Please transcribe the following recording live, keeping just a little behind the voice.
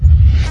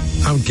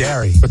I'm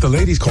Gary, but the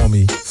ladies call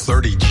me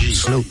Flirty G.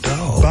 Snoop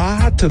Dogg.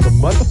 Bye to the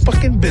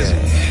motherfucking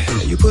business.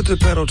 Yeah. You put the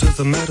pedal to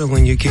the metal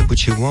when you get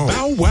what you want.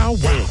 Bow, wow,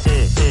 wow.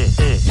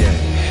 Yeah.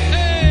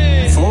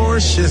 Hey. For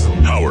shizzle.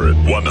 Howard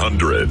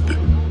 100.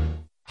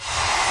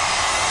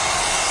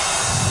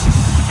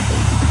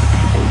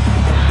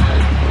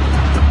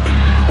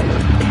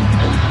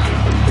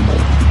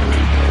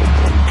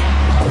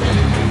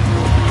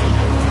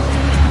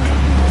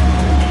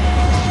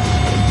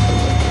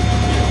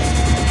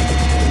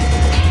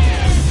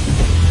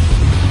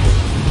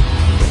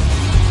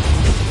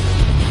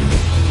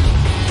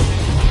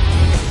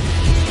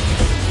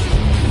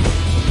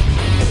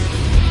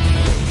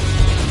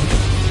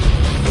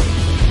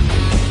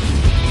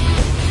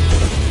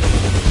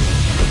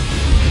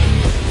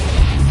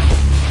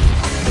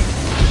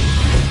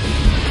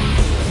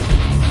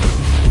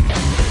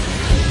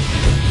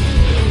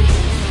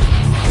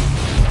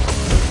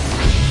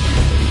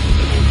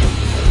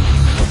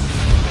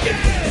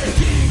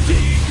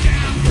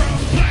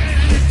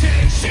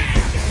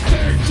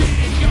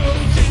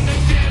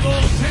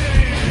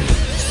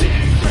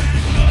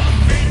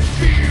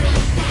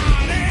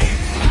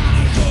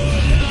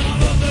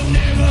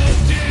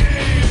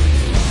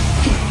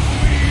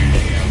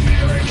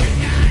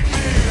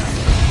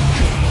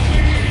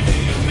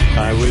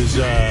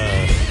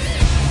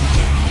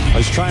 I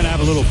was trying to have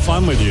a little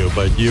fun with you,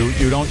 but you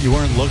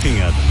weren't looking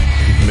at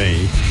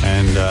me,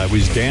 and I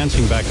was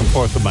dancing back and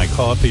forth with my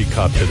coffee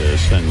cup to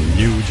this, and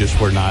you just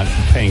were not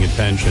paying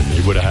attention.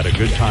 You would have had a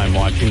good time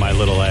watching my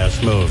little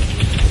ass move.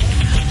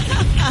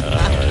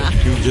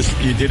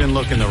 You didn't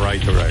look in the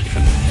right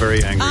direction.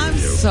 Very angry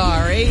with you. I'm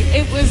sorry.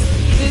 It was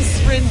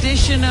this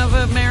rendition of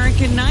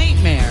American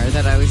Nightmare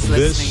that I was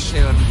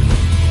listening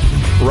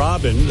to.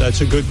 Robin,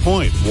 that's a good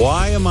point.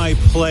 Why am I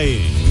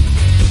playing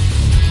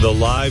the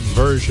live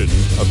version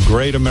of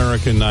Great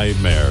American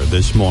Nightmare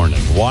this morning?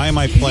 Why am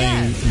I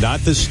playing, not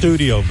the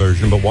studio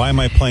version, but why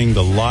am I playing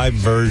the live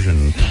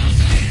version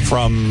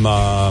from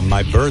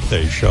my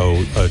birthday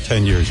show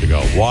 10 years ago?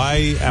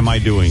 Why am I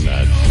doing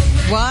that?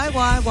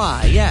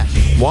 Why? Yeah.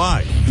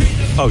 Why?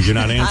 Oh, you're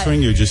not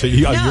answering? You're just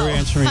you're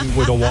answering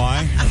with a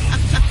why?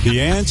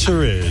 The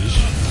answer is,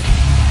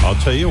 I'll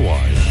tell you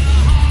why.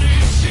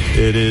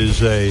 It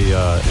is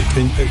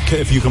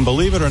if you can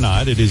believe it or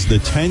not, it is the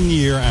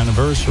 10-year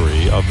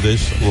anniversary of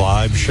this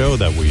live show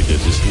that we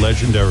did, this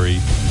legendary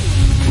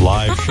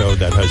live show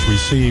that has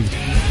received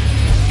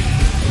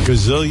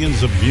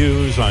gazillions of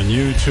views on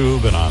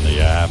YouTube and on the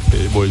app.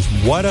 It was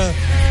what a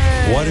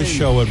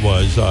show it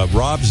was.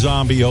 Rob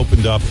Zombie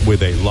opened up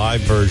with a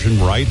live version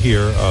right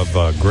here of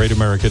Great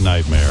American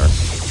Nightmare,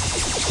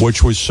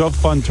 which was so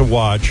fun to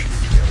watch.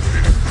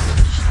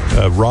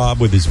 Rob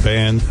with his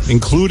band,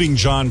 including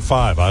John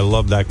 5. I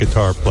love that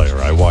guitar player.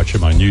 I watch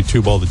him on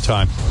YouTube all the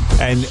time.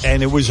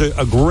 And it was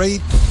a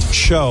great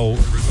show,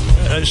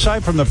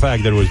 aside from the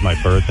fact that it was my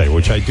birthday,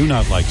 which I do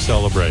not like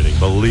celebrating,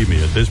 believe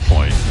me, at this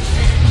point.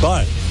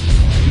 But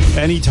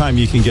anytime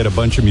you can get a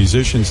bunch of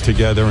musicians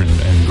together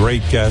and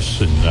great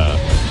guests, and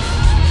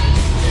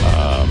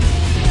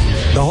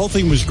the whole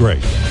thing was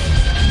great.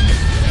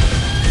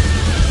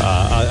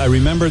 I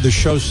remember the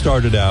show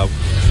started out,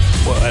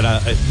 and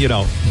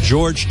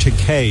George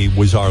Takei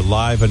was our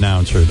live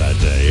announcer that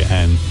day,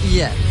 and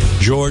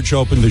George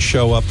opened the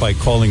show up by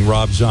calling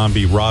Rob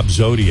Zombie Rob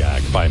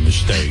Zodiac by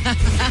mistake.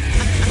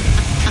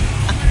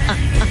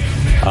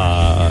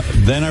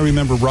 Then I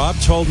remember Rob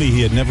told me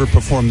he had never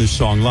performed this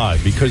song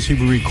live because he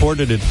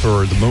recorded it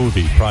for the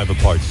movie Private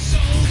Parts,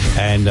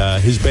 and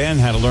his band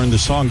had to learn the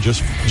song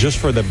just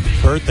for the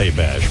birthday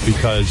bash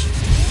because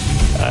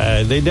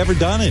they'd never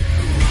done it,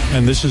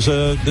 and this is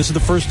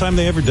the first time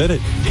they ever did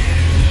it.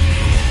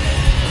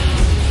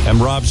 And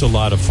Rob's a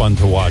lot of fun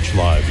to watch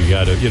live. You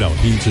got to,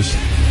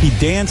 he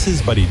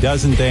dances, but he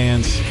doesn't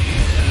dance.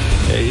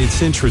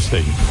 It's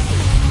interesting.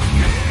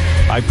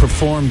 I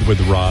performed with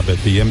Rob at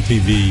the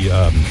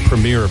MTV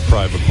premiere of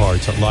Private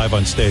Parts live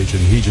on stage,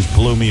 and he just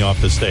blew me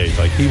off the stage.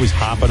 Like, he was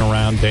hopping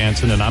around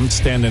dancing, and I'm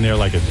standing there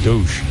like a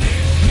douche.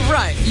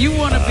 Right. You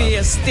want to be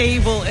a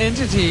stable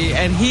entity,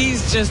 and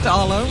he's just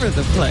all over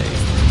the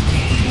place.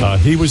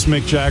 He was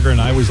Mick Jagger,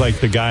 and I was like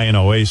the guy in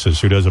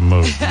Oasis who doesn't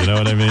move. You know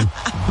what I mean?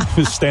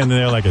 He was standing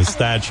there like a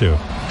statue.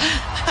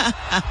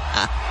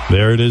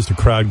 There it is, the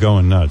crowd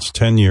going nuts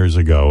 10 years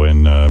ago.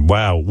 And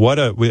wow,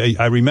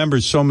 I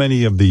remember so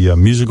many of the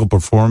musical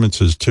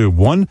performances, too.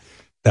 One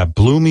that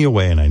blew me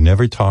away, and I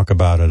never talk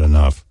about it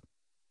enough,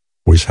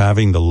 was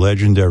having the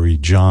legendary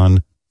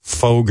John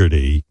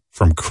Fogerty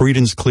from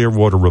Creedence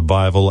Clearwater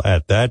Revival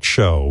at that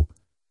show.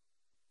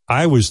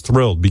 I was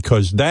thrilled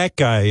because that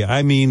guy, I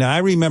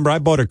remember I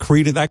bought that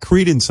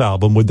Creedence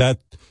album with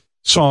that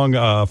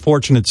song,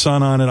 Fortunate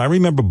Son, on it. I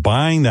remember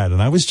buying that,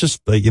 and I was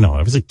just, I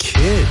was a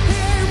kid.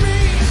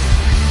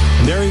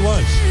 And there he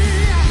was.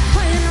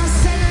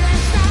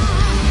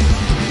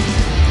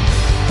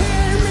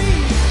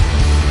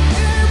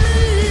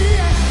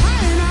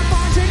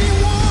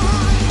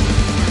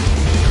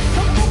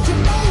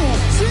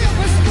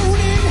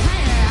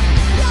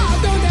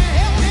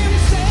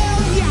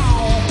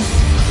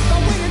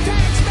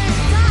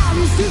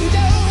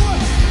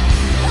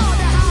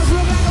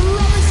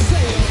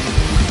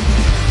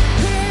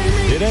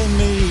 It ain't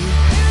me.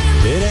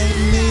 It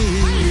ain't me.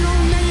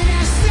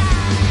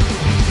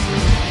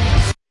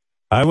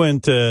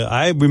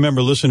 I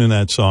remember listening to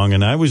that song,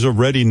 and I was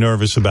already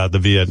nervous about the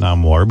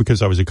Vietnam War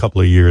because I was a couple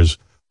of years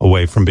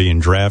away from being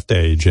draft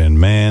age, and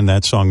man,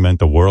 that song meant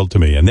the world to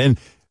me. And then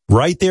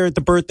right there at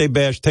the birthday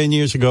bash 10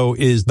 years ago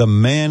is the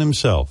man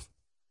himself,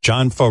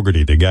 John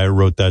Fogerty, the guy who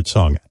wrote that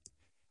song.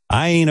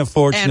 I ain't a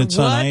fortunate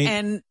son. And what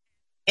an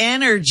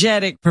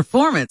energetic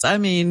performance. I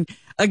mean,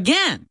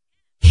 again,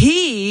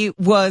 he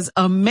was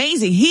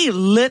amazing. He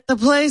lit the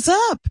place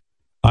up.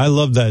 I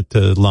love that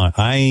line.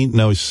 I ain't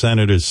no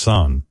senator's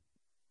son.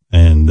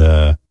 And,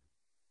 God,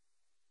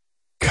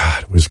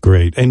 it was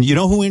great. And you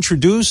know who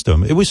introduced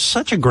him? It was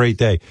such a great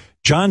day.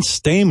 John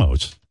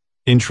Stamos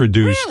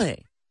introduced.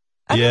 Really?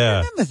 I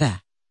don't remember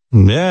that.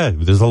 Yeah,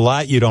 there's a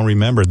lot you don't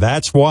remember.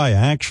 That's why,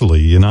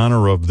 actually, in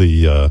honor of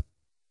the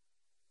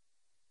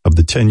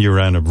 10-year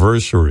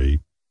anniversary,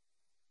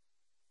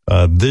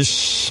 this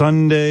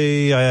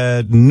Sunday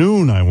at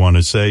noon, I want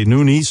to say,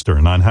 noon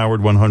Eastern on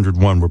Howard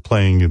 101, we're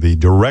playing the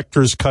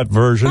director's cut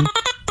version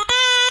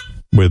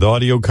with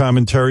audio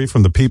commentary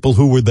from the people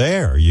who were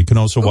there. You can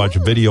also watch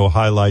video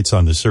highlights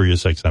on the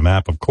SiriusXM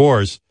app, of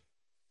course.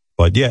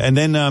 But yeah, and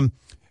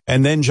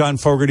then John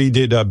Fogerty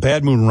did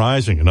Bad Moon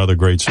Rising, another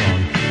great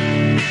song.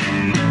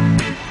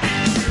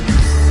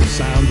 The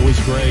sound was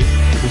great.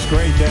 It was a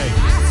great day.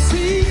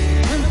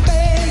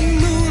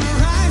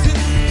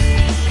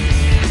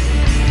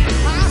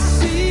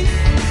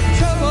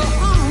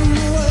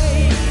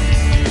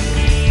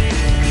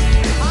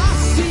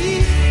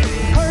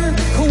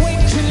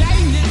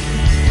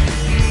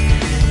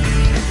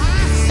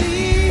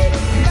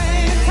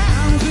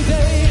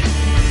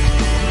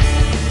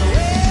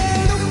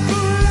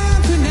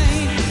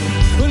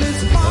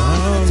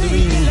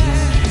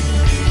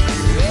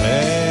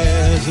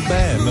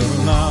 Bad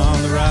moon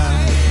on the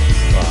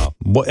rise.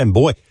 Wow. And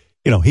boy,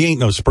 you know, he ain't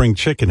no spring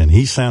chicken, and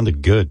he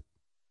sounded good.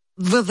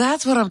 Well,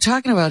 that's what I'm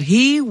talking about.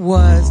 He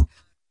was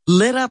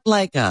lit up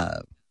like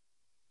a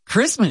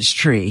Christmas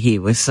tree. He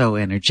was so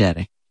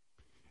energetic.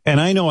 And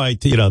I know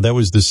that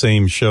was the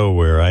same show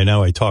where I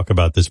know I talk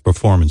about this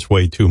performance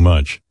way too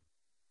much.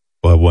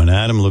 But when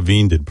Adam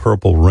Levine did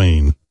Purple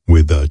Rain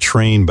with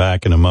Train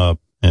backing him up,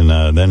 and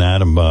then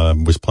Adam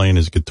was playing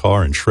his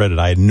guitar and shredded.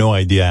 I had no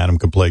idea Adam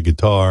could play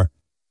guitar.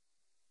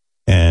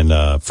 And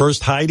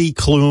first Heidi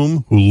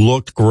Klum, who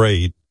looked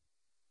great,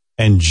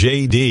 and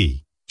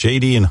JD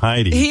and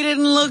Heidi. He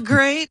didn't look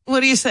great?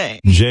 What do you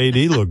say?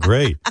 JD looked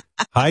great.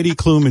 Heidi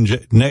Klum and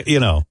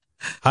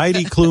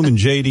Heidi Klum and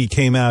JD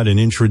came out and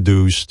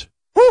introduced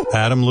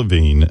Adam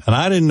Levine, and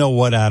I didn't know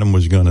what Adam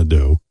was going to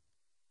do.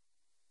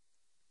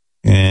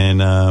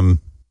 And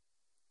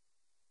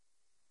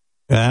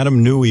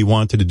Adam knew he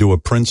wanted to do a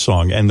Prince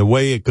song, and the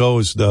way it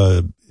goes,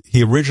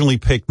 he originally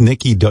picked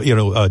Nikki,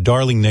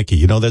 Darling Nikki.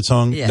 You know that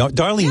song? Yeah.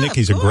 Darling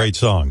Nikki's a great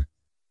song.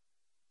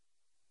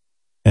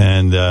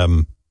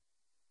 And,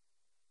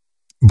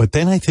 but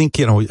then I think,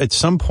 at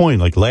some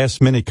point, like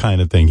last minute kind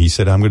of thing, he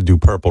said, I'm going to do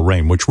Purple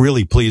Rain, which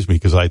really pleased me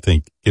because I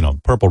think,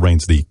 Purple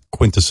Rain's the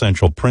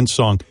quintessential Prince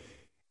song.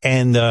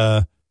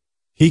 And,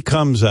 he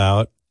comes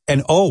out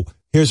and,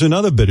 here's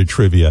another bit of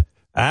trivia.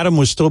 Adam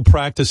was still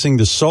practicing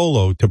the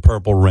solo to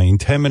Purple Rain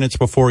 10 minutes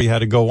before he had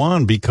to go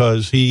on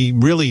because he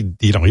really,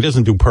 he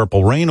doesn't do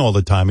Purple Rain all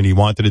the time and he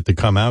wanted it to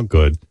come out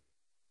good.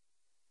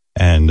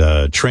 And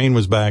Train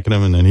was backing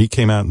him, and then he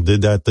came out and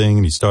did that thing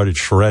and he started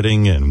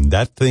shredding, and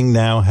that thing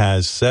now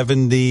has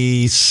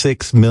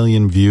 76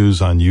 million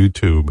views on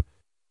YouTube.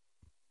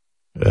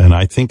 And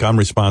I think I'm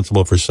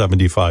responsible for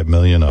 75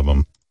 million of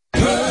them.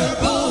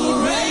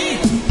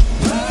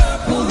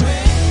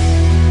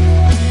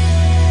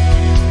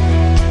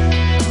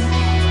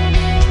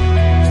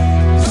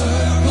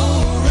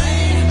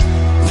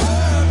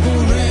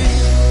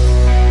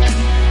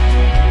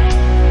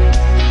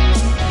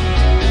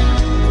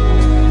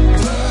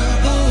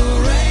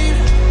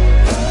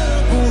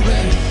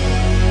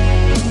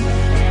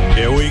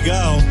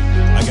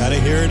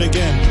 Hear it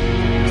again.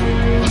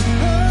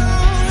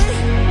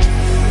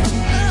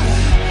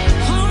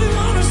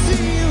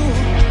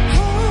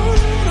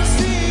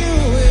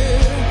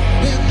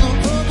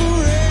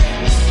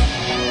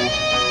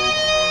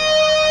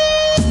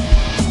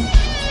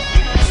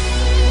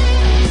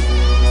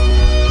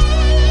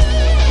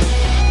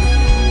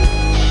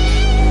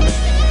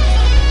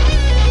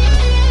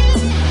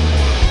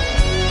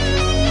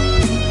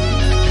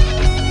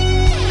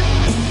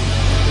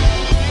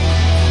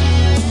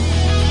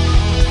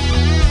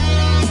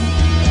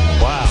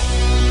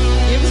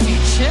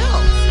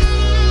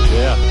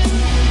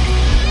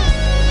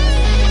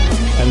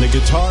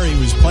 Guitar he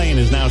was playing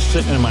is now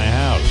sitting in my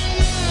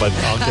house, but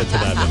I'll get to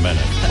that in a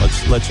minute.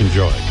 Let's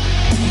enjoy.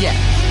 Yeah.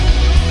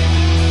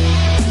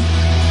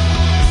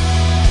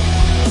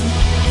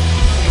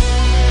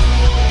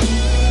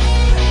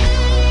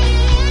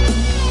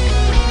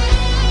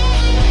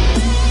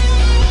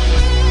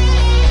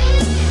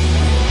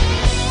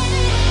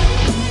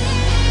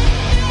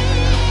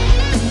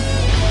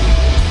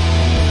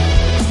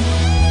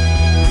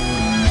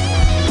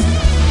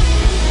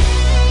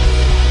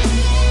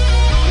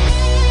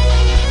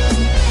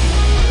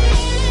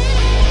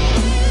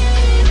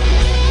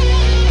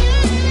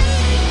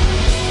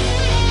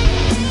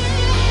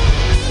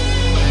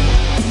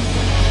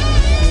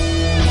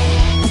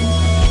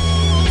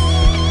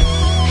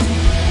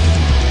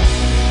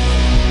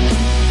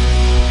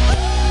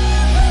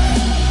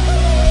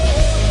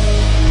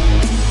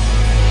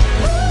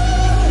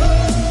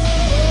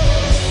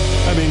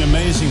 I mean,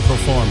 amazing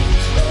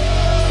performance.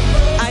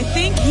 I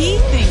think he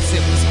thinks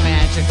it was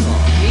magical.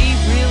 He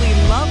really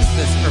loves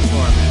this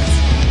performance.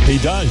 He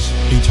does.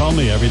 He told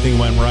me everything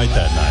went right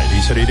that night.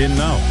 He said he didn't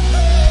know.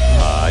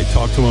 I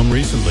talked to him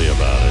recently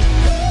about it.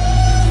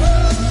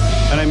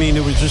 And I mean,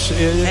 it was just,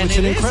 it's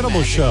an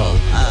incredible show.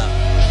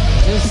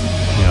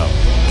 You know.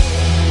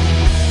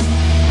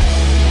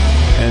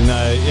 And,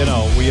 you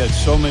know, we had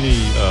so many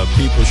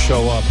people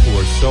show up who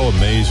are so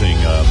amazing.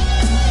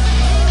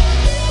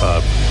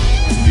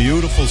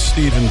 Beautiful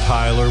Steven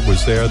Tyler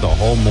was there the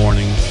whole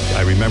morning.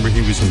 I remember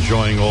he was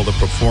enjoying all the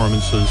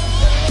performances.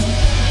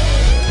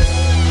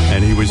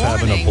 And he was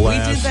having a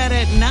blast. We did that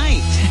at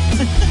night.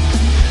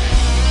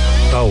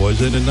 Oh,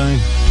 was it at night?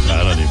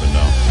 I don't even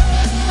know.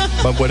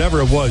 But whatever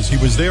it was, he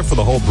was there for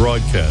the whole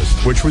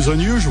broadcast, which was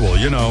unusual,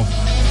 you know.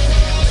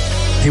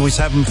 He was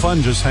having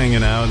fun just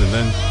hanging out, and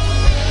then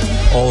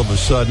all of a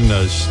sudden,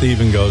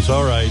 Steven goes,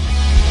 all right,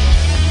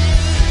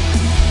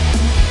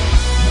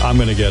 I'm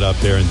going to get up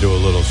there and do a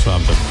little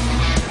something.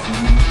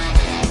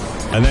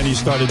 And then he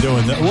started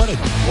doing that. What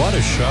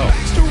a show.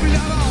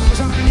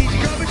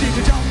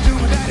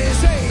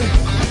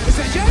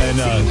 And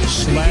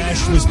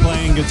Slash was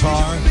playing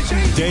guitar.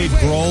 Dave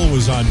Grohl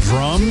was on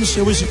drums.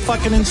 It was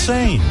fucking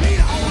insane.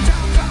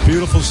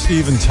 Beautiful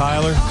Steven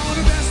Tyler.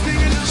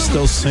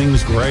 Still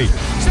sings great.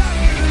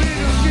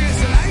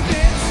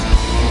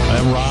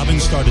 And Robin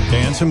started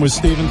dancing with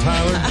Steven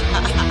Tyler.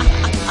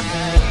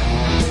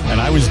 And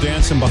I was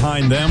dancing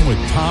behind them with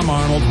Tom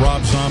Arnold,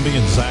 Rob Zombie,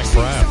 and Zach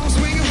Braff.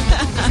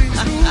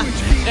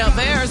 Now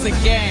there's a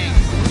gang.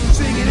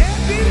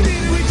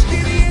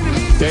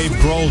 Dave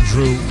Grohl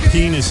drew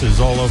penises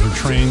all over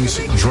Train's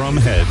drum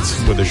heads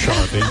with a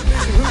Sharpie.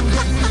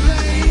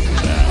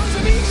 Yeah.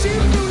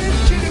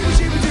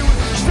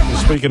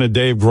 Speaking of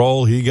Dave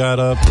Grohl, he got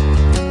up.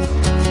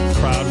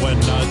 Crowd went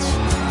nuts.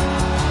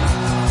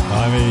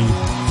 I mean,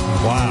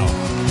 wow.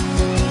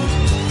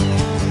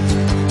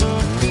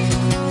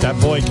 That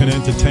boy can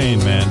entertain,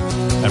 man,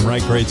 and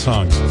write great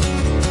songs.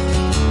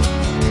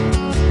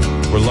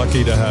 We're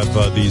lucky to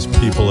have these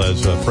people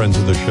as friends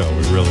of the show.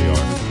 We really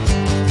are.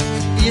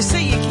 You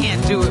say you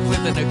can't do it with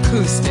an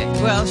acoustic.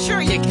 Well,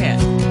 sure you can.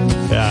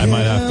 Yeah, I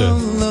might have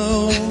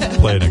to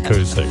play an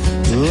acoustic.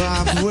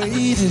 I've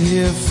waited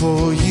here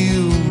for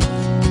you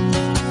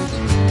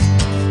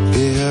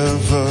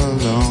ever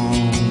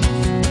long.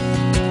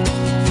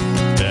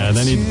 Yeah, and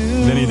then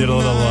he did a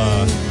little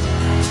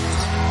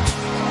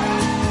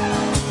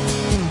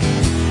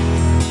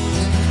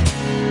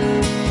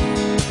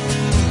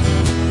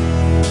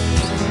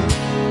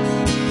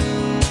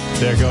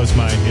There Goes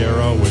My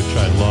Hero, which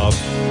I love.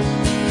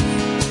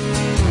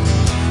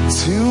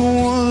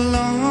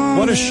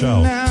 What a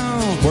show.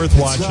 Worth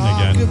watching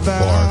again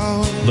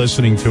or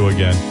listening to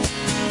again.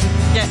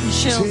 Getting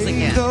chills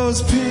again.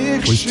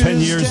 It was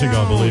 10 years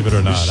ago, believe it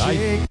or not.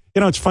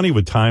 It's funny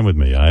with time with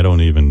me. I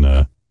don't even,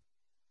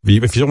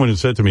 if someone had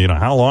said to me,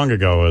 how long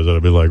ago was it?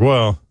 I'd be like,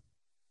 well,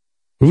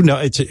 who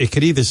knows? It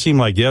could either seem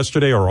like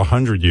yesterday or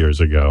 100 years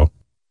ago.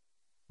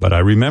 But I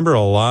remember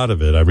a lot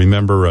of it. I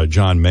remember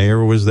John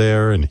Mayer was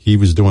there, and he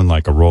was doing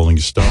like a Rolling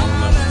Stone. And,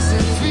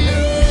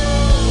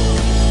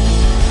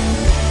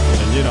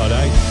 you know,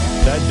 that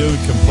dude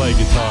can play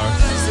guitar.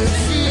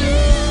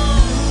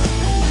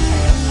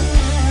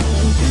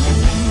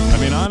 I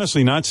mean,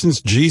 honestly, not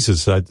since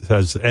Jesus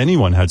has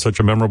anyone had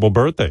such a memorable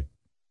birthday.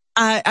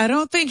 I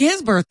don't think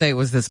his birthday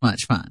was this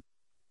much fun.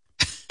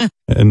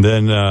 And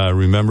then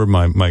remember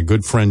my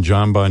good friend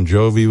John Bon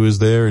Jovi was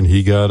there, and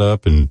he got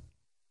up and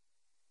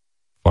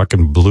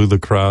fucking blew the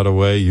crowd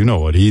away. You know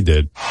what he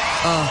did.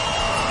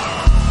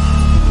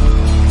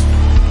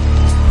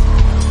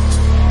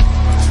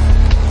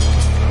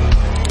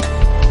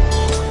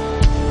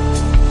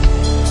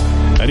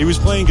 And he was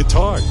playing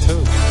guitar,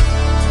 too.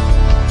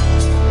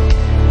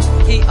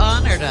 He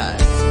honored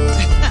us.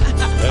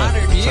 Yeah,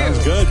 Honored you. Sounds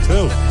good,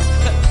 too.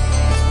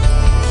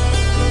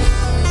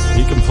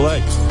 He can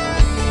play.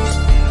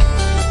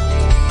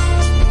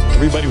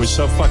 Everybody was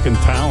so fucking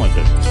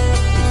talented.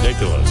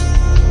 Ridiculous.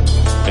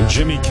 And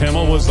Jimmy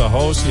Kimmel was the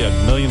host. He had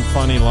a million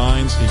funny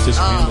lines. He just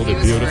handled it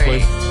beautifully.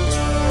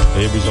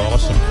 Great. It was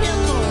awesome.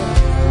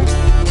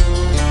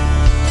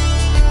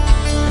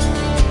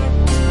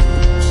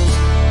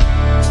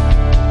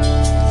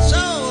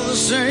 So the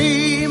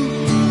same,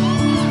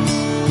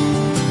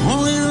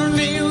 only a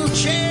new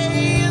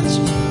change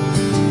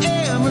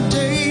every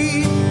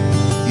day.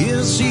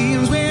 It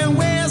seems we're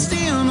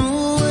wasting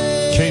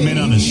away. Came in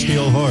on a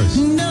steel horse.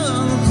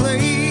 Another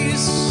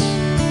place.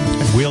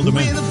 And wheeled him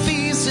in.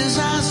 Faces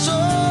are so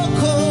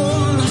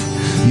cold.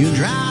 You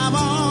drive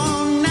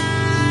all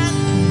night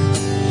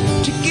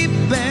to get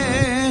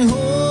back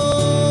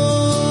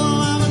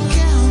home. I'm a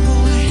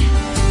cowboy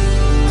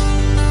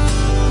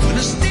with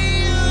a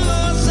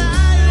steel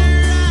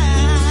side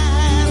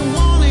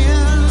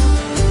wanting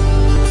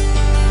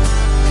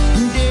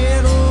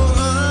dead or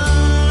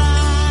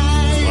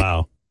alive. Wow.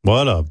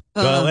 What a...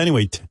 Well,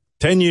 anyway,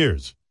 10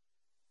 years.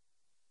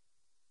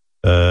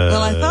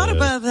 Well, I thought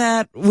about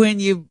that when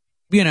you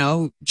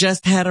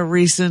just had a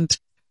recent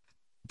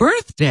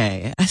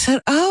birthday. I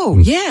said, oh,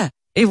 yeah,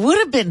 it would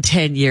have been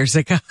 10 years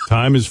ago.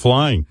 Time is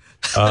flying.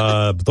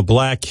 The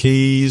Black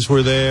Keys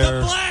were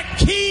there. The Black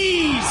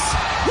Keys!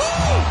 Woo!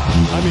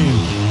 I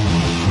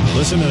mean,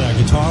 listen to that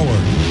guitar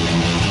work.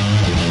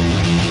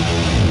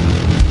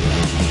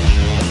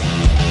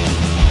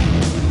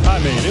 I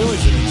mean, it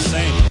was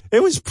insane.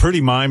 It was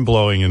pretty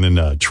mind-blowing, and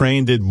then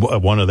Train did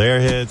one of their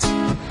hits.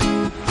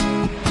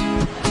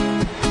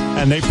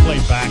 And they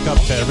played backup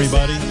to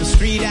everybody. The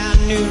street I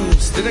knew.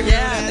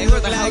 Yeah, they were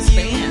the house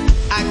band.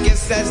 I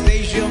guess that's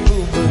deja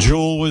vu.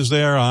 Jewel was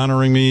there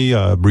honoring me,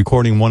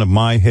 recording one of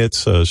my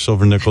hits,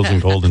 Silver Nickels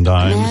and Golden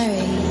Dimes.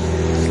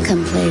 Mary,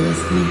 come play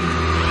with me,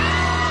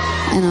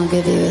 and I'll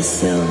give you a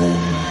silver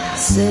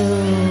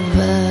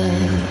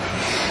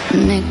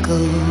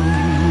nickel.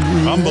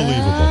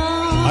 Unbelievable.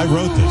 I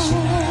wrote this.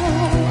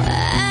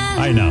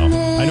 I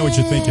know what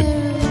you're thinking.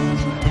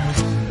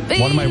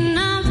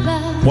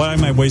 Why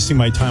am I wasting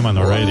my time on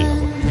the radio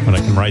when I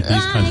can write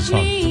these kinds of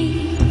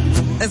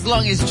songs? As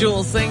long as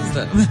Jewel sings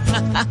them.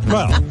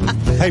 Well,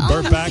 hey,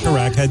 Burt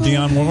Bacharach had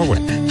Dionne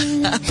Warwick.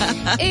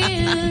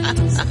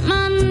 Is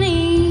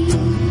money,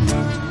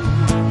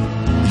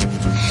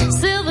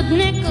 silver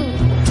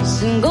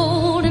nickels and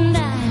golden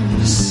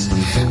dimes.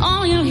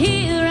 All you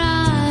hear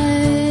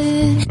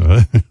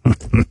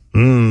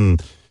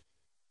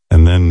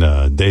And then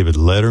David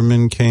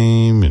Letterman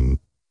came and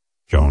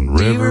Joan Rivers.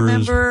 Do you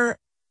remember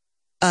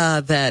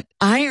that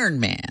Iron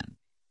Man,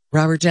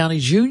 Robert Downey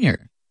Jr.,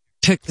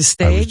 took the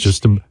stage?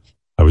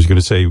 I was going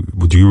to say,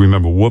 do you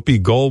remember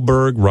Whoopi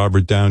Goldberg,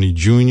 Robert Downey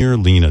Jr.,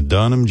 Lena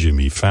Dunham,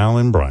 Jimmy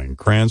Fallon, Bryan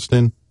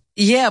Cranston?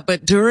 Yeah,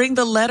 but during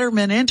the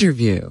Letterman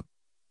interview,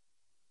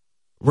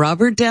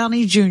 Robert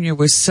Downey Jr.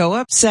 was so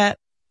upset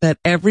that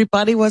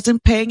everybody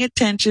wasn't paying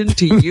attention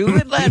to you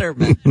and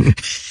Letterman.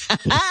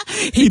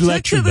 he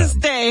took to the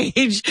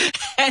stage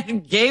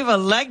and gave a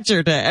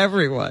lecture to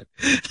everyone.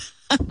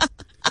 It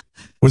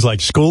was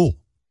like school.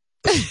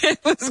 It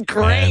was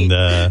great.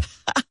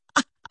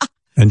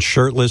 And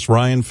shirtless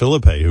Ryan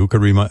Philippe, who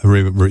could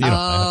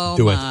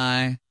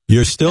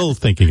You're still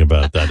thinking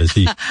about that as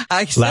he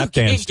I still lap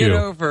danced can't get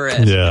you. over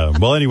it. Yeah.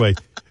 Well, anyway,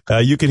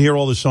 you can hear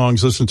all the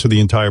songs, listen to the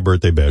entire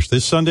birthday bash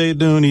this Sunday at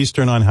noon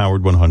Eastern on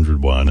Howard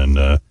 101,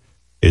 and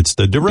it's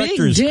the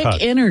director's Big Dick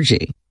cut.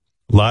 Energy.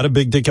 A lot of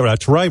Big Dick.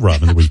 That's right,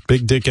 Robin. It was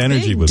Big Dick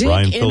Energy Big with Dick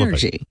Ryan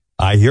Energy. Philippe.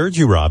 I heard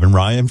you, Robin.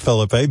 Ryan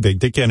Philippe, Big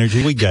Dick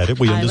Energy. We get it.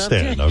 We I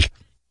understand. love Okay.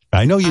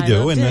 I know you I do,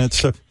 love and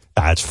Dick.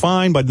 that's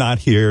fine, but not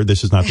here.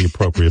 This is not the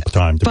appropriate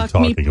time to be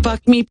talking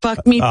about.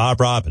 Fuck me.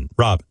 Robin.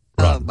 Bob.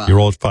 You're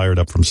all fired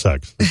up from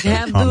sex. Okay,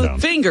 Have calm the down.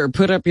 finger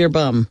put up your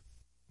bum.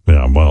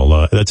 Yeah,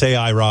 well, that's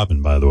AI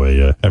Robin, by the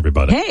way,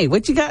 everybody. Hey,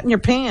 what you got in your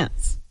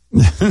pants?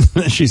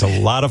 She's a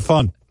lot of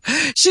fun.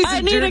 She's I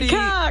a need a dirty,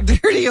 cock.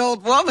 dirty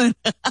old woman.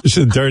 She's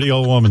a dirty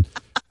old woman.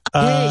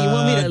 Hey, you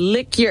want me to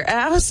lick your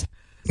ass?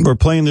 We're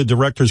playing the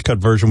director's cut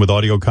version with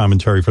audio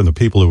commentary from the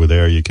people who were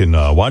there. You can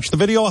watch the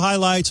video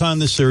highlights on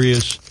the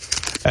Sirius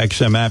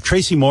XM app.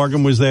 Tracy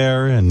Morgan was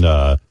there, and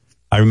I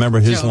remember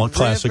his Joan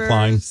classic Rivers.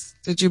 line.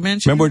 Did you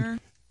mention her?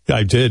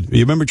 I did.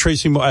 You remember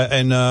Tracy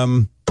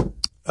and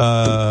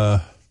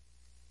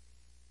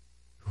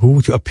who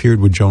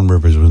appeared with Joan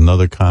Rivers? Was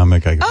another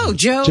comic.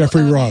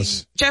 Jeffrey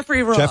Ross.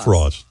 Jeffrey Ross. Jeff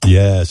Ross.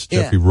 Yes,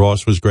 Yeah. Jeffrey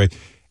Ross was great.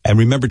 And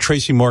remember,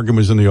 Tracy Morgan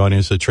was in the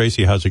audience. Said,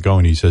 Tracy, how's it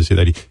going? He says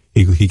that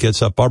he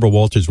gets up. Barbara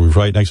Walters was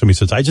right next to him. He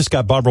says, I just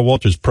got Barbara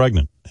Walters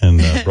pregnant, and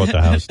brought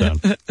the house down.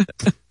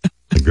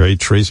 The great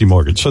Tracy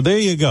Morgan. So there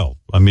you go.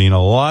 I mean,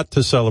 a lot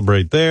to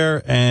celebrate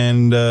there,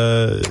 and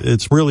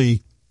it's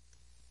really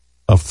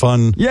a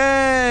fun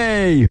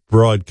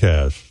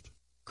broadcast.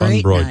 Fun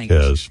Great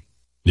broadcast.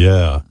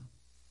 Yeah.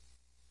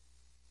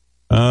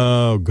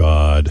 Oh,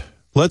 God.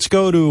 Let's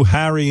go to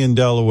Harry in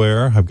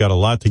Delaware. I've got a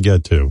lot to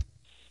get to.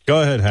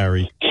 Go ahead,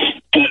 Harry.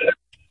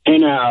 Hey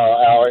now,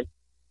 Howard.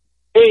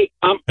 Hey,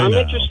 I'm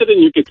interested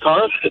in your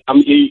guitar,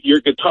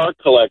 your guitar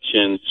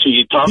collection. So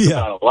you talk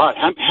about a lot.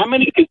 How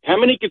many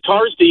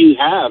guitars do you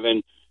have,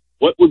 and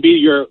what would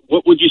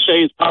you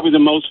say is probably the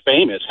most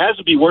famous? Has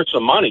to be worth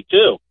some money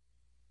too.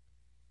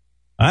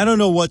 I don't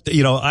know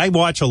I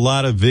watch a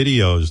lot of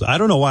videos. I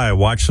don't know why I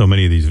watch so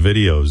many of these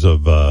videos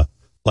of,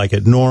 like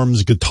at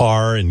Norm's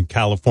Guitar in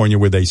California,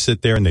 where they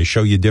sit there and they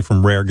show you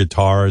different rare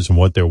guitars and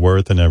what they're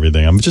worth and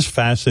everything. I'm just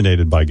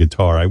fascinated by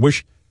guitar. I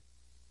wish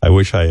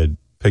I had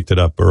picked it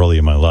up early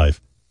in my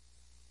life.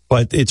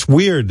 But it's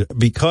weird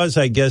because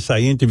I guess I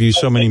interview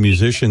so many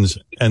musicians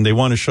and they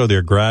want to show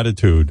their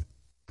gratitude.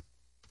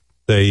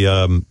 They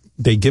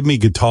give me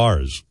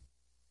guitars.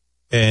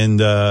 And,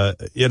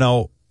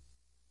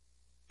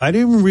 I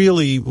didn't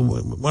really,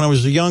 when I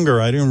was younger,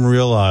 I didn't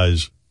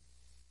realize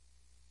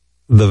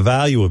the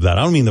value of that.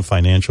 I don't mean the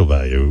financial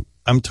value.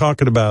 I'm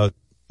talking about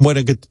when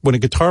a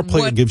guitar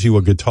player gives you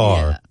a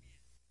guitar.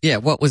 Yeah,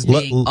 what was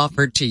being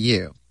offered to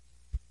you.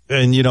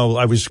 And,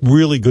 I was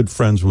really good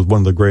friends with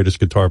one of the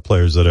greatest guitar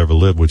players that ever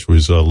lived, which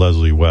was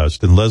Leslie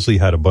West. And Leslie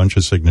had a bunch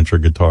of signature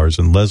guitars,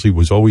 and Leslie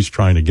was always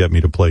trying to get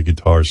me to play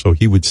guitar, so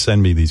he would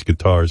send me these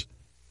guitars.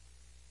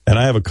 And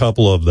I have a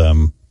couple of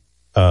them,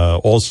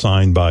 all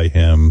signed by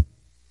him.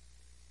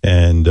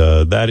 And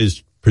that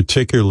is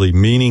particularly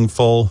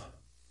meaningful.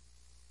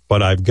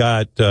 But I've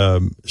got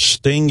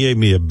Sting gave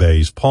me a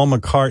bass. Paul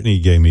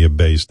McCartney gave me a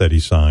bass that he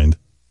signed.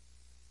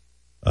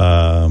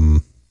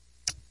 You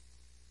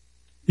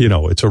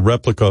know, it's a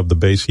replica of the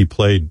bass he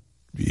played,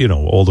 you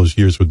know, all those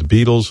years with the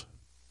Beatles.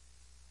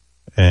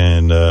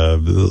 And,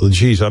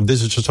 geez,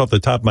 this is just off the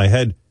top of my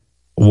head.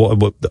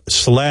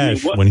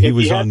 Slash, when he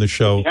was on the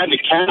show. You had to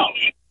count.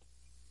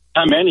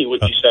 How many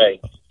would you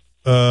say?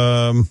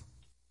 I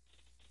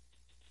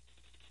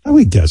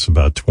would guess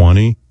about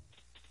 20.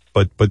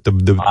 But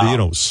you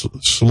know,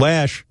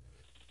 Slash,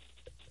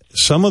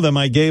 some of them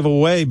I gave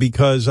away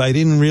because I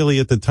didn't really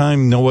at the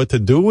time know what to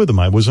do with them.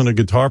 I wasn't a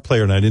guitar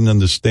player and I didn't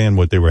understand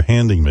what they were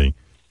handing me.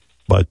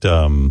 But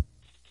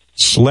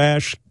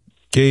Slash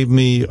gave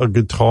me a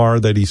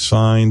guitar that he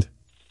signed,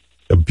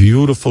 a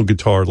beautiful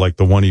guitar like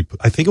the one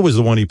I think it was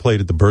the one he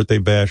played at the birthday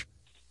bash.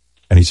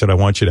 And he said, I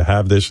want you to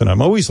have this. And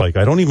I'm always like,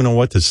 I don't even know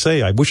what to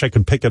say. I wish I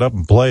could pick it up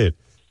and play it.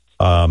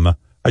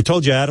 I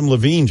told you Adam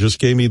Levine just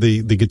gave me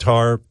the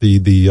guitar, the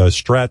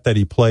Strat that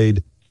he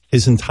played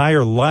his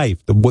entire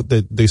life, the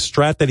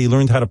Strat that he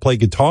learned how to play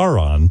guitar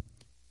on,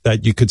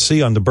 that you could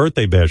see on the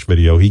birthday bash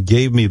video. He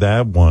gave me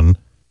that one.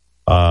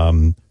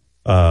 The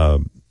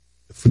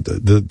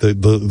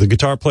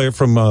guitar player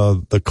from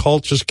the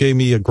Cult just gave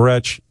me a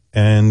Gretsch,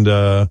 and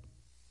oh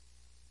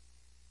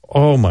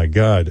my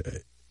God,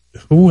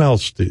 who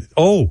else did?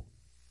 Oh,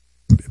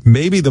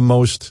 maybe the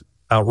most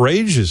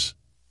outrageous.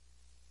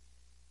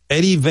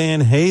 Eddie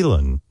Van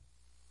Halen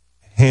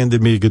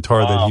handed me a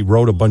guitar that he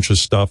wrote a bunch of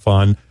stuff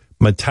on.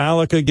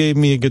 Metallica gave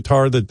me a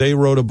guitar that they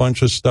wrote a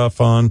bunch of stuff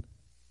on.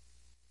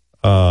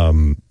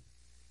 You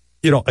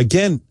know,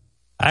 again,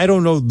 I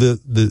don't know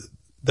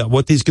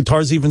what these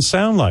guitars even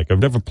sound like. I've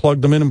never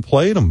plugged them in and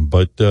played them,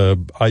 but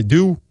I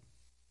do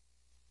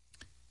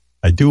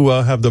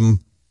have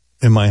them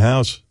in my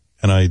house,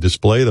 and I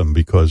display them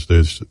because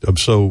I'm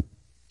so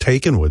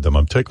taken with them.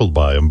 I'm tickled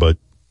by them, but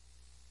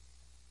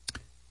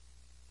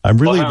I've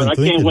really been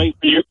thinking.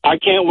 I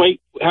can't wait,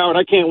 Howard.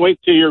 I can't wait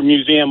till your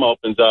museum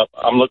opens up.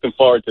 I'm looking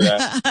forward to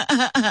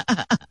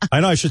that. I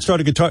know I should start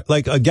a guitar.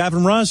 Like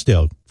Gavin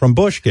Rossdale from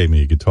Bush gave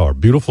me a guitar,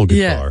 beautiful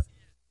guitar.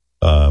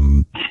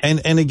 And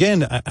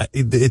again,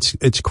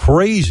 it's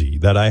crazy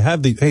that I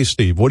have the. Hey,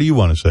 Steve, what do you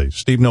want to say?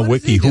 Steve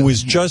Nowicki, who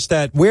is just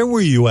at. Where were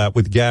you at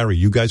with Gary?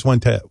 You guys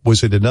went to.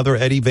 Was it another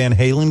Eddie Van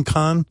Halen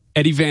con?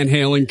 Eddie Van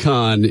Halen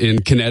con in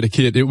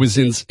Connecticut. It was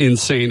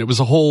insane. It was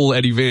a whole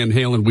Eddie Van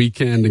Halen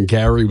weekend, and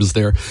Gary was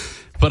there.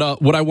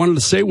 But what I wanted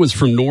to say was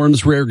from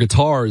Norm's Rare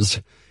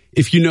Guitars.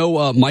 If you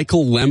know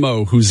Michael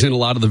Lemo, who's in a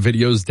lot of the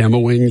videos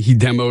demoing, he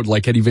demoed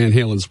like Eddie Van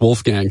Halen's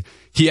Wolfgang.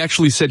 He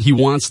actually said he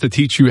wants to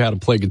teach you how to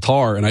play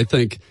guitar. And I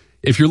think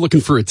if you're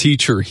looking for a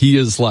teacher, he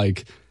is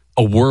like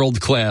a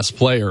world-class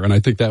player. And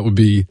I think that would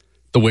be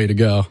the way to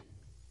go.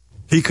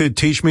 He could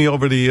teach me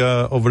over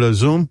the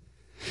Zoom?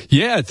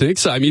 Yeah, I think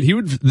so. I mean, he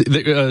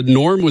would,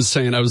 Norm was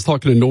saying, I was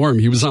talking to Norm,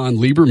 he was on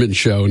Lieberman's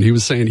show, and he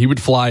was saying he would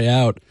fly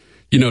out,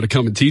 you know, to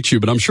come and teach you.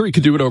 But I'm sure he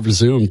could do it over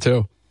Zoom,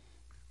 too.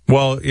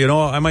 Well, you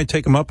know, I might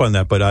take him up on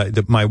that,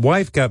 but my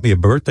wife got me a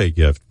birthday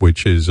gift,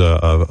 which is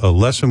a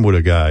lesson with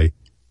a guy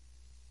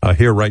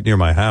here right near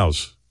my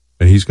house,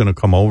 and he's going to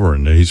come over,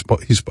 and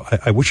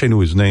I wish I knew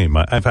his name.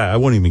 I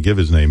won't even give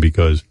his name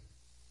because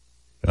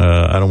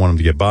I don't want him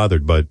to get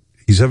bothered, but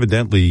he's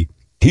evidently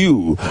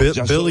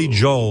Billy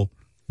Joel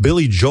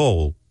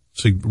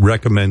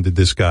recommended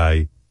this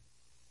guy,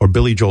 or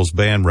Billy Joel's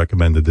band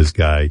recommended this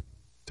guy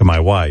to my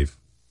wife.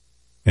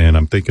 And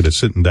I'm thinking of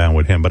sitting down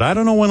with him, but I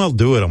don't know when I'll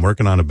do it. I'm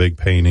working on a big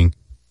painting.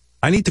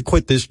 I need to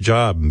quit this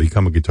job and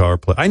become a guitar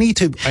player. I need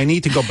to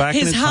go back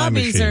in a time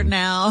machine. His hobbies are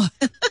now.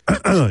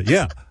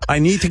 Yeah. I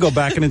need to go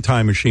back in a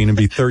time machine and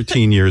be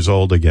 13 years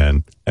old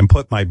again and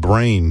put my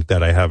brain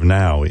that I have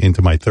now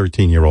into my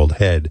 13-year-old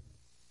head.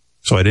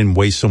 So I didn't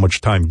waste so much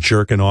time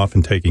jerking off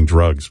and taking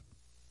drugs.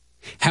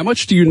 How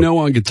much do you know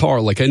on guitar?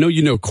 Like, I know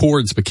you know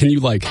chords, but can you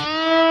like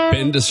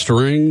bend a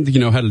string? Do you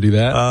know how to do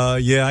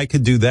that? Yeah, I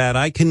could do that.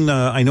 I can,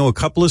 I know a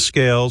couple of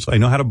scales. I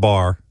know how to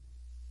bar.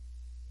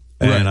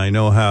 And right. I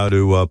know how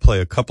to play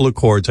a couple of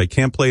chords. I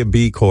can't play a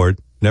B chord.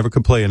 Never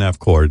could play an F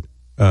chord.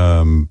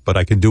 But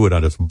I can do it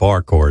on a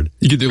bar chord.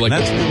 You could do like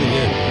that's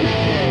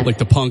really it. Like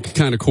the punk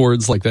kind of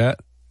chords like that?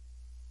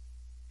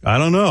 I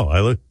don't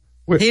know.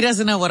 He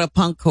doesn't know what a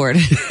punk chord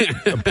is.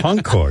 A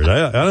punk chord.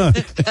 I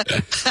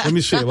don't. Let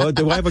me see. Well,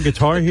 do I have a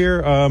guitar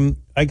here?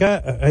 I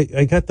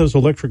got those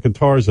electric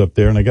guitars up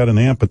there, and I got an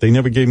amp, but they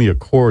never gave me a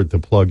cord to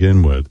plug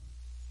in with.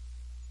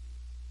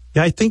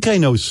 Yeah, I think I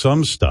know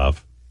some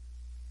stuff.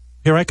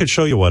 Here, I could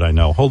show you what I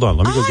know. Hold on.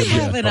 Let me go get the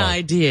guitar. I have an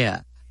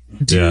idea.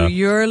 Do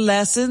your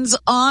lessons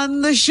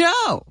on the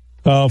show.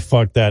 Oh,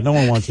 fuck that. No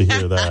one wants to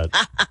hear that.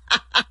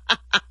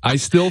 I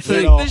still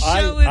think the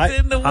show is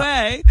in the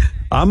way.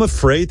 I'm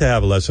afraid to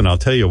have a lesson. I'll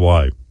tell you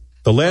why.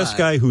 The last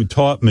guy who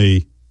taught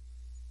me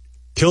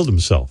killed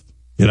himself.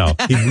 You know,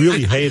 he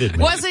really hated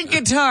me. Wasn't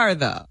guitar,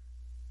 though.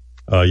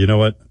 You know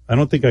what? I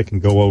don't think I can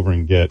go over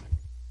and get.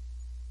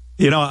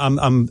 You know,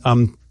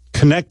 I'm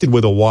connected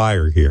with a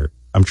wire here.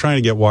 I'm trying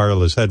to get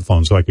wireless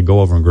headphones so I could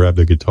go over and grab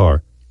the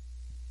guitar.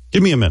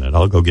 Give me a minute.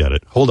 I'll go get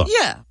it. Hold on.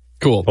 Yeah.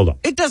 Cool. Hold on.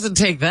 It doesn't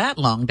take that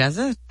long, does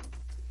it?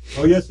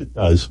 Oh, yes, it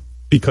does.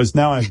 Because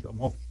now I'm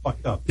all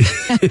fucked up.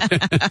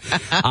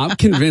 I'm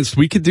convinced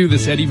we could do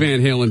this Eddie Van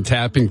Halen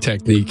tapping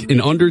technique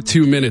in under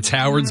 2 minutes.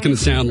 Howard's going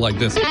to sound like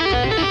this.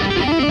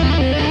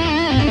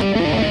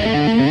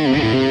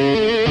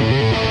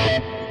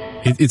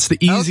 It's the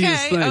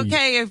easiest thing.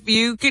 Okay, if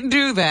you can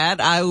do that,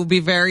 I will be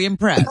very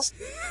impressed.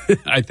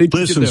 I think.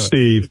 Listen,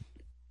 Steve.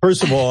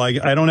 First of all,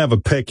 I don't have a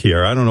pick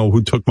here. I don't know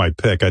who took my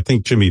pick. I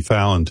think Jimmy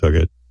Fallon took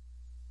it.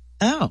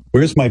 Oh.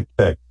 Where's my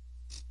pick?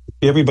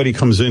 Everybody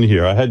comes in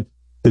here. I had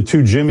the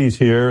two Jimmys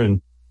here,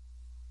 and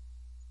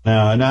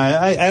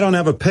I don't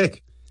have a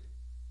pick.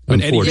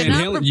 But Eddie Van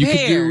Halen,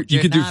 you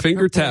could do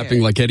finger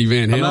tapping like Eddie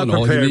Van Halen. I'm not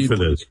prepared for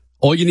this.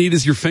 All you need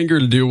is your finger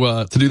to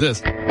do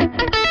this.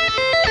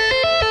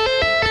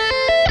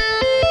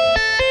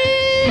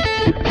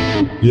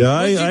 Yeah,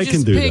 I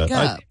can do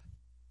that.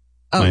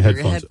 My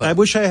headphones. I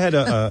wish I had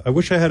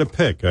a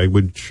pick. I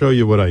would show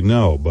you what I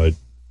know, but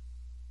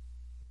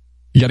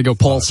you got to go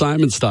Paul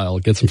Simon style.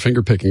 Get some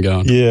finger picking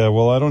going. Yeah,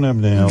 well, I don't have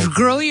nails.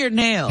 Grow your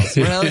nails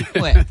really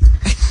quick.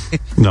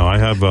 No, I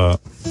have.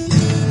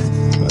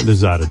 This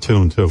is out of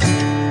tune too.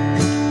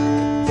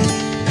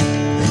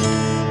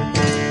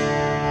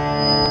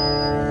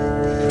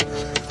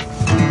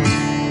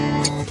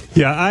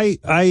 Yeah,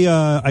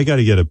 I got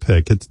to get a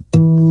pick. It's.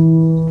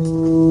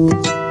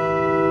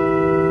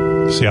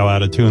 See how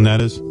out of tune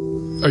that is?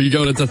 Are you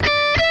going into?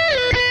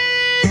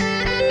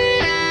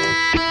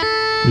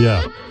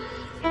 Yeah.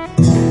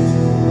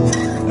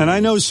 And I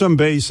know some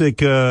basic,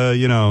 but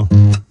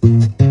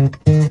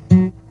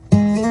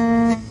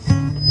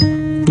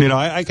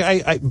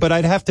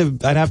I'd have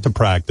to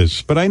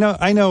practice. But I know.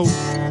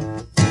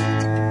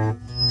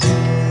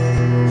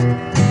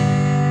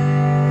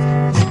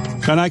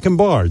 And I can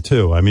bar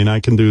too. I mean, I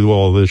can do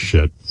all this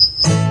shit.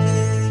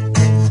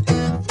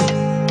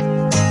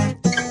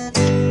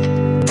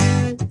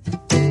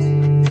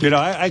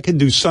 I can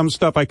do some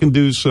stuff. I can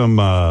do some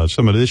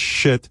of this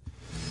shit.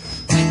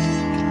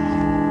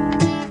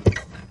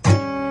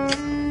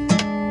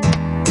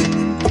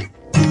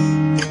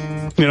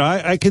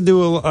 I could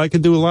do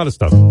a lot of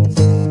stuff.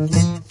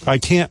 I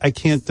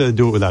can't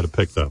do it without a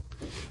pick though.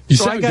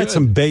 So I got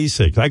some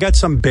basics. I got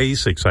some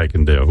basics I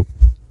can do.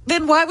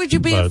 Then why would you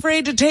be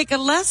afraid to take a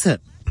lesson?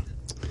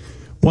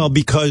 Well,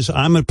 because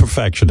I'm a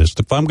perfectionist.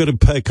 If I'm going to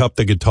pick up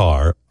the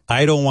guitar,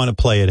 I don't want to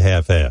play it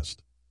half-assed.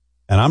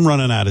 And I'm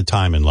running out of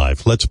time in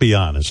life. Let's be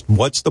honest.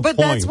 What's the point?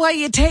 But that's why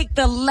you take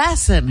the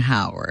lesson,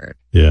 Howard.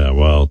 Yeah,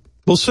 well,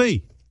 we'll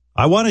see.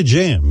 I want to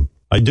jam.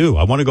 I do.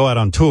 I want to go out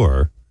on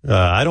tour.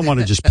 I don't want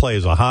to just play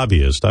as a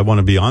hobbyist. I want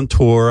to be on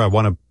tour. I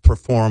want to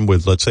perform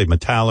with, let's say,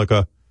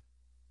 Metallica.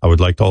 I would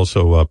like to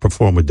also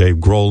perform with Dave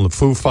Grohl and the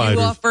Foo Fighters.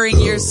 Are you offering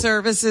your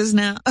services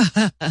now?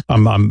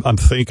 I'm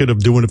thinking of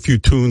doing a few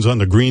tunes on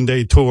the Green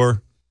Day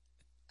tour,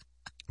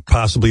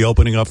 possibly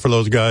opening up for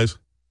those guys,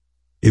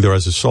 either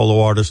as a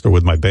solo artist or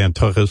with my band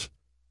Tuchas.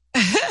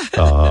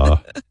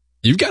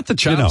 You've got the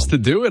chops to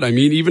do it. I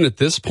mean, even at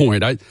this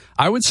point,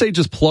 I would say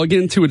just plug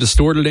into a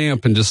distorted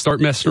amp and just start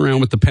messing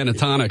around with the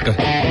pentatonic.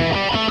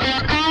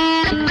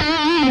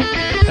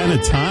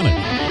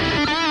 Pentatonic.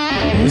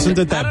 Isn't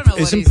it that? I don't know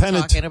what he's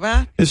talking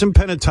about. Isn't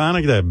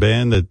Pentatonic that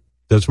band that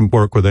doesn't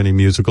work with any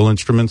musical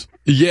instruments?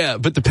 Yeah,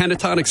 but the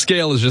pentatonic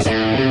scale is just.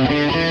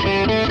 And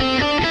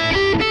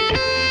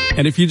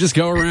if you just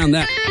go around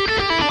that.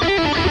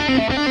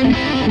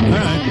 All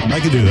right, I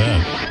can do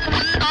that.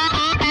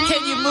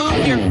 Can you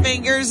move your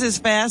fingers as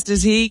fast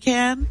as he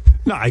can?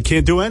 No, I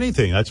can't do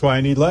anything. That's why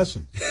I need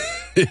lessons.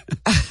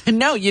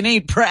 No, you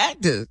need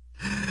practice.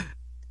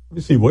 Let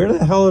me see. Where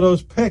the hell are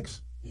those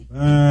picks?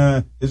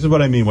 This is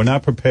what I mean. We're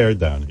not prepared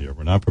down here.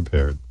 We're not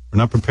prepared. We're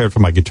not prepared for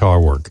my guitar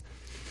work.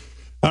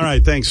 All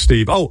right. Thanks,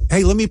 Steve. Oh,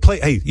 hey, let me play.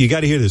 Hey, you got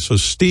to hear this. So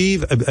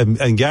Steve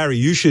and Gary,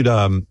 you should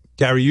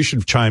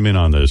chime in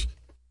on this.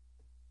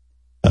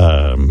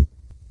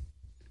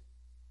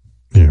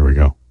 Here we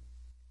go.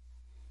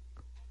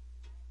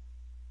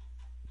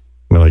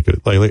 I like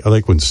it. I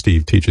like when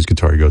Steve teaches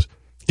guitar. He goes,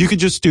 "You could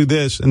just do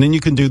this, and then you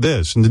can do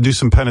this, and then do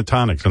some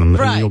pentatonics, and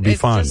you'll be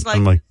fine." Just like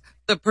I'm like,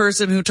 the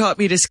person who taught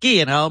me to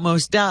ski and I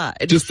almost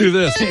died. Just do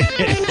this.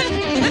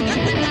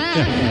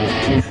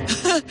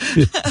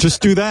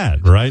 Just do that,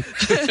 right?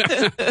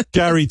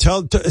 Gary,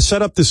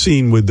 set up the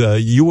scene with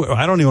you.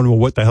 I don't even know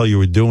what the hell you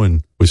were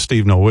doing with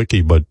Steve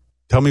Nowicki, but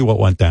tell me what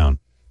went down.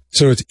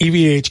 So it's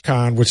EVH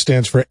Con, which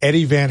stands for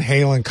Eddie Van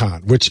Halen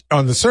Con, which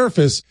on the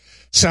surface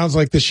sounds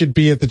like this should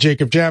be at the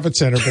Jacob Javits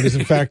Center, but is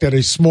in fact at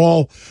a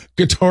small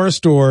guitar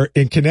store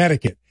in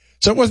Connecticut.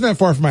 So it wasn't that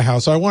far from my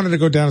house. So I wanted to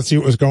go down and see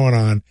what was going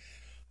on.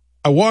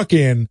 I walk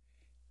in,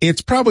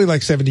 it's probably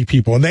like 70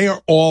 people, and they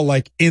are all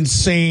like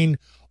insane,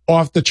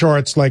 off the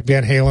charts, like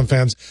Van Halen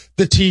fans,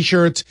 the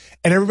t-shirts,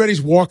 and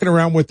everybody's walking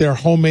around with their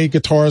homemade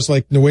guitars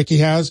like Nowicki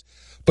has.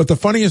 But the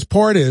funniest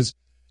part is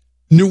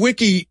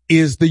Nowicki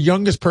is the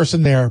youngest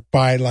person there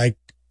by like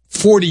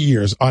 40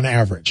 years on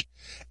average.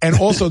 and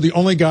also the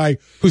only guy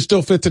who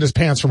still fits in his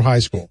pants from high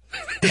school.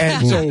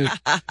 And so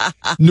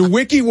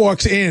Nowicki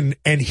walks in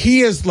and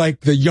he is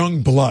like the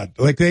young blood.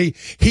 Like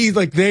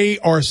they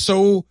are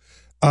so,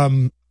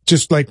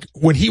 just like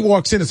when he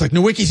walks in, it's like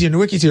Nowicki's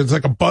here. It's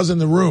like a buzz in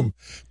the room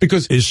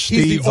because he's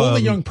the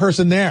only young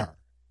person there.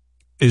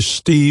 Is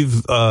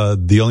Steve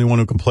the only one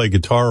who can play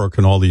guitar, or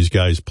can all these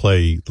guys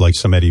play like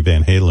some Eddie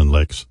Van Halen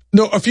licks?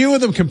 No, a few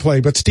of them can play,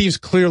 but Steve's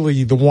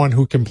clearly the one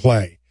who can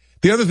play.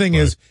 The other thing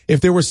is,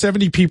 if there were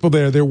 70 people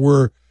there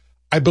were,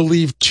 I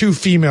believe, 2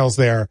 females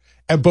there,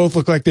 and both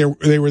looked like they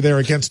were there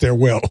against their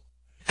will.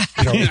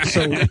 You know,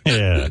 so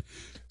Yeah.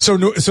 So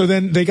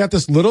then they got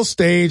this little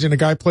stage, and a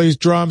guy plays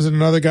drums, and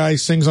another guy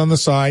sings on the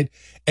side,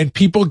 and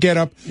people get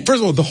up. First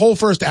of all, the whole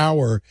first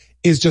hour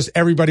is just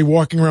everybody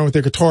walking around with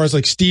their guitars.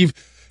 Like Steve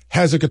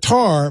has a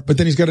guitar, but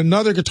then he's got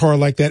another guitar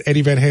like that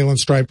Eddie Van Halen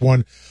striped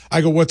one. I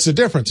go, what's the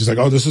difference? He's like,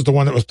 oh, this is the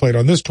one that was played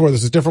on this tour.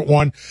 This is a different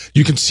one.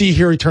 You can see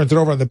here, he turns it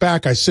over on the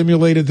back. I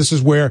simulated. This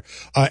is where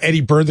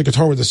Eddie burned the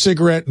guitar with a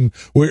cigarette, and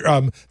where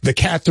the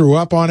cat threw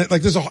up on it.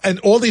 Like this, and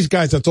all these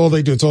guys, that's all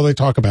they do. It's all they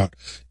talk about.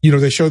 You know,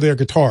 they show their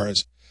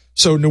guitars.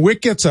 So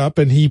Nowicki gets up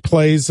and he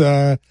plays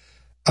Hot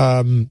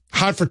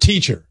for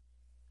Teacher,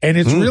 and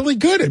it's really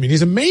good. I mean,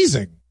 he's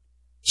amazing.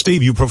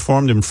 Steve, you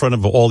performed in front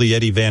of all the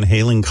Eddie Van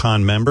Halen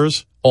con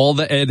members? All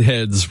the Ed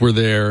heads were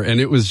there, and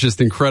it was just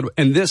incredible.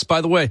 And this,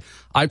 by the way,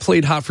 I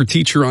played Hot for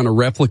Teacher on a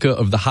replica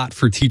of the Hot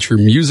for Teacher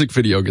music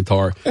video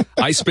guitar.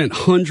 I spent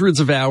hundreds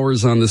of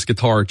hours on this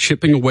guitar,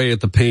 chipping away at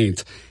the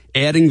paint,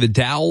 adding the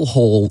dowel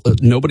hole.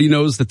 Nobody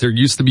knows that there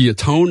used to be a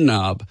tone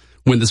knob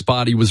when this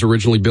body was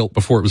originally built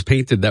before it was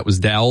painted that was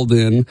doweled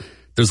in.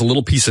 There's a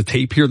little piece of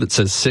tape here that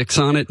says 6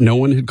 on it. No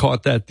one had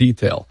caught that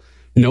detail.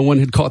 No one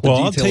had caught the detail.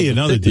 Well, I'll tell you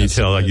another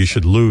detail that you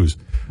should lose.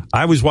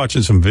 I was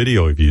watching some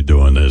video of you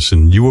doing this,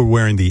 and you were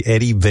wearing the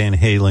Eddie Van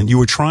Halen. You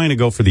were trying to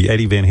go for the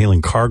Eddie Van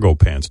Halen cargo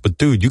pants, but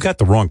dude, you got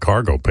the wrong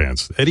cargo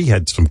pants. Eddie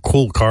had some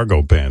cool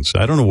cargo pants.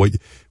 I don't know what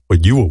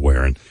you were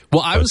wearing.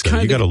 Well, I was kind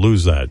of... You got to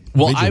lose that.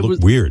 Well, I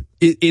look weird.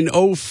 In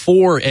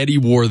 04, Eddie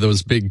wore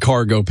those big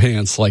cargo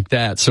pants like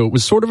that. So it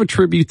was sort of a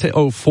tribute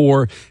to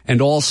 04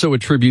 and also a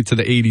tribute to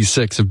the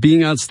 86 of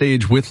being on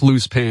stage with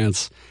loose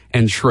pants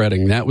and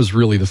shredding. That was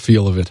really the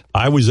feel of it.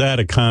 I was at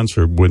a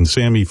concert when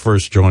Sammy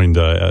first joined,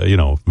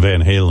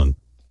 Van Halen.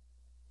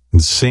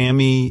 And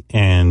Sammy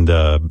and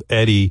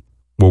Eddie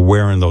were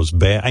wearing those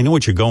I know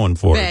what you're going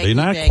for. They're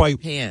not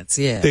quite pants,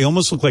 yeah. They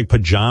almost look like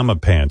pajama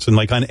pants, and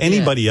like on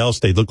anybody else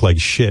they look like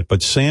shit,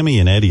 but Sammy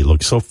and Eddie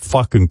look so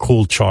fucking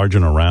cool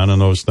charging around in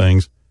those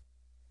things.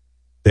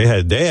 They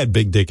had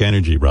big dick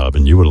energy,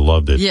 Robin. You would have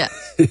loved it. Yeah.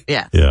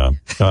 Yeah.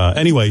 Yeah.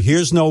 Anyway,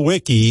 here's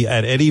Nowicki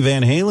at Eddie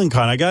Van Halen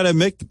con. I gotta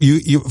admit,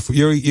 you're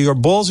a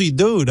ballsy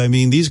dude. I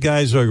mean, these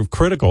guys are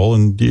critical,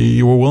 and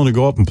you were willing to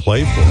go up and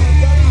play for them.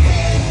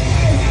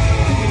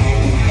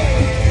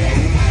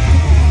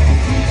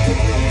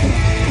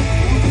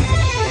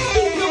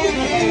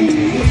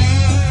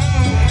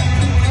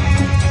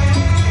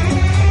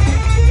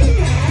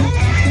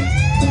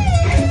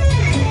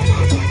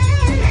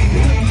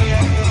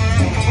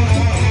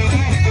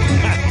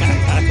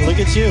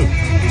 You.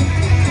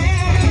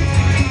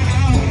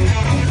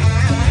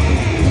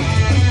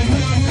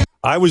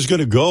 I was going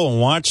to go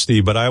and watch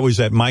Steve, but I was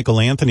at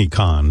Michael Anthony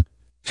Con,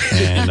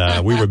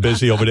 and we were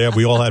busy over there.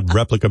 We all had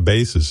replica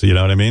basses. You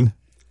know what I mean?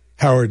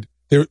 Howard,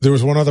 there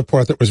was one other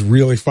part that was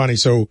really funny.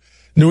 So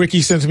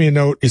Nowicki sends me a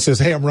note. He says,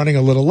 hey, I'm running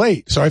a little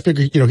late. So I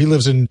figure, he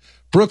lives in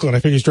Brooklyn. I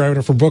figure he's driving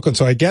up from Brooklyn.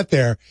 So I get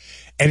there,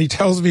 and he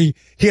tells me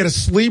he had a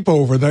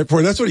sleepover the night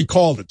before. That's what he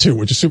called it too,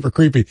 which is super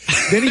creepy.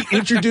 Then he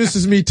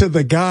introduces me to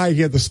the guy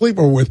he had the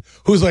sleepover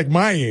with, who's like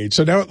my age.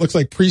 So now it looks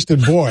like priest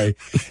and boy.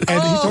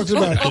 And he talks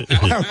about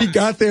how he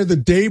got there the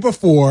day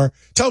before.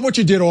 Tell him what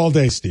you did all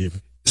day,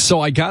 Steve.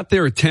 So I got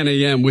there at 10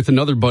 a.m. with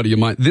another buddy of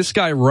mine. This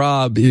guy,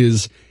 Rob,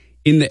 is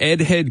in the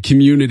Ed Head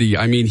community.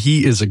 I mean,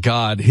 he is a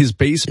god. His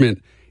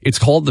basement, it's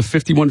called the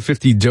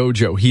 5150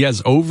 Dojo. He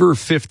has over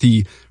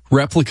 50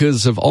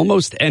 replicas of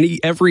almost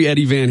every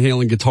Eddie Van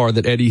Halen guitar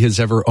that Eddie has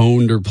ever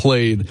owned or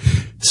played.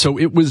 So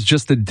it was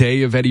just a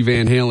day of Eddie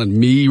Van Halen.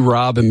 Me,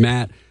 Rob, and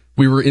Matt,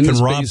 we were in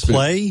this basement. Can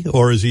Rob play,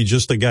 or is he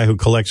just a guy who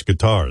collects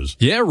guitars?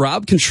 Yeah,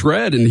 Rob can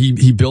shred, and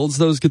he builds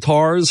those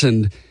guitars.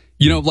 And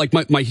like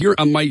my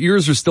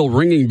ears are still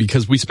ringing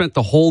because we spent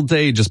the whole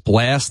day just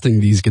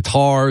blasting these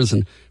guitars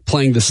and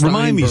playing the Steinberger.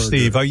 Remind me,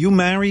 Steve, are you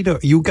married?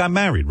 You got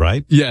married,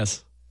 right?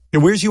 Yes.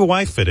 And where's your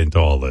wife fit into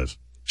all this?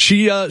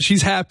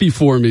 She's happy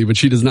for me, but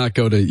she does not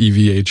go to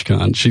EVH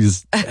Con.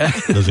 She's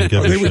doesn't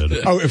give a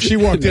shit. Oh, if she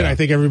walked in, I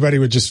think everybody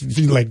would just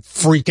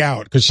freak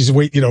out because she's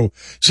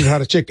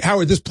not a chick.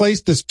 Howard, this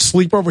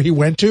sleepover he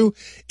went to,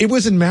 it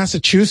was in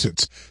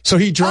Massachusetts. So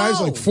he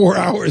drives 4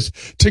 hours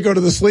to go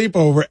to the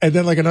sleepover and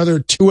then another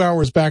 2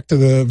 hours back to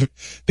the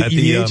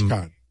EVH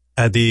Con.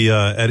 At the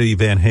Eddie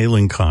Van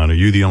Halen Con, are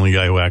you the only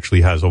guy who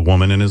actually has a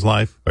woman in his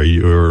life? Are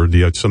you, or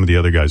some of the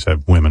other guys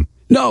have women?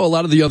 No, a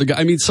lot of the other guys.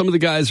 I mean, some of the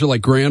guys are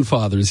like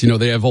grandfathers. You know,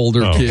 they have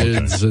older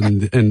kids,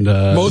 and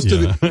most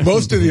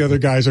of the other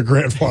guys are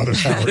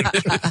grandfathers. Howard.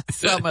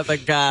 Some of the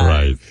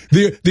guys.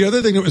 Right. The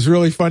other thing that was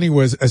really funny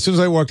was as soon as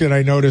I walked in,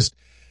 I noticed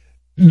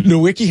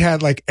Nowicki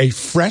had like a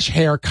fresh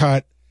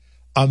haircut.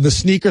 The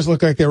sneakers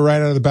looked like they were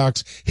right out of the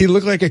box. He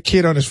looked like a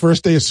kid on his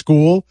first day of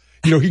school.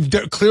 You know, he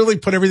clearly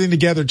put everything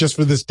together just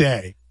for this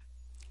day.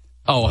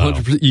 Oh,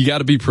 100%. You got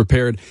to be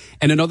prepared.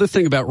 And another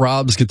thing about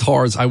Rob's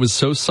guitars, I was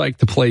so psyched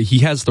to play. He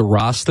has the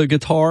Rasta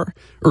guitar,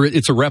 or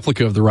it's a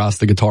replica of the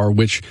Rasta guitar,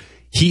 which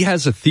he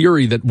has a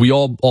theory that we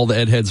all the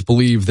Ed heads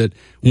believe that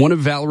one of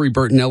Valerie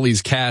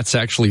Bertinelli's cats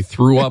actually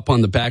threw up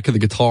on the back of the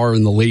guitar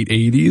in the late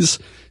 80s.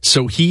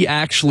 So he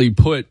actually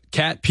put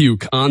cat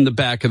puke on the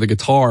back of the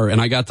guitar, and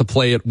I got to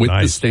play it with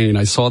the stain.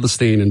 I saw the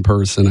stain in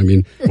person. I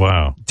mean,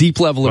 wow. Deep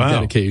level of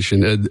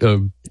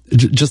dedication.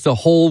 Just a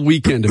whole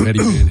weekend of Eddie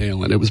Van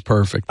Halen. It was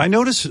perfect. I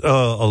notice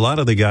a lot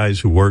of the guys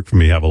who work for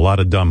me have a lot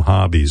of dumb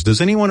hobbies. Does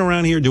anyone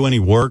around here do any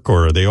work,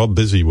 or are they all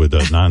busy with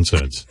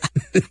nonsense?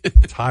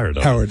 Tired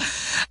of Howard.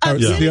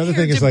 I'm The other here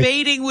thing is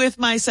debating with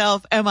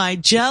myself, am I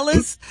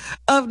jealous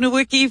of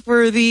Nowicki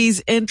for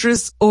these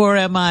interests, or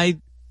am I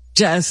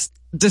just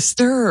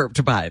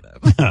disturbed by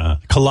them?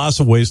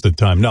 Colossal waste of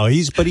time. No,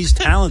 he's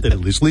talented at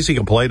least. At least he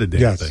can play the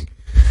damn thing.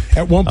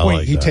 At one point,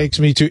 like he that. takes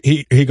me to,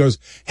 he goes,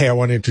 hey, I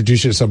want to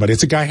introduce you to somebody.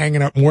 It's a guy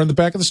hanging out more in the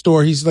back of the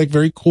store. He's like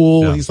very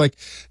cool. Yeah. He's like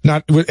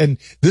not, and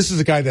this is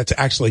a guy that's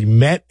actually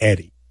met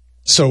Eddie.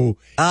 So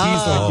he's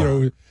like, you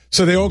know,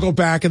 so they all go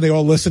back and they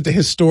all listen to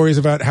his stories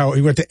about how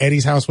he went to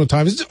Eddie's house one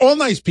time. It's all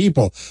nice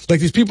people.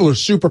 Like these people are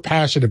super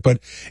passionate, but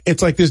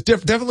it's like there's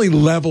definitely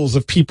levels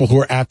of people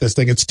who are at this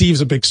thing. And Steve's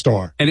a big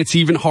star. And it's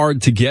even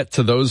hard to get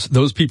to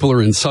those people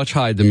are in such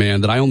high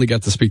demand that I only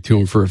got to speak to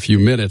him for a few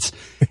minutes.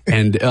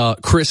 And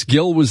Chris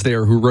Gill was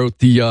there, who wrote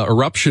the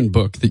Eruption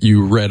book that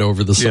you read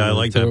over the summer. Yeah, I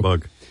like that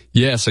book.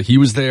 Yeah, so he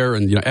was there,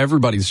 and you know,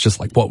 everybody's just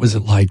like, what was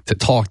it like to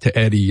talk to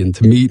Eddie and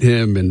to meet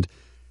him? And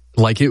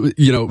like, it was,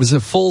 you know, it was a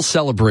full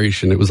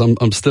celebration. It was,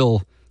 I'm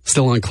still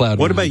on cloud.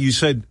 What about, you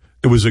said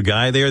there was a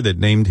guy there that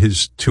named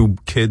his two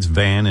kids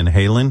Van and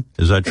Halen?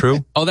 Is that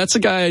true? Oh, that's a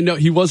guy I know.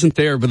 He wasn't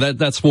there, but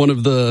that's one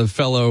of the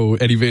fellow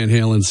Eddie Van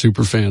Halen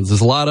super fans.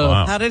 There's a lot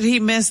of. How did he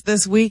miss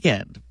this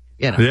weekend?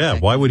 You know, yeah,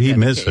 why would he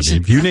miss it?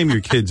 If you name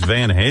your kids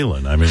Van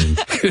Halen, I mean,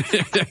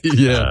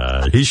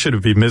 he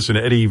should be missing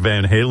Eddie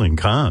Van Halen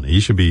Con.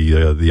 He should be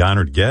the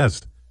honored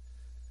guest.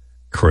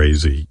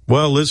 Crazy.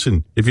 Well,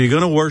 listen, if you're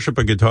going to worship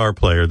a guitar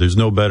player, there's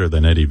no better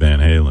than Eddie Van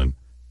Halen.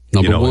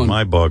 Number one. In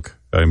my book,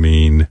 I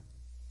mean,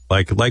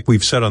 like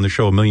we've said on the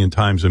show a million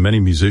times, and many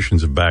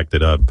musicians have backed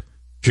it up,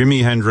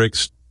 Jimi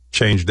Hendrix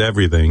changed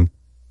everything.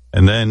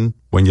 And then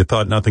when you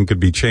thought nothing could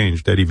be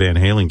changed, Eddie Van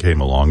Halen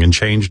came along and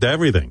changed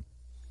everything.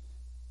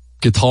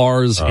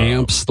 Guitars,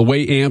 amps, the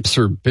way amps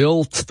are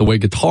built, the way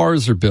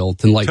guitars are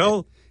built, and like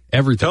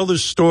everything. Tell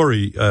this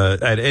story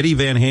at Eddie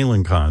Van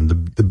Halen Con.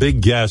 The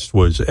big guest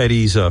was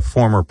Eddie's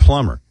former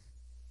plumber,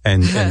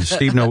 and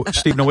Steve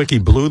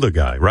Nowicki blew the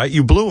guy, right?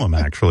 You blew him,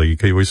 actually.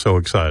 You were so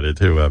excited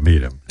to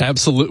meet him.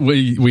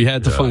 Absolutely, we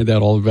had to find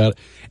out all about it.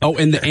 Oh,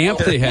 and the amp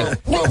they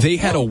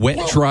had a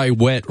wet, dry,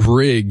 wet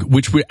rig,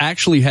 which we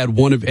actually had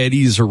one of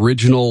Eddie's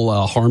original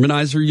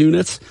harmonizer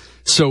units.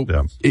 So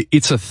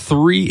it's a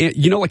three,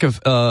 you know, like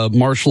a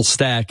Marshall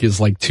stack is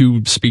like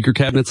two speaker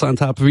cabinets on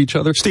top of each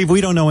other. Steve, we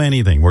don't know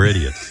anything. We're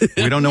idiots.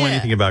 We don't know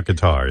anything about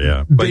guitar.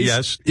 Yeah. But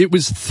yes. It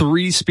was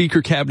three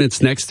speaker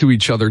cabinets next to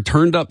each other,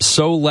 turned up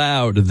so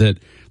loud that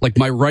like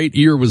my right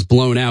ear was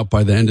blown out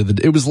by the end of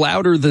it was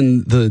louder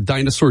than the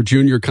Dinosaur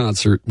Jr.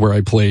 concert where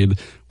I played.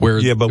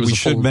 But we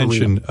should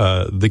mention,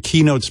 the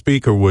keynote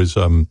speaker was,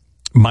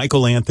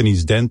 Michael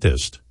Anthony's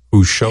dentist,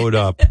 who showed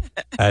up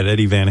at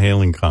Eddie Van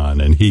Halen Con,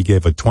 and he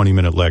gave a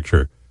 20-minute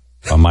lecture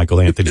on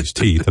Michael Anthony's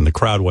teeth, and the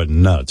crowd went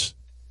nuts.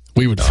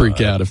 We would freak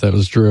out if that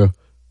was true.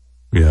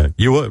 Yeah,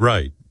 you would.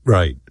 Right.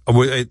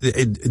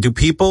 Do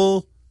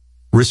people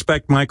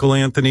respect Michael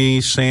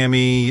Anthony,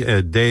 Sammy,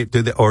 Dave,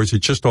 or is it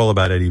just all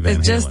about Eddie Van Halen?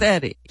 It's just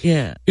Eddie,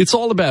 yeah. It's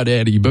all about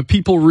Eddie, but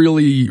people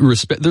really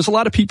respect. There's a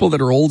lot of people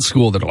that are old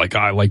school that are like,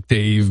 I like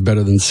Dave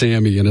better than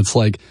Sammy, and it's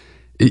like,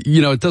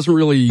 you know, it doesn't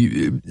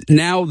really.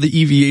 Now the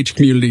EVH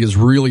community is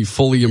really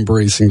fully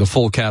embracing the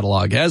full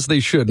catalog, as they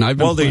should. And I've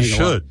been they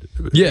should.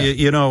 Yeah,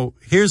 you know,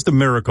 here's the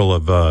miracle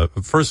of.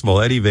 First of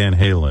all, Eddie Van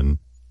Halen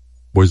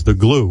was the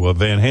glue of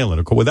Van Halen.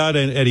 Of course, without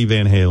Eddie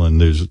Van Halen,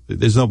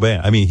 there's no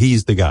band. I mean,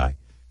 he's the guy.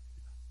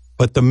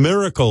 But the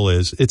miracle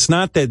is, it's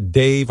not that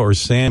Dave or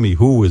Sammy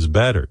who was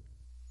better.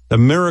 The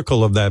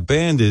miracle of that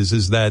band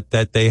is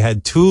that they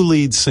had two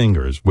lead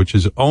singers, which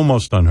is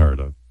almost unheard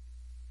of.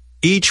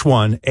 Each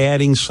one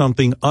adding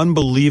something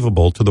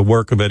unbelievable to the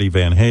work of Eddie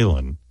Van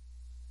Halen.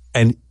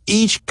 And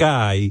each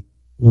guy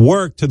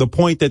worked to the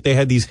point that they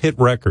had these hit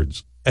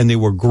records, and they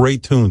were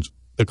great tunes.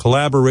 The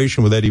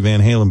collaboration with Eddie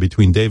Van Halen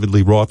between David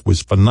Lee Roth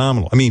was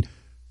phenomenal. I mean,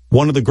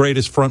 one of the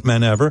greatest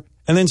frontmen ever.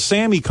 And then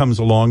Sammy comes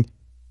along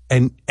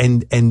and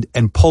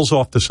pulls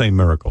off the same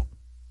miracle.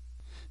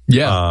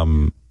 Yeah.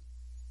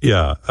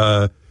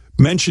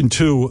 Mentioned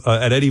too,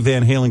 at Eddie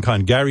Van Halen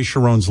Con, Gary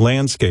Sharon's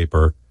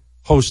landscaper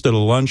hosted a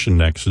luncheon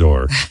next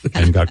door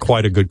and got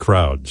quite a good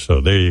crowd.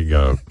 So there you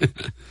go.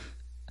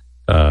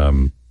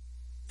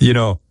 You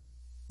know,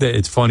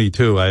 it's funny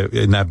too.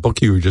 In that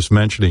book you were just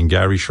mentioning,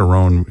 Gary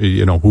Sharon,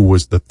 you know, who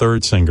was the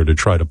third singer to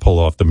try to pull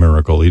off the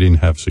miracle. He didn't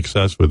have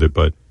success with it,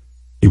 but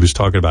he was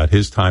talking about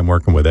his time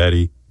working with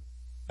Eddie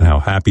and how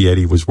happy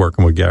Eddie was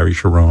working with Gary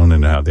Sharon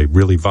and how they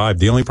really vibed.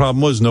 The only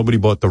problem was nobody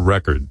bought the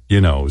record,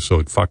 you know, so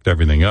it fucked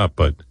everything up.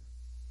 But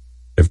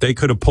if they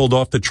could have pulled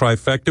off the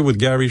trifecta with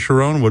Gary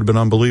Sharon, it would have been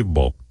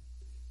unbelievable.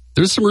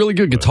 There's some really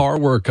good guitar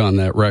work on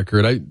that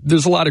record.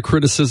 There's a lot of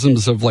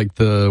criticisms of like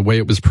the way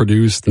it was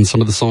produced and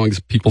some of the songs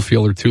people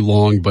feel are too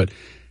long, but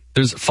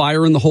there's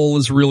Fire in the Hole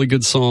is a really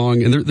good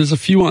song. And there's a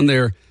few on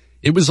there.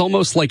 It was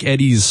almost like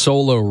Eddie's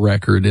solo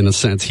record in a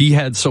sense. He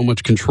had so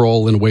much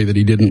control in a way that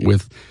he didn't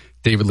with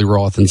David Lee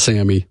Roth and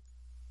Sammy.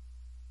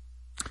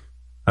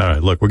 All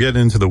right, look, we're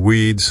getting into the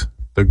weeds.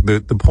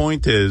 The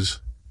point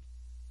is,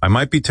 I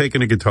might be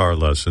taking a guitar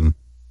lesson.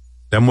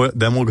 Then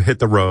we'll hit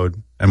the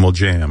road and we'll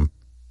jam.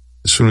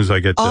 As soon as I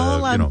get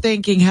all I'm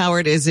thinking,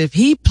 Howard, is if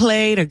he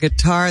played a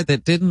guitar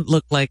that didn't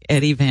look like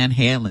Eddie Van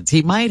Halen's,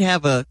 he might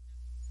have a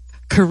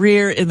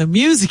career in the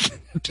music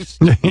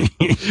industry.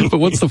 But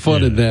what's the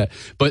fun in that?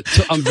 But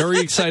I'm very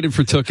excited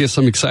for Tookus.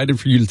 I'm excited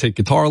for you to take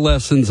guitar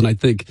lessons, and I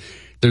think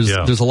there's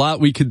a lot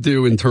we could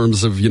do in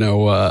terms of, you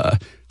know,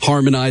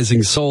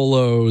 harmonizing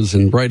solos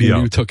and writing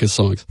new Tookus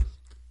songs.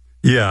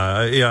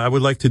 Yeah, I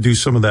would like to do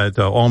some of that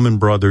Allman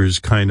Brothers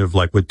kind of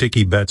like what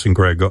Dickie Betts and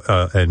Greg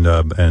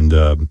and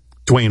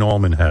Dwayne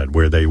Allman had,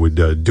 where they would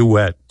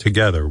duet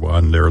together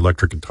on their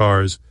electric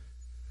guitars.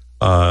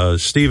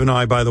 Steve and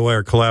I, by the way,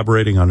 are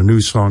collaborating on a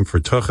new song for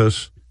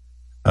Tookus,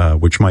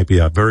 which might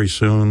be out very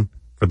soon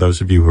for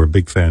those of you who are a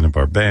big fan of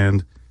our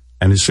band.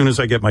 And as soon as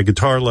I get my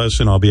guitar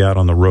lesson, I'll be out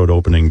on the road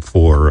opening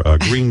for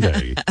Green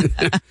Day.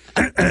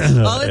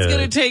 All it's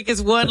going to take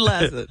is one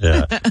lesson.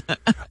 Yeah.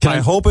 I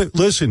hope it,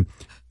 listen,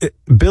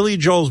 Billy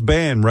Joel's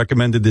band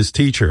recommended this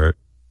teacher,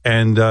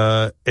 and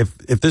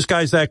if this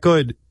guy's that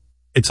good,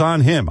 it's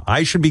on him.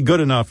 I should be good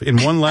enough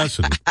in one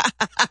lesson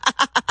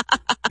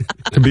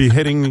to be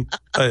hitting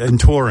and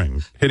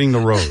touring, hitting the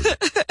road.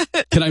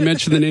 Can I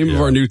mention the name of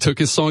our new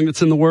Tookus song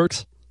that's in the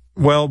works?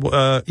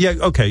 Well, yeah,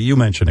 okay, you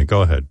mention it.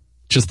 Go ahead.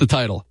 Just the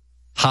title,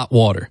 Hot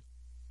Water.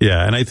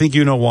 Yeah, and I think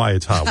you know why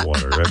it's hot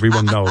water.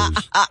 Everyone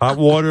knows. Hot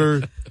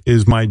water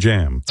is my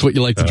jam. It's what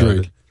you like to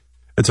drink.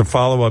 It's a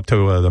follow-up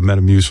to the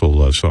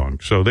Metamucil song.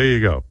 So there you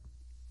go.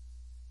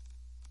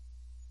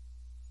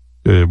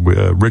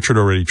 Richard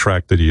already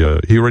tracked it.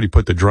 He already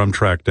put the drum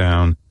track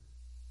down.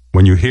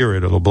 When you hear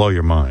it, it'll blow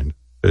your mind.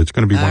 It's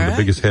going to be one of the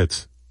biggest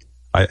hits.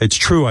 It's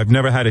true, I've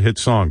never had a hit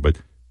song, but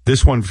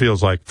this one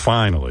feels like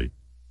finally.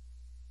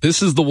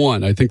 This is the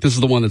one. I think this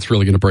is the one that's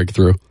really going to break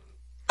through.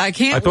 I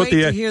can't wait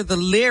to hear the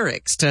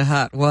lyrics to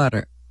Hot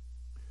Water.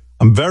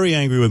 I'm very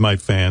angry with my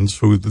fans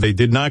who they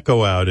did not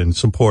go out and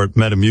support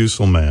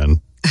Metamucil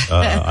Man.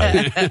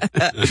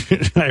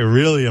 I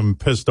really am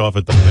pissed off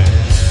at the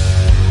fans.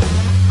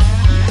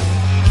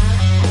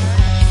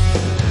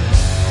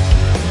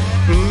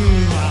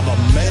 I'm a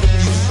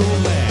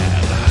Metamucil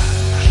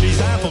Man.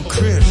 She's apple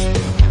crisp,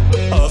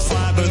 a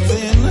fiber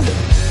thin,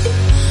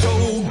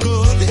 so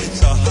good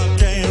it's a hot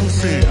damn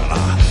sin.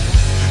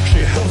 She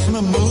helps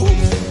me move.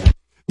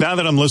 Now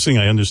that I'm listening,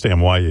 I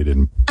understand why you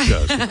didn't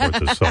support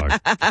this song.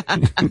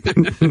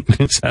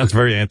 It sounds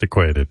very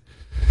antiquated.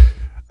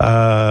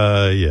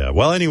 Yeah.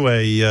 Well,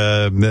 anyway,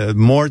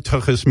 more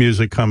Tookus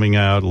music coming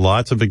out.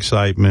 Lots of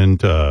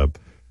excitement.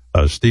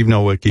 Steve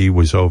Nowicki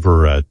was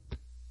over at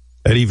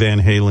Eddie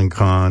Van Halen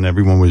Con.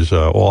 Everyone was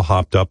all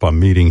hopped up on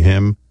meeting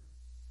him.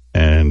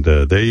 And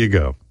there you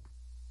go.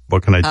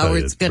 What can I tell you?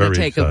 Howard's going to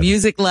take a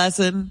music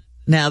lesson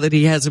now that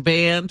he has a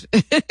band.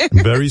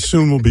 Very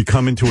soon we'll be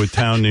coming to a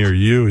town near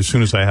you as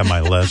soon as I have my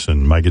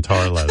lesson, my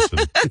guitar lesson.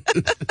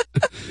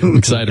 I'm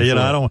excited. You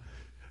know,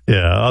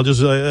 I'll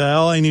just,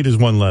 all I need is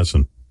one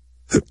lesson.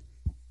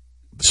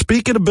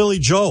 Speaking of Billy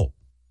Joel,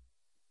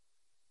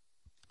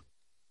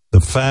 the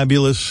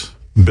fabulous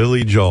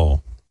Billy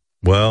Joel.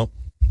 Well,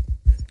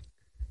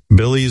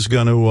 Billy's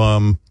going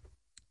to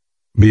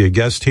be a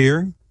guest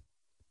here,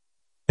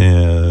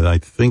 I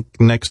think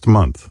next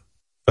month,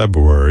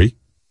 February.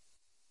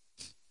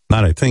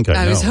 Not I think, I know.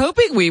 I was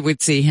hoping we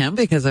would see him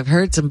because I've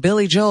heard some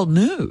Billy Joel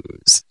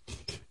news.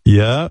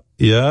 Yeah,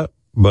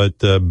 but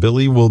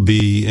Billy will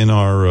be in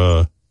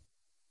our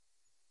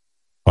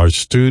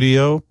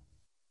studio,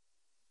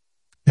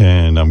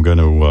 and I'm going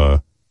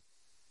to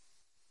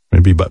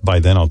maybe by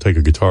then I'll take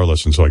a guitar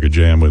lesson so I could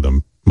jam with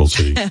him. We'll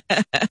see.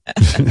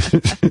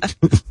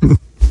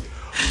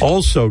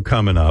 Also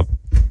coming up,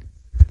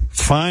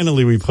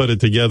 finally we put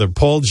it together.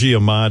 Paul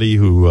Giamatti,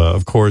 who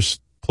of course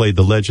played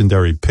the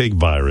legendary Pig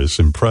Virus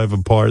in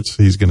Private Parts,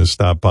 he's going to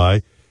stop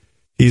by.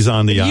 He's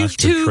on the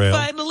Oscar trail. You two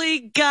finally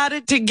got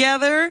it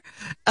together.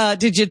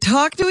 Did you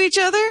talk to each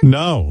other?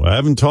 No, I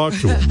haven't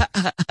talked to him.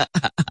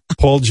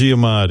 Paul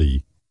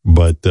Giamatti,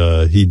 but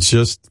he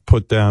just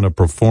put down a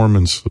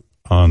performance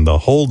on The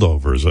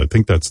Holdovers. I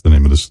think that's the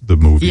name of the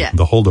movie. Yeah.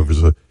 The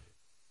Holdovers,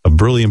 a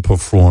brilliant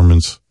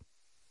performance.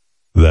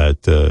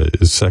 that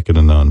is second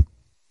to none.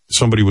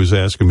 Somebody was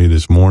asking me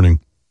this morning,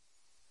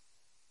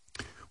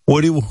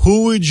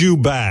 who would you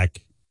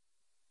back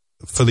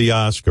for the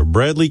Oscar,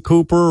 Bradley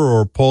Cooper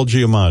or Paul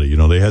Giamatti? You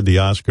know, they had the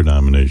Oscar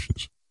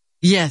nominations.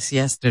 Yes,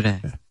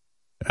 yesterday.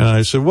 And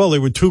I said, well, they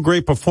were two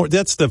great performers.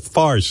 That's the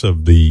farce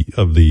of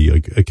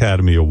the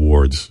Academy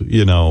Awards.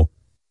 You know,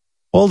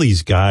 all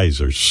these guys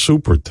are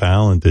super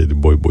talented.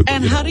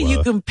 And how do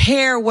you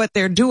compare what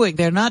they're doing?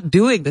 They're not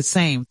doing the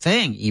same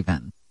thing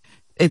even.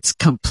 It's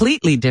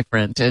completely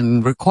different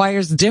and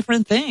requires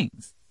different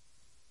things.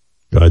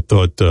 I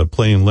thought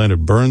playing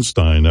Leonard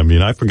Bernstein, I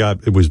mean, I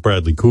forgot it was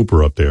Bradley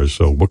Cooper up there,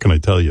 so what can I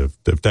tell you?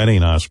 If that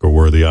ain't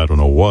Oscar-worthy, I don't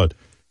know what.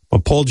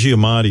 But Paul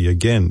Giamatti,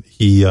 again,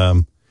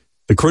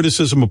 the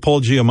criticism of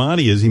Paul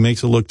Giamatti is he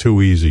makes it look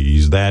too easy.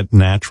 He's that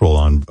natural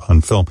on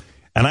film.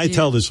 And I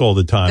tell this all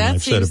the time, and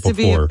I've said it before. That seems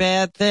to be a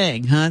bad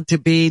thing, huh? To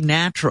be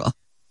natural.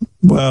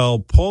 Well,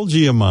 Paul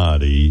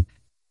Giamatti,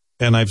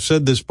 and I've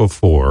said this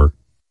before,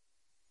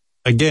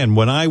 again,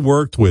 when I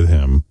worked with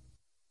him,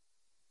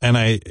 and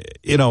I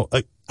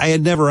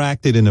had never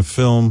acted in a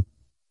film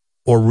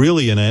or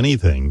really in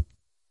anything.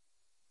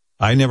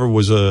 I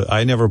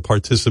never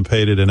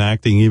participated in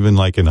acting even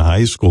like in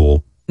high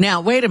school.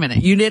 Now, wait a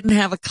minute. You didn't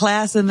have a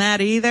class in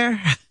that either?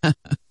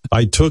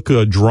 I took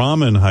a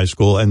drama in high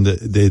school, and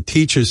the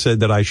teacher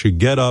said that I should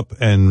get up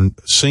and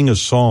sing a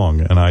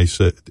song. And I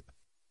said,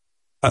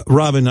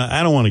 Robin,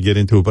 I don't want to get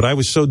into it, but I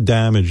was so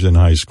damaged in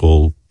high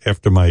school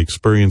after my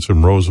experience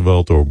in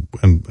Roosevelt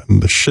and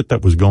the shit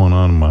that was going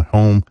on in my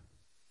home.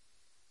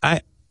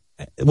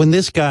 When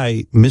this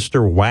guy,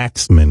 Mr.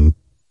 Waxman,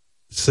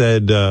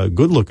 said,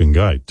 good looking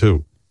guy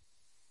too.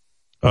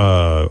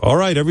 All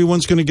right,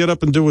 everyone's going to get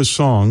up and do a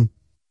song.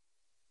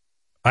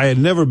 I had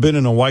never been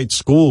in a white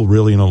school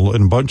really in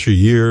a bunch of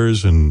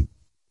years, and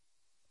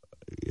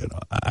you know,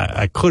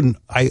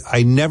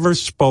 I never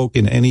spoke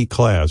in any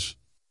class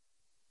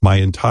my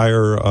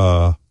entire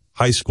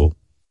high school.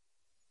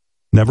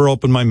 Never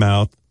opened my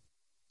mouth.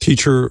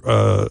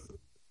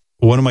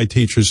 One of my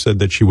teachers said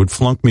that she would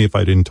flunk me if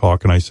I didn't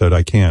talk, and I said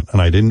I can't,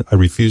 and I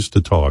refused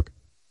to talk.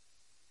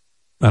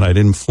 And I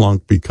didn't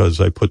flunk because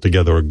I put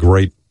together a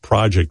great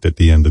project at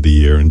the end of the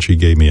year, and she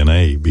gave me an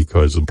A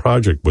because the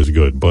project was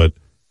good, but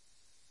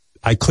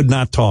I could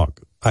not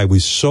talk. I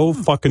was so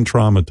fucking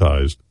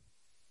traumatized,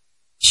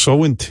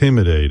 so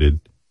intimidated,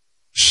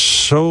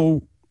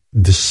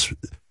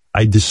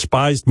 I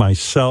despised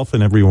myself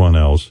and everyone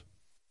else.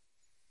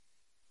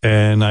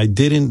 And I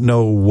didn't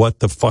know what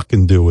to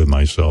fucking do with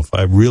myself.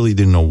 I really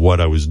didn't know what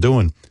I was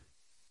doing.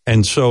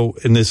 And so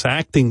in this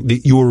acting,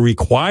 you were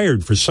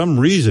required for some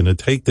reason to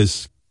take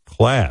this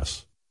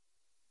class.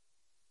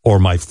 Or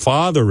my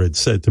father had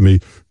said to me,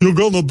 you're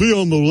going to be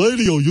on the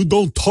radio. You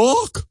don't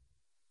talk.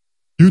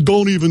 You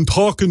don't even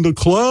talk in the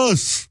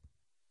class.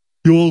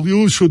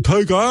 You should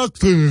take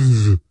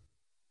acting.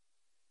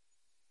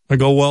 I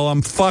go, well,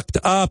 I'm fucked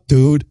up,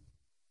 dude.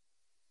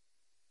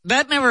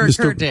 That never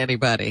occurred to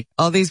anybody.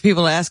 All these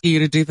people asking you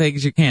to do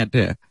things you can't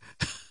do.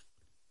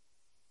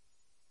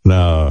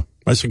 No.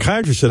 My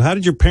psychiatrist said, how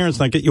did your parents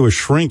not get you a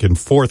shrink in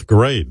 4th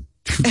grade?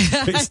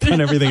 Based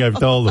on everything I've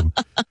told them.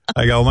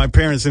 I go, my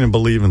parents didn't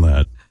believe in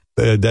that.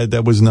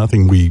 That was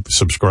nothing we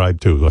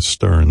subscribed to, the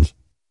Stearns.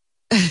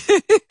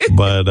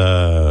 But,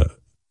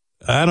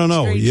 I don't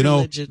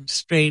know,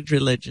 Strange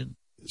religion.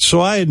 So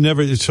I had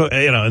never,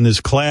 in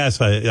this class,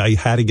 I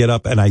had to get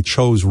up and I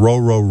chose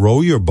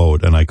row your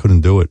boat, and I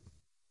couldn't do it.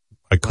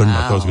 I couldn't. Wow.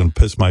 I thought I was going to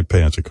piss my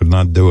pants. I could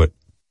not do it.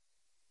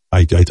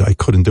 I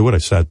couldn't do it. I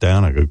sat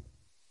down. I go,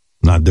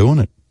 not doing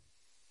it.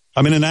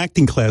 I'm in an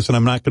acting class, and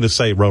I'm not going to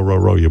say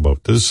row your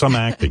boat. This is some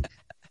acting.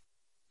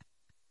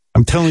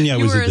 I'm telling you, I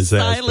was a disaster.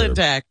 You were a silent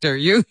actor.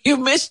 You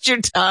missed your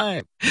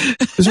time.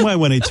 This is why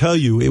when I tell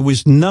you, it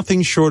was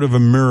nothing short of a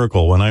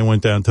miracle when I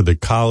went down to the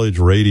college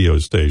radio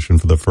station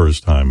for the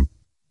first time.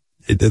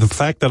 The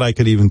fact that I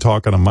could even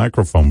talk on a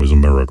microphone was a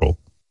miracle.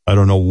 I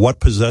don't know what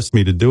possessed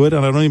me to do it,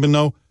 and I don't even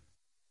know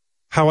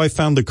how I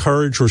found the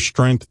courage or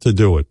strength to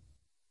do it.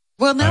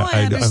 Well, now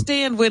I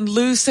understand when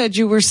Lou said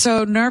you were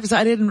so nervous.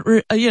 I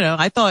didn't,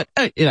 I thought,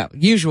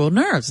 usual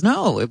nerves.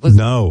 No, it was.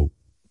 No,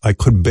 I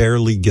could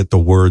barely get the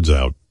words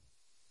out.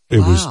 It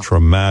was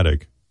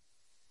traumatic.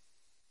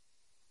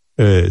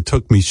 It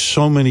took me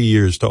so many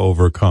years to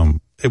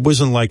overcome. It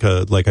wasn't like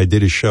I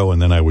did a show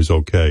and then I was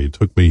okay. It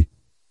took me.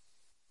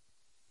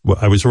 Well,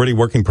 I was already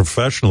working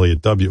professionally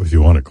at if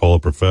you want to call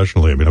it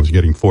professionally. I mean, I was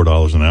getting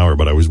 $4 an hour,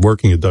 but I was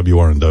working at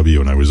WRNW,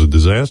 and I was a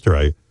disaster.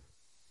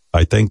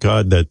 I thank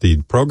God that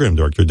the program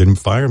director didn't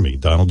fire me,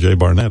 Donald J.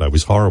 Barnett. I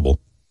was horrible.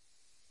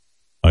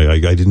 I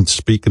didn't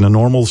speak in a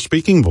normal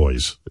speaking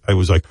voice. I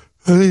was like,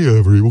 hey,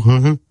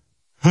 everyone.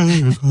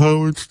 Hey, it's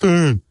Howard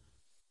Stern.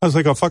 I was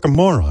like a fucking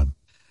moron.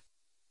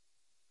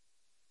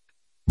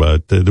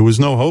 But there was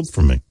no hope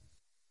for me.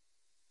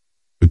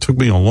 It took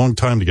me a long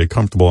time to get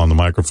comfortable on the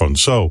microphone.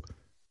 So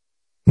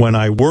when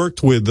I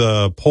worked with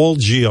Paul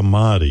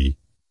Giamatti,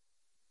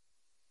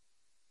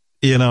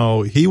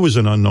 he was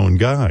an unknown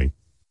guy.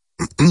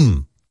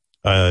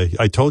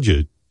 I told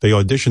you, They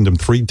auditioned him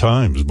 3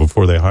 times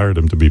before they hired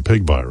him to be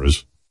Pig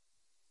Virus.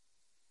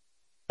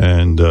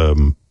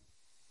 And,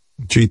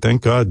 gee,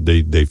 thank God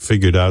they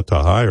figured out to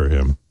hire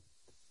him.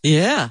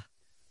 Yeah.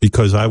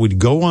 Because I would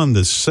go on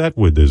the set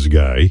with this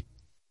guy,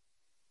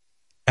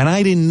 and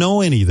I didn't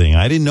know anything.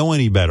 I didn't know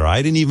any better.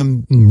 I didn't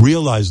even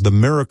realize the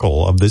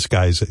miracle of this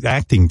guy's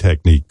acting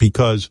technique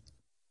because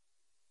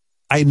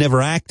I had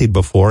never acted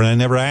before, and I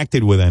never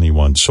acted with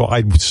anyone. So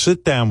I'd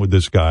sit down with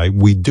this guy.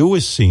 We do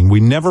a scene. We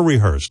never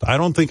rehearsed. I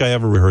don't think I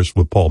ever rehearsed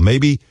with Paul.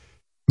 Maybe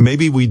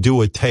we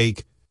do a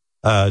take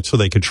so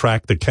they could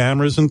track the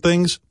cameras and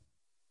things.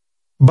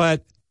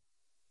 But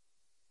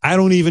I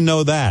don't even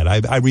know that.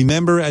 I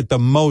remember at the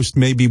most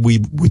maybe we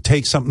would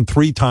take something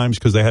 3 times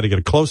because they had to get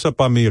a close-up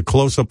on me, a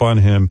close-up on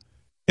him.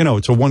 You know,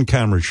 it's a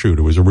 1-camera shoot.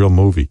 It was a real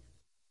movie.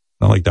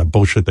 Not like that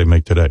bullshit they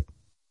make today.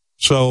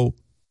 So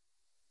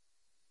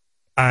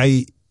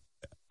I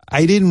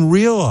didn't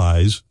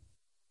realize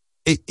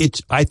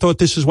I thought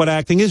this is what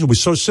acting is. It was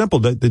so simple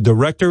that the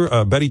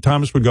director, Betty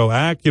Thomas, would go,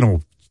 act,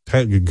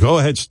 go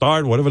ahead,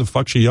 start, whatever the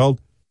fuck she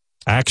yelled.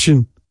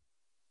 Action.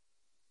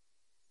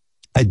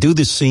 I do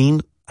this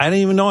scene. I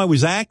didn't even know I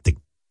was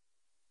acting.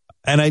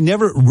 And it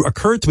never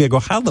occurred to me. I go,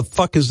 how the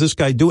fuck is this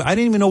guy doing? I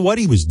didn't even know what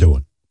he was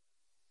doing.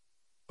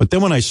 But then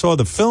when I saw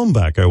the film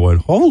back, I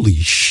went, holy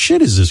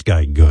shit, is this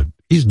guy good?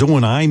 He's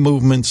doing eye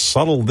movements,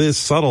 subtle this,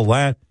 subtle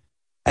that.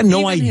 I had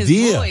no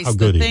idea how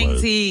good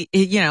he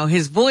was.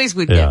 His voice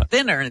would get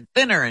thinner and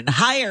thinner and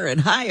higher and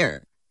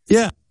higher.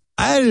 Yeah.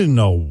 I didn't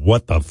know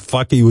what the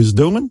fuck he was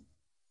doing.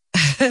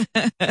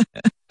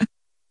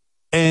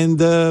 And,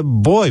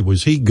 boy,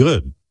 was he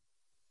good.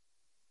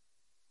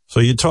 So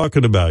you're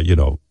talking about,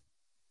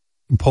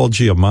 Paul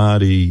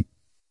Giamatti,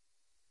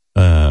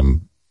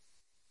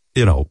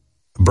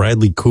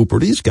 Bradley Cooper.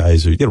 These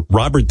guys are,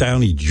 Robert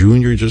Downey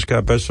Jr. just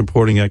got Best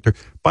Supporting Actor.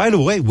 By the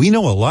way, we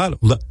know a lot.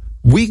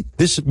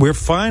 We're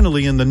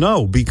finally in the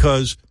know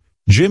because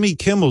Jimmy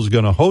Kimmel's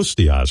going to host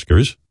the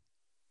Oscars.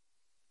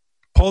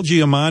 Paul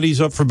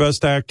Giamatti's up for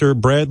Best Actor.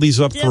 Bradley's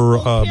up for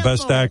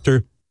Best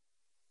Actor,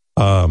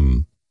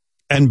 and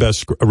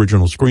Best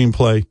Original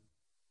Screenplay.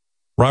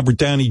 Robert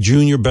Downey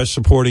Jr., Best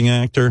Supporting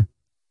Actor.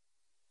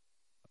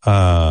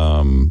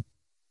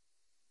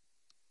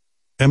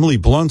 Emily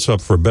Blunt's up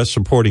for Best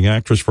Supporting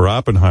Actress for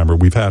Oppenheimer.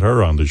 We've had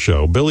her on the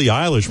show. Billie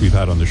Eilish we've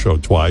had on the show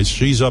twice.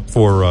 She's up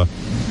for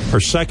her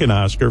second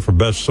Oscar for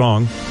Best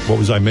Song, What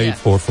Was I Made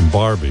For, from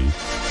Barbie.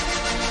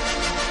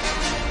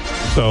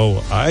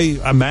 So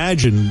I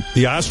imagine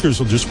the Oscars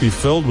will just be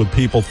filled with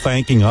people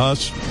thanking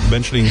us,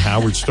 mentioning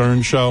Howard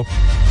Stern show.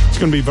 It's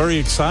going to be very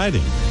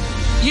exciting.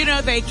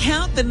 They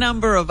count the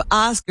number of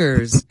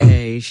Oscars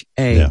a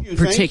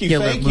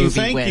particular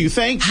movie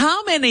wins.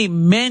 How many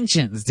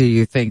mentions do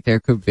you think there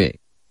could be?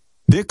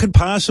 There could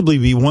possibly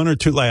be 1 or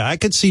 2. Like I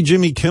could see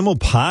Jimmy Kimmel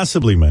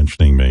possibly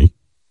mentioning me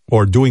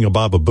or doing a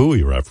Baba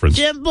Booey reference.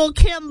 Jimbo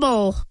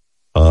Kimball.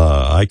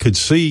 I could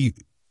see,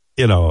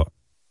 Paul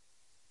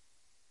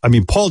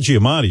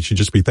Giamatti should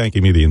just be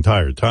thanking me the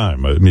entire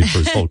time. For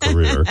his whole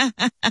career.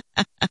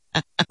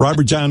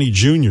 Robert Downey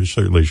Jr.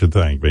 certainly should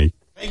thank me.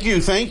 Thank you.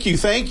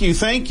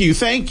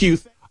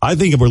 I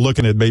think if we're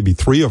looking at maybe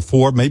 3 or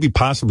 4, maybe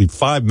possibly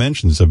 5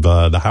 mentions of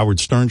the Howard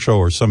Stern show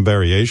or some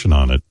variation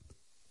on it.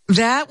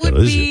 That would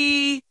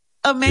be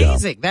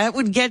amazing. Yeah. That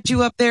would get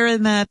you up there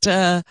in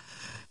that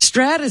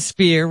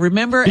stratosphere.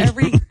 Remember,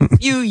 every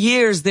few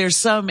years there's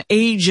some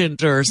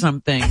agent or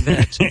something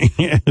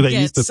that they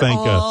used to thank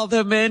all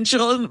the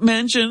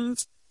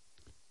mentions.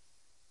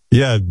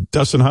 Yeah,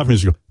 Dustin Hoffman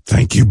used to go,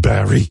 thank you,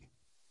 Barry.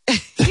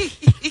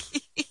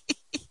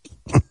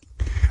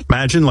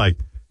 Imagine like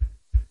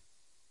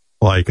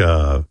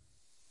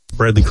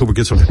Bradley Cooper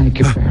gets something. Thank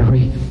you,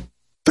 Barry.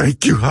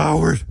 Thank you,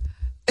 Howard.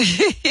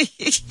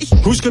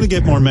 Who's going to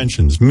get more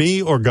mentions,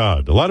 me or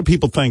God? A lot of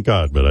people thank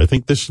God, but I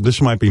think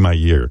this might be my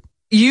year.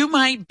 You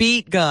might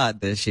beat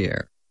God this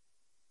year.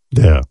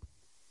 Yeah.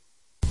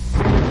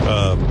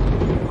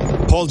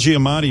 Paul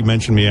Giamatti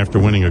mentioned me after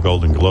winning a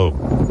Golden Globe.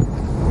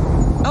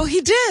 Oh,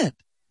 he did?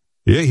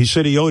 Yeah, he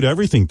said he owed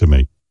everything to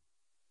me.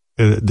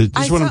 This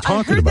is what I'm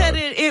talking about.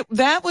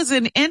 That was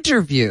an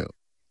interview.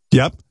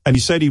 Yep. And he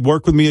said he'd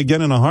work with me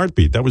again in a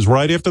heartbeat. That was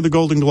right after the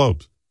Golden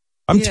Globes.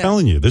 I'm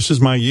telling you, this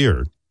is my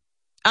year.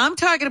 I'm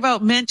talking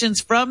about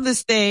mentions from the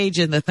stage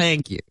and the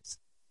thank yous.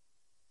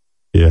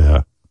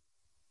 Yeah.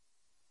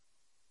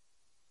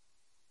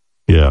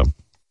 Yeah.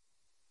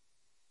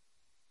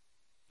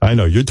 I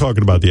know. You're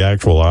talking about the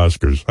actual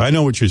Oscars. I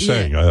know what you're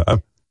saying. Yeah.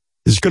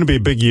 It's going to be a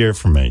big year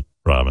for me,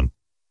 Robin.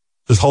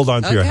 Just hold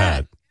on to your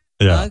hat.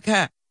 Yeah.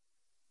 Okay.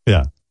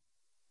 Yeah.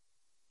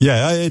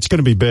 Yeah, it's going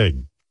to be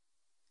big.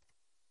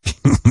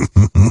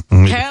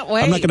 Can't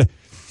wait. I'm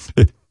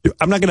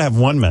not going to have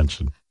one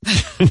mention.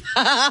 Stop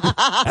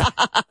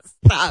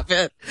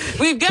it.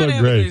 We've got to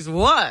have at least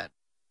one.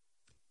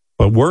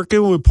 But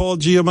working with Paul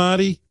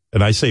Giamatti,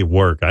 and I say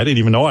work, I didn't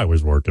even know I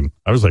was working.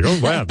 I was like, oh,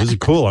 wow, this is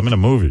cool. I'm in a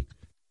movie.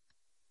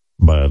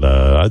 But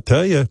I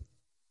tell you,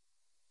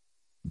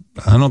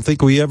 I don't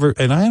think we ever,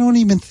 and I don't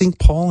even think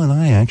Paul and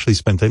I actually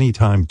spent any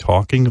time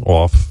talking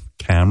off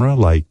camera,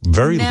 like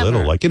very Never.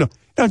 little, like,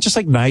 just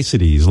like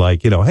niceties,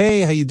 like,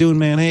 hey, how you doing,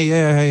 man? Hey,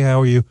 yeah, hey,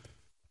 how are you?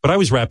 But I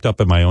was wrapped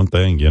up in my own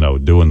thing,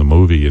 doing the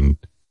movie and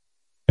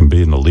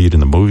being the lead in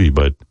the movie.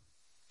 But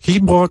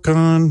he'd walk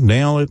on,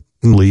 nail it,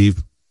 and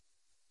leave.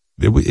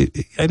 I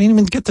didn't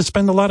even get to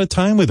spend a lot of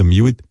time with him.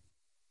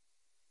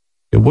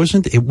 It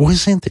wasn't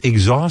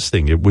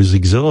exhausting. It was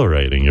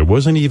exhilarating. It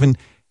wasn't even,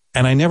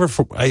 and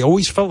I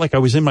always felt like I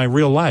was in my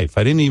real life.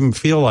 I didn't even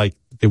feel like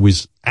there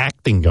was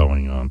acting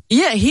going on.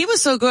 Yeah, he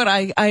was so good.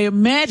 I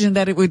imagine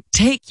that it would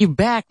take you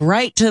back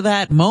right to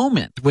that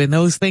moment when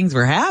those things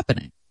were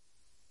happening.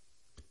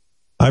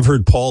 I've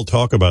heard Paul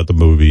talk about the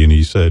movie, and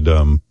he said,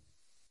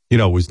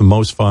 it was the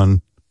most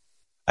fun.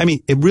 I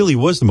mean, it really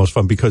was the most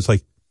fun because,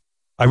 like,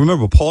 I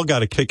remember Paul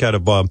got a kick out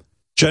of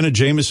Jenna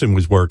Jameson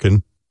was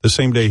working the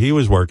same day he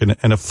was working,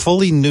 and a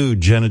fully nude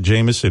Jenna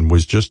Jameson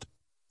was just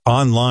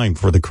online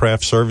for the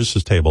craft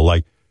services table.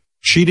 Like,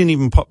 she didn't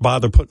even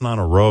bother putting on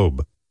a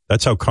robe.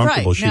 That's how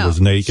comfortable she was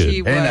naked.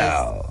 She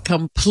was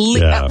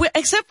complete,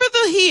 except for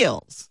the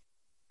heels.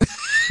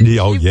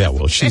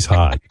 Well, she's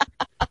hot.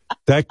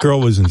 That girl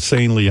was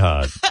insanely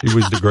hot. She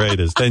was the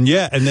greatest. And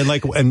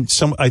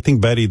I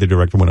think Betty, the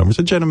director, went over and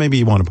said, Jenna, maybe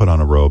you want to put on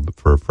a robe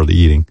for the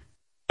eating.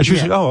 And she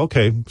was like, oh,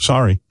 okay,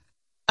 sorry.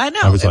 I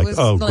know. I was like,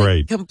 oh,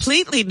 great.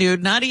 Completely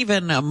nude, not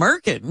even a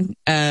merkin.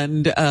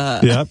 And,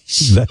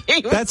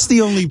 that's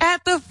the only,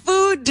 at the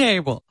food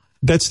table.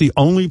 That's the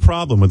only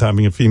problem with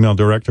having a female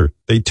director.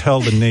 They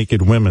tell the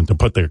naked women to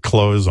put their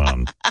clothes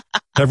on.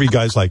 Every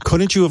guy's like,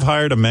 couldn't you have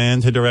hired a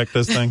man to direct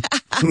this thing?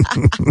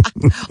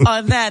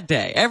 On that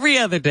day. Every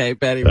other day,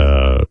 Betty.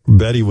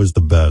 Betty was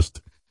the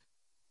best.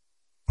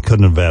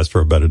 Couldn't have asked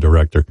for a better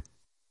director.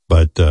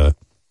 But,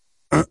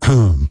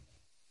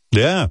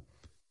 yeah.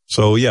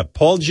 So, yeah,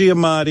 Paul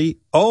Giamatti.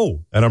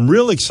 Oh, and I'm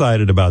real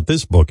excited about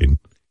this booking.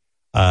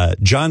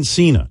 John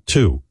Cena,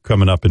 too,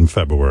 coming up in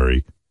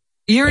February.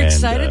 You're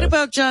excited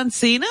about John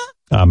Cena?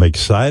 I'm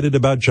excited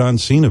about John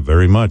Cena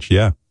very much,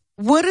 yeah.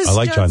 What does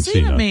John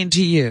Cena mean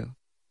to you?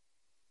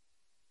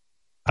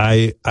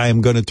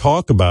 I'm going to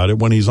talk about it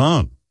when he's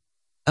on.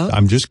 Oh.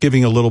 I'm just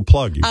giving a little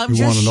plug. If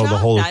you want to know the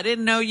whole. I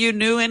didn't know you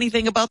knew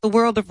anything about the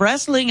world of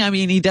wrestling. I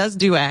mean, he does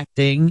do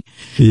acting.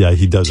 Yeah,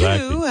 he does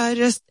acting.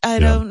 I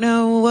don't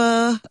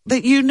know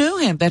that you knew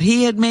him, that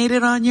he had made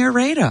it on your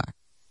radar.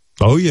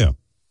 Oh, yeah.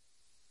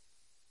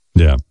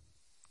 Yeah.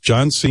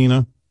 John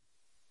Cena.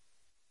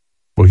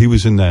 Well, he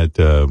was in that,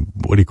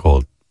 what do you call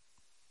it?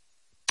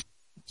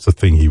 It's the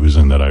thing he was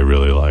in that I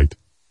really liked.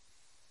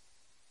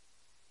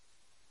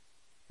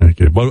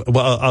 Okay. Well,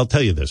 I'll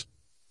tell you this.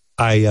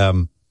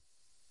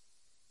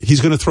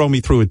 He's going to throw me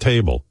through a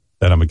table,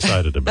 and I'm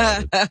excited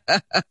about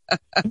it.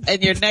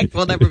 And your neck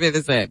will never be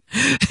the same.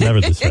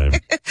 Never the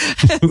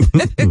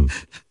same.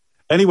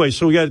 Anyway,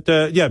 so we got,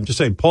 I'm just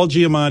saying, Paul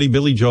Giamatti,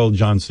 Billy Joel,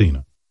 John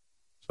Cena.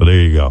 So there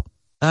you go.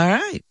 All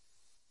right.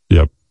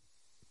 Yep.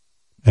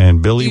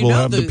 And Billy will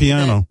have the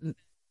piano.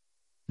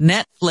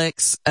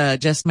 Netflix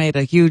just made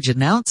a huge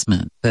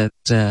announcement that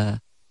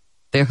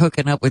they're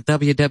hooking up with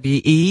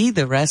WWE,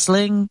 the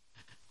wrestling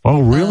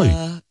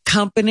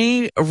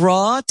company,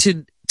 Raw,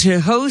 to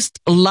host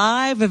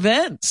live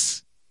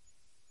events.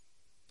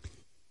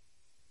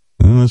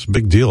 That's a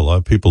big deal. A lot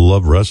of people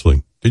love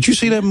wrestling. Did you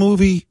see that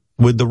movie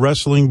with the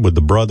wrestling, with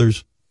the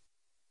brothers?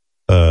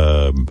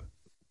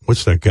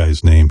 What's that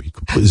guy's name? Zac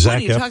Efron's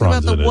in it. Talking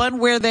about the one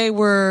where they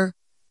were...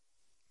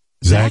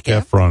 Zac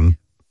Efron.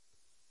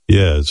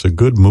 Yeah, it's a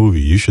good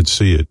movie. You should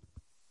see it.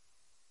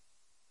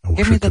 I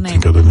wish I could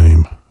think of the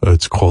name.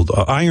 It's called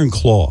Iron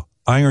Claw.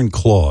 Iron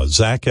Claw.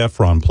 Zac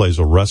Efron plays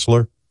a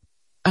wrestler.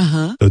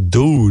 Uh-huh. The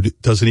dude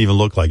doesn't even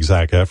look like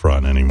Zac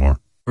Efron anymore.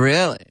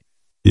 Really?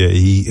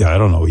 Yeah, I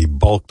don't know. He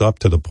bulked up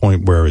to the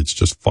point where it's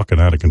just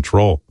fucking out of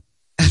control.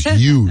 He's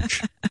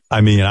huge.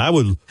 I mean, I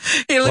would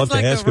he looks love to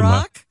like ask The him.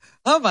 Rock?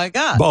 Oh, my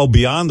God. Oh,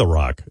 beyond The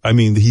Rock. I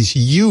mean, he's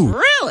huge.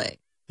 Really?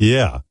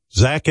 Yeah.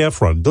 Zac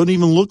Efron doesn't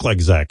even look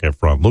like Zac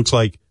Efron. Looks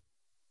like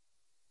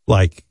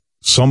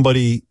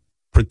somebody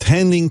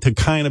pretending to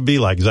kind of be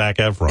like Zac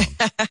Efron.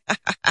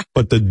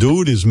 But the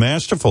dude is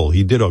masterful.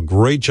 He did a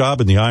great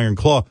job in the Iron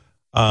Claw.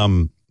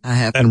 And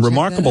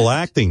remarkable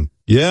acting.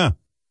 Yeah.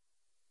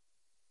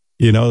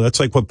 You know, that's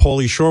like what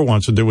Pauly Shore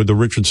wants to do with the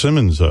Richard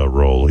Simmons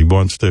role. He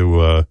wants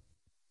to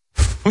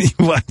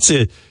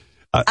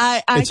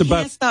I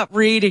can't stop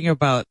reading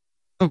about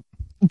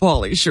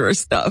Pauly Shore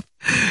stuff.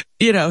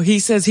 You know, he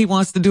says he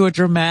wants to do a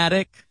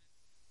dramatic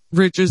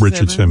Richard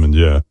Simmons,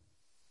 yeah.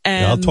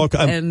 And, I'll talk.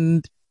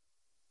 And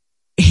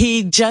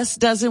he just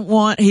doesn't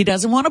want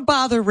to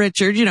bother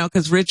Richard, you know,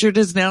 because Richard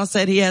has now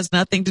said he has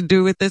nothing to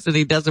do with this and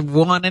he doesn't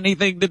want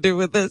anything to do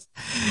with this.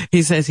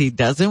 He says he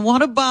doesn't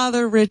want to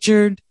bother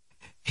Richard.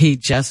 He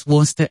just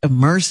wants to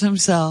immerse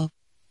himself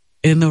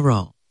in the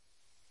role.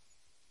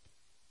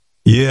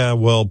 Yeah,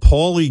 well,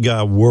 Paulie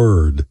got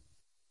word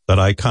that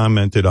I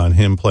commented on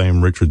him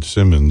playing Richard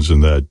Simmons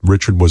and that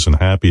Richard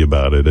wasn't happy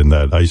about it and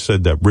that I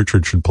said that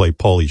Richard should play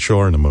Pauly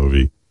Shore in the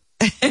movie,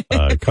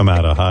 come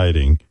out of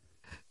hiding.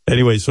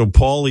 Anyway, so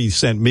Paulie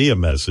sent me a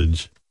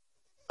message.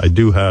 I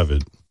do have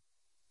it.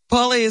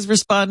 Paulie is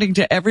responding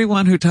to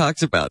everyone who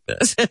talks about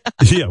this.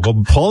 Yeah, well,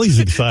 Paulie's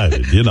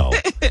excited, you know.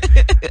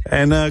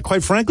 And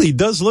quite frankly, he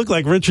does look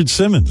like Richard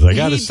Simmons. I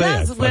got to say. He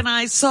does. When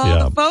I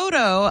saw the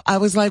photo, I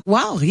was like,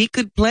 wow, he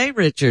could play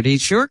Richard. He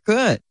sure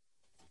could.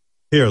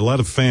 Here, a lot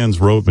of fans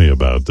wrote me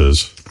about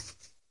this.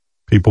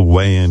 People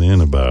weighing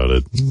in about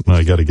it.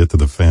 I got to get to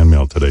the fan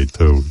mail today,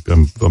 too.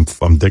 I'm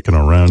dicking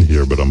around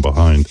here, but I'm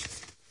behind.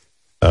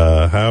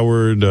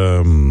 Howard,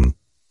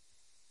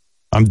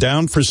 I'm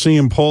down for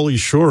seeing Pauly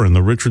Shore in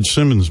the Richard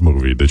Simmons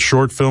movie. The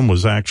short film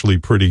was actually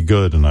pretty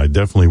good, and I'd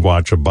definitely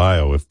watch a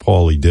bio if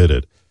Pauly did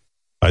it.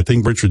 I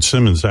think Richard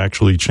Simmons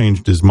actually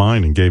changed his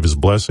mind and gave his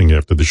blessing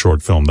after the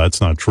short film.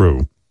 That's not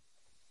true.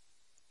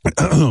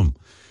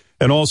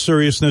 In all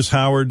seriousness,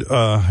 Howard,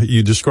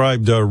 you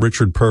described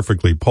Richard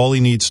perfectly.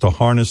 Pauly needs to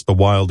harness the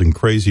wild and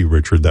crazy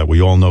Richard that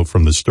we all know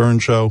from the Stern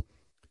Show.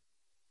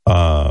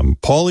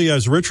 Pauly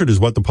as Richard is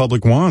what the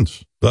public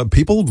wants.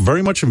 People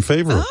very much in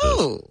favor of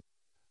this.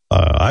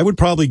 I would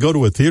probably go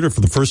to a theater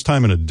for the first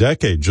time in a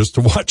decade just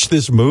to watch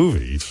this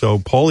movie. So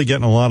Pauly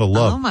getting a lot of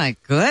love. Oh, my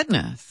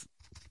goodness.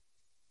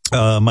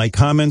 My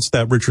comments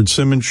that Richard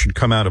Simmons should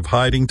come out of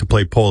hiding to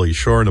play Pauly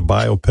Shore in a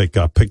biopic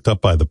got picked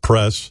up by the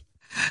press.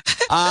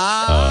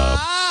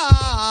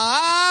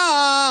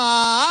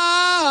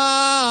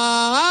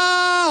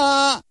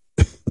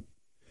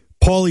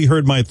 Pauly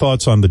heard my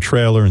thoughts on the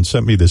trailer and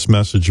sent me this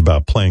message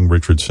about playing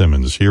Richard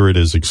Simmons. Here it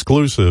is,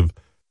 exclusive.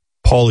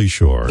 Pauly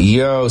Shore.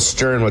 Yo,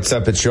 Stern, what's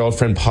up? It's your old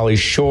friend Pauly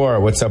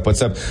Shore. What's up?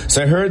 What's up?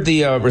 So I heard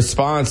the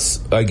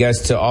response, I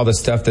guess, to all the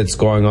stuff that's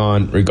going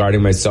on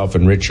regarding myself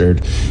and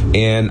Richard.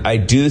 And I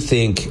do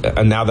think,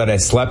 now that I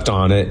slept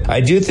on it,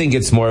 I do think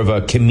it's more of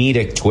a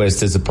comedic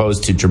twist as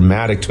opposed to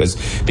dramatic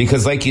twist.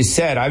 Because like you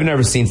said, I've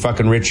never seen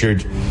fucking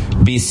Richard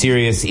be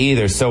serious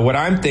either. So what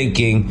I'm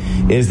thinking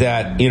is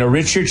that, you know,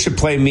 Richard should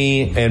play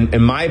me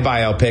in my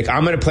biopic.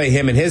 I'm going to play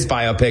him in his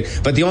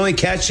biopic. But the only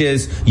catch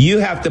is you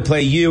have to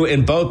play you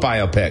in both biopics.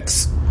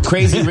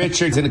 Crazy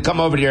Richard's going to come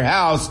over to your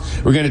house.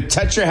 We're going to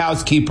touch your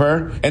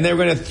housekeeper, and then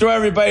we're going to throw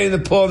everybody in the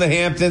pool in the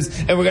Hamptons,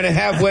 and we're going to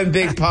have one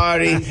big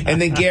party,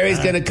 and then Gary's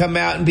going to come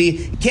out and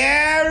be,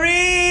 Gary,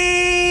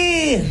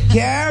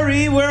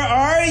 where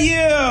are you?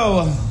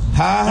 Ha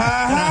ha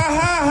ha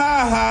ha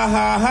ha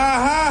ha ha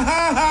ha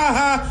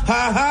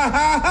ha ha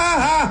ha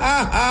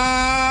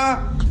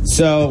ha.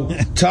 So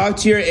talk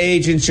to your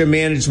agents, your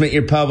management,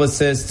 your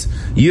publicists.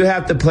 You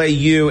have to play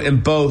you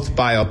in both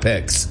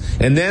biopics.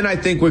 And then I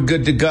think we're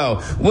good to go.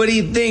 What do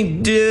you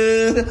think,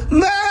 dude?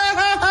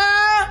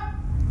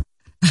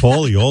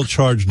 Pauly all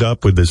charged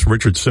up with this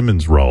Richard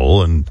Simmons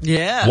role. And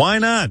yeah, why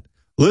not?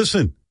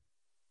 Listen,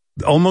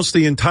 almost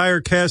the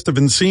entire cast of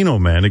Encino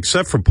Man,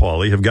 except for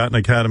Pauly, have gotten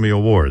Academy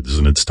Awards.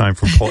 And it's time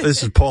for Paul.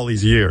 This is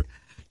Pauly's year.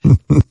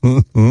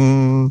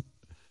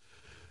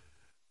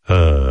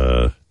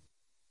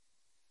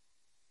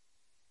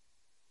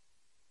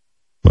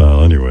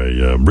 Well,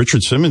 anyway,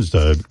 Richard Simmons,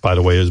 by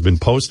the way, has been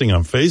posting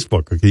on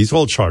Facebook. He's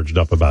all charged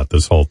up about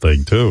this whole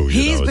thing, too.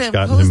 He's been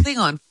posting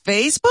on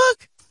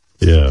Facebook?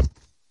 Yeah,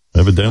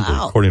 evidently,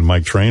 according to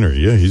Mike Trainer.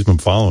 Yeah, he's been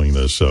following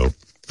this, so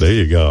there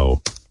you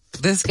go.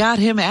 This got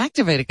him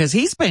activated because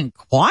he's been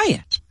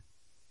quiet.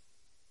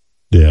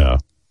 Yeah.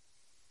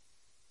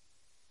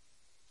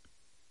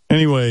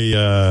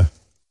 Anyway,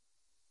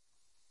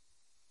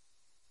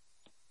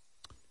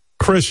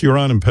 Chris, you're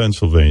on in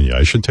Pennsylvania.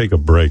 I should take a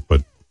break,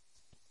 but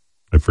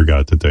I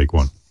forgot to take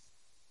one.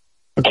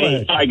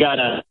 Hey, I got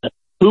a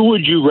who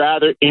would you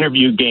rather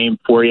interview game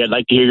for you. I'd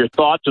like to hear your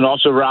thoughts, and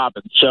also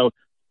Robin. So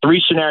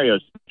 3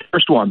 scenarios.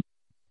 First one,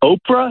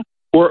 Oprah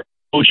or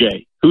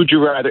OJ? Who'd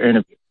you rather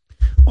interview?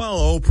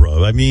 Well,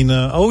 Oprah. I mean,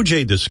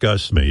 OJ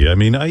disgusts me. I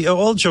mean,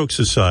 all jokes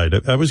aside,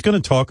 I was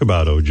going to talk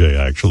about OJ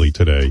actually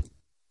today.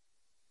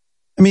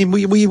 I mean,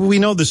 we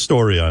know the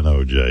story on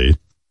OJ,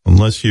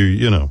 unless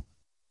you know.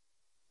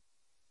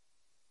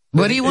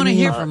 What do you want to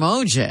hear from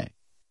OJ?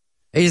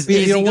 Is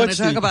he going to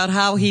talk about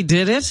how he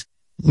did it?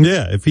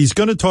 Yeah, if he's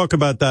going to talk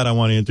about that, I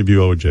want to interview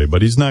OJ,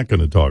 but he's not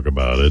going to talk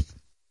about it.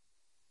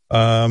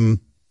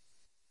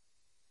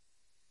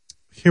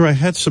 Here, I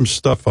had some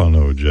stuff on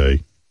OJ.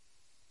 See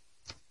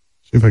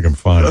if I can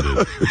find it.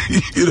 I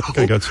think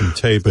I got some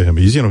tape of him.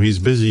 He's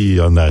busy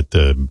on that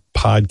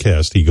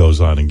podcast he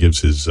goes on and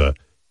gives his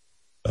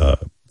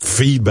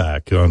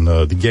feedback on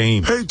the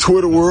game. Hey,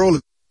 Twitter world.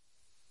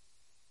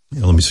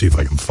 Yeah, let me see if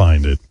I can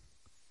find it.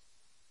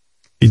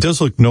 He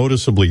does look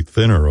noticeably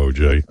thinner,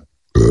 OJ.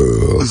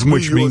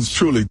 Which means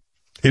truly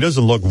he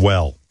doesn't look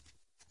well.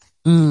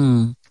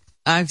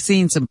 I've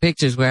seen some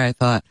pictures where I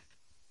thought,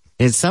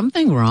 is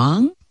something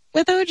wrong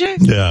with OJ?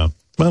 Yeah.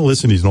 Well,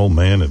 listen, he's an old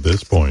man at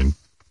this point.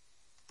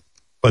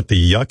 But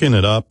the yucking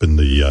it up and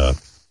the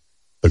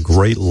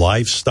great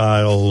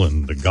lifestyle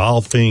and the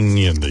golfing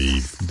and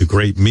the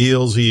great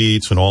meals he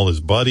eats and all his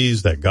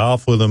buddies that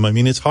golf with him, I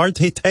mean, it's hard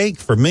to take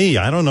for me.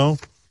 I don't know.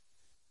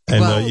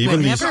 And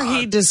even whenever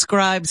he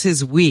describes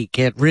his week,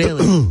 it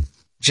really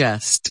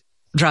just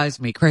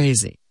drives me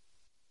crazy.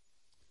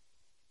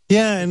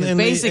 Yeah, and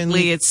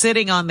basically it's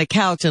sitting on the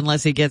couch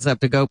unless he gets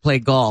up to go play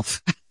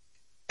golf.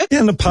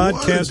 And the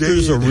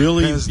podcasters are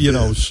really,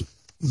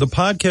 the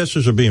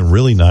podcasters are being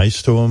really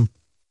nice to him.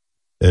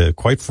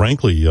 Quite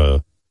frankly,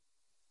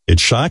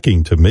 it's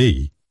shocking to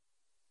me.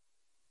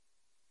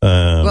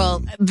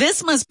 Well,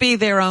 this must be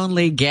their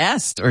only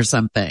guest or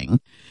something.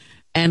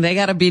 And they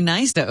got to be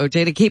nice to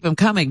OJ to keep him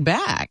coming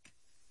back.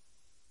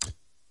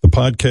 The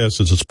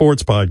podcast is a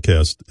sports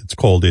podcast. It's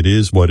called It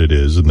Is What It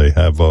Is. And they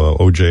have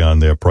OJ on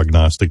there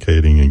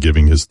prognosticating and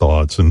giving his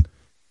thoughts. And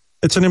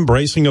it's an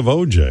embracing of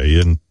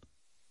OJ. And,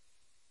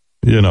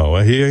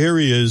 here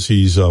he is.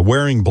 He's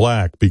wearing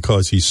black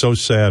because he's so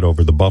sad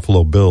over the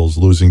Buffalo Bills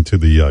losing to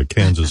the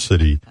Kansas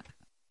City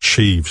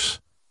Chiefs.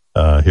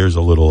 Here's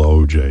a little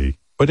OJ.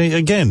 But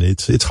again,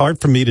 it's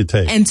hard for me to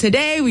take. And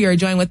today we are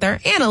joined with our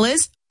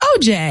analyst,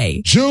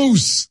 OJ.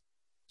 Juice!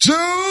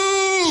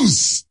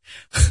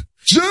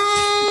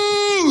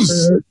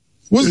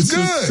 What's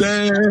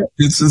good?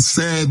 It's a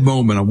sad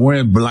moment. I'm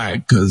wearing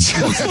black because.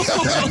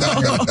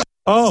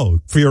 Oh,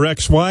 for your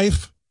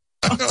ex-wife?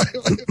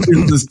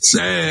 It's a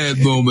sad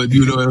moment.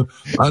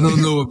 I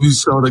don't know if you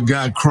saw the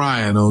guy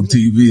crying on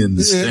TV in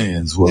the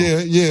stands. Well,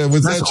 yeah.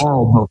 That's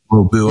all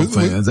Buffalo Bill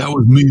fans. That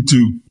was me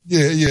too.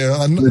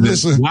 Yeah.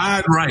 Listen.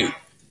 Wide right.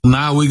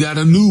 Now we got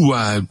a new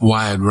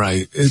wide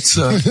right. It's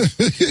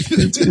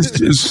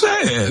just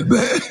sad,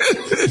 man.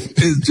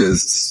 It's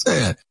just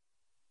sad.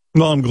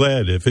 Well, I'm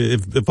glad. If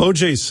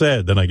OJ's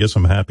sad, then I guess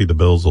I'm happy the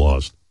Bills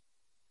lost.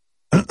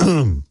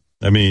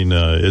 I mean,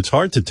 it's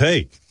hard to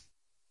take.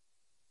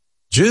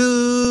 Juice.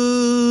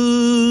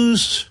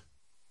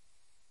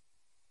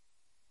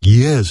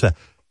 Yes,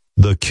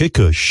 the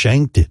kicker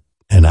shanked it,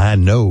 and I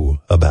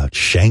know about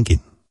shanking.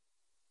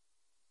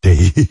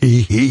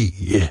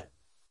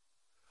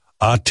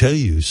 I tell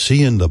you,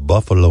 seeing the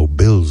Buffalo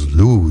Bills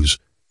lose,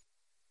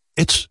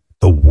 it's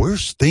the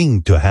worst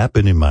thing to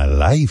happen in my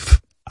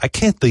life. I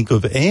can't think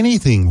of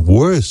anything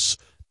worse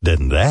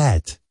than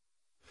that.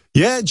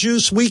 Yeah,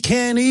 Juice, we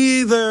can't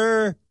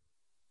either.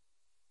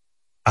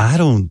 I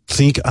don't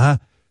think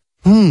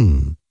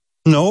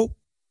no,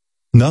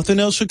 nothing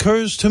else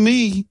occurs to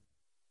me.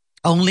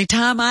 Only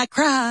time I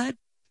cried.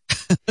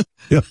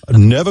 Yeah, I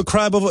never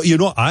cried before.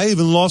 I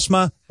even lost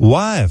my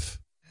wife.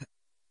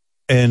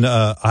 And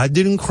I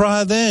didn't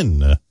cry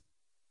then.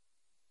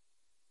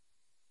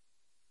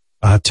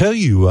 I tell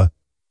you,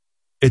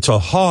 it's a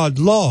hard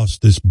loss,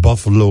 this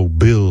Buffalo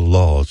Bill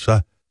loss.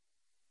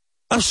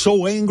 I'm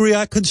so angry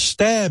I could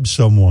stab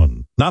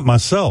someone. Not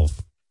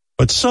myself,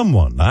 but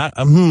someone.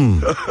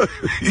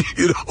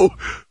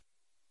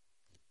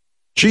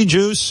 Gee,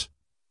 Juice,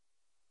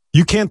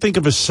 you can't think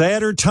of a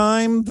sadder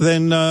time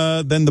than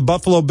the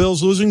Buffalo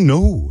Bills losing?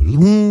 No.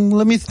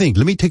 Let me think.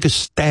 Let me take a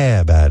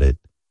stab at it.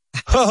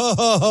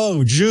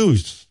 Oh,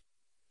 Juice.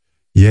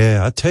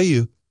 Yeah, I tell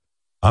you,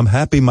 I'm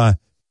happy my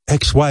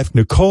ex-wife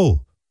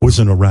Nicole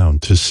wasn't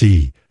around to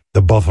see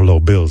the Buffalo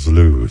Bills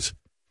lose.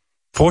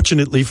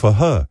 Fortunately for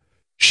her,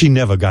 she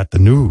never got the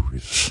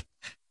news.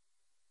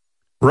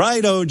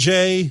 Right,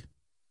 OJ?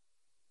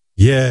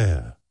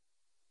 Yeah.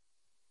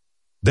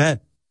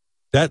 That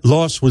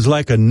loss was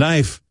like a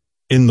knife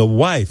in the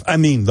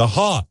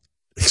heart.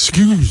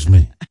 Excuse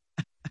me.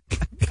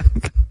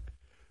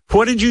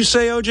 What did you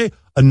say, OJ?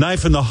 A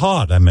knife in the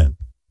heart, I meant.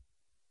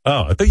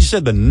 Oh, I thought you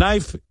said the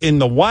knife in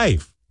the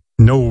wife.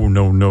 No.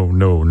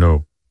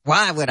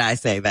 Why would I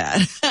say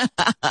that?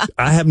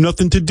 I have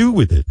nothing to do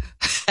with it.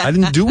 I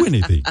didn't do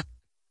anything.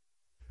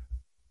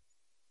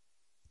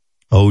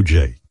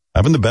 OJ,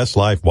 having the best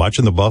life,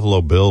 watching the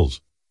Buffalo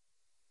Bills.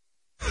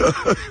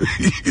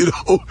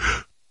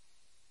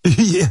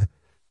 Yeah,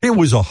 it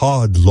was a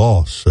hard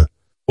loss.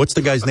 What's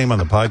the guy's name on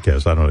the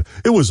podcast? I don't know.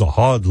 It was a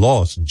hard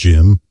loss,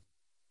 Jim.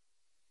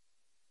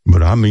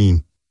 But I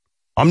mean,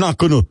 I'm not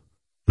going to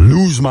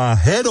lose my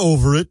head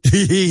over it.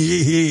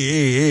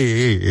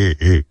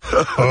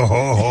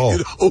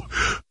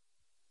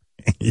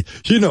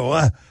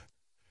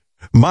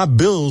 My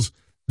Bills,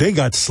 they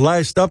got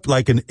sliced up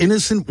like an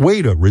innocent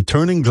waiter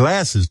returning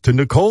glasses to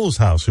Nicole's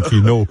house, if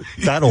you know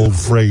that old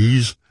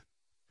phrase.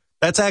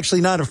 That's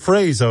actually not a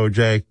phrase,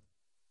 OJ.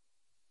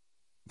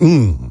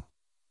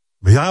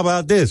 But how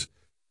about this?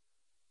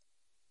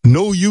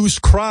 No use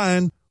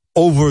crying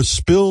over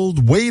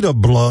spilled waiter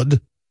blood.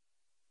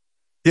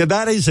 Yeah,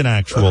 that is an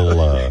actual,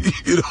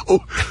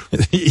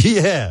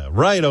 yeah,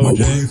 right, OJ. My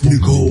wife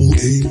Nicole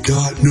ain't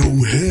got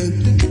no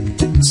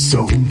head.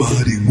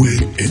 Somebody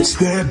went and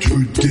stabbed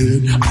her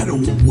dead. I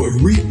don't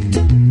worry.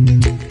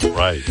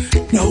 Right.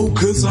 No,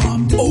 'cause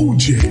I'm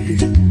OJ.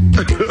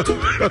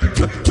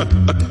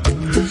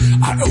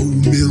 I owe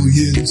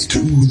millions to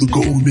the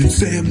Goldman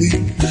family,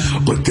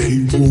 but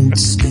they won't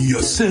see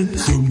a cent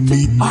from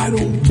me. I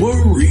don't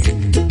worry.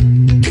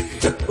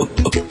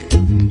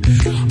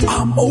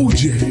 I'm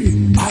OJ.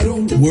 I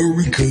don't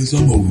worry 'cause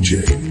I'm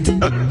OJ.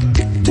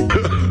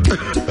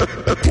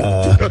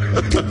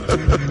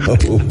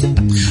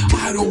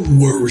 I don't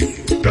worry.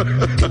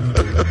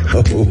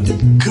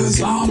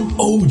 'Cause I'm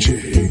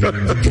OJ.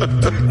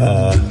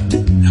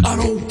 I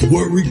don't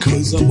worry,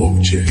 cause I'm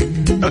OJ.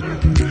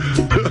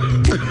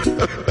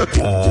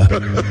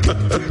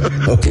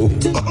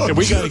 Yeah,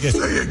 we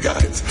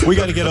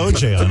gotta get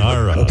OJ on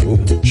our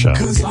show.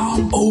 Cause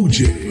I'm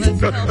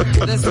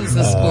OJ. This is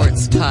a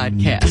sports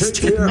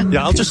podcast.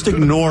 Yeah, I'll just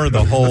ignore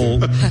the whole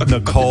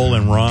Nicole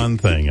and Ron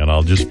thing, and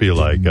I'll just be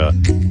like,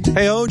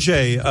 "Hey,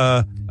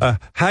 OJ,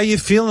 how you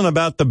feeling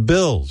about the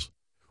Bills?"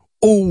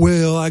 "Oh,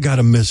 well, I got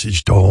a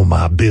message to all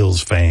my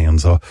Bills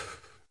fans.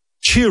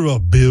 Cheer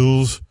up,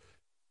 Bills.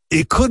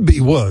 It could be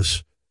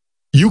worse.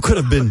 You could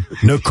have been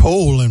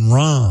Nicole and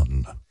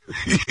Ron."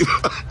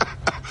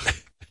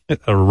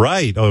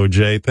 Right,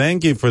 OJ.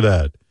 Thank you for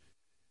that.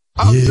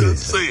 I'm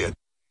just saying.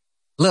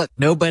 Look,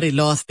 nobody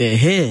lost their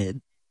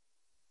head.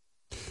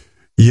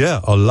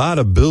 Yeah, a lot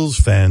of Bills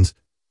fans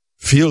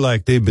feel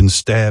like they've been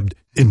stabbed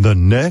in the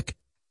neck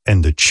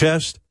and the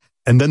chest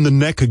and then the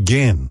neck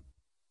again.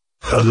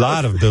 A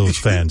lot of Bills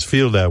fans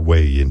feel that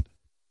way.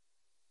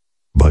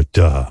 But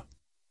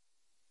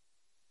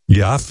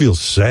yeah, I feel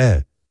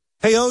sad.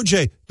 Hey,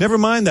 OJ, never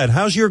mind that.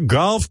 How's your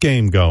golf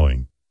game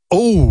going?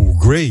 Oh,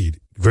 great.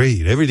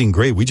 Everything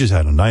great. We just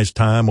had a nice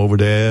time over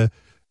there.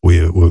 We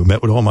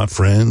met with all my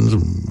friends.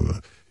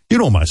 You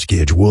know my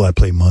schedule. I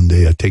play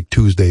Monday. I take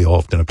Tuesday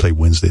off. Then I play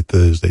Wednesday,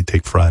 Thursday.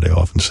 Take Friday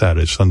off. And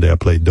Saturday, Sunday, I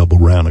play double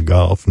round of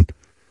golf. And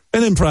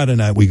then Friday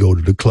night, we go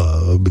to the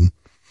club. And,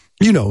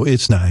 you know,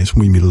 it's nice.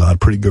 We meet a lot of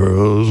pretty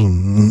girls.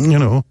 And, you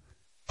know.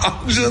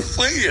 I'm just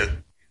saying.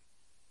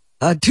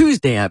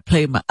 Tuesday, I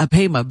pay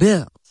my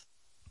bills.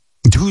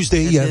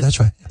 Tuesday, and that's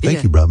right.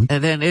 Thank you, brother.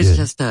 And then it's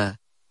just a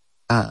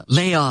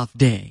layoff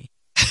day.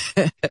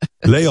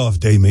 Layoff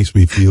day makes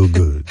me feel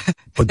good.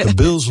 But the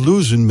Bills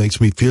losing makes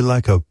me feel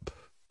like a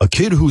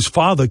kid whose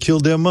father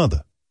killed their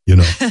mother. You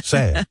know,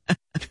 sad.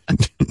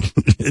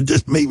 It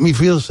just made me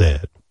feel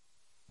sad.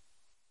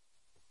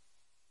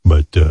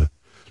 But,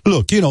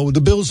 look, you know,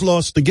 the Bills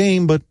lost the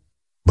game, but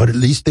at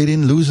least they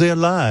didn't lose their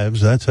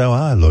lives. That's how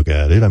I look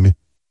at it. I mean,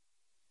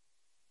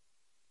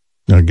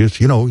 I guess,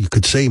 you know, you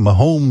could say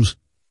Mahomes,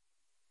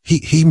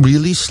 he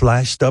really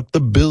sliced up the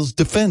Bills'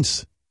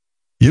 defense.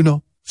 You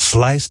know,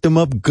 sliced them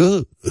up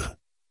good.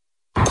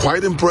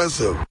 Quite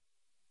impressive.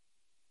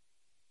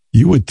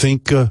 You would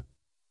think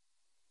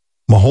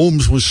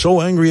Mahomes was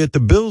so angry at the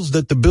Bills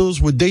that the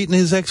Bills were dating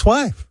his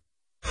ex-wife.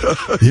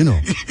 You know.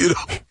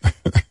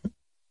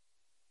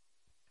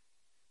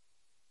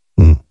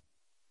 A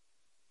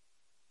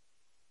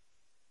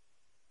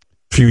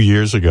few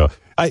years ago.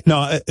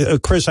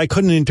 Chris, I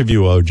couldn't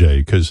interview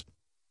OJ because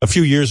a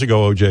few years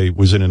ago, OJ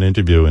was in an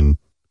interview and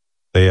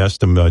they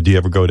asked him, do you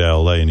ever go to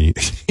L.A.? And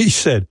he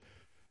said,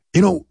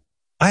 you know,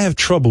 I have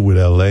trouble with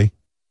L.A.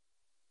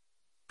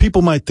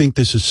 People might think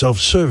this is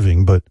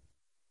self-serving, but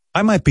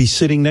I might be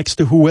sitting next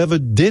to whoever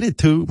did it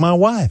to my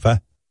wife.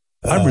 I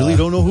really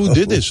don't know who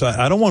did this.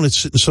 I don't want to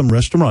sit in some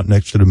restaurant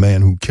next to the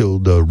man who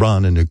killed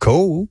Ron and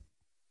Nicole.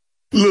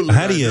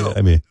 How do you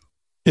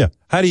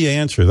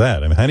answer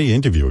that? I mean, how do you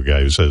interview a guy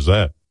who says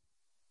that?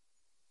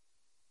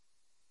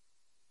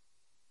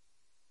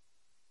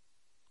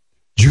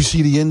 Did you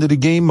see the end of the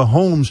game?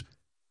 Mahomes,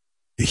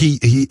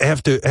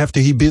 after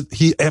he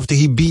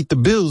beat the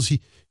Bills,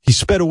 he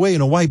sped away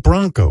in a white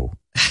Bronco.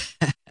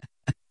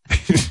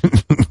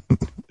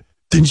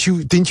 Didn't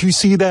you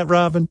see that,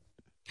 Robin?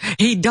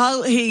 He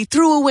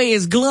threw away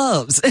his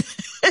gloves.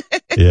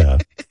 Yeah.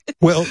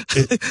 Well,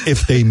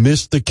 if they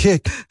missed the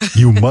kick,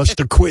 you must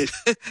have quit.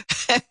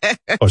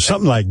 Or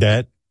something like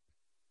that.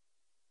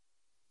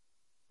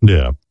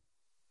 Yeah.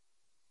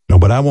 No,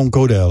 but I won't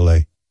go to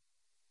L.A.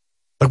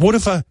 Like, what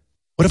if I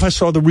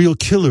saw the real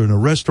killer in a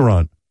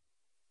restaurant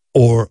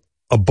or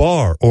a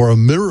bar or a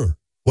mirror?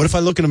 What if I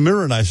look in a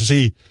mirror and I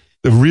see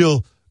the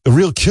real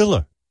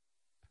killer?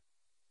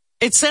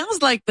 It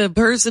sounds like the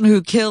person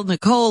who killed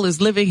Nicole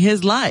is living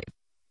his life.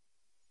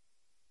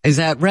 Is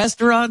at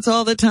restaurants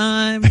all the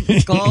time,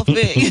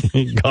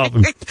 golfing.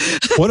 Golfing.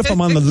 What if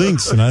I'm on the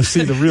links and I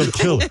see the real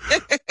killer?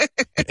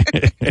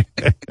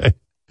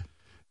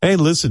 Hey,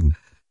 listen,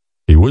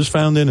 he was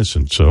found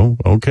innocent, so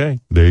okay,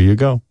 there you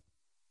go.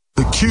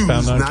 Accused,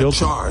 not guilty.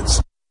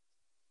 charged.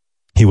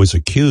 He was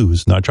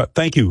accused, not charged.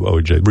 Thank you,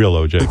 OJ, real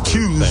OJ.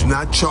 Accused,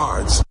 not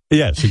charged.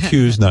 Yes,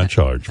 accused, not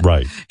charged.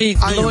 Right.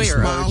 He's I lawyer,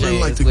 am smiling OJ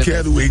like the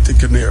cat who ate the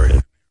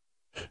canary.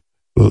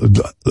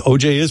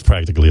 OJ is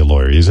practically a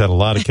lawyer. He's had a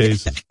lot of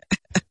cases.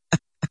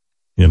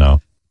 You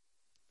know.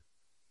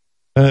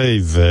 Hey,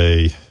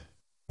 vey.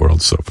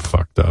 World's so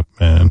fucked up,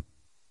 man.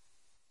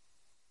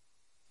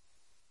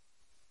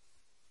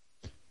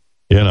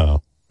 You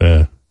know,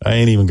 I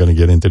ain't even going to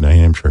get into New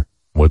Hampshire.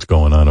 What's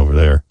going on over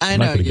there? I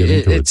know.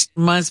 It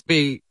must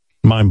be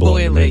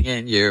mind-blowing boiling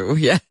in you.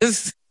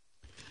 Yes.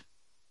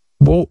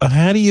 Well,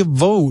 how do you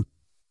vote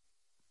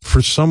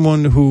for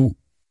someone who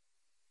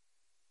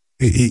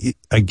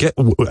I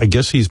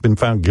guess he's been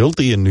found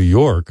guilty in New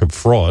York of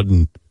fraud,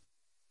 and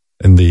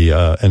then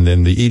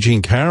the E.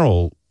 Jean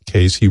Carroll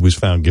case, he was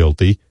found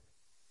guilty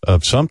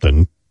of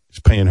something. He's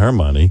paying her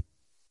money,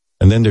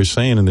 and then they're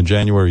saying in the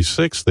January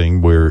 6th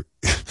thing where,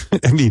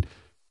 I mean,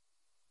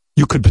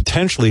 you could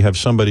potentially have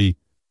somebody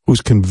who's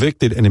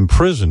convicted and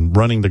imprisoned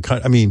running the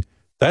country. I mean,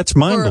 that's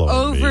mind-blowing.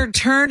 Or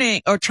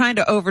overturning, or trying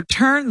to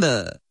overturn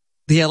the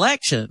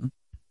election.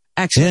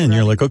 Actually, and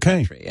you're like, okay.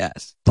 Country,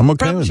 yes. I'm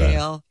okay from with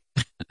jail.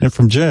 that. And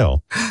from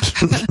jail.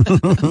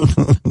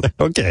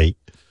 Okay.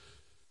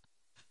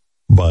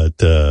 But,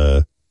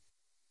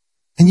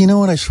 and you know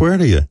what? I swear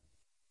to you,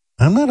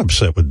 I'm not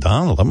upset with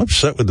Donald. I'm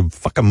upset with the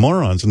fucking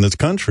morons in this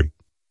country.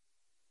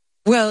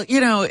 Well,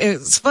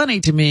 it's funny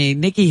to me.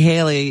 Nikki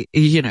Haley,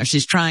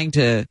 she's trying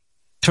to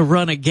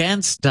run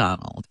against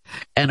Donald.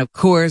 And of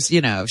course,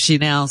 she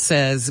now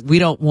says we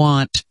don't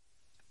want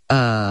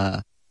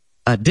a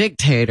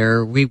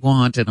dictator. We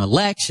want an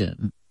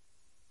election.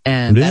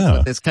 And that's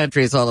what this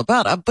country is all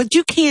about. But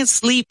you can't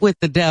sleep with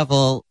the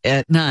devil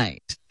at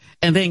night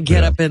and then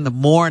get up in the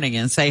morning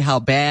and say how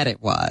bad it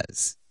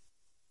was.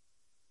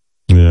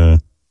 Yeah.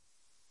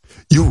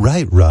 You're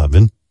right,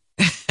 Robin.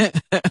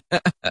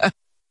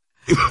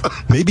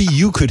 Maybe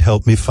you could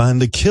help me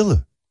find the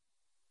killer.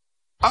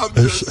 I'm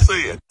just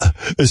saying.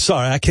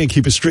 Sorry, I can't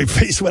keep a straight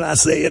face when I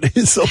say it.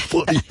 It's so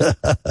funny.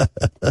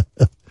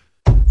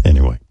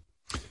 Anyway.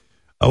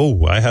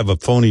 Oh, I have a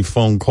phony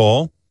phone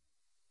call.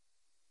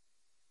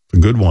 A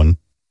good one.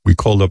 We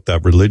called up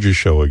that religious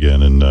show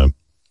again, and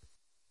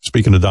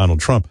speaking of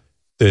Donald Trump,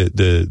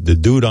 the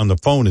dude on the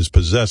phone is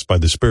possessed by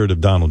the spirit of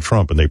Donald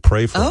Trump, and they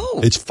pray for him.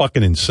 It's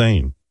fucking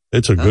insane.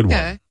 It's a good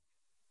one.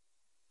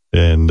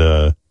 And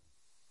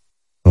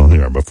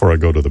here, before I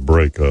go to the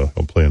break,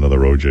 I'll play another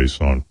OJ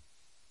song.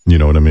 You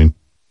know what I mean?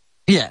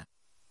 Yeah.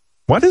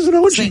 Why doesn't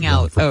OJ sing run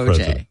out for OJ?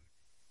 President?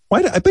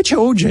 I bet you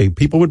OJ,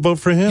 people would vote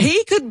for him.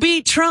 He could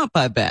beat Trump,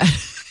 I bet.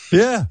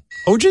 Yeah.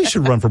 OJ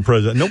should run for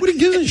president. Nobody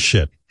gives a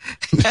shit.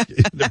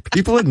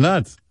 People are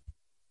nuts.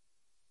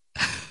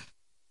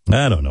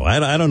 I don't know.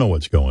 I don't know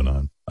what's going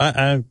on.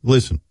 I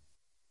listen.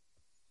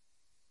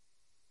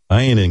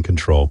 I ain't in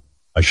control.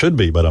 I should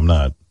be, but I'm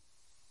not.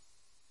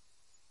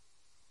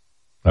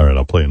 All right,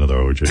 I'll play another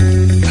OJ.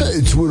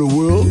 Hey, Twitter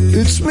world,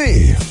 it's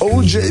me,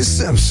 OJ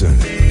Simpson.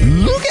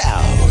 Look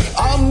out!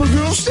 I'm the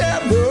girl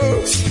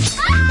stabber.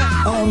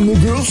 I'm the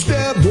girl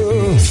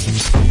stabber.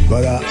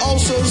 But I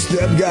also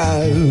stab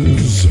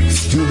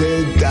guys till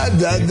they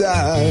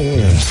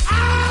die.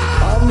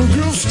 I'm the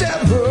girl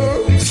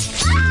stabber.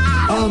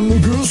 I'm the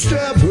girl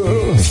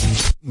stabber.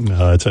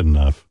 No, that's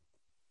enough.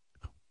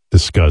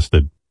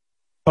 Disgusted.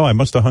 Oh, I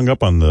must have hung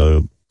up on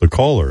the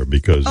caller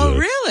because... Oh,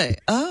 really?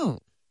 Oh.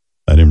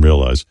 I didn't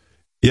realize.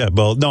 Yeah,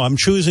 well, no, I'm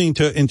choosing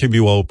to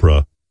interview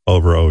Oprah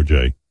over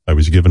OJ. I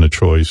was given a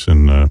choice,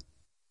 and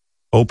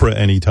Oprah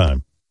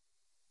anytime.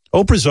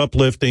 Oprah's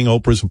uplifting.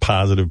 Oprah's a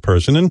positive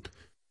person, and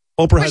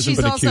Oprah hasn't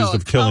been accused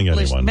of killing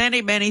anyone.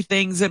 Many, many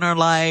things in her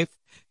life.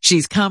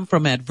 She's come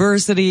from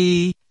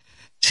adversity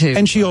to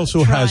and she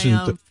also triumph.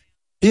 hasn't.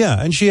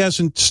 Yeah, and she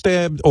hasn't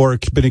stabbed or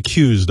been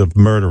accused of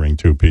murdering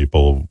two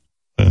people,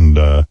 and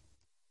never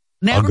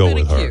I'll go been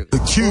with her.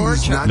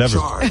 Accused, not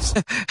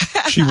charged.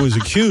 She was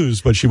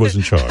accused, but she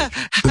wasn't charged.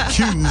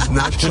 Accused,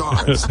 not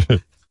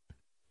charged.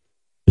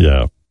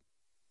 Yeah.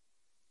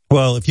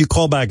 Well, if you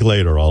call back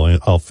later,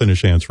 I'll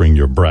finish answering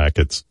your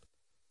brackets.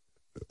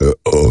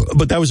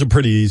 But that was a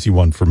pretty easy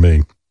one for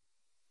me.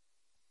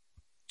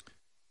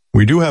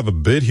 We do have a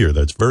bit here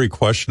that's very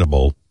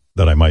questionable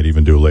that I might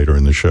even do later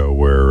in the show,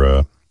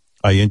 where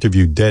I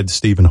interviewed dead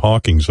Stephen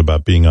Hawking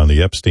about being on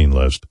the Epstein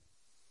list.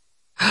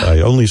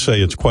 I only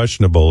say it's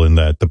questionable in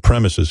that the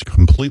premise is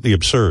completely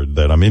absurd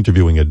that I'm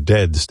interviewing a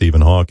dead Stephen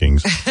Hawking,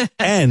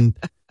 and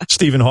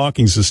Stephen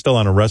Hawking is still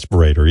on a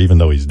respirator even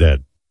though he's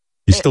dead.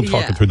 He's still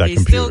talking through that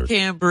computer. He still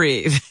can't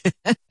breathe.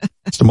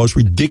 It's the most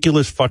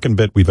ridiculous fucking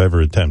bit we've ever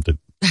attempted.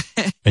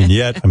 And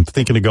yet I'm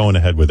thinking of going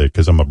ahead with it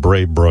because I'm a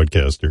brave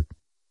broadcaster.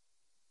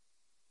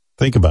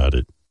 Think about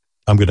it.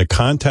 I'm going to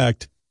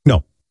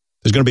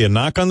there's going to be a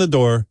knock on the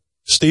door.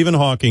 Stephen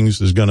Hawking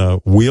is going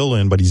to wheel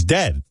in, but he's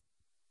dead.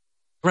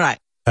 Right.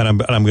 And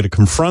I'm going to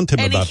confront him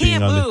and about he being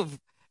can't on move,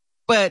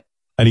 but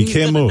and he he's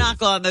can't move.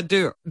 Knock on the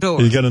door.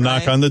 He's going to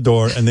knock on the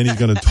door, and then he's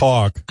going to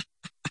talk,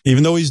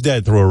 even though he's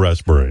dead, through a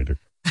respirator.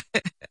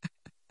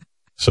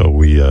 So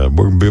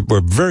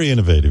we're very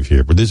innovative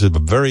here, but this is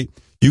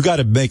you got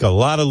to make a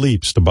lot of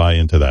leaps to buy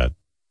into that.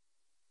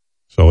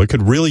 So it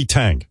could really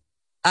tank.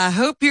 I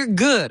hope you're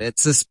good at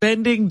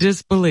suspending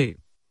disbelief.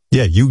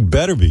 Yeah, you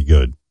better be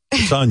good.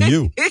 It's on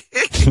you.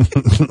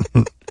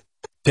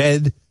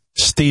 Dead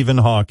Stephen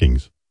Hawking.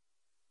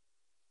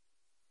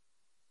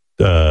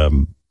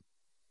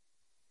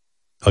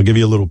 I'll give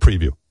you a little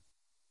preview.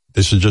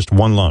 This is just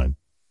one line.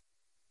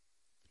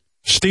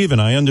 Stephen,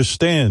 I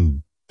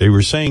understand they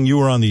were saying you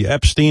were on the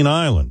Epstein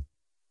Island.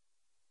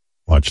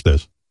 Watch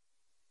this.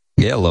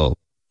 Hello.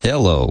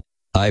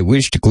 I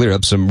wish to clear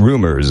up some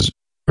rumors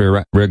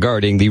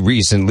regarding the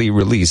recently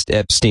released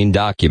Epstein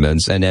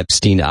documents and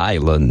Epstein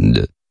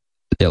Island.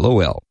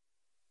 LOL.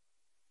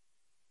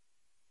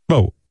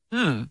 Oh.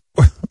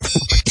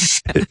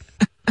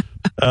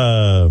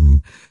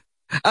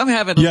 I'm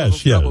having a little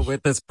trouble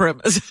with this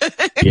premise.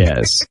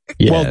 Yes.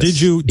 Well,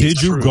 did you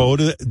go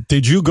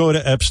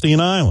to Epstein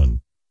Island?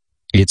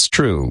 It's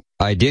true.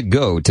 I did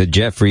go to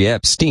Jeffrey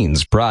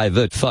Epstein's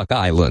private fuck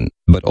island,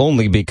 but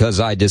only because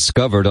I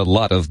discovered a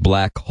lot of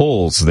black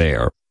holes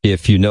there.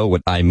 If you know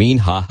what I mean.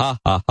 Ha ha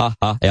ha ha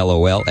ha.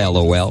 LOL,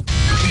 LOL.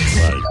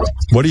 Right.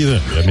 What do you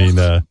think? I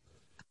mean,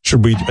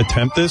 should we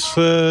attempt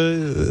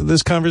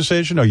this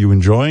conversation? Are you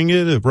enjoying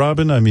it,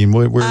 Robin? I mean,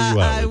 where are you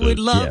at? I would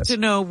love to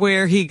know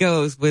where he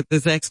goes with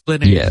this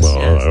explanation. Yes. Well,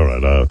 all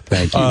right.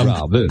 Thank you,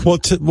 Robin. Well,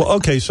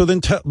 okay. So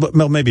then,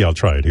 well, maybe I'll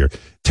try it here.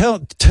 Tell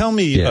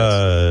me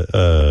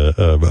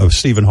of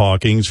Stephen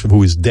Hawking,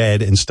 who is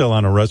dead and still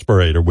on a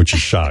respirator, which is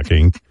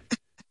shocking.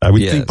 I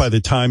would think by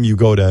the time you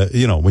go to,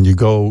 when you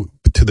go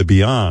to the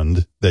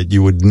beyond, that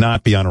you would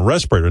not be on a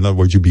respirator. In other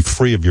words, you'd be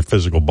free of your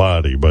physical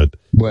body. But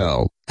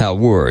well,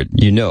 Howard,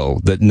 you know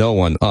that no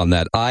one on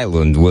that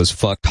island was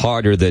fucked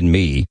harder than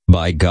me.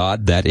 By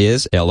God, that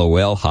is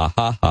LOL. Ha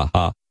ha ha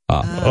ha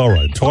ha. All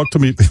right, talk to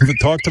me.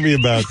 Talk to me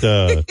about.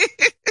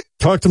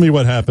 Talk to me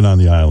what happened on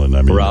the island.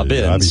 I mean,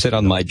 Robin, sit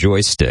on my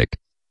joystick.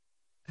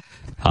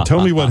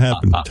 Tell me what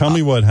happened. Tell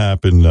me what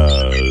happened.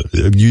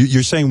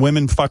 You're saying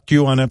women fucked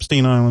you on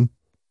Epstein Island?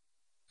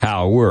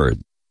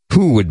 Howard,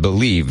 who would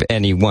believe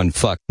anyone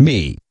fucked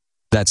me?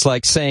 That's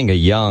like saying a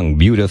young,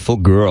 beautiful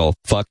girl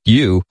fucked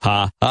you.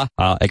 Ha ha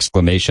ha!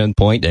 Exclamation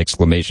point!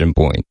 Exclamation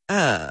point!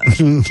 LOL.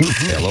 You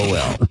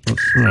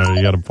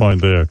got a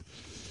point there.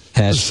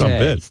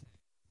 Hashtag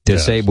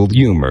disabled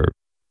humor.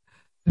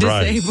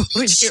 Disabled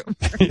humor.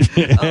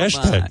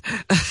 Hashtag.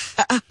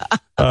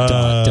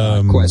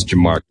 Question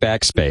mark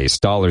backspace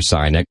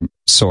 $.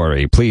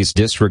 Sorry, please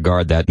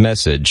disregard that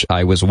message.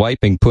 I was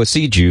wiping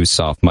pussy juice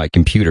off my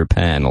computer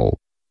panel.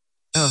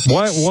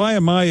 Why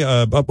am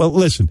I? Well,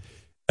 listen.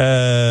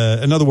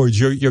 In other words,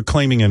 you're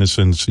claiming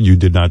innocence. You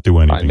did not do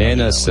anything. I'm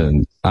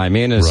innocent. I'm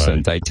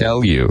innocent. Right. I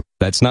tell you,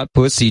 that's not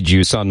pussy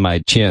juice on my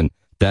chin.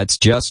 That's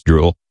just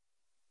drool.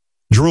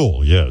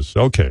 Drool. Yes.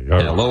 Okay. All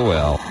right.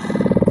 LOL.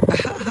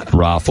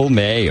 Raffle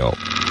mayo.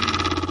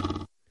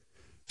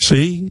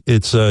 See,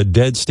 it's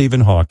dead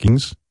Stephen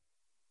Hawking's.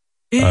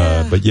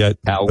 Yeah. But yet,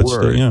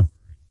 Howard.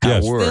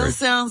 Yes. Still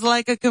sounds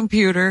like a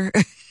computer.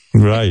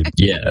 Right.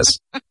 Yes.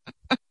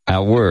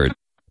 Howard.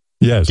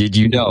 Yes. Did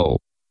you know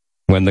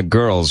when the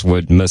girls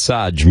would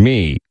massage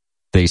me,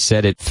 they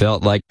said it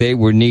felt like they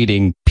were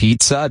kneading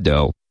pizza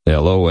dough.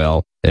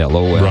 LOL.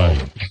 LOL.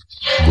 Right.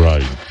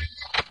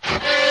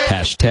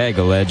 Hashtag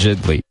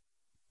allegedly.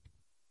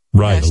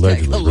 Right.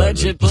 Hashtag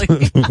allegedly.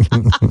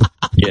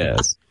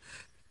 Yes.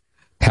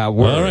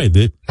 Howard. All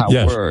right.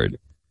 Howard.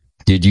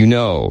 Did you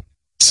know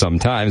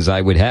sometimes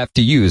I would have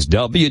to use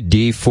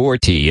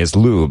WD-40 as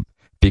lube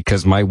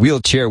because my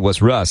wheelchair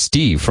was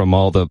rusty from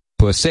all the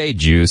pussy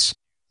juice.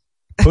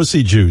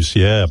 Pussy juice,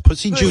 yeah.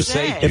 Pussy juice.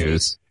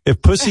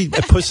 If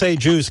pussy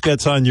juice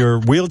gets on your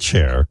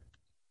wheelchair,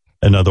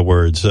 in other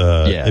words,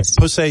 if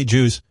pussy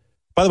juice,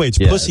 by the way, it's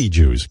pussy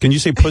juice. Can you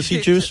say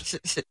pussy juice?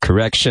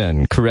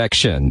 Correction.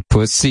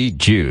 Pussy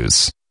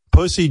juice.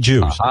 Pussy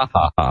juice.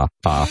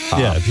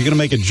 Yeah, if you're going to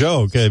make a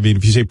joke, I mean,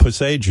 if you say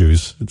pussy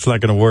juice, it's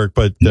not going to work,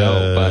 but...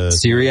 No, but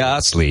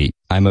seriously,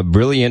 I'm a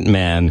brilliant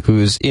man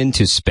who's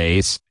into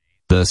space.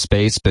 The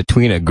space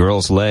between a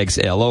girl's legs,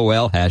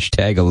 LOL,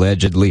 hashtag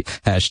allegedly,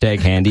 hashtag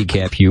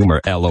handicap humor,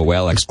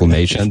 LOL,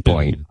 exclamation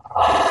point.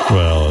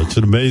 Well, it's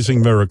an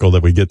amazing miracle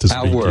that we get to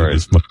speak to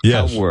this.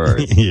 Yes.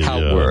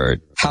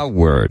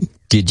 Howard,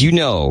 did you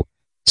know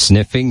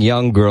sniffing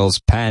young girls'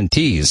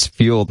 panties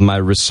fueled my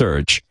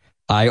research?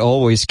 I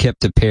always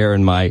kept a pair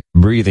in my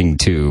breathing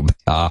tube.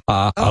 All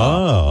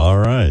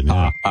right.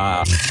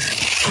 Yeah.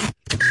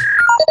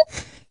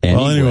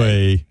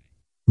 Anyway,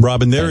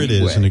 Robin, there it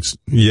is.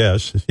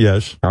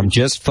 Yes. I'm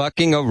just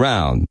fucking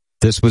around.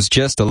 This was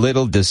just a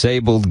little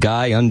disabled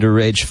guy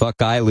underage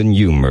fuck island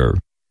humor.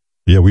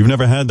 Yeah, we've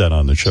never had that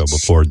on the show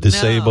before.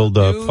 Disabled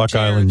fuck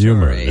island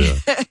humor. Yeah.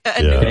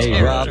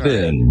 Hey,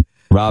 Robin.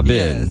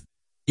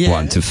 Yes.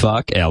 Want to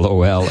fuck?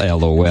 LOL.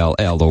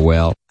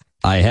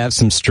 I have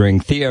some string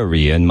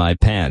theory in my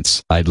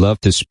pants. I'd love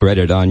to spread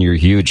it on your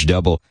huge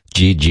double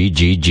G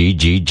huge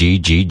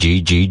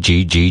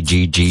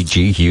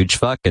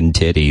fucking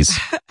titties.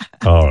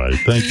 All right,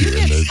 thank you.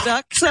 You get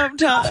stuck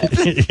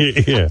sometimes.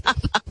 Yeah.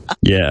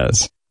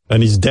 Yes.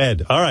 And he's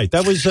dead. All right,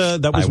 that was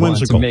whimsical. I want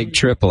to make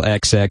triple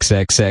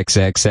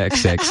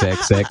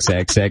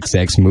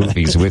XXXXXXXXXXXXXX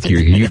movies with your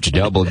huge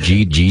double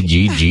G huge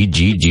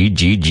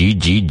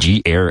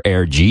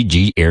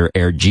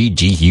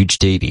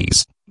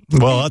titties.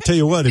 Well, I'll tell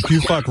you what, if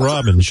you fuck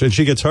Robin,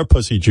 she gets her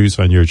pussy juice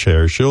on your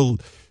chair, she'll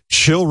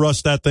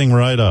rust that thing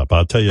right up.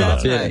 I'll tell you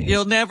that. Right.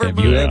 You'll never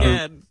move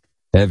again.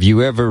 Have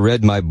you ever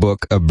read my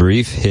book, A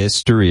Brief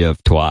History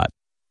of Twat?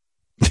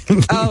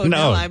 Oh,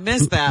 no, I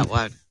missed that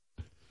one.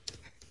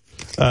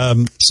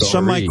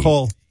 Some might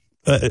call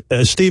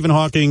Stephen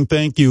Hawking,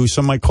 thank you.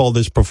 Some might call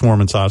this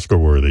performance Oscar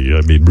worthy. I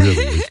mean,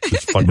 really,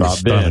 it's fucking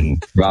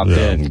stunning.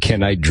 Robin,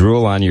 can I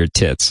drool on your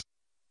tits?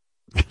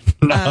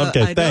 No,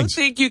 okay, I thanks.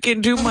 don't think you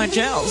can do much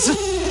else.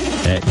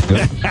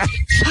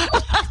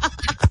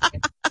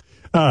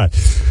 All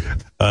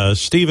right.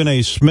 Stephen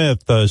A.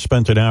 Smith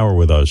spent an hour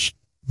with us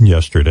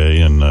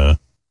yesterday, and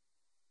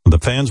the The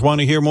fans want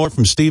to hear more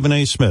from Stephen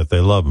A. Smith. They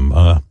love him.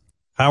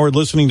 Howard,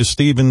 listening to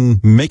Stephen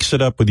mix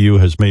it up with you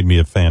has made me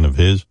a fan of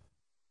his.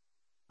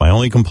 My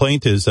only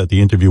complaint is that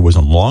the interview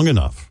wasn't long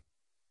enough.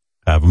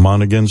 Have him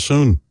on again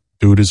soon.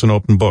 Dude is an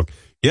open book.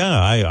 Yeah,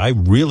 I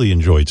really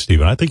enjoyed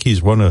Stephen. I think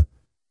he's one of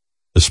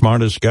the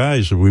smartest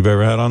guys that we've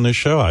ever had on this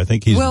show. I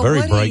think he's a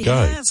very bright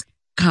guy. Has,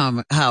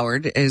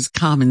 Howard, is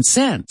common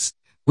sense,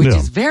 which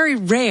is very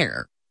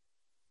rare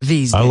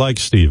these days. I like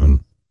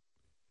Stephen.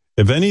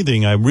 If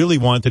anything, I really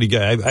wanted to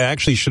get, I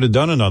actually should have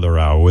done another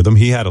hour with him.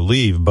 He had to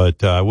leave,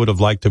 but I would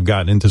have liked to have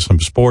gotten into some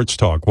sports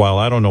talk. While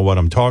I don't know what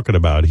I'm talking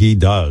about, he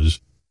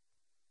does.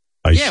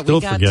 We got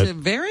to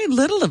very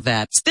little of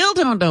that. Still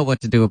don't know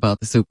what to do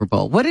about the Super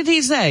Bowl. What did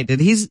he say? Did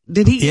he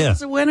give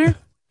us a winner?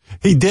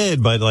 He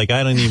did, but I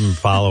didn't even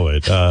follow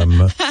it.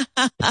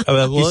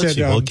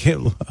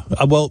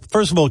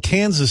 First of all,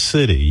 Kansas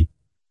City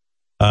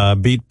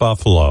beat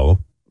Buffalo.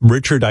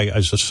 Richard, I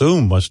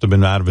assume, must have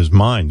been out of his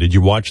mind. Did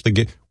you watch the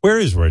game? Where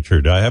is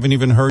Richard? I haven't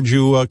even heard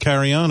you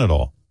carry on at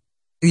all.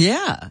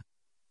 Yeah.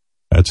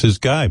 That's his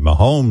guy,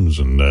 Mahomes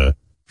and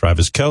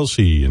Travis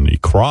Kelce, and he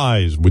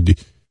cries.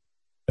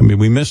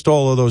 We missed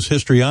all of those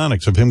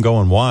histrionics of him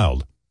going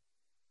wild.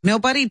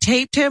 Nobody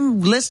taped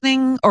him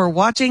listening or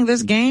watching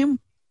this game?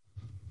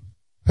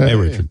 Hey,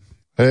 Richard.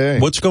 Hey.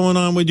 What's going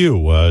on with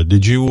you?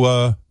 Did you...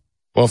 Well,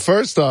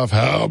 first off,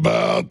 how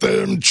about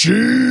them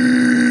Chiefs?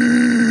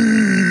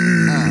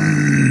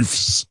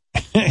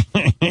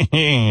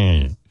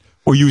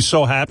 Were you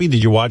so happy?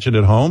 Did you watch it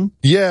at home?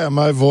 Yeah,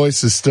 my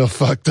voice is still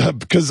fucked up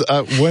because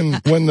when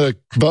the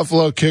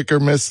Buffalo kicker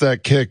missed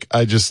that kick,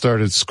 I just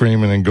started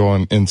screaming and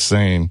going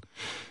insane.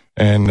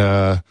 And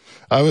I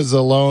was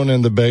alone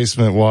in the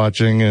basement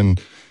watching,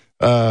 and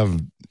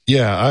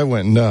I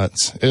went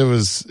nuts. It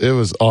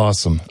was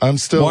awesome. I'm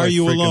still. Why are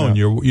you alone?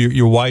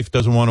 Your wife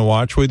doesn't want to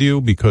watch with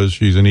you because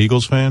she's an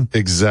Eagles fan?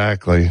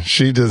 Exactly.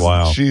 She does.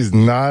 Wow. She's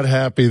not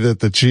happy that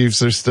the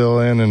Chiefs are still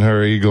in and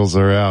her Eagles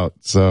are out.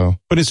 So,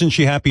 but isn't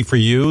she happy for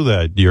you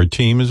that your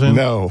team is in?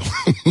 No,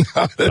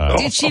 not at all.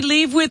 Did she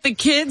leave with the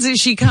kids? Is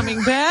she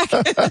coming back?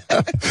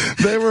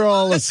 They were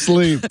all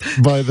asleep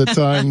by the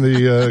time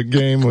the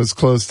game was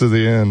close to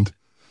the end.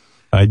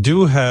 I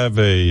do have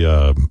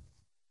a.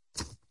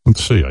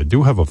 Let's see. I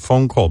do have a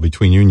phone call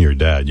between you and your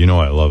dad. You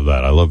know, I love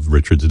that. I love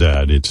Richard's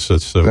dad. It's so.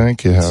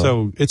 Thank you.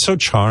 It's so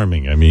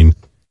charming. I mean,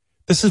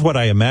 this is what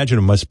I imagine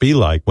it must be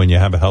like when you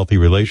have a healthy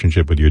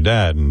relationship with your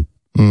dad, and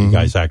you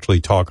guys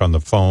actually talk on the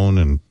phone.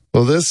 And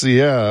well,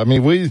 I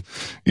mean,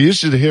 you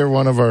should hear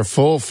one of our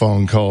full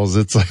phone calls.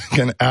 It's like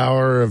an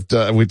hour of.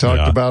 We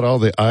talked about all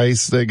the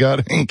ice they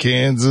got in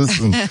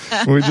Kansas, and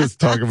we just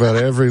talk about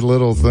every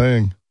little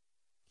thing.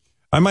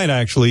 I might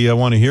actually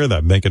want to hear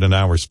that. Make it an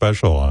hour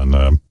special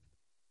on.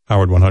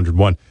 Howard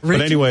 101.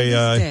 But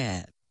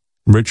anyway,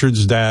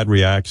 Richard's dad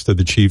reacts to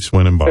the Chiefs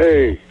winning Buffalo.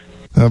 Hey.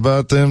 How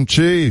about them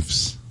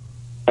Chiefs?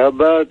 I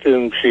bet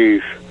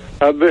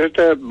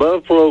that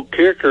Buffalo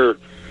kicker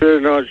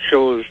did not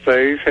show his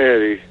face,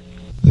 had he?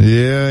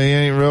 Yeah, he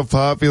ain't real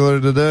popular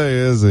today,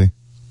 is he?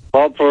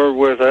 Popular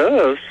with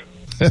us.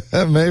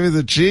 Maybe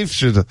the Chiefs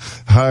should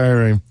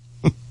hire him.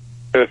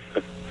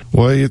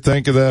 What do you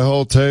think of that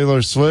whole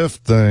Taylor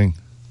Swift thing?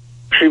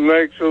 She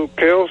makes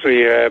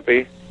Kelsey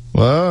happy.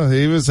 Well,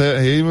 he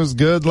was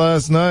good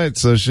last night,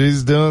 so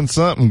she's doing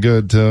something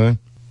good to him.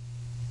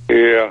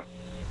 Yeah.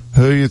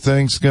 Who you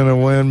think's going to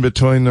win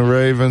between the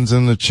Ravens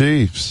and the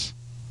Chiefs?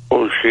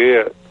 Oh,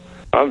 shit.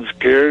 I'm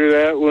scared of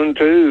that one,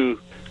 too.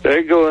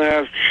 They're going to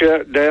have to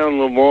shut down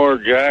Lamar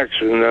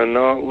Jackson and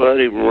not let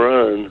him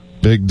run.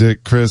 Big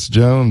Dick Chris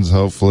Jones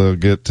hopefully will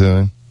get to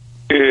him.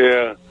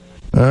 Yeah.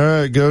 All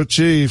right, go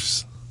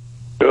Chiefs.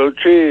 Go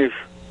Chiefs.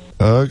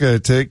 Okay,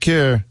 take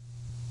care.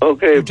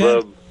 Okay,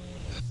 bub.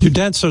 Your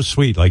dad's so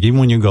sweet. Like, even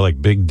when you go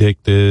like big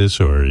dick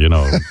this or, he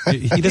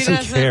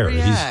doesn't care.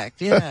 React,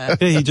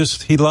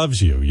 he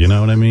loves you. You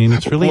know what I mean?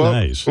 It's really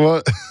nice.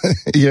 Well,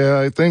 yeah,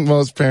 I think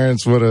most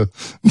parents would have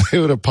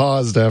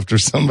paused after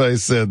somebody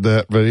said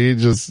that, but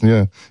he's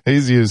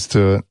used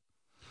to it.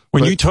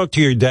 When you talk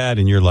to your dad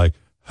and you're like,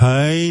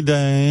 "Hi,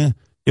 Dad,"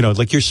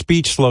 like your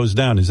speech slows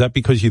down. Is that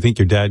because you think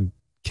your dad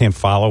can't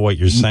follow what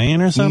you're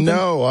saying or something?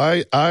 No,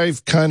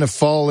 I've kind of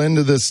fall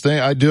into this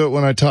thing. I do it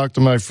when I talk to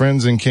my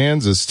friends in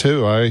Kansas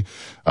too. I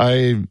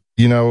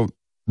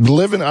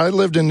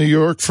lived in New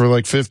York for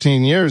like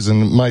 15 years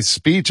and my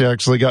speech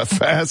actually got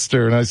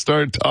faster and I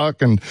started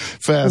talking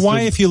faster.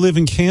 Why, if you live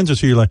in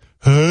Kansas, you're like,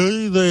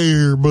 "Hey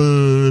there,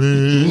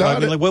 buddy"?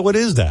 What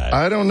is that?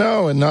 I don't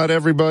know. And not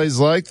everybody's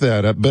like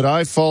that, but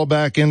I fall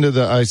back into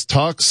I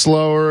talk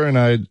slower and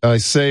I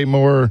say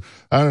more,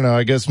 I don't know,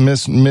 I guess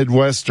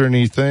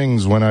Midwestern-y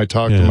things when I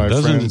talk to my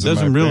friends. It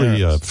doesn't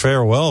really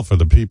fare well for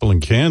the people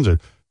in Kansas.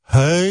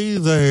 Hey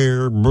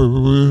there,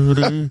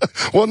 Booty.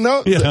 Well,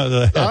 no,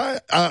 Yeah,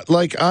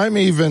 I'm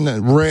even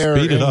rare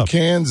Speed it in up.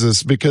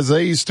 Kansas because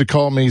they used to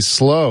call me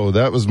Slow.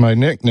 That was my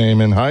nickname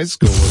in high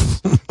school.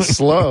 Was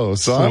Slow.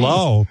 So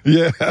Slow?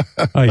 Yeah.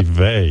 Ay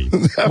vey.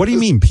 What do you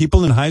mean?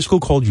 People in high school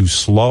called you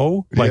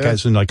slow? Like Yeah.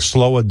 as in like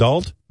slow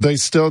adult? They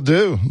still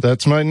do.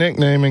 That's my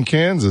nickname in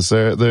Kansas.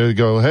 They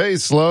go, hey,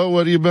 Slow, what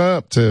have you been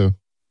up to?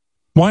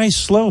 Why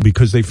slow?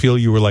 Because they feel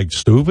you were like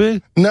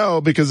stupid? No,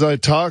 because I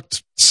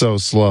talked so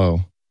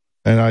slow.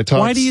 And I talk.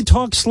 Why do you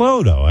talk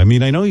slow though? I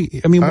mean, I know. I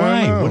don't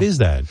Why? know. What is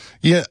that?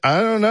 Yeah, I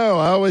don't know.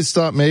 I always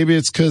thought maybe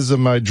it's because of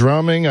my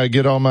drumming. I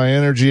get all my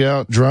energy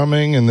out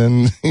drumming, and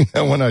then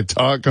when I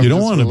talk, I'm You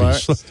don't just want to be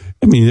relaxed. slow.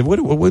 I mean,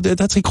 what,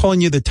 that's like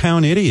calling you the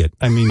town idiot.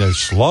 I mean, they're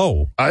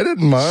slow. I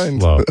didn't mind.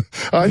 Slow.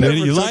 I never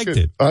You took liked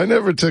it. I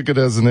never took it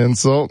as an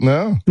insult.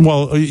 No.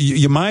 Well,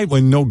 you might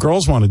when no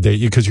girls want to date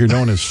you because you're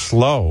known as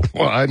slow.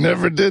 Well, I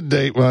never did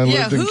date when I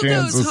lived in who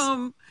Kansas. goes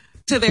home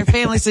to their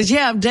family and says,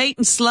 yeah, I'm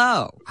dating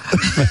slow?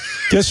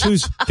 Guess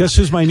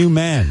who's my new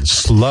man?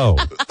 Slow.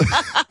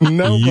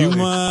 Nobody. You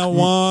might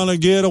want to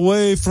get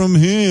away from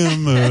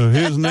him.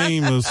 His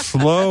name is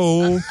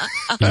Slow.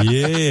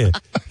 Yeah,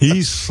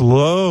 he's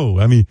slow.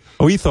 I mean,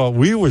 we thought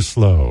we were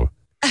slow.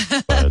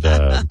 But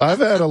I've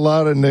had a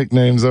lot of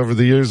nicknames over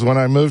the years. When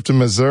I moved to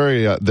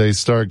Missouri, they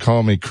started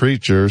calling me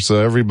Creature. So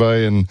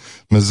everybody in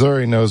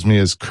Missouri knows me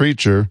as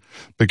Creature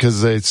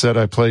because they said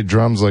I played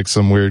drums like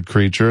some weird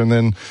creature. And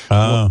then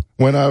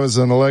when I was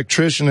an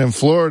electrician in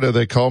Florida,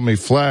 they called me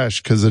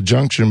Flash because a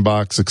junction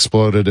box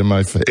exploded in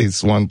my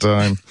face one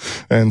time.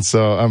 And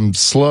so I'm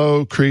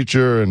Slow,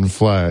 Creature, and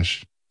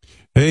Flash.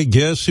 hey,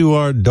 guess who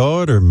our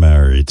daughter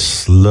married?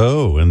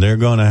 Slow, and they're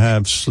gonna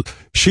have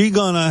she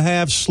gonna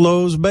have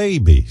Slow's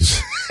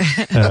babies.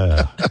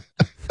 Yeah.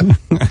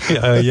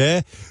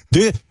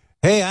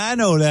 Hey, I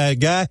know that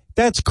guy.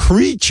 That's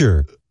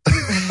Creature.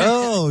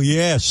 Oh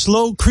yeah,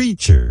 Slow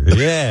Creature.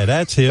 Yeah,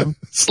 that's him.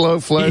 Slow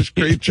Flash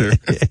Creature.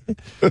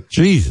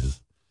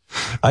 Jesus.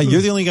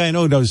 You're the only guy I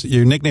know knows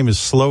your nickname is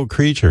Slow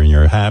Creature, and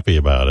you're happy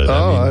about it.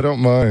 I don't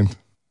mind.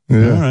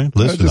 Yeah. All right,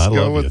 listen, I just I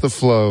go love with you. the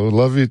flow.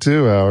 Love you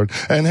too, Howard.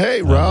 And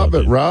hey,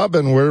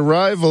 Robin, we're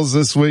rivals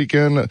this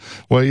weekend.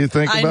 What do you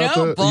think I about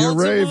know, your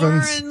Baltimore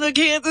Ravens? and the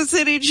Kansas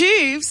City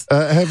Chiefs.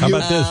 How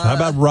about this? How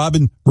about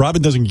Robin?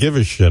 Robin doesn't give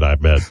a shit, I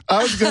bet.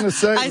 I was going to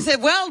say. I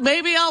said, well,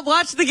 maybe I'll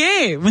watch the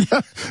game.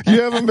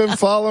 You haven't been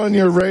following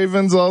your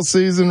Ravens all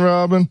season,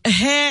 Robin?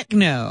 Heck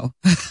no.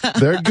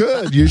 They're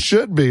good. You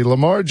should be.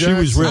 Lamar Jackson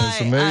was real-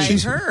 is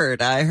amazing.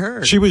 I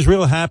heard. She was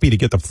real happy to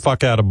get the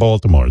fuck out of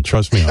Baltimore.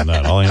 Trust me on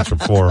that. I'll answer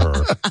for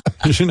her.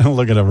 She's not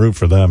looking to root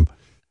for them.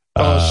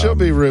 She'll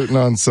be rooting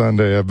on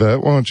Sunday, I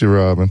bet. Won't you,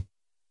 Robin?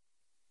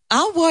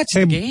 I'll watch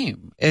the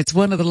game. It's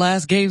one of the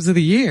last games of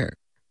the year.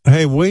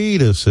 Hey,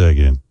 wait a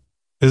second.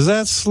 Is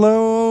that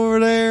Slow over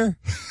there?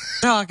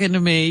 Talking to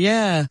me,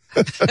 yeah.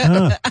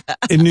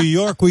 In New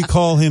York, we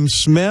call him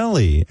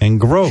smelly and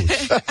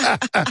gross.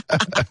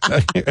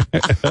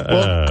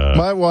 Well,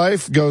 my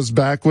wife goes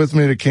back with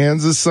me to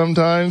Kansas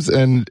sometimes,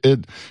 and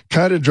it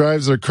kind of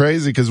drives her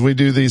crazy because we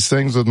do these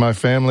things with my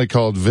family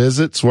called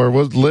visits where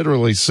we'll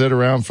literally sit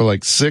around for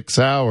like 6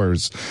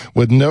 hours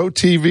with no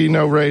TV,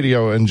 no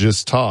radio, and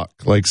just talk,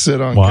 like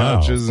sit on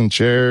couches and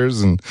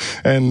chairs. And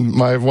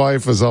my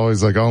wife was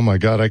always like, oh my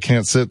God, I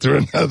can't sit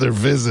through another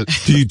visit.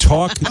 Do you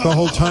talk the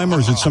whole time, or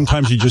is it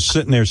sometimes you just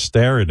sitting there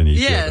staring at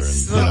each other? Yes,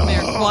 sitting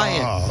there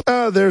quiet.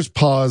 There's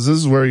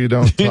pauses where you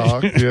don't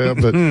talk, yeah,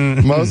 but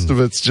most of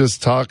it's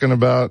just talking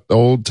about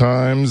old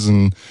times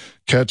and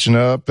catching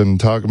up and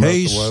talking about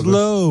Hey, the weather.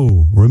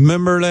 Slow,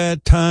 remember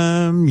that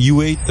time you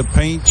ate the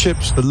paint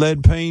chips, the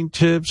lead paint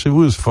chips? It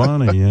was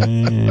funny.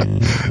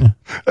 Yeah.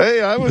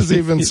 Hey, I was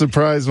even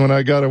surprised when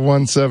I got a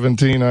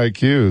 117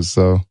 IQ,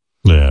 so.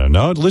 Yeah,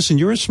 no, listen,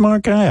 you're a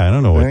smart guy. I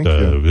don't know Thank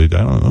you.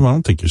 I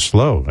don't think you're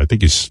slow. I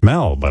think you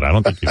smell, but I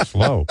don't think you're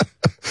slow.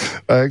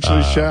 I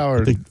actually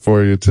showered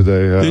for you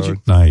today, Howard. Did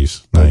you?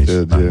 Nice. I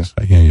did, nice.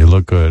 Yeah, you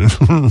look good.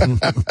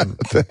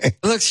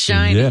 Looks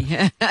shiny.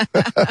 Yeah.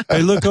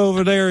 Hey, look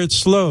over there at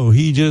Slow.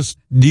 He just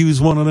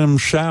used one of them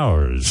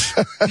showers.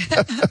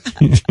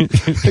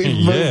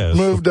 He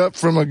moved up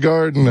from a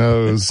garden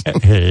hose.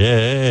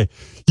 Hey.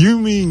 You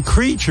mean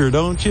Creature,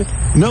 don't you?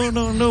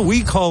 No.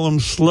 We call him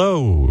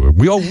Slow.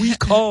 We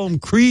call him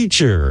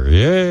Creature.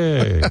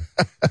 Yeah.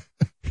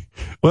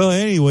 Well,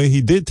 anyway,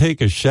 he did take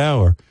a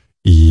shower.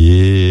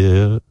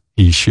 Yeah,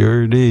 he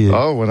sure did.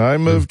 Oh, when I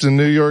moved to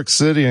New York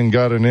City and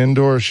got an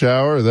indoor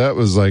shower, that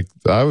was like,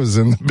 I was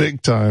in the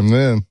big time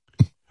then.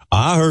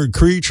 I heard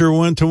Creature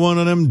went to one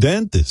of them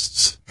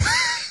dentists.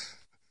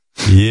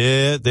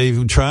 Yeah, they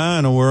were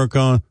trying to work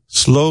on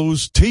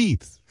Slow's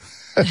teeth.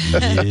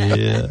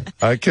 Yeah,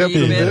 I kept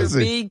You him better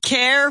busy. be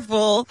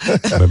careful.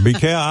 But be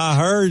careful. I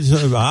heard.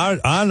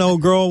 I know a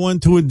girl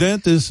went to a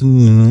dentist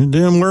and it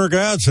didn't work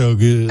out so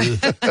good.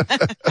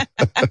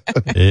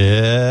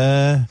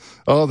 Yeah.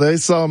 Oh, they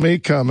saw me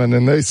coming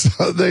and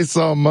they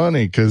saw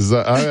money because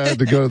I had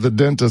to go to the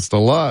dentist a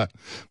lot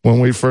when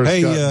we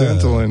first got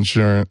dental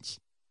insurance.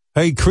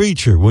 Hey,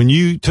 Creature, when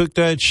you took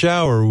that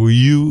shower, were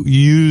you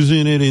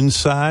using it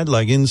inside,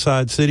 like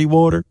inside city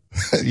water?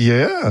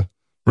 Yeah.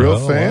 Real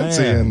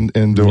fancy and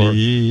indoor.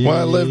 Yeah. When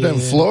I lived in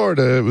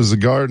Florida, it was a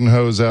garden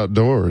hose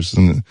outdoors.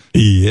 And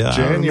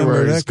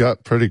January's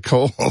got pretty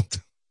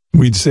cold.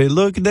 We'd say,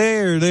 look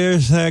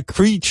there's that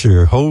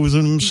Creature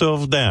hosing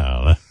himself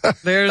down.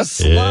 There's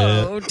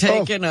Slow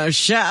taking a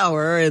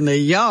shower in the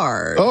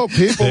yard. Oh,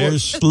 people.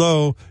 There's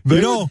Slow.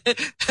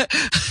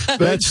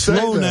 That's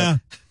Slow now.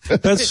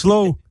 That's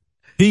Slow.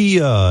 He,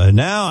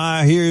 now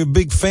I hear a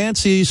big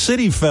fancy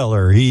city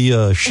feller. He,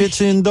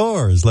 shits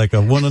indoors like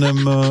one of them,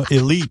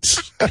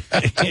 elites.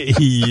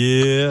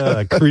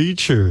 Yeah,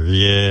 Creature.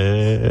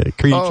 Yeah.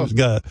 Creature's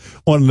got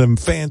one of them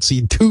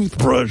fancy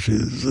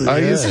toothbrushes. I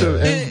used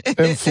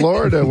to, in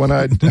Florida, when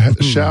I'd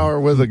shower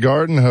with a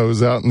garden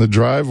hose out in the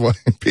driveway,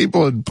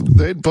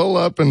 they'd pull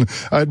up and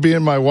I'd be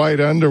in my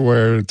white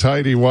underwear,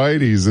 tighty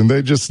whities, and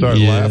they'd just start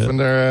laughing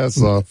their ass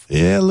off.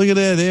 Yeah, look at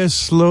that. There's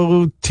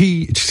Slow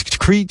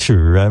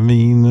Creature. I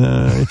mean,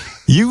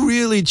 you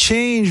really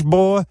changed,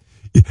 boy.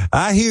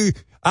 I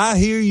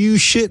hear you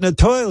shit in a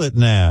toilet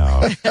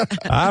now.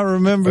 I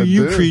remember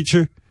you,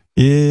 Creature.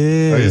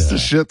 Yeah. I used to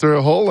shit through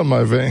a hole in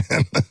my van.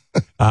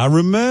 I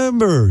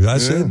remember. I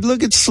said,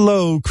 look at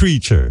Slow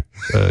Creature,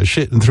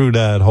 shitting through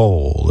that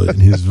hole in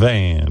his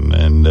van.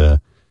 And,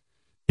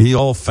 he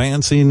all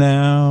fancy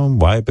now,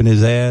 wiping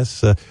his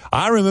ass.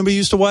 I remember you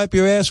used to wipe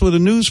your ass with a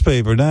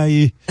newspaper. Now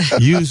you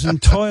using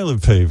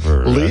toilet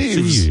paper.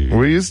 Leaves.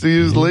 We used to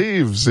use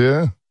leaves,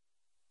 When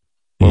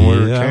we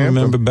were camping. I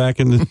remember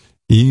back in you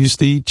used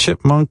to eat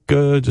chipmunk,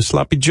 just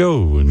sloppy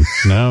Joe, and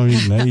now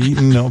you're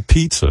eating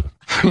pizza.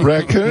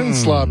 Raccoon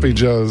sloppy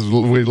joes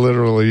we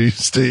literally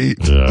used to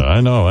eat. Yeah,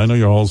 I know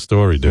your whole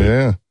story, dude.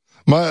 Yeah.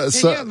 Can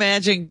you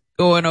imagine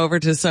going over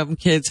to some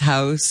kid's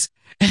house?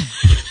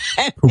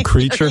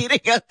 Creature eating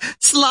a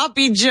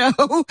sloppy Joe.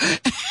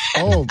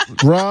 Oh,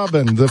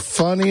 Robin, the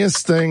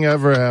funniest thing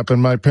ever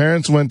happened. My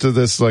parents went to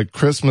this like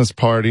Christmas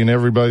party and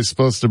everybody's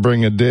supposed to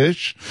bring a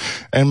dish.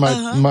 And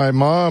my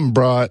mom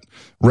brought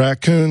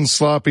raccoon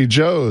sloppy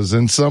joes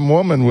and some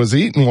woman was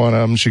eating one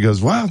of them. She goes,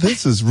 wow,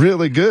 this is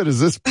really good. Is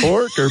this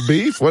pork or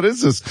beef? What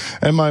is this?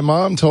 And my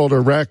mom told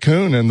her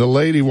raccoon and the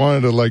lady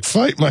wanted to like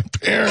fight my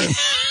parents.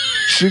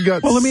 She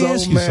got let me so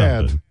ask you mad.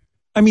 Something.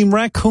 I mean,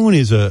 raccoon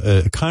is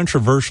a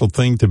controversial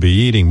thing to be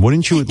eating.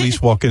 Wouldn't you at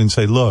least walk in and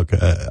say, look,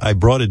 I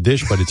brought a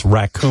dish, but it's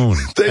raccoon?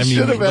 They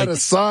should have had a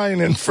sign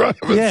in front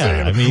of it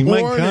saying,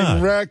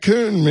 warning,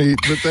 raccoon meat,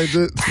 but they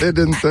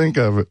didn't think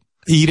of it.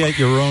 Eat at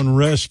your own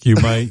risk. You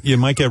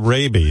might get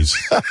rabies.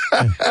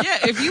 Yeah,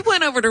 if you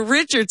went over to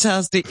Richard's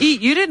house to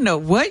eat, you didn't know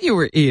what you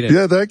were eating.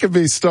 Yeah, that could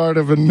be start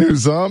of a new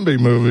zombie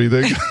movie.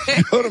 They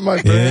go to my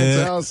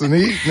parents' house and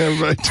eat, and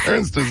everybody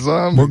turns to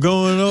zombies. We're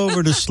going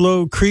over to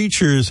Slow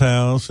Creature's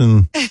house,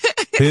 and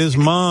his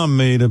mom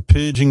made a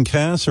pigeon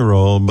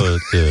casserole, but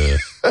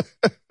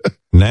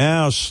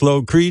now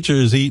Slow Creature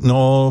is eating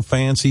all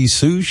fancy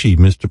sushi.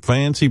 Mr.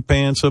 Fancy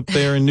Pants up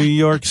there in New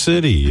York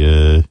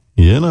City.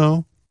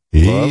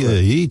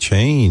 He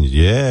changed.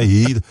 Yeah,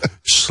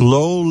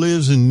 Slow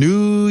lives in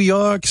New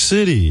York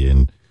City,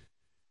 and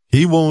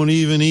he won't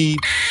even eat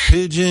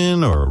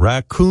pigeon or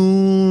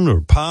raccoon or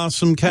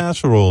possum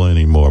casserole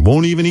anymore.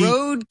 Won't even eat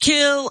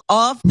roadkill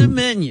off the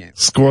menu.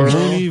 Squirrel.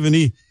 Won't even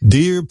eat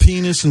deer,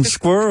 penis, and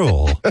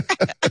squirrel.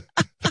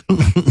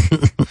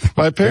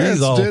 My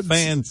parents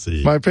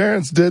fancy. My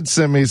parents did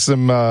send me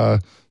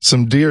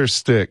some deer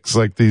sticks,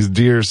 like these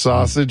deer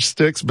sausage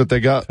sticks, but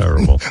they got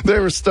terrible. They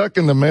were stuck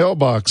in the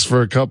mailbox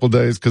for a couple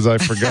days because I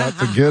forgot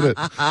to get it,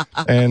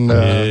 and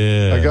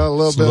I got a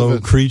little Slow bit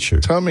of a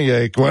Creature tummy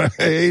ache when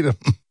I ate them.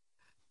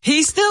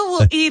 He still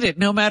will eat it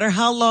no matter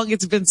how long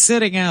it's been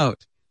sitting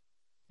out.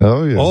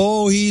 Oh yeah.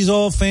 Oh, he's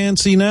all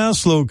fancy now,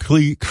 Slow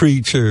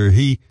Creature.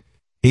 He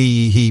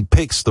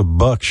picks the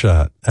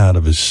buckshot out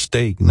of his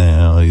steak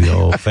now. He's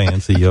all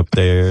fancy up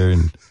there,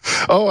 and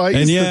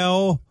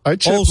Slow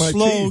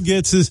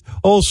gets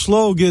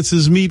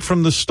his meat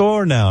from the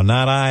store now,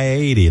 not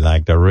I-80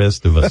 like the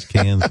rest of us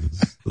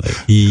Kansans. Like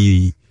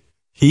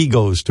he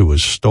goes to a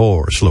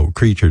store. Slow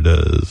Creature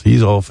does.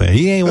 He's all fancy.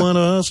 He ain't one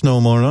of us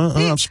no more.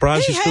 I'm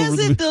surprised he has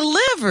it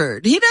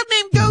delivered. He doesn't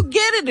even go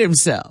get it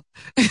himself.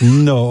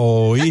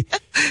 No,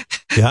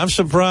 I'm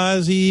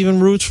surprised he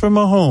even roots for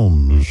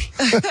Mahomes.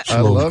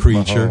 I love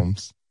Creature.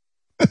 Mahomes.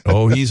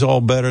 Oh, he's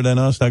all better than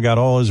us. I got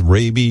all his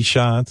rabies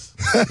shots.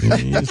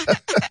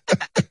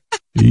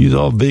 He's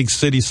all big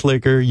city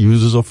slicker,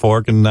 uses a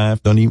fork and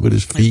knife, don't eat with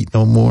his feet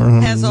no more.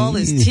 Has all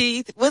his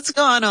teeth. What's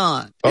going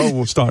on? Oh,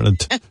 we're starting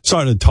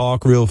to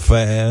talk real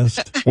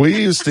fast.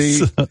 We used to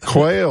eat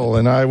quail,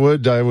 and I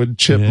would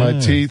chip my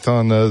teeth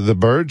on the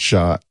bird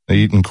shot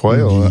eating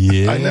quail.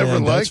 Yeah, I never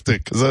liked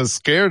it because I was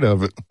scared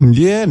of it.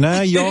 Yeah,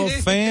 now y'all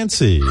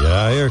fancy.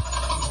 I hear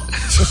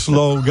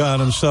Slow got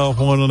himself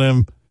one of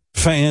them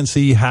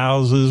fancy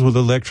houses with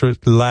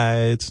electric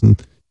lights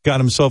and got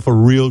himself a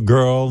real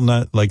girl,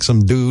 not like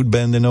some dude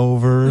bending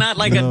over. Not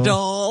like a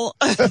doll.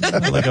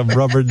 Not like a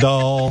rubber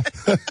doll.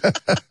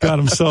 Got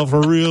himself a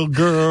real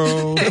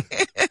girl.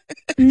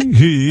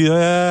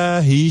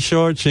 Yeah, he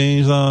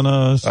shortchanged on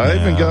us. I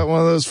even got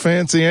one of those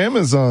fancy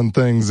Amazon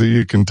things that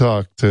you can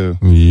talk to.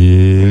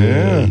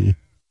 Yeah.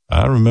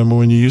 I remember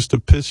when you used to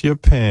piss your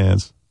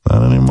pants.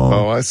 Not anymore.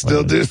 Oh, I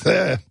still do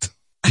that.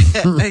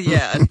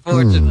 Yeah,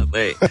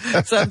 unfortunately.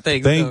 Some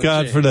things Thank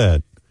God change. for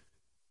that.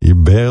 You're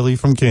barely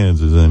from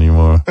Kansas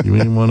anymore. You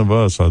ain't one of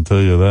us, I'll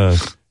tell you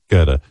that.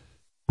 Got a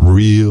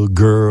real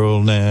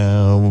girl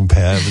now,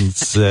 having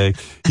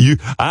sex.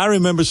 I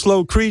remember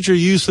Slow Creature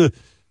used to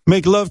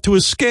make love to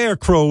a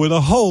scarecrow with a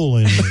hole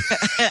in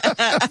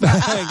it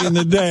back in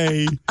the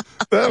day.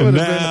 That would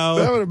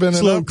have been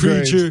Slow an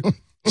upgrade. Creature.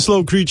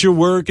 Slow Creature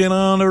working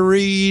on the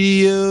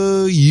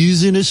radio,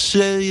 using a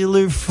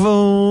cellular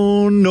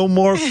phone, no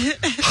more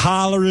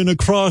hollering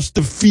across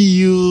the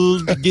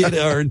field to get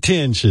our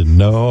attention.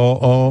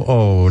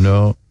 No,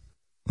 no.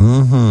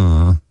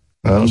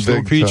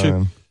 Slow Creature.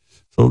 Time.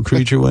 Slow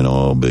Creature went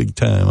all big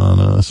time on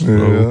us.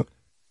 Yeah.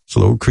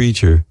 Slow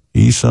Creature.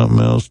 He's something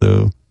else,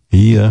 though.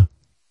 He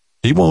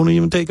won't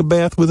even take a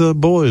bath with the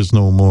boys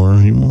no more.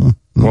 He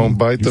won't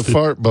bite the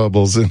fart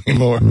bubbles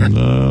anymore.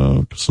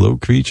 No, Slow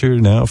Creature,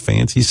 now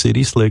Fancy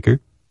City Slicker.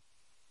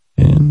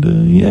 And,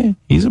 yeah,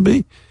 he's a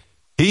big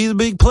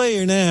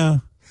player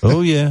now.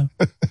 Oh, yeah.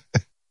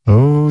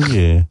 Oh,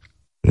 yeah.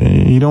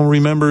 He don't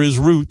remember his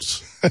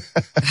roots.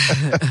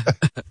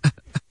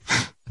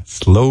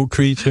 Slow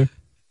Creature.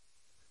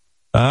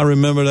 I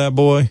remember that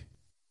boy.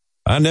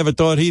 I never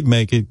thought he'd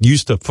make it.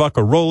 Used to fuck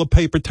a roll of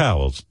paper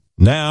towels.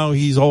 Now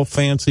he's all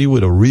fancy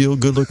with a real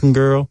good-looking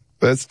girl.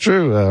 That's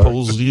true.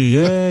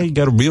 He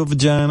got a real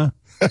vagina.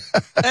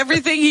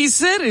 Everything he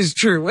said is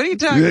true. What are you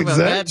talking about?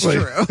 That's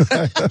true.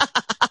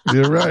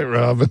 You're right,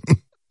 Robin.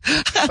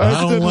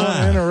 I didn't want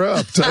to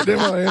interrupt. I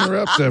didn't want to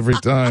interrupt every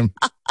time.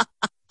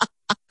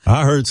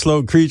 I heard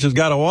Slow Creature's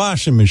got a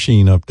washing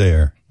machine up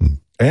there.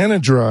 And a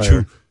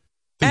dryer.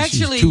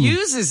 Actually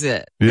uses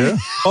it. Yeah.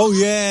 Oh,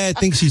 yeah.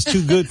 Thinks he's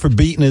too good for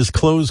beating his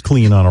clothes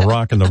clean on a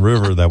rock in the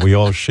river that we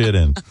all shit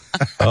in.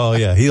 Oh,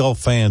 yeah. He all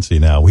fancy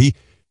now. He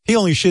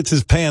only shits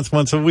his pants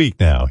once a week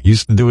now. He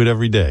used to do it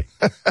every day.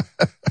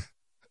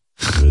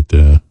 But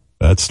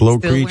that Slow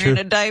Still Creature. wearing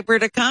a diaper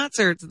to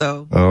concerts,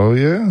 though. Oh,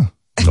 yeah.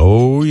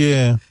 Oh,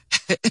 yeah.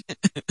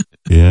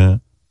 Yeah.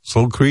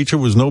 Slow Creature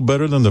was no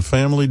better than the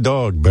family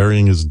dog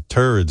burying his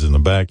turds in the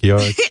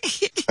backyard.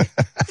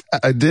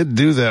 I did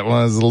do that when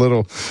I was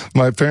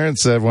my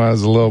parents said when I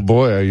was a little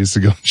boy, I used to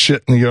go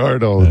shit in the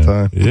yard all the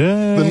time.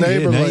 Yeah. The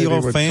neighbor now lady you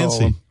all would fancy.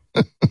 call him.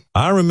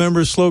 I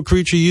remember Slow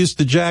Creature used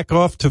to jack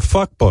off to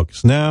fuck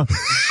books. Now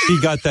he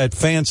got that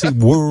fancy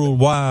World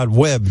Wide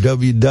Web,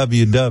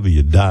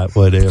 www.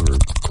 whatever.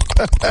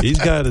 He's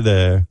got it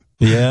there.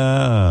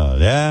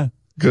 Yeah.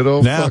 Good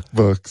old fuck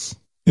books.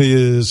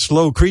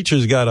 Slow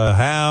Creature's got a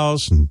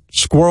house and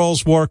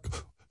squirrels walk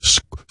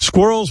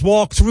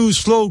through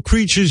Slow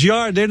Creature's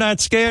yard. They're not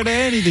scared of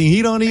anything.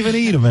 He don't even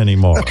eat them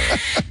anymore.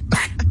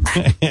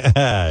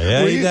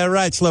 Yeah, ain't that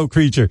right, Slow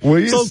Creature?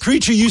 Slow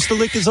Creature used to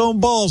lick his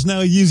own balls.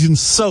 Now he's using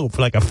soap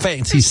like a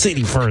fancy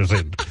city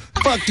person.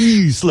 Fuck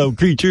you, Slow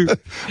Creature.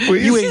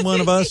 You ain't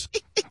one of us.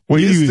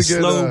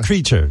 Slow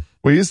Creature.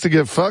 We used to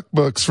get fuck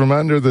books from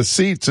under the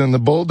seats and the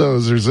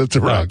bulldozers at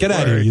the rock. Get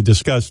out of here. You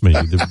disgust me.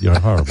 You're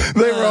horrible.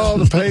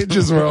 The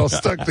pages were all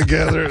stuck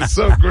together. It's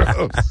so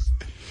gross.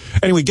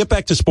 Anyway, get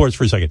back to sports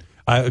for a second,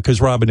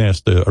 because Robin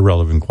asked a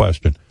relevant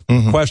question.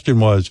 Question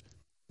was,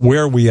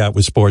 where are we at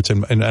with sports?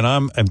 And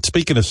I'm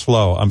speaking of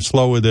slow. I'm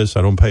slow with this.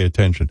 I don't pay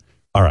attention.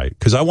 All right,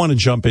 because I want to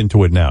jump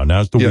into it now.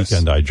 Now's the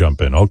weekend I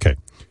jump in. Okay.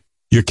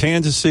 Your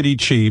Kansas City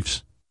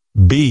Chiefs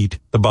beat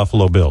the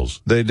Buffalo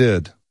Bills. They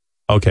did.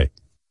 Okay.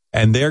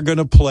 And they're going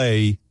to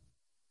play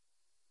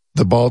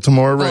the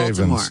Baltimore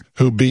Ravens,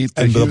 who beat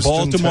the Houston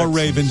Baltimore Texans.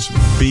 Ravens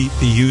beat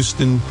the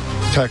Houston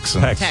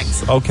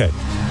Texans. Okay.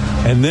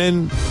 And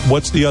then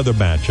what's the other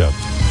matchup?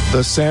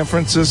 The San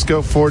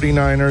Francisco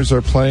 49ers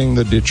are playing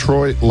the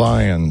Detroit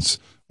Lions,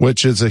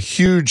 which is a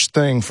huge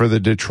thing for the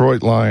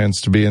Detroit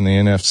Lions to be in the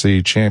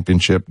NFC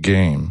Championship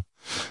game.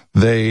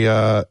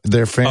 Their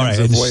fans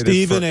have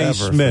waited forever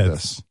for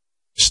this.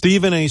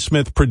 Stephen A.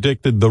 Smith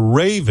predicted the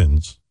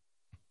Ravens.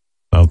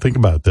 Now think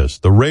about this.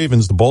 The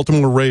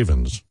Baltimore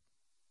Ravens,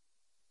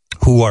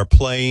 who are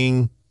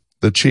playing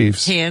the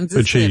Chiefs.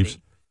 Kansas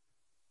City.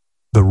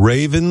 The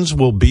Ravens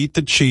will beat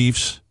the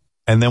Chiefs,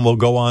 and then we'll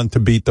go on to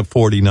beat the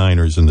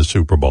 49ers in the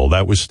Super Bowl.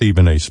 That was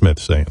Stephen A. Smith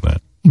saying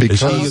that.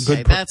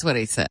 That's what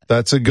he said.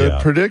 That's a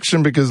good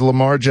prediction because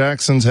Lamar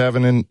Jackson's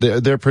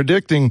they're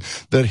predicting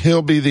that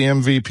he'll be the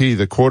MVP,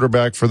 the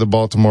quarterback for the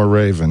Baltimore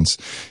Ravens.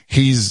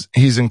 He's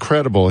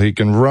incredible. He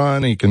can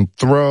run, he can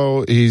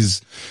throw,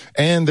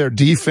 and their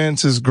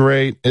defense is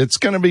great. It's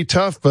going to be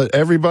tough, but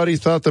everybody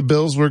thought the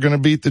Bills were going to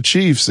beat the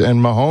Chiefs, and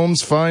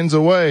Mahomes finds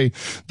a way.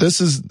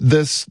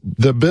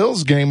 The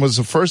Bills game was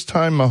the first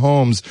time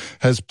Mahomes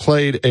has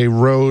played a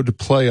road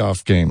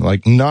playoff game,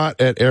 like not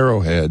at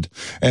Arrowhead,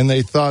 and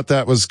they thought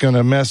that was going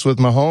to mess with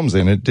Mahomes,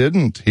 and it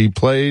didn't. He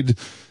played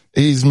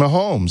He's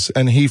Mahomes,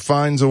 and he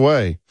finds a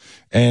way.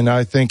 And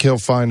I think he'll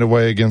find a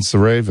way against the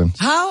Ravens.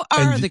 How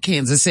are the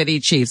Kansas City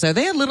Chiefs? Are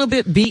they a little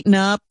bit beaten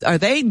up? Are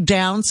they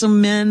down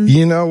some men?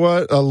 You know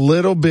what? A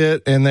little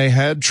bit, and they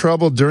had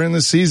trouble during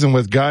the season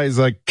with guys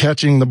like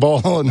catching the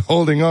ball and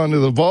holding on to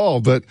the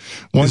ball. But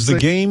is the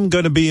game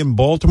going to be in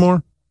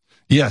Baltimore?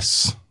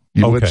 Yes.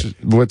 Okay.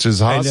 Which is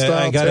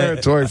hostile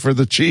territory for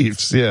the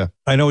Chiefs. Yeah.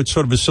 I know it's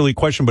sort of a silly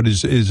question, but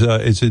is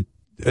it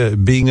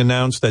being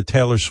announced that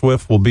Taylor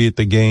Swift will be at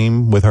the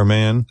game with her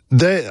man?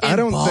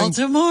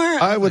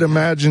 I would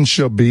imagine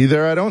she'll be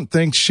there. I don't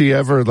think she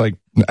ever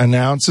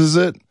announces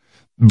it,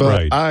 but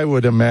right. I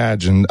would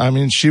imagine. I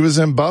mean, she was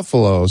in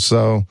Buffalo,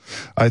 so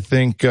I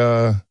think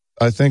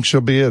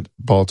she'll be at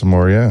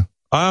Baltimore. Yeah.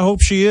 I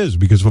hope she is,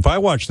 because if I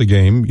watch the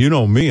game, you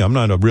know me, I'm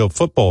not a real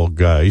football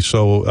guy,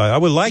 so I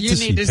would like to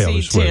see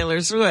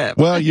Taylor Swift.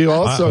 Well, you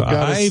also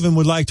I even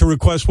would like to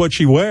request what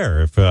she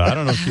wear. If I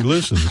don't know if she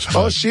listens.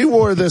 Oh, she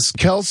wore this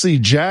Kelsey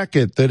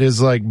jacket that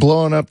is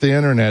blowing up the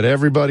internet.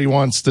 Everybody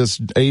wants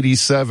this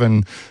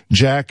 87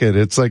 jacket.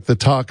 It's like the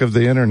talk of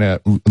the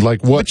internet.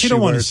 But you don't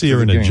want to see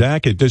her in a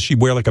jacket. Does she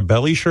wear a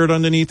belly shirt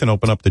underneath and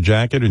open up the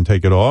jacket and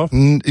take it off?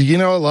 You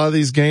know, a lot of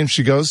these games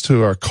she goes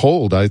to are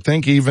cold. I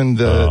think even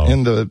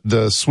in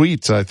the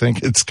suites, I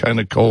think it's kind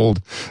of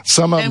cold.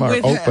 Some of them are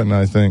open,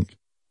 I think.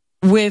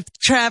 With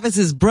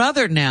Travis's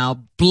brother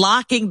now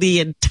blocking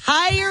the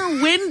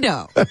entire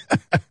window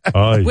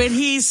when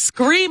he's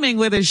screaming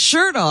with his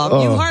shirt off,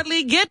 you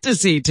hardly get to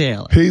see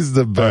Taylor. He's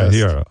the best.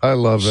 I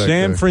love that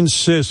San guy.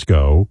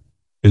 Francisco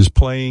is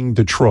playing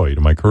Detroit.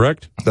 Am I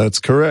correct? That's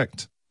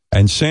correct.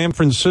 And San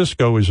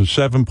Francisco is a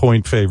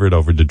 7-point favorite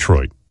over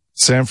Detroit.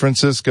 San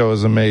Francisco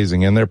is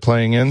amazing, and they're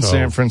playing in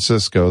San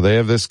Francisco. They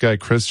have this guy,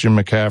 Christian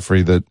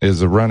McCaffrey, that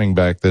is a running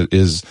back that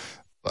is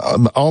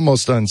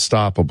almost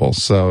unstoppable.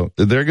 So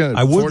they're going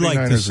to,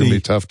 49ers going to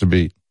be tough to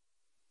beat.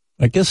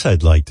 I guess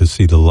I'd like to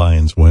see the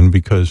Lions win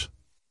because,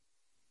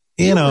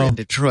 you know, were in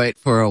Detroit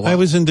for a while. I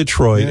was in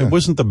Detroit. Yeah. It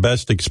wasn't the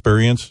best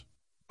experience,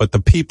 but the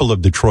people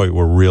of Detroit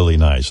were really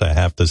nice, I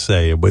have to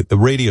say. But the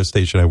radio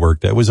station I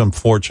worked at was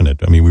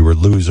unfortunate. I mean, we were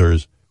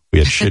losers. We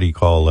had shitty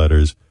call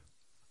letters.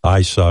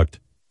 I sucked.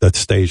 That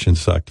station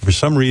sucked. For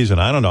some reason,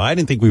 I don't know. I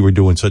didn't think we were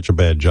doing such a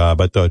bad job.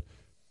 I thought,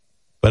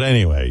 but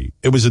anyway,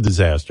 it was a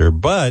disaster.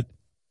 But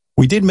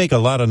we did make a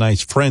lot of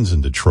nice friends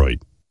in Detroit,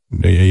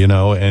 you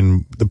know,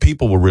 and the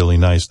people were really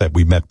nice that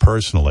we met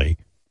personally.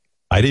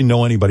 I didn't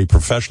know anybody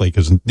professionally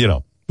because, you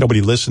know,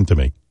 nobody listened to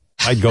me.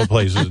 I'd go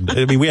places.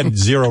 I mean, we had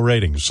 0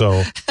 ratings, so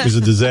it was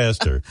a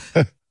disaster.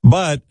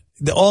 But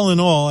all in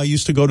all, I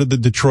used to go to the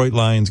Detroit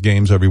Lions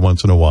games every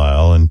once in a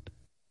while, and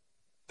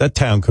that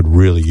town could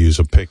really use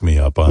a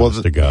pick-me-up,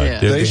 honest to God. Yeah.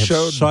 They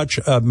showed such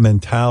a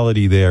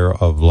mentality there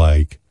of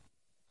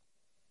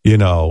you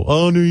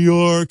know, New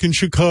York and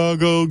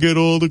Chicago get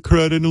all the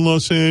credit in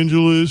Los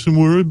Angeles, and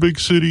we're a big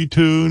city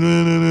too.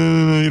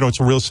 You know, it's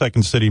a real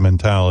second city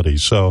mentality.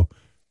 So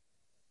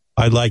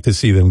I'd like to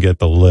see them get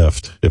the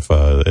lift if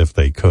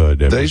they could.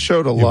 They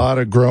showed a lot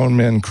of grown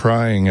men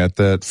crying at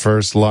that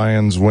first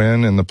Lions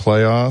win in the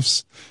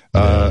playoffs.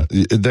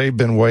 They've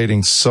been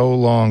waiting so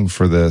long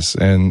for this,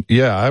 and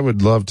I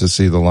would love to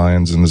see the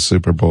Lions in the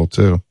Super Bowl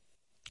too.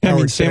 I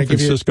mean, San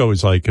Francisco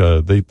is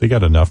they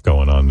got enough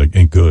going on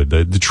and good.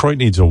 Detroit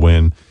needs a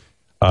win,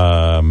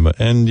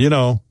 and you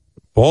know,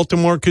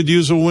 Baltimore could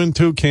use a win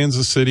too.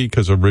 Kansas City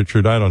because of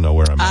Richard. I don't know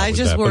where I'm at. I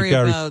just worry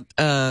about.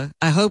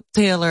 I hope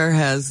Taylor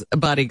has a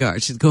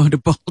bodyguard. She's going to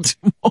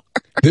Baltimore.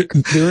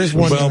 There is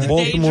one. Well,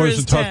 Baltimore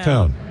is a tough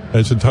town.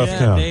 It's a tough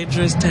town.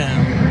 Dangerous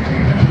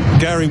town.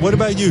 Gary, what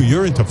about you?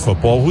 You're into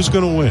football. Who's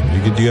going to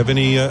win? Do you have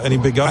any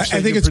big upset?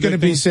 I think it's going to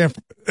be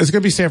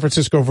San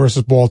Francisco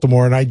versus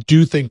Baltimore, and I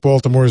do think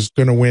Baltimore is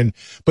going to win.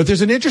 But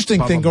there's an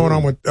interesting thing going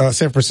on with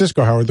San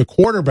Francisco, Howard, the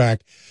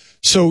quarterback.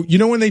 So, you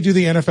know, when they do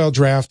the NFL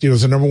draft,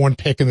 there's a number 1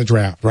 pick in the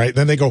draft, right?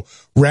 Then they go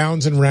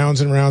rounds and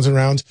rounds and rounds and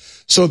rounds.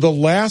 So the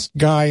last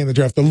guy in the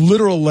draft, the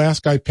literal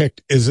last guy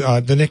picked is,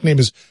 the nickname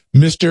is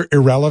Mr.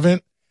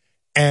 Irrelevant.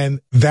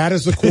 And that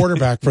is the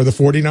quarterback for the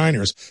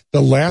 49ers.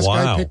 The last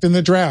guy picked in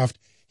the draft,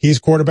 he's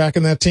quarterback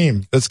in that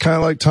team. It's kind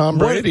of like Tom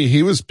Brady.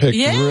 He was picked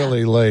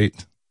really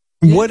late.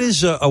 What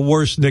is a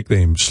worse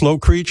nickname, Slow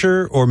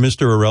Creature or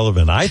Mr.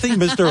 Irrelevant? I think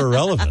Mr.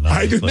 Irrelevant.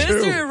 I do too.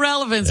 Mr.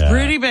 Irrelevant's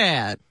pretty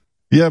bad.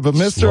 Yeah, but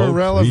Mr.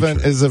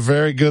 Irrelevant is a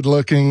very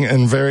good-looking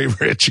and very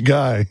rich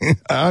guy.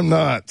 I'm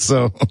not,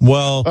 so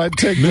I'd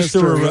take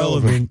Mr.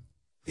 Irrelevant.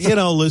 You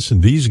know, listen,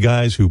 these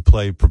guys who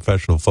play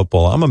professional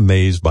football, I'm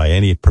amazed by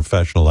any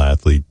professional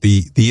athlete.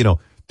 You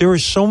know, there are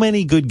so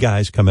many good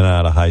guys coming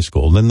out of high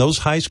school, and then those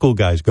high school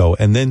guys go,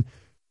 and then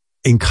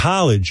in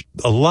college,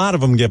 a lot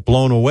of them get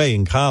blown away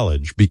in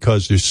college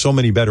because there's so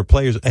many better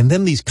players, and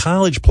then these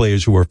college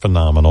players who are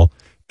phenomenal,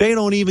 they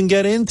don't even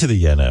get into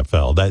the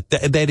NFL. That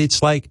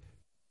it's like,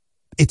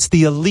 it's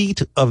the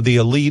elite of the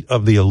elite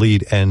of the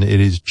elite, and it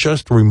is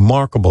just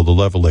remarkable the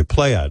level they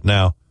play at.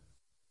 Now,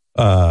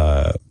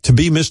 to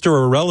be Mr.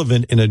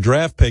 Irrelevant in a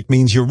draft pick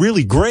means you're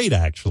really great,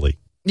 actually.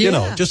 Yeah. You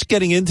know, just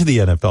getting into the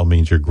NFL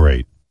means you're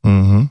great.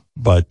 Mm-hmm.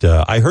 But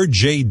I heard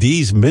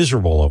JD's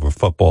miserable over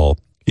football.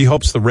 He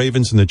hopes the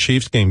Ravens and the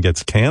Chiefs game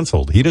gets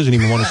canceled. He doesn't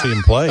even want to see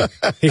him play.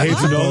 He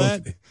hates you know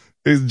that?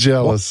 He's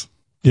jealous.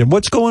 Yeah,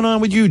 what's going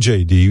on with you,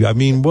 JD? I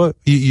mean,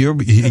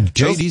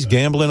 JD's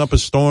gambling up a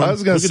storm. I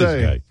was going to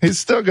say, he's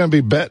still going to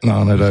be betting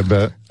on it, I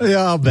bet.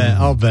 Yeah, I'll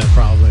bet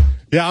probably.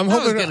 Yeah, I'm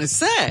hoping. I was going to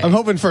say. I'm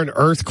hoping for an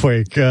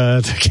earthquake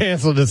to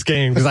cancel this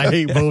game because I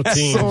hate both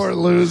teams. Sore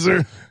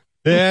loser.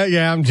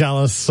 Yeah, I'm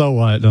jealous. So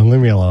what? Don't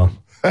leave me alone.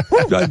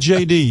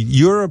 JD,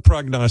 you're a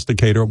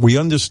prognosticator. We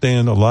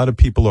understand a lot of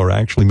people are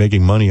actually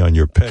making money on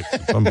your picks.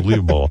 It's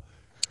unbelievable.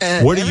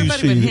 What do you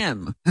see? But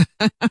him.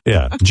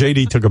 Yeah,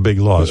 JD took a big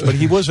loss, but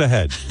he was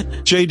ahead.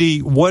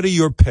 JD, what are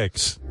your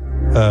picks for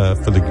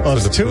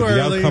the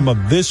outcome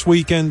of this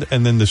weekend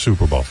and then the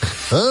Super Bowl?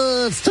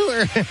 It's too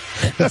early.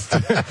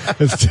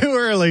 It's too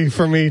early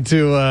for me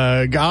to.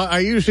 I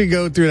usually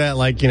go through that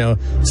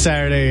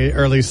Saturday,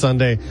 early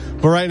Sunday,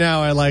 but right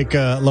now I like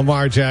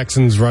Lamar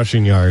Jackson's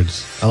rushing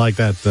yards. I like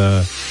that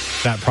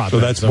prop. So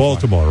that's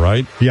Baltimore, far.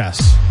 Right?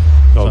 Yes.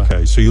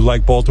 Okay, so you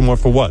like Baltimore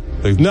for what?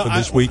 For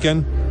this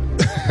weekend?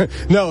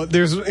 No,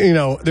 there's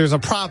a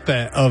prop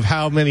bet of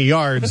how many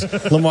yards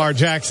Lamar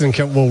Jackson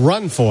will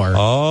run for.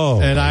 Oh,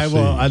 and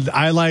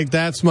I like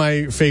that's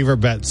my favorite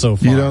bet so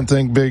far. You don't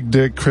think Big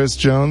Dick Chris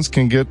Jones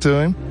can get to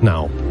him?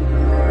 No,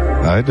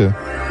 I do.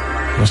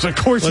 Of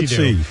course you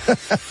do. Let's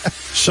see.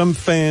 Some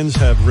fans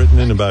have written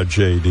in about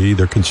JD.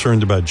 They're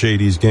concerned about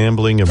JD's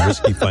gambling and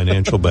risky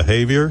financial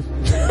behavior.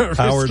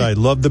 Howard, I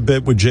love the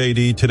bit with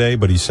JD today,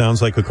 but he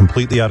sounds like a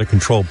completely out of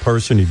control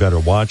person. You better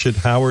watch it.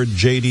 Howard,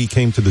 JD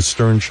came to the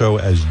Stern Show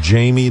as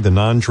Jamie, the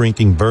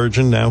non-drinking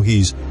virgin. Now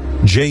he's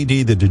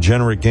JD, the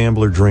degenerate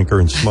gambler, drinker,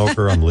 and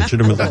smoker. I'm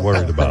legitimately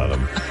worried about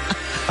him.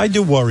 I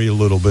do worry a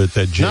little bit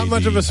that JD Not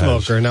much of a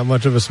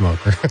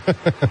smoker.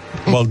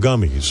 Well,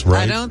 gummies,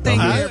 right? I don't think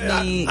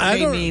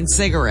they mean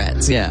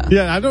cigarettes. Yeah.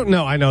 Yeah, I don't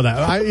know. I know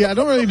that. I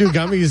don't really do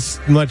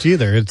gummies much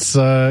either. It's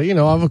I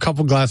have a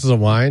couple glasses of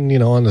wine,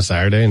 on the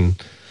Saturday and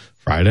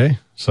Friday.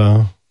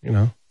 So,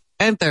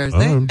 And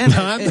Thursday. And is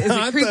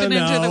it creeping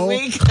into the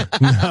week?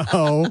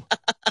 No.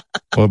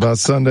 What about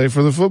Sunday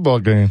for the football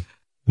game?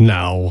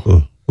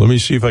 No. Let me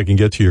see if I can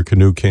get to your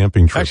canoe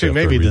camping trip. Actually,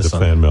 after maybe I read this the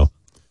Sunday. fan mail.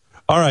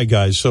 All right,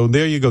 guys. So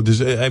there you go.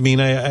 I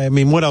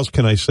mean, what else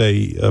can I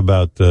say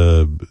about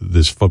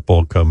this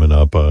football coming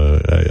up?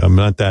 I'm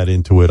not that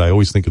into it. I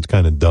always think it's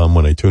kind of dumb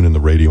when I tune in the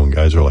radio and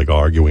guys are like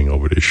arguing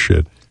over this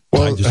shit.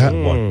 Well,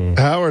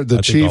 Howard,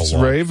 the Chiefs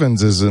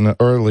Ravens is an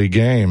early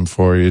game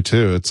for you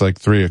too. It's like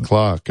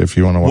 3:00 if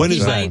you want to watch. When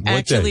is that? What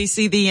actually day?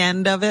 See the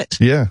end of it.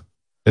 Yeah,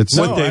 it's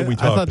what day we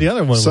talking? I thought the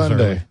other one was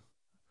Sunday. Early.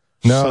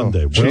 No,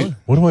 Sunday.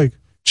 What do I?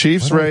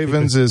 Chiefs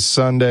Ravens is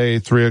Sunday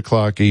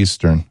 3:00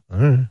 Eastern.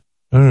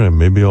 All right,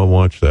 maybe I'll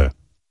watch that.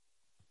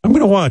 I'm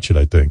going to watch it,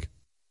 I think.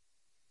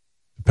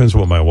 Depends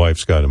what my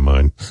wife's got in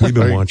mind. We've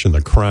been watching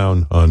The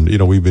Crown on,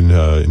 we've been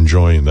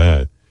enjoying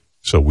that.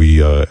 So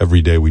we,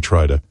 every day we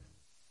try to,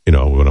 when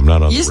I'm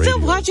not on the radio. You're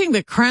still watching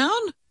The Crown?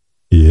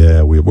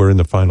 Yeah, we're in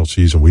the final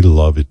season. We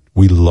love it.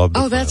 We love The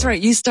Crown. That's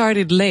right. You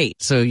started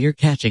late, so you're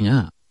catching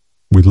up.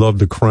 We love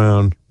The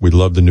Crown. We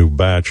love the new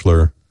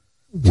Bachelor.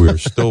 We're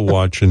still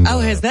watching.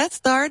 Has that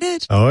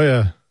started? Oh,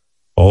 yeah.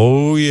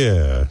 Oh,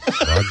 yeah.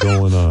 A lot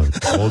going on.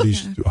 All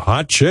these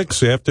hot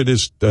chicks after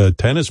this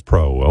tennis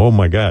pro. Oh,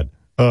 my God.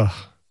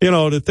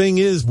 The thing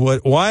is,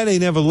 why they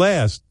never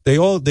last. They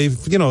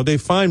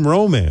find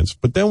romance,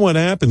 but then what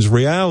happens?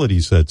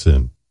 Reality sets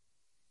in.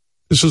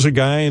 This is a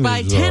guy in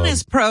By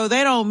tennis pro,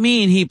 they don't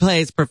mean he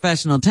plays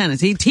professional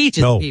tennis. He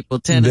teaches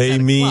people tennis. They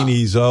mean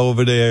he's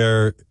over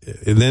there.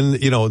 And then,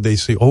 they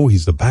say, oh,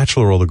 he's the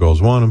Bachelor. All the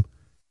girls want him.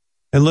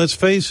 And let's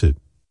face it.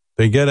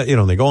 They get,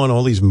 they go on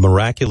all these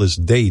miraculous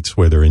dates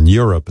where they're in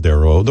Europe.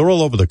 They're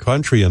all over the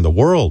country and the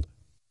world.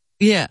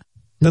 Yeah.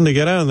 Then they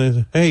get out and they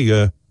say,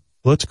 hey,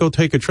 let's go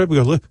take a trip. We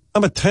go, look,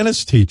 I'm a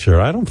tennis teacher.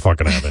 I don't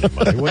fucking have any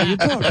money. What are you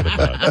talking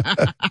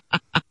about?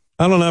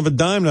 I don't have a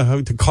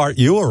dime to cart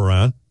you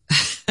around.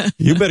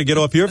 You better get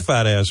off your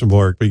fat ass and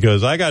work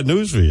because I got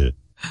news for you.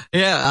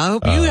 Yeah, I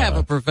hope you have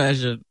a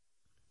profession.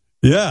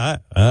 Yeah,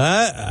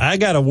 I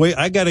gotta wait.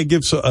 I gotta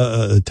give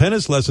a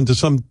tennis lesson to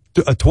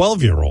a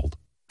 12-year-old.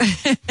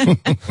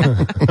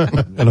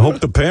 And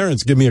hope the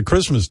parents give me a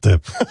Christmas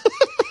tip.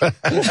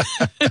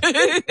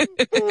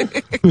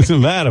 What's the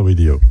matter with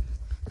you?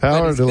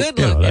 Howard, he's good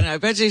looking. I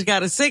bet you he's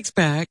got a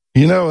 6-pack. A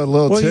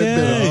little tidbit.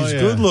 Yeah, he's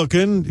good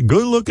looking.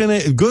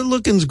 Good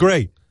looking's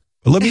great.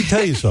 But let me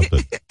tell you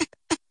something.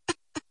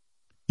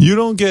 You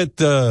don't get,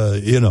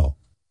 top-notch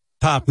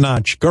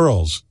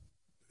girls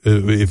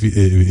if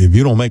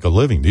you don't make a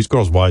living. These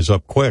girls wise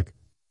up quick.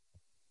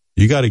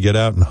 You got to get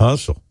out and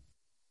hustle.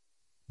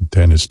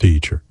 Tennis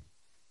teacher.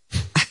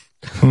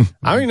 I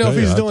don't even know if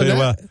he's doing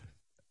that.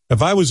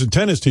 If I was a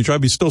tennis teacher, I'd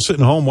be still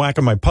sitting home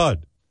whacking my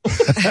pud.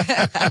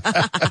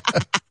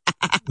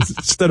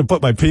 Instead of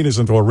put my penis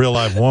into a real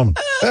live woman.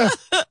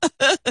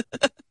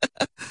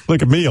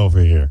 Look at me over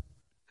here.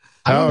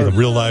 I'm a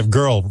real live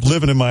girl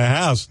living in my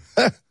house.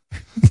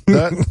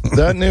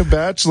 That new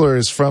Bachelor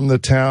is from the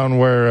town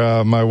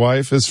where my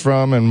wife is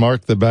from and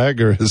Mark the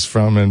Bagger is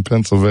from in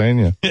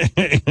Pennsylvania.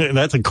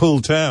 That's a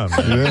cool town.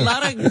 A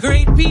lot of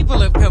great people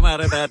have come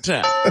out of that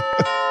town.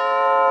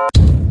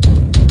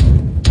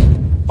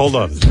 Hold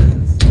on.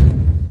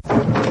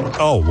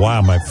 Oh,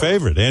 wow, my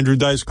favorite. Andrew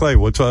Dice Clay.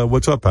 What's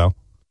up, pal?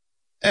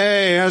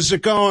 Hey, how's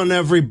it going,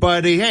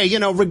 everybody? Hey,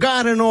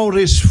 regarding all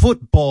this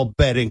football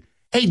betting,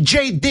 hey,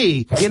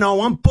 JD,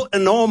 I'm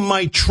putting all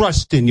my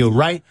trust in you,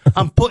 right?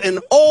 I'm putting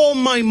all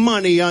my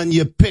money on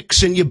your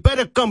picks, and you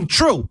better come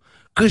true.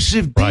 Because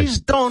if these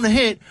don't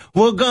hit,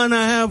 we're going to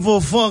have a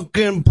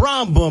fucking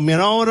problem. You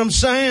know what I'm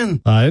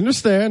saying? I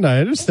understand.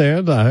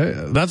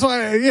 That's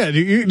why,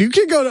 you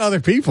can go to other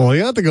people.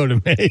 You don't have to go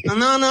to me.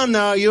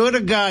 No. You're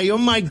the guy. You're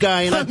my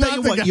guy. And I'll tell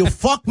you what, you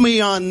fuck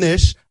me on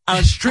this.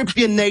 I'll strip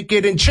you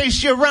naked and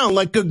chase you around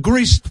like a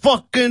greased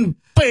fucking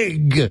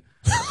pig.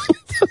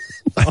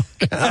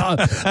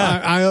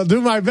 I'll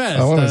do my best.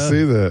 I want to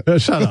see that.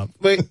 Shut up.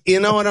 But you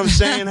know what I'm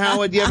saying,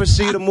 Howard? You ever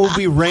see the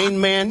movie Rain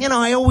Man?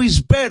 I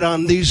always bet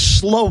on these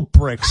slow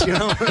bricks. You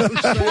know what I'm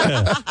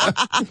saying?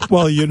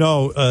 Well,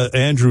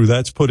 Andrew,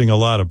 that's putting a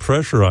lot of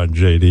pressure on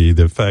JD.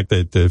 The fact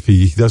that if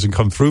he doesn't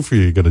come through for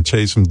you, you're going to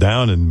chase him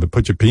down and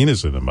put your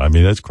penis in him. I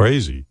mean, that's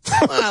crazy.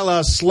 Well,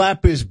 I'll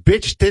slap his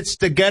bitch tits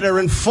together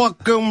and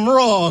fuck him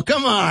raw.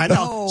 Come on.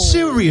 No,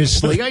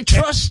 seriously, I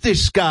trust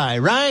this guy,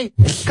 right?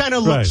 Kind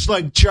of looks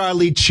like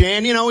Charlie Chan.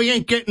 He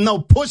ain't getting no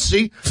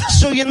pussy,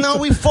 so he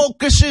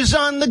focuses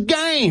on the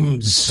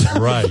games.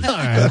 Right. All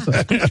right.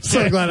 I'm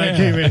so glad I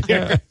came in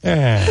here.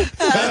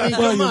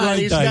 Come on,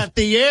 he's got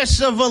the ass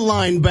of a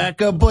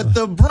linebacker, but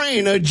the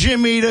brain of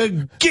Jimmy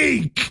the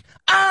Geek.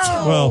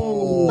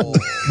 Oh!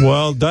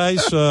 Well,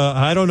 Dice,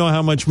 I don't know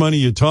how much money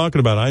you're talking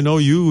about. I know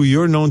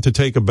you're known to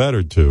take a bet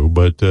or two,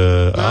 but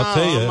I'll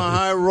tell you. I'm a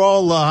high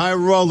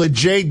roller.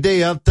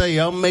 JD, I'll tell you,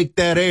 I'll make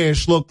that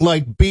ass look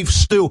like beef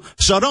stew.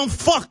 So don't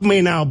fuck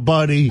me now,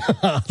 buddy.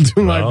 I'll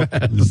do my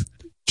best.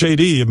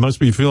 JD, you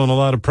must be feeling a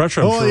lot of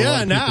pressure. Oh,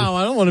 yeah, now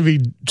I don't want to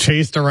be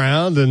chased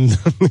around and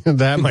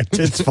have my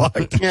tits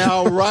fucked. Yeah,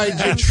 I'll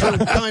ride you through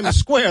Times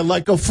Square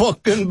like a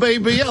fucking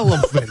baby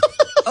elephant.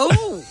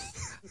 Oh.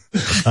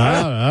 Okay.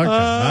 All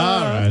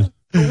right.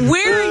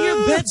 Where are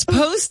your bets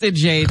posted,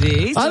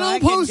 JD? I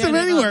don't post them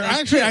anywhere.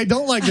 Actually, I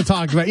don't like to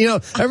talk about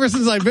it. Ever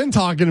since I've been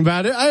talking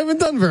about it, I haven't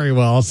done very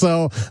well.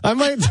 So I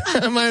might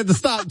have to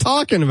stop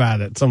talking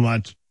about it so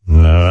much. All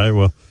right.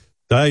 Well,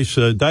 Dice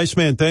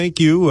man, thank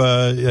you.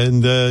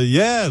 Listen,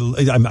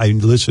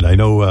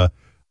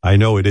 I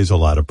know it is a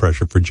lot of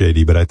pressure for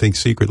JD, but I think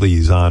secretly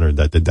he's honored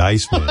that the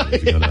Dice man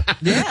is going to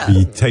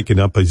be taking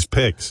up his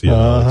picks.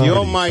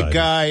 You're my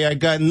guy. I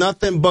got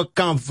nothing but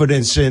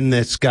confidence in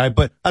this guy.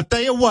 But I'll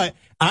tell you what,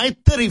 I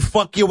titty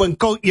fuck you and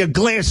coat your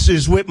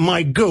glasses with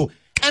my goo.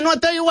 And I'll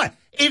tell you what,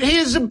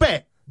 here's a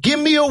bet. Give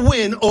me a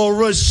win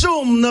or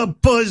assume the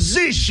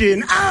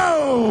position.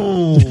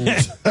 Oh!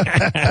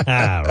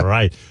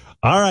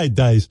 All right,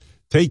 Dice.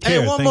 Take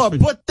care. Hey, one more.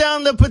 Put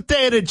down the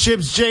potato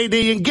chips,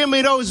 JD, and give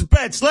me those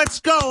bets. Let's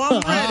go. I'm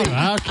ready.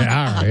 Okay,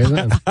 all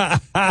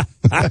right.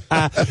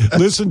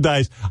 Listen,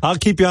 Dice, I'll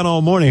keep you on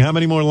all morning. How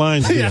many more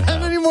lines do you have? How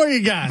many more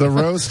you got? The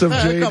roast of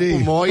JD. A couple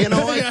more.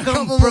 I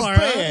come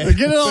prepared.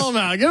 Get it all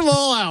out. Get them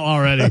all out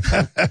already.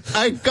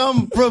 I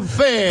come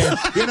prepared.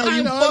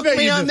 You fuck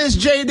me on this,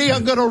 JD,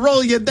 I'm going to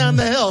roll you down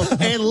the hill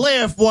and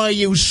laugh while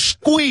you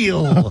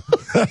squeal. All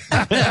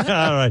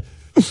right.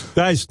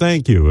 Dice,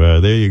 thank you.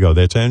 There you go.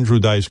 That's Andrew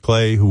Dice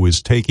Clay, who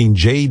is taking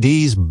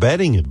JD's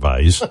betting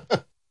advice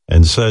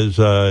and says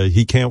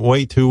he can't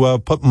wait to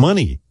put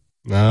money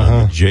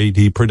on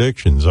JD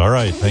predictions. All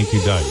right. Thank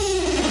you,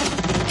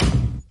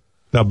 Dice.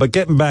 Now, but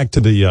getting back to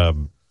the,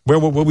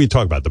 what we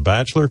talk about? The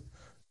Bachelor?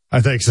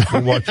 I think so.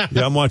 I'm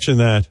watching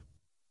that.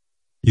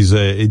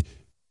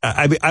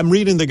 I'm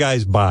reading the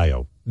guy's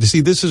bio. You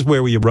see, this is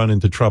where you run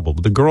into trouble.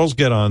 The girls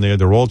get on there.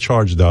 They're all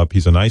charged up.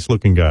 He's a nice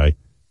looking guy.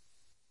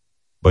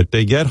 But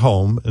they get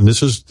home, and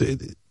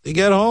they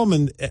get home,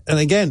 and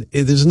again,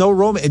 there's no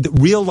romance.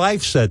 Real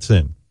life sets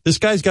in. This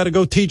guy's got to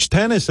go teach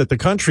tennis at the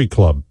country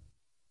club.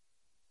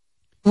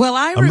 Well,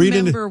 I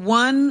remember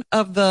one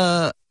of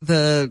the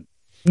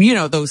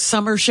those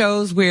summer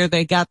shows where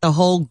they got the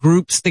whole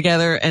groups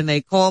together, and they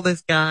call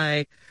this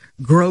guy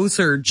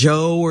Grocer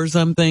Joe or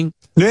something.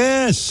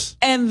 Yes.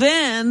 And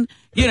then,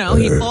 he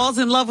falls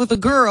in love with a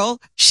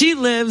girl. She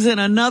lives in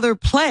another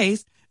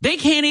place. They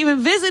can't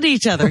even visit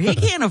each other. He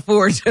can't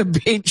afford to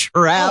be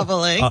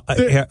traveling.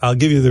 I'll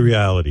give you the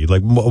reality.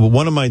 Like,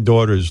 one of my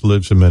daughters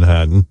lives in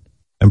Manhattan,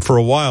 and for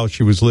a while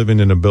she was living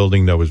in a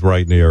building that was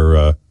right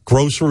near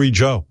Grocery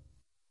Joe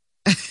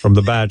from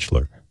The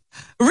Bachelor.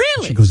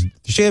 Really? She goes,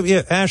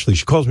 Ashley,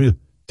 she calls me,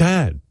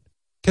 Dad,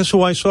 guess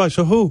who I saw? I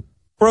said, who?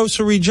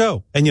 Grocery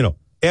Joe. And,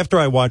 after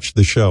I watched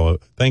the show,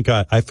 thank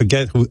God, I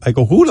forget who. I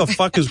go, who the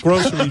fuck is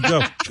Grocery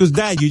Joe? She goes,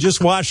 Dad, you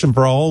just watched him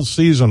for a whole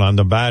season on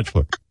The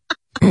Bachelor.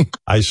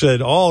 I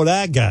said, oh,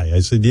 that guy.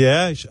 I said,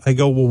 yeah. I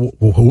go, well,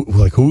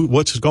 who,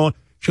 what's going on?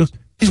 She goes,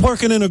 he's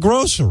working in a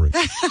grocery.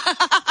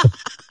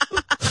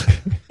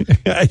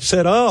 I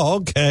said, oh,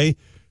 okay.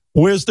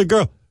 Where's the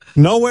girl?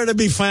 Nowhere to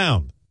be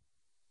found.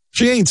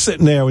 She ain't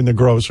sitting there in the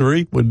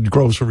grocery with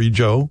Grocery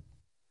Joe.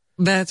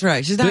 That's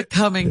right. She's not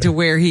coming to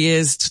where he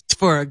is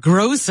for a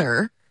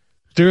grocer.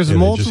 There's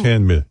multiple. Just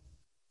hand me.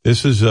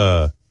 This is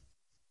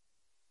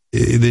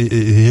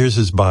here's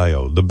his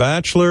bio. The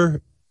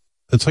Bachelor.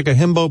 It's like a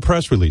himbo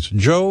press release.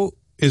 Joe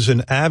is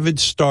an avid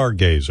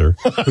stargazer.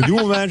 Could you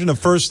imagine the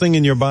first thing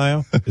in your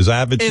bio is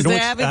avid? Is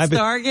avid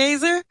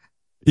stargazer?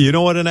 You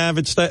know what an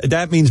avid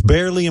that means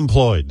barely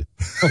employed.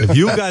 If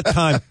you got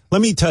time,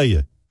 let me tell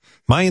you,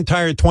 my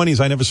entire 20s,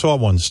 I never saw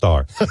one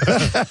star.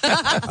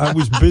 I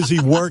was busy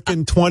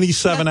working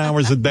 27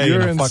 hours a day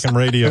in a fucking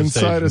radio inside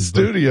station. a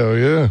studio,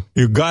 yeah.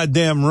 You're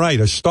goddamn right.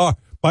 A star.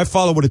 My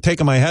father would have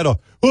taken my head off.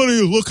 What are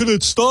you looking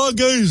at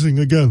stargazing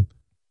again?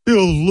 You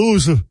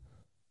loser.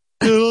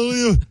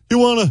 You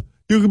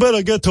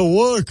better get to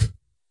work.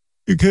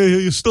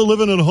 You're still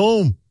living at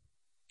home.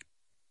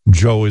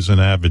 Joe is an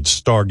avid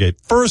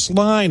Stargate. First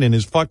line in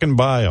his fucking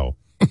bio.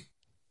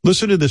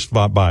 Listen to this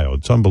bio.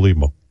 It's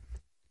unbelievable.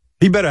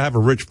 He better have a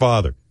rich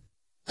father.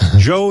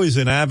 Joe is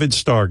an avid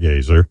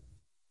stargazer,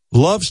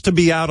 loves to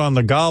be out on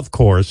the golf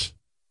course,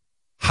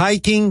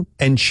 hiking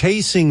and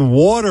chasing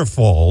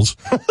waterfalls.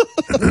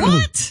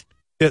 What?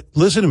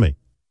 Listen to me.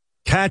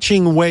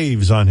 Catching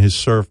waves on his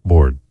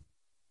surfboard.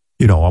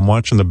 You know, I'm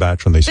watching The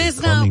Bachelor and they say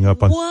There's coming not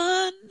up on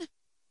one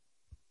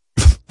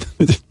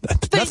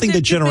nothing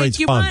that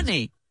generates fun.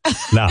 money.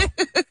 No.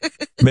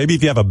 Maybe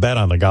if you have a bet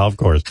on the golf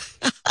course.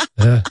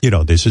 You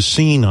know, there's a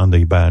scene on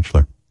The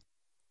Bachelor.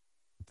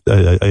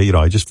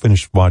 I just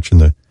finished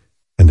watching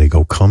and they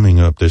go coming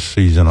up this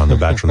season on The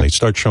Bachelor, and they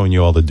start showing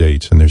you all the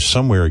dates, and there's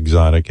somewhere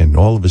exotic, and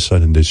all of a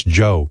sudden this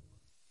Joe,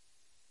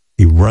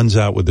 he runs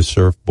out with the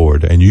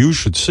surfboard, and you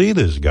should see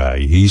this guy.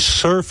 He's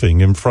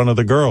surfing in front of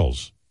the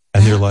girls,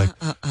 and they're like,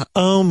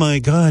 oh my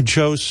God,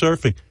 Joe's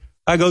surfing.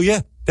 I go,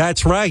 yeah,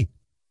 that's right.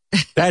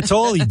 That's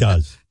all he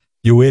does,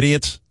 you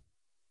idiots.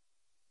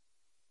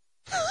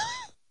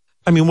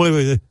 I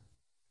mean,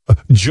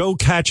 Joe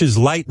catches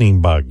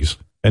lightning bugs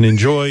and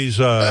enjoys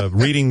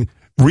reading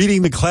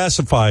the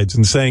classifieds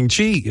and saying,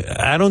 gee,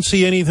 I don't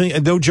see anything,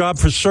 no job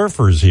for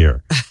surfers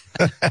here.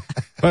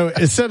 Well,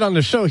 it said on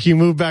the show he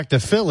moved back to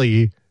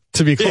Philly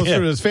to be closer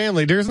to his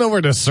family. There's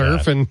nowhere to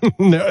surf in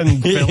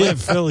Philly.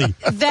 Philly.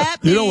 That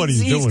means you know what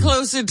he's doing.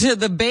 Closer to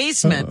the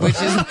basement, which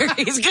is where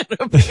he's going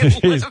to be.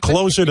 He's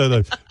closer to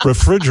the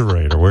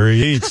refrigerator where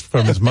he eats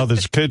from his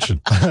mother's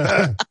kitchen.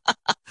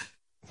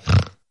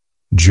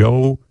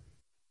 Joe,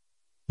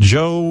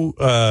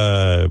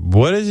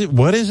 what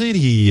is it?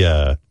 He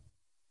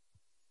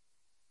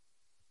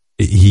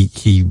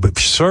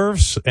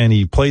surfs and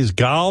he plays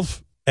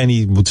golf and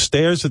he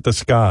stares at the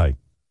sky.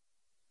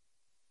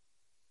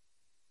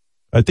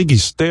 I think he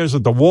stares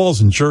at the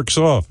walls and jerks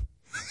off.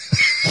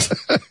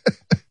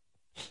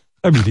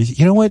 I mean,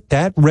 you know what?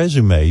 That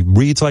resume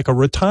reads like a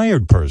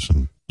retired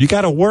person. You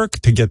got to work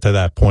to get to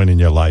that point in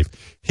your life.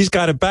 He's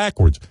got it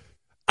backwards.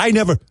 I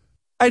never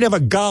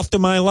golfed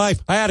in my life.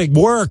 I had to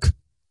work.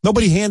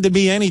 Nobody handed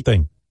me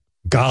anything.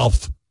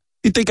 Golf.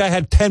 You think I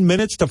had 10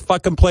 minutes to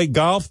fucking play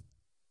golf?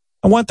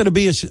 I wanted to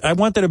be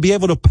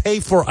able to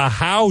pay for a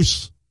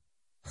house.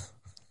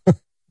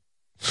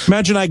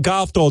 Imagine I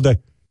golfed all day.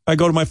 I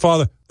go to my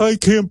father, I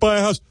can't buy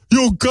a house.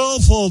 You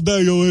golf all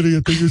day, you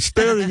idiot. You're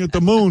staring at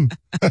the moon.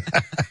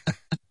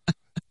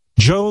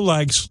 Joe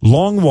likes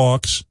long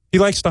walks. He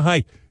likes to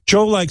hike.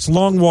 Joe likes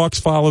long walks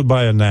followed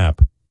by a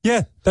nap.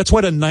 Yeah, that's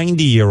what a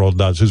 90-year-old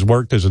does who's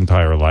worked his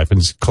entire life and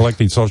is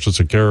collecting Social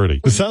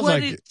Security. It sounds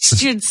what it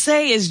should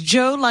say is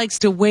Joe likes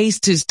to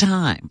waste his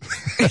time.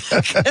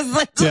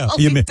 That's all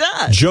he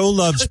does. Joe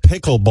loves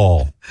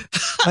pickleball.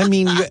 I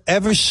mean, you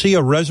ever see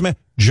a resume?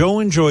 Joe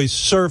enjoys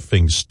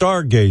surfing,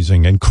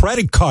 stargazing, and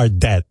credit card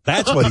debt.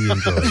 That's what he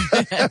enjoys.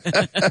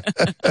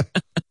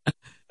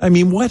 I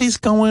mean, what is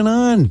going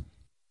on?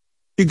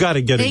 You got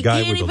to get a guy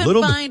with a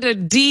little. They can't even find a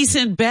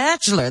decent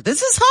bachelor.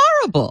 This is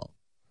horrible.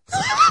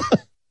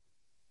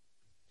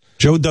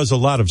 Joe does a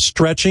lot of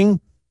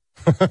stretching.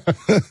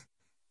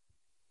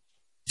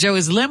 Joe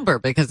is limber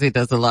because he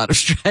does a lot of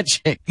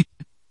stretching.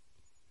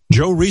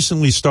 Joe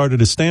recently started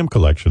a stamp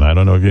collection. I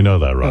don't know if you know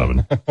that,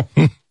 Robin.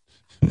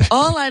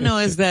 All I know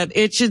is that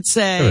it should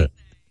say,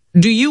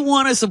 do you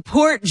want to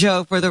support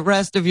Joe for the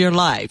rest of your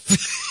life?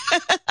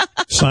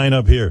 Sign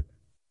up here.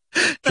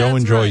 Joe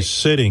enjoys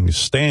sitting,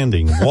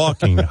 standing,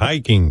 walking,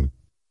 hiking,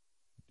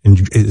 and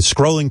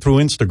scrolling through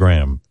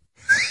Instagram.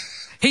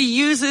 He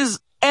uses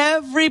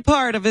every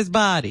part of his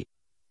body.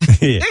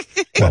 Yeah.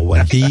 Well,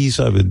 when he's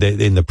in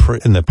the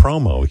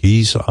promo,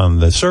 he's on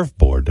the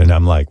surfboard, and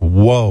I'm like,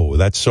 whoa,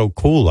 that's so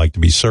cool! Like to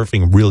be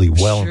surfing really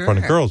well in front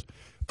of girls.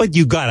 But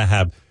you got to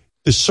have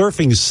the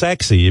surfing's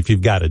sexy if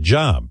you've got a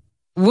job.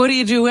 What do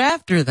you do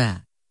after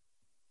that?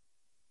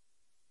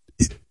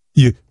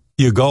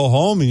 You go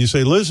home and you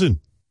say, listen,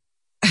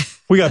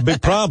 we got a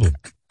big problem.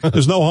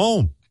 There's no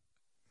home.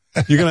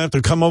 You're gonna have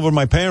to come over to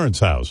my parents'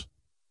 house.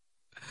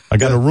 I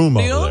got a room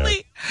over there.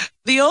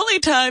 The only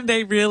time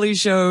they really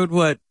showed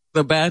what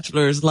The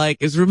Bachelor is like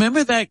is,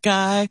 remember that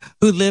guy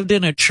who lived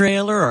in a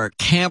trailer or a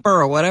camper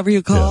or whatever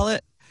you call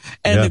it?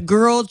 And the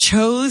girl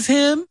chose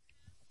him.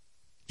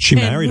 She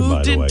married him,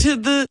 by the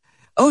way.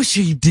 Oh,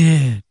 she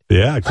did.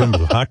 Yeah, Kim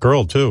was a hot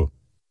girl, too.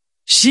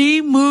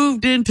 She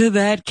moved into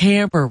that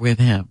camper with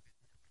him.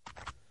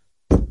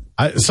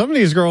 Some of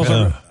these girls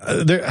are,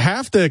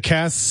 half the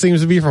cast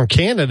seems to be from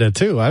Canada,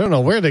 too. I don't know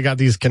where they got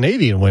these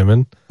Canadian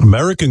women.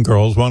 American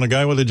girls want a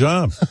guy with a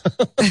job.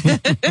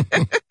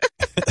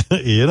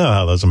 You know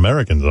how those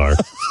Americans are.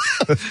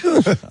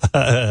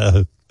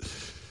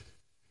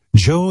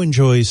 Joe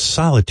enjoys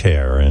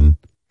solitaire and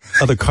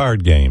other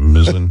card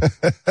games. And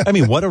I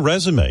mean, what a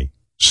resume.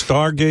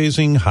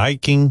 Stargazing,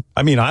 hiking.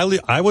 I mean,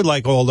 I would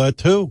like all that,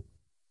 too.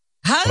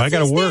 How does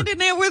he standing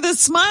there with a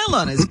smile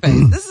on his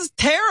face? This is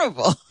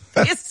terrible.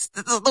 It's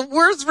the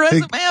worst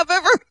resume I've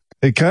ever.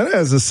 He kind of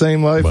has the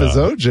same life as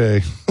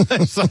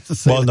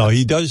OJ. Well, no,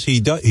 he does.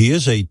 He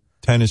is a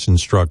tennis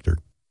instructor.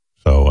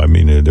 So, I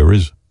mean, there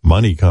is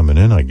money coming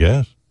in, I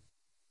guess.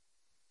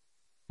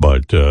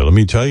 But let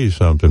me tell you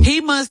something.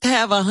 He must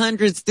have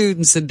 100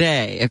 students a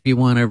day if you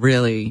want to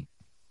really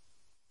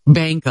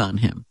bank on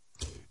him.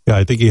 Yeah,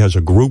 I think he has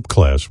a group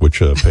class, which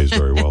pays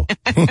very well.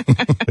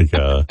 Like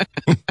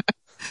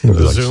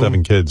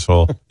 7 kids.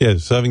 All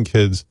 7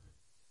 kids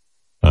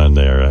on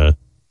there.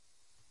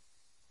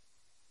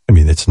 I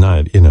mean, it's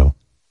not,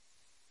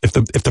 if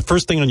the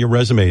first thing on your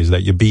resume is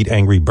that you beat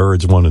Angry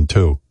Birds 1 and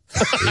 2,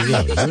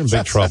 you're in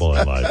big trouble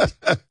in life.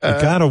 You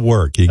gotta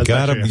work.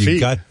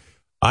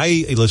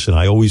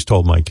 I always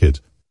told my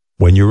kids,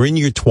 when you're in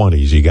your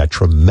 20s, you got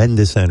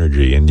tremendous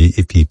energy. And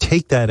if you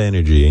take that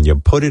energy and you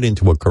put it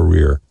into a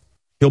career,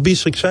 you'll be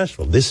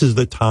successful. This is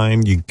the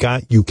time you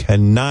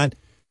cannot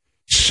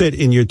sit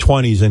in your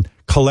 20s and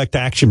collect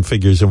action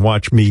figures and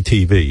watch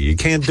MeTV. You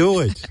can't do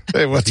it.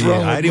 Hey, what's wrong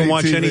with I didn't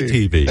watch MeTV? any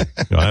TV.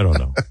 I don't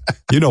know.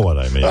 You know what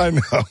I mean. I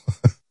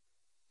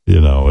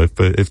know. If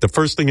the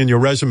first thing in your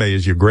resume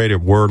is you're great at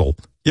Wordle,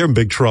 you're in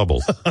big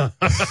trouble.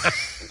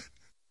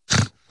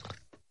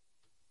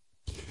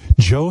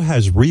 Joe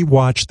has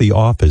rewatched The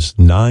Office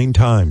 9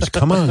 times.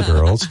 Come on,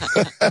 girls.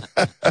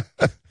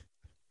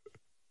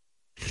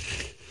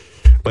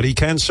 But he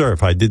can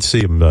surf. I did see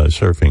him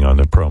surfing on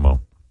the promo.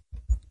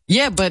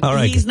 Yeah, but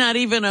he's not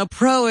even a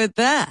pro at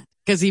that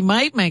because he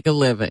might make a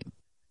living.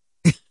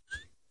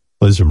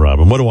 Listen,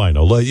 Robin, what do I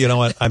know? You know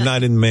what? I'm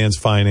not in man's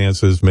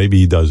finances. Maybe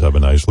he does have a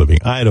nice living.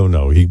 I don't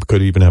know. He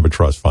could even have a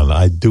trust fund.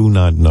 I do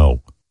not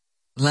know.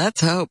 Let's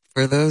hope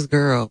for those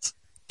girls.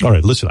 All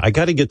right, listen, I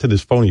got to get to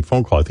this phony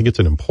phone call. I think it's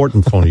an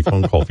important phony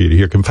phone call for you to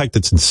hear. In fact,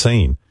 it's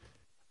insane.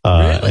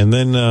 Really? And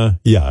then,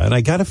 and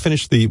I got to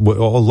finish a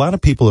lot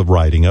of people are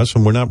writing us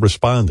and we're not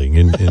responding.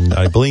 And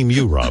I blame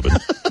you, Robin.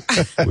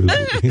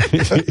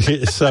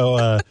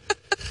 So,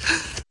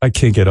 I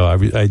can't get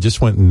off. I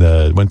just went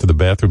to the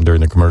bathroom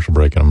during the commercial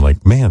break and I'm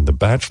like, man, The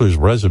Bachelor's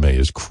resume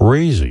is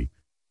crazy.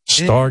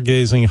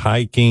 Stargazing,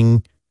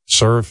 hiking,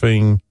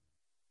 surfing.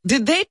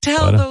 Did they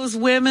tell those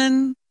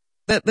women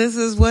that this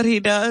is what he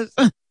does?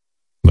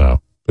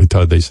 No.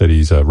 They said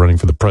he's running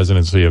for the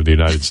presidency of the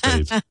United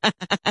States.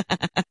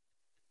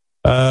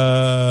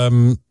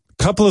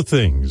 Couple of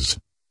things.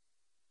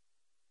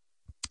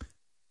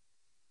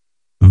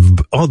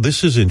 Oh,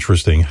 this is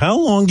interesting. How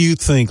long do you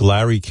think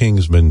Larry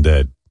King's been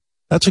dead?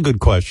 That's a good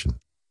question.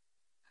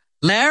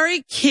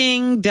 Larry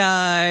King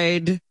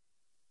died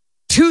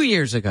 2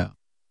 years ago.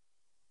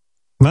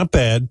 Not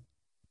bad.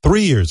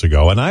 3 years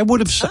ago. And I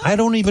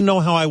don't even know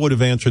how I would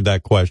have answered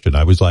that question.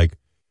 I was like,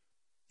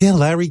 yeah,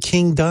 Larry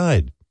King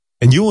died.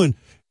 And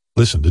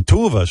listen, the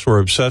two of us were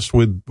obsessed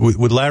with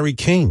Larry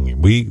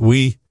King.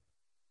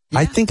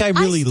 I think I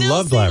really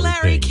loved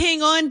Larry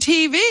King on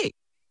TV.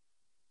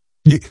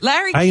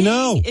 Larry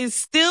King is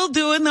still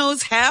doing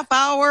those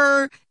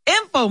half-hour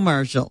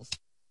infomercials.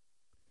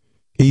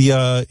 He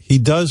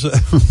does.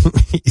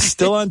 He's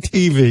still on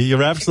TV.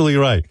 You're absolutely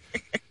right.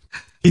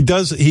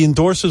 He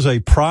endorses a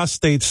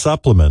prostate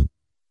supplement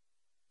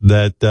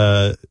that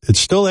it's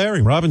still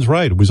airing. Robin's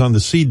right. It was on the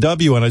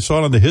CW and I saw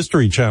it on the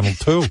History Channel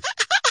too.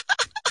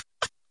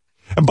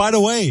 And by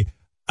the way,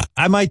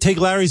 I might take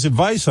Larry's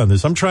advice on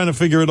this. I'm trying to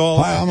figure it all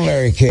out. Hi, I'm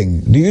Larry King.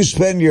 Do you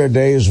spend your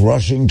days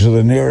rushing to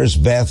the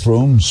nearest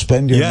bathroom?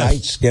 Spend your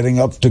nights getting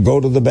up to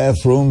go to the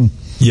bathroom?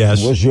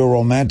 Yes. Was your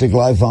romantic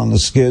life on the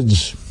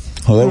skids?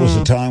 Well, there was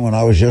a time when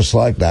I was just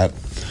like that.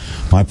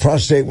 My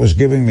prostate was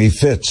giving me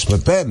fits,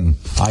 but then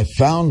I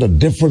found a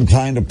different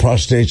kind of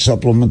prostate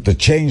supplement that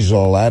changed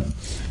all that.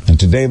 And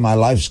today my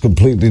life's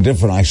completely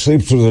different. I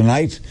sleep through the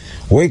night,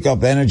 wake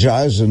up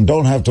energized, and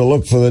don't have to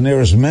look for the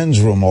nearest men's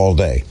room all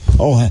day.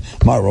 Oh,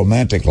 my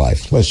romantic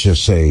life. Let's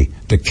just say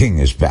the king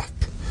is back.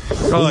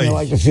 Wouldn't you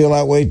like to feel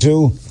that way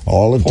too?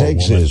 All it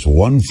takes is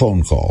one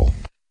phone call.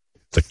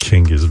 The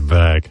king is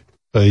back.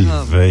 He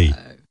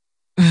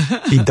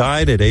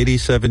died at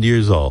 87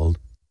 years old.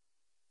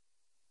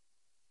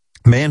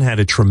 Man had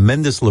a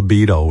tremendous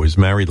libido. Was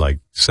married like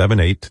 7,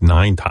 8,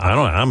 9 times. I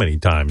don't know how many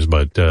times,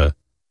 but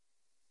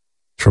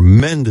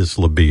tremendous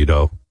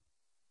libido.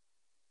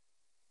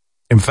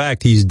 In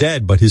fact, he's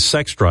dead, but his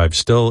sex drive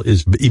still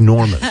is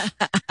enormous,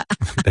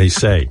 they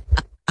say.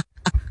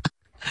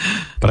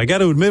 But I got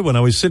to admit, when I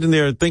was sitting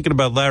there thinking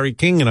about Larry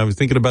King and I was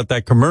thinking about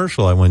that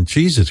commercial, I went,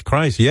 Jesus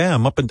Christ, yeah,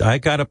 I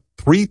got up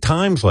 3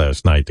 times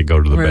last night to go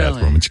to the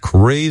bathroom. It's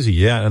crazy,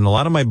 yeah. And a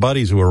lot of my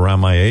buddies who are around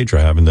my age are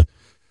having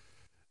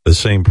the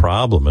same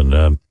problem.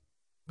 And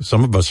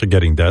some of us are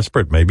getting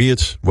desperate. Maybe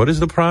it's, what is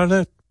the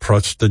product?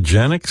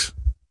 Prostagenics?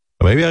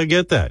 Maybe I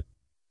get that.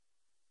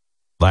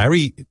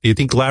 Larry, do you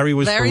think Larry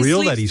was Larry for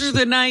real? Sleeps through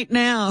the night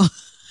now.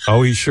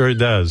 Oh, he sure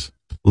does.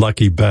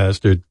 Lucky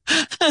bastard.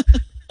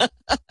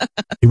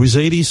 He was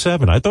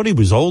 87. I thought he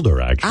was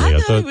older, actually. I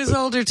thought he was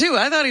older, too.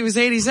 I thought he was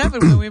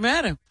 87 when we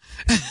met him.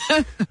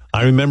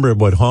 I remember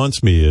what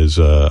haunts me is,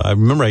 I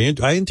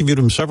interviewed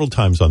him several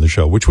times on the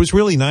show, which was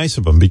really nice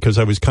of him because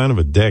I was kind of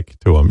a dick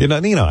to him. You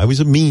know, I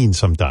was mean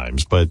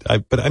sometimes, but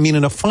I mean,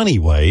 in a funny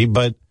way,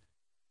 but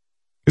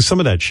some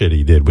of that shit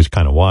he did was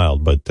kind of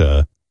wild. But,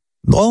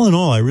 all in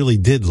all, I really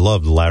did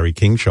love the Larry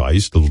King show. I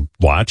used to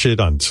watch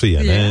it on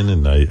CNN,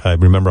 and I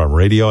remember on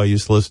radio I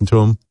used to listen to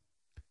him.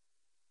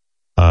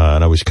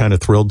 And I was kind of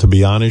thrilled to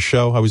be on his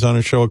show. I was on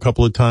his show a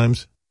couple of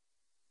times.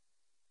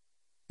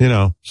 You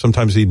know,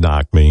 sometimes he'd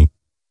knock me.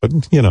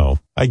 But, you know,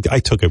 I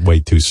took it way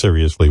too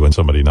seriously when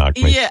somebody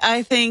knocked me. Yeah,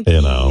 I think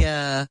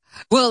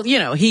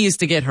he used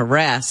to get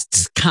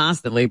harassed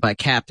constantly by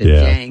Captain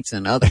Jenks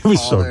and other callers.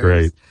 It was so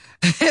great.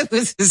 It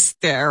was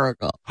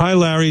hysterical. Hi,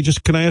 Larry.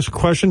 Can I ask a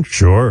question?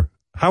 Sure.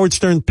 Howard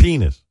Stern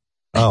penis.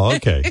 Oh,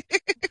 okay.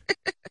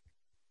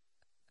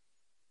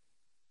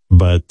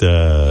 But,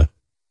 the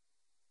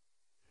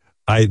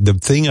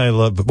thing I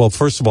love, well,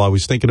 first of all, I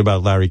was thinking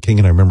about Larry King,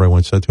 and I remember I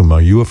once said to him,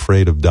 "Are you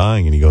afraid of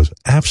dying?" And he goes,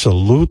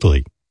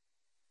 "Absolutely."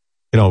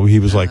 You know, he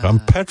was like, "I'm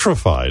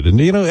petrified." And,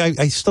 you know,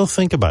 I still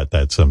think about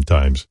that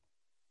sometimes.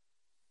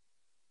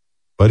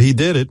 But he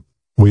did it.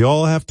 We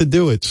all have to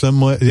do it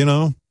somewhere, you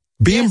know.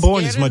 Being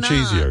born is much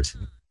easier.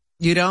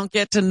 You don't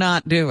get to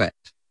not do it.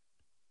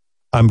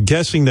 I'm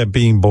guessing that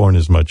being born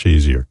is much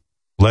easier.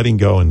 Letting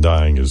go and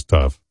dying is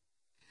tough.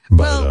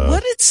 But,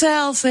 what did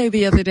Sal say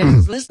the other day? I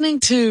was listening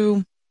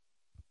to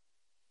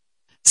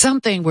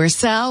something where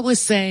Sal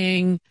was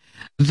saying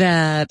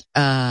that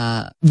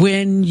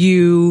when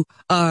you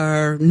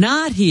are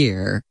not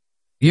here,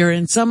 you're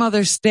in some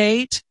other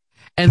state,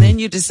 and then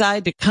you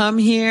decide to come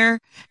here,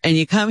 and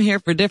you come here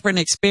for different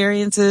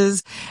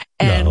experiences,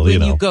 and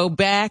when you go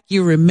back,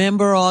 you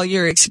remember all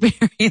your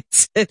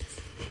experiences.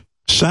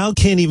 Sal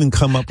can't even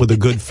come up with a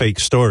good fake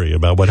story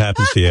about what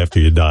happens to you after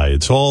you die.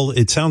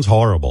 It sounds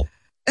horrible.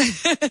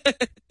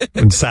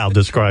 And Sal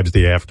describes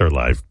the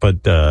afterlife.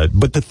 But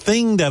the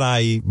thing that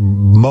I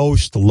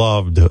most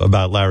loved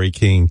about Larry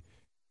King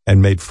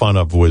and made fun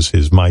of was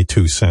his My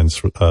 2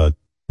 Cents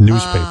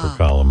newspaper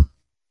column.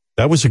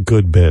 That was a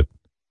good bit.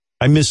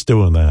 I miss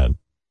doing that.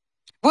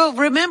 Well,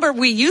 remember,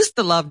 we used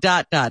to love ...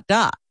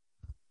 The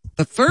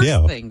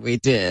first thing we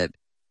did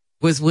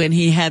was when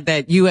he had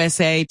that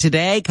USA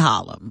Today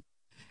column,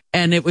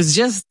 and it was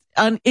just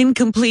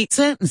incomplete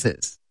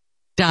sentences. ...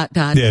 Yeah,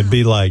 it'd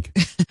be like,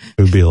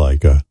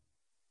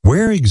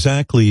 where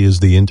exactly is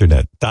the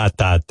internet? ...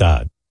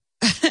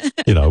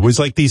 You know, it was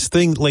like these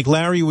things, like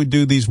Larry would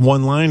do these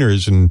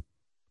one-liners, and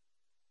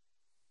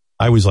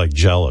I was like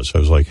jealous. I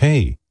was like,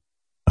 hey,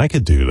 I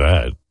could do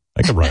that.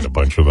 I could write a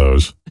bunch of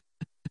those.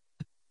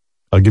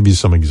 I'll give you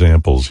some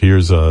examples.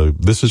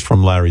 This is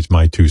from Larry's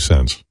My 2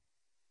 Cents.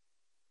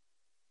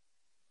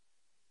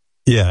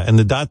 Yeah, and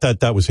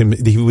the ... was him.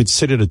 He would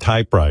sit at a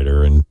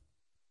typewriter, and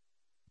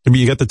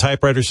you got the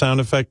typewriter sound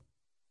effect?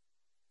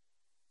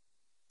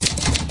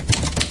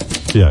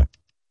 Yeah.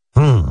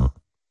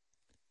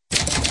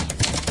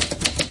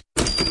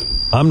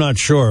 I'm not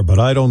sure, but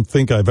I don't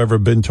think I've ever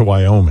been to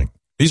Wyoming.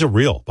 These are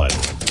real, by the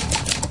way.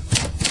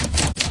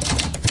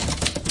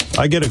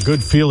 I get a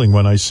good feeling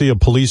when I see a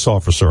police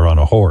officer on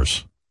a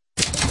horse.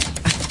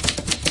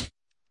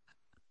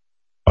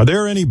 Are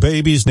there any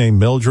babies named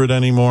Mildred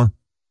anymore?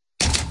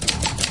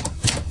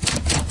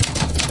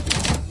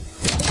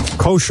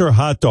 Kosher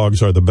hot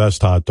dogs are the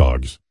best hot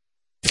dogs.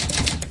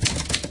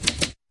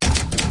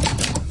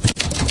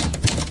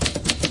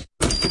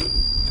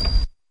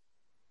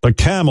 The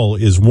camel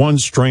is one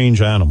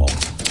strange animal.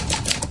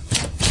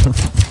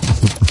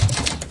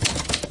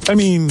 I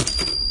mean,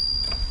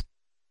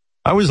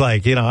 I was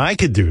like, you know, I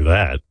could do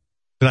that.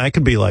 And I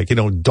could be like, you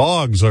know,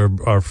 dogs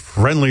are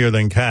friendlier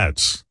than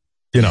cats.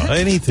 You know,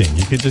 anything.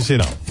 You could just, you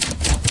know,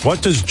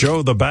 what does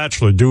Joe the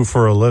Bachelor do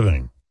for a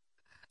living?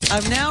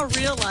 I'm now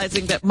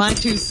realizing that My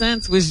 2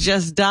 Cents was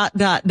just ...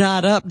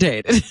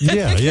 updated.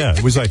 Yeah.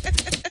 It was like,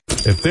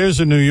 if there's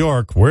a New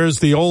York, where's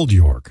the old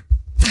York?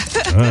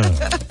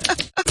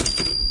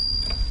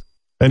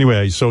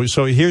 Anyway, so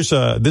here's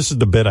this is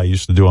the bit I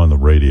used to do on the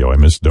radio. I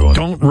miss doing it.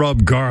 Don't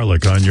rub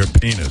garlic on your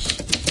penis.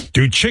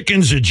 Do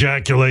chickens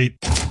ejaculate?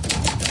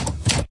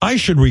 I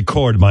should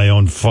record my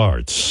own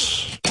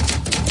farts.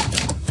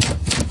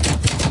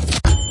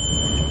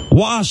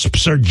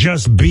 Wasps are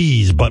just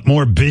bees, but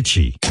more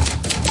bitchy.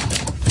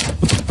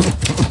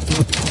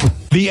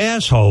 The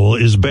asshole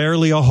is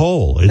barely a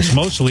hole. It's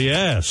mostly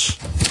ass.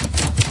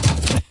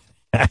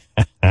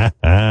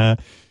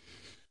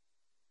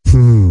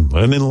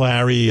 And then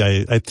Larry,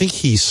 I think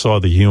he saw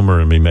the humor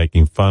in me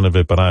making fun of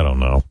it, but I don't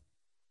know.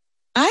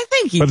 I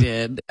think he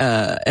did,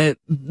 at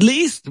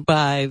least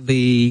by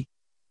the,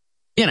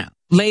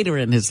 later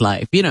in his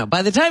life.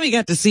 By the time he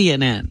got to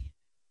CNN,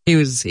 he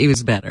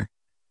was better.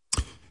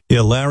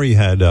 Yeah, Larry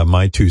had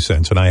my 2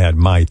 cents and I had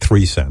my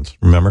 3 cents.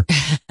 Remember?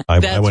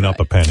 I went up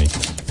a penny.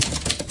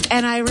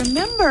 And I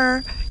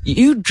remember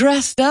you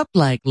dressed up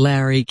like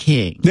Larry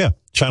King. Yeah,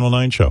 Channel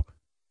 9 show.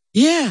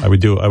 Yeah. I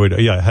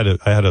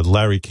had a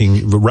Larry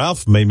King.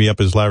 Ralph made me up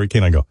as Larry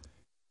King. I go,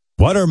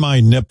 what are my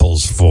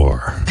nipples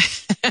for?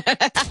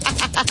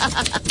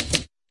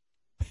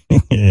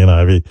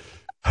 I'd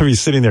be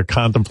sitting there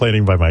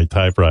contemplating by my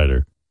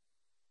typewriter.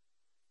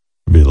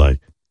 I'd be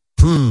like,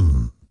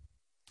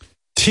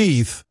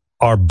 teeth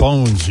are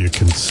bones you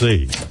can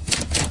see.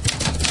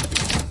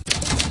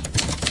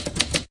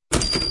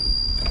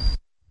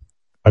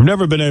 I've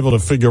never been able to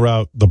figure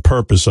out the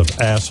purpose of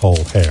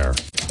asshole hair.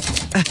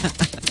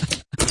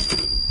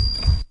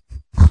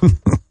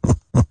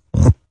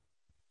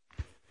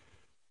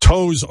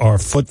 Toes are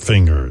foot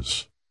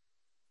fingers.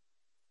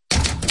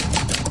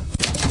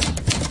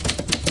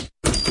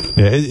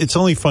 Yeah, it's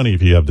only funny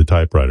if you have the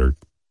typewriter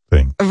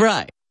thing.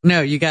 Right.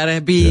 No, you got to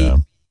be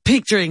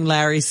picturing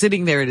Larry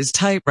sitting there at his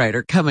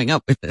typewriter coming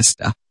up with this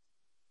stuff.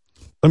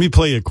 Let me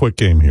play a quick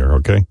game here,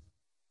 okay?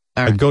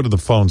 All right. I'd go to the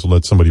phones and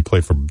let somebody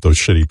play for those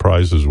shitty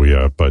prizes we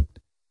have, but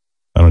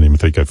I don't even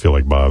think I feel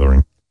like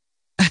bothering.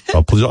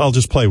 I'll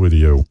just play with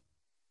you.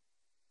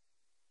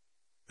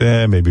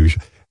 Maybe we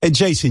should. Hey,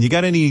 Jason, you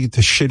got any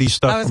shitty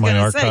stuff from my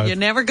archive? I was going to say, you're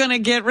never going to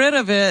get rid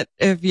of it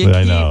if you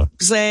keep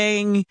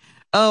saying,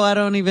 oh, I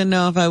don't even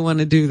know if I want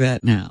to do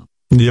that now.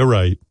 You're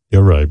right.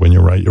 You're right. When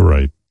you're right, you're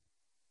right.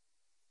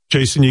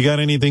 Jason, you got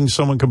anything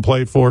someone can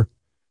play for?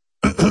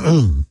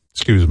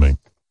 Excuse me.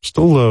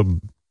 Still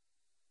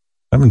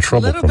having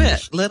trouble.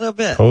 Little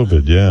bit.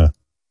 COVID, yeah.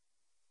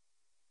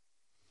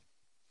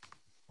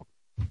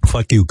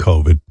 Fuck you,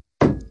 COVID.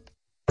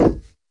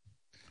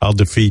 I'll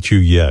defeat you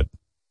yet.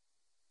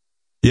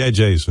 Yeah,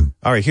 Jason.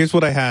 All right, here's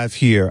what I have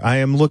here. I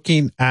am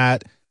looking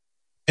at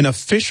an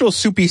official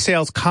Soupy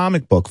Sales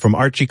comic book from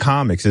Archie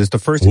Comics. It is the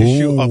first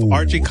issue of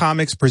Archie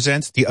Comics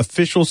presents the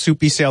official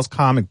Soupy Sales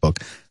comic book.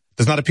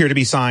 Does not appear to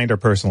be signed or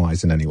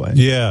personalized in any way.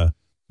 Yeah.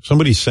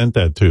 Somebody sent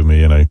that to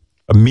me, and I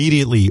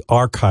immediately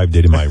archived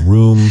it in my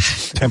room,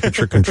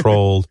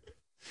 temperature-controlled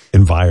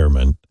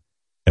environment,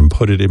 and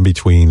put it in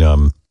between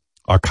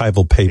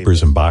archival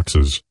papers and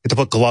boxes. You have to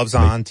put gloves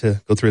on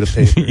to go through the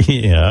paper.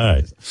 Yeah, all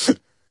right.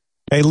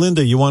 Hey,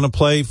 Linda, you want to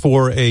play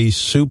for a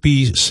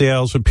Soupy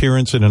Sales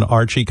appearance in an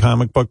Archie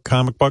comic book?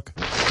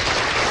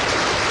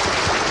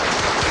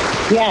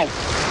 Yes.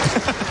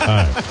 All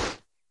right.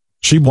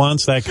 She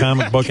wants that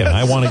comic book, and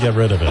I want to get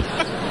rid of it.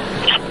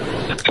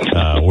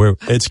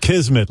 It's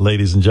Kismet,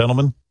 ladies and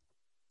gentlemen.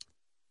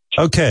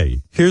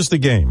 Okay, here's the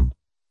game.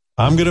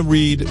 I'm going to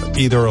read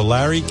either a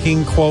Larry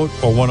King quote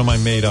or one of my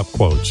made-up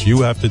quotes.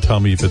 You have to tell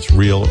me if it's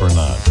real or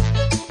not.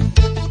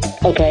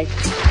 Okay.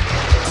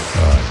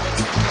 All right.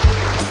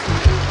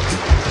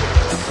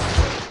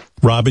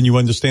 Robin, you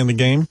understand the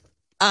game?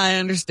 I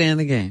understand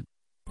the game.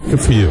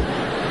 Good for you.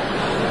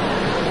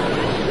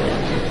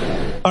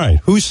 All right,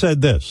 who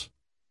said this?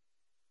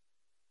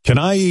 Can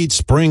I eat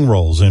spring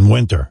rolls in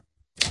winter?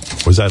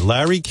 Was that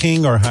Larry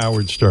King or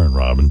Howard Stern,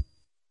 Robin?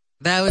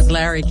 That was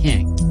Larry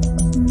King.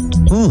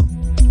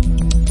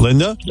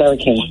 Linda? Larry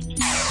King.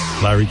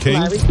 Larry King?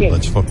 Larry King.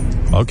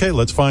 Okay,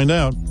 let's find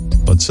out.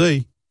 Let's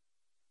see.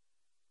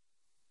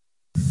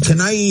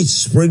 Can I eat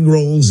spring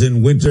rolls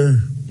in winter?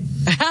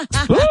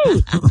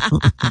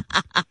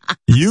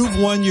 You've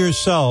won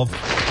yourself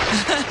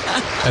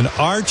an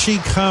Archie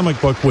comic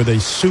book with a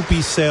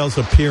Soupy Sales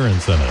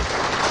appearance in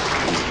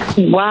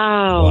it.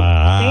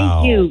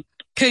 Wow. Thank you.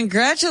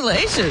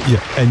 Congratulations.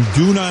 Yeah, and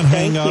do not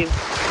hang up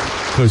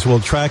because we'll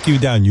track you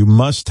down. You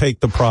must take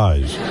the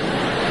prize.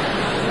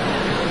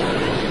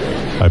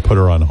 I put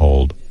her on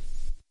hold.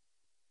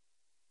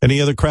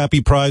 Any other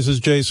crappy prizes,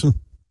 Jason?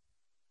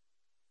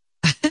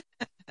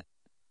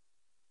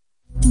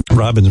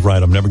 Robin's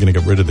right. I'm never going to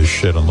get rid of this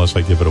shit unless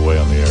I give it away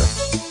on the air.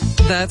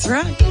 That's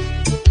right.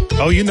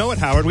 Oh, you know it,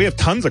 Howard. We have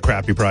tons of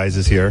crappy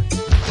prizes here.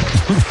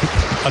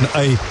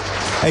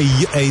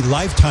 A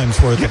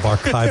lifetime's worth of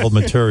archival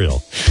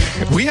material.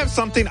 We have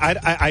something.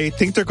 I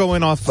think they're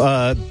going off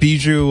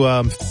Bijou.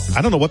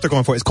 I don't know what they're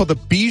going for. It's called the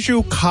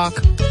Bijou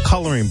Cock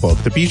Coloring Book.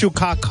 The Bijou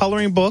Cock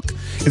Coloring Book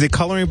is a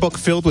coloring book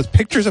filled with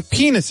pictures of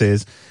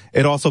penises.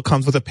 It also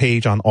comes with a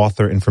page on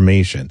author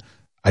information.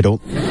 I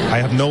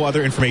have no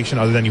other information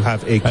other than you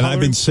have a. And I've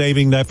been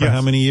saving that for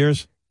how many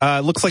years?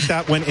 Looks like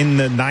that went in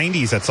the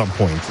 90s at some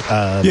point.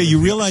 Yeah, you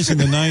realize in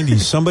the 90s,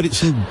 some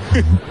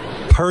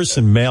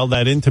person mailed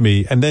that into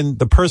me, and then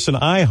the person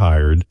I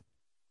hired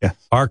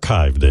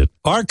archived it.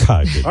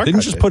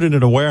 Didn't just put it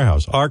in a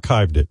warehouse.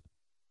 Archived it.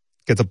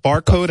 Gets a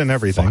barcode and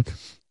everything.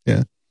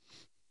 Yeah.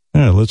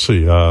 Yeah, let's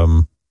see.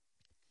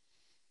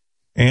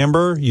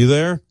 Amber, you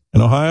there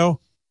in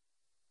Ohio?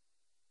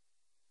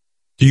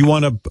 Do you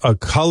want a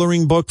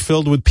coloring book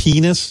filled with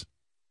penis?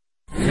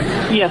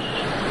 Yes.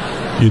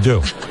 You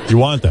do? You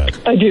want that?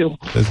 I do.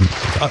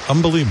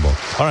 Unbelievable.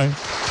 All right,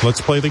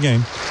 let's play the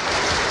game.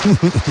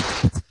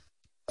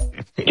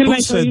 Can I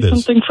tell you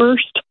something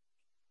first?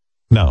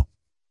 No.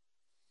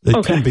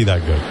 It can't be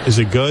that good. Is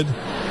it good?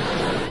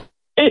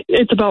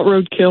 It's about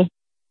roadkill.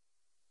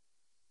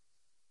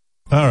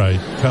 All right,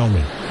 tell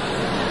me.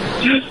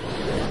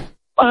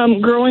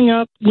 Growing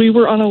up, we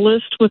were on a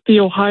list with the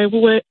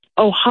Ohio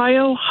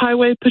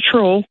Highway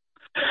Patrol,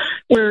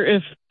 where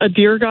if a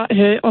deer got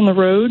hit on the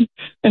road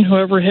and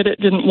whoever hit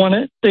it didn't want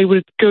it, they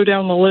would go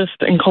down the list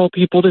and call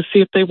people to see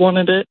if they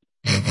wanted it.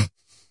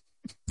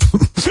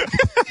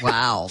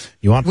 Wow.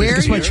 You want? I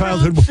guess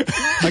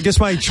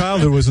my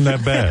childhood wasn't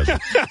that bad.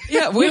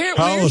 Yeah,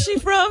 where is she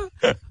from?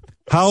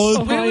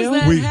 Howard, where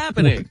was that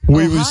happening?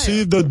 We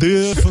received a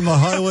deer from the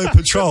Highway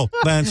Patrol.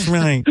 That's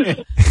right.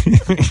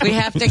 We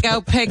have to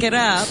go pick it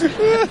up.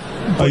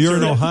 Oh, you're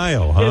in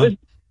Ohio, huh?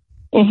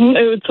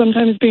 It would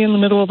sometimes be in the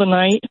middle of the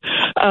night.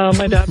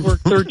 My dad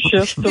worked third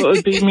shift, so it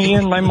would be me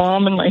and my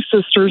mom and my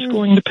sisters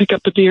going to pick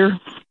up a deer.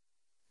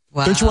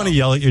 Wow. Don't you want to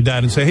yell at your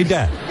dad and say, "Hey,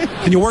 Dad,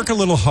 can you work a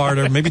little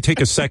harder? Maybe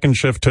take a second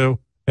shift too,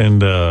 and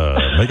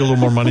make a little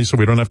more money so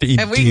we don't have to eat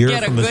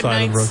deer from the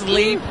side of the road."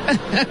 Sleep.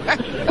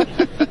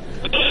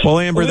 Well,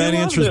 Amber, that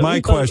answers my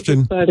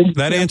question.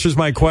 That answers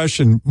my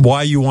question.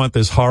 Why you want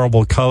this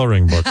horrible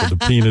coloring book with the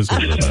penises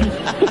in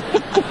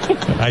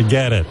it? I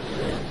get it.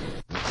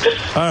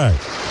 All right,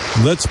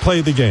 let's play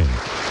the game.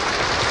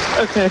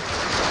 Okay.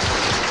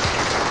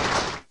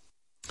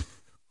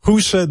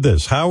 Who said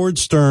this? Howard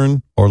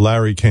Stern or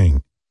Larry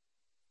King?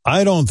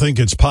 I don't think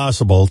it's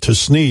possible to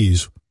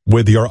sneeze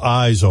with your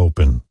eyes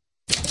open.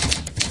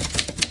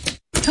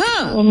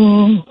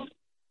 Huh.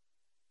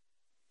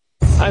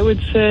 I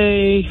would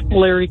say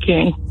Larry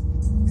King.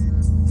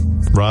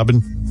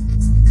 Robin?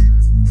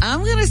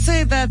 I'm going to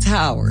say that's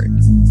Howard.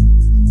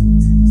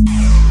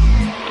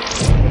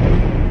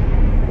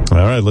 All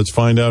right, let's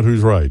find out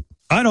who's right.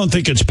 I don't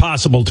think it's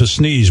possible to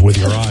sneeze with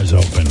your eyes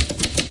open.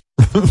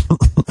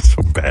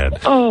 So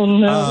bad. Oh,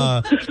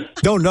 no.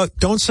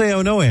 Don't say,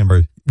 oh, no,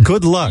 Amber.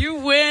 Good luck. You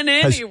win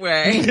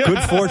anyway. Good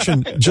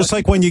fortune. Just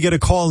like when you get a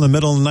call in the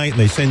middle of the night and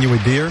they send you a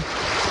deer.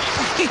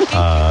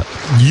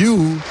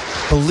 You,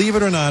 believe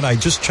it or not, I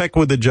just checked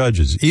with the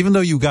judges. Even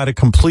though you got it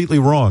completely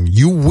wrong,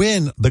 you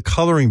win the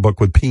coloring book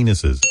with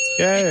penises.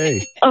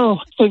 Yay. Oh,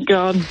 thank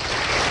God.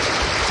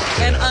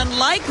 And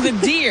unlike the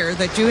deer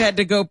that you had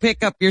to go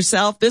pick up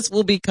yourself, this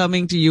will be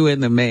coming to you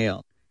in the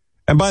mail.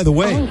 And by the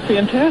way,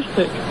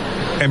 fantastic.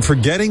 And for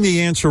getting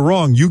the answer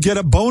wrong, you get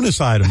a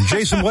bonus item.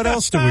 Jason, what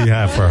else do we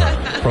have for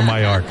her from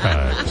my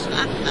archives?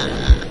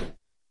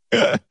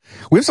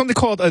 We have something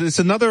called, it's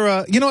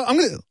another,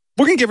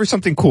 we're going to give her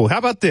something cool. How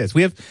about this?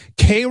 We have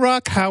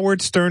K-Rock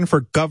Howard Stern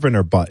for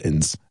governor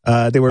buttons.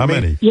 They were How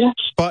many? Yes.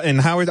 Button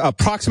Howard,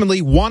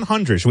 approximately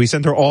 100. Should we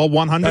send her all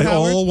 100,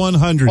 Howard? All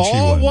 100 she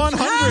All wants.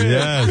 100.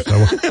 Yes.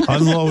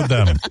 Unload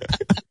them.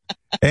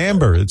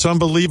 Amber, it's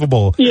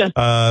unbelievable. Yeah.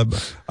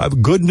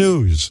 Good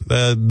news.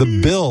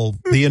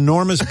 The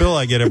enormous bill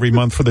I get every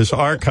month for this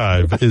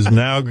archive is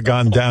now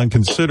gone down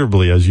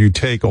considerably as you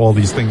take all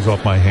these things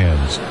off my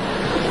hands.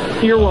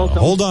 You're welcome.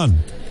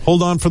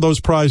 Hold on for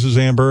those prizes,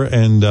 Amber.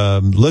 And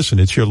listen,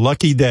 it's your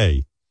lucky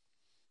day.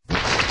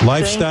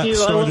 Life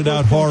started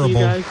out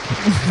horrible,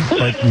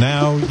 but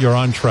now you're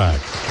on track.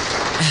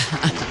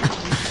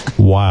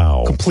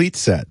 Wow. Complete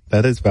set.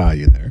 That is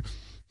value there.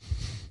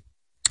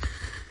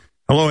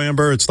 Hello,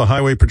 Amber. It's the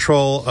Highway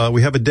Patrol.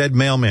 We have a dead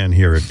mailman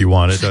here if you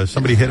want it.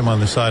 Somebody hit him on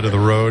the side of the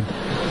road.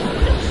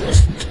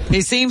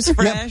 He seems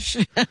fresh.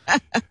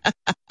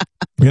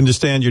 We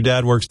understand your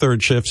dad works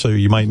third shift, so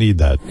you might need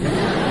that.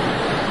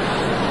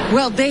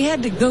 Well, they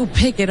had to go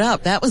pick it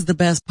up. That was the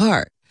best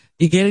part.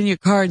 You get in your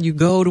car and you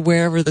go to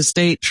wherever the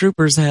state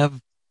troopers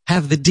have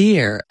the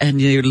deer and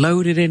you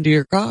load it into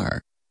your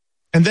car.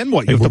 And then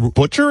what? You have to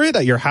butcher it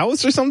at your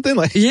house or something?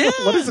 Like, yeah.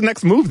 What is the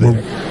next move there?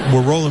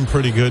 We're rolling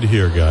pretty good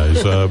here,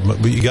 guys.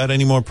 You got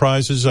any more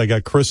prizes? I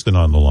got Kristen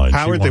on the line.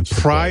 Howard, the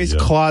prize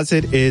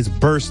closet is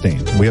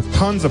bursting. We have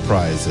tons of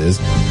prizes.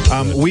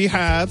 We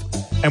have,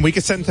 and we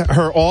can send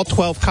her all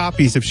 12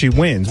 copies if she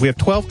wins. We have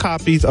 12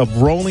 copies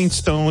of Rolling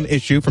Stone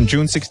issue from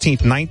June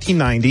 16th,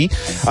 1990.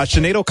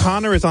 Sinead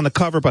O'Connor is on the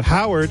cover, but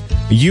Howard,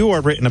 you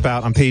are written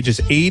about on pages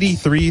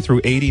 83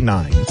 through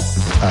 89.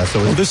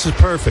 So this is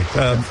perfect.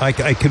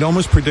 I could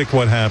almost predict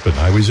what happened.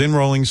 I was in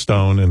Rolling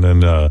Stone, and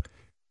then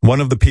one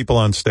of the people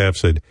on staff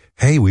said,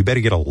 "Hey, we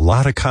better get a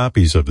lot of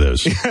copies of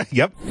this."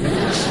 Yep.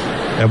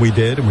 And we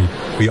did, and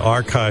we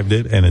archived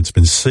it, and it's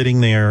been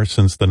sitting there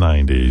since the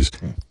 90s.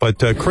 But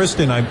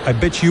Kristen, I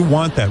bet you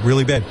want that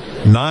really bad.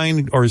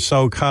 9 or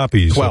so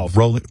copies. 12.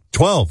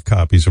 12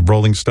 copies of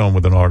Rolling Stone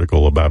with an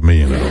article about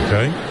me in it,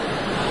 okay?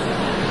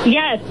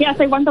 Yes,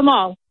 I want them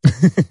all.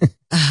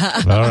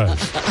 All right.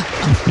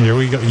 Here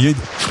we go. You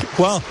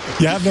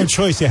have no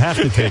choice. You have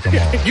to take them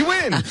all. You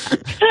win.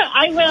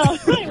 I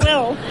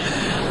will.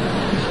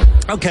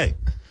 Okay.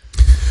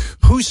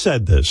 Who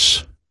said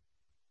this?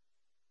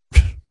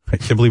 I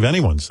can't believe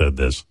anyone said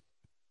this.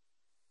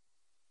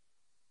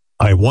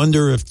 I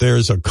wonder if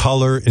there's a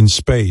color in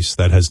space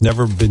that has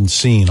never been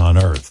seen on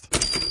Earth.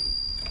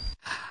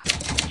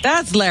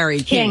 That's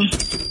Larry King.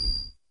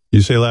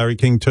 You say Larry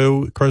King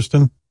too,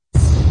 Kristen?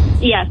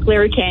 Yes,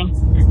 Larry King.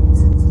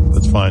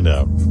 Let's find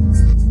out.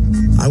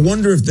 I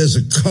wonder if there's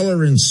a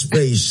color in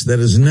space that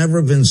has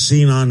never been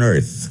seen on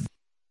Earth.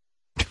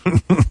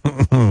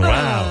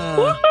 Wow.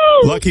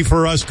 Woohoo! Lucky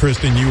for us,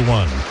 Kristen, you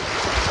won.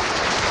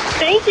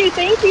 Thank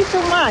you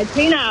so much.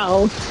 Hey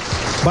now.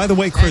 By the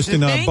way,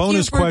 Kristen, Thank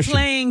bonus you for question.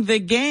 playing the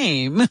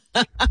game.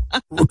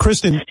 Well,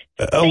 Kristen,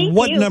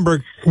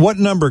 what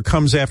number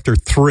comes after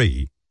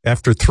 3?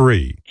 After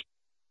 3?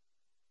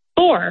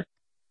 4.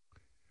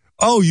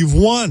 Oh, you've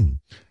won.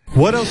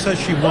 What else has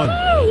she won?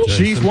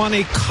 She's won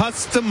a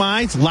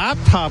customized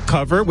laptop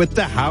cover with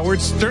the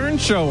Howard Stern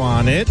Show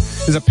on it.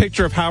 There's a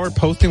picture of Howard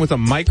posting with a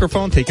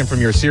microphone taken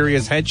from your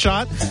Sirius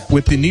headshot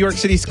with the New York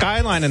City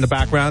skyline in the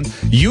background.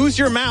 Use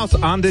your mouse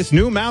on this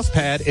new mouse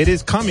pad. It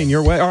is coming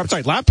your way. I'm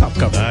sorry, laptop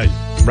cover.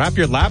 Nice. Wrap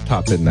your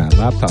laptop in that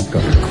laptop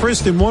cover.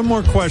 Kristen, one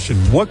more question.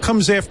 What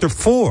comes after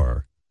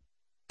 4?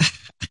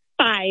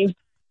 5.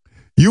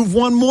 You've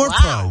won more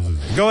prizes.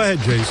 Go ahead,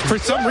 Jason. For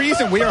some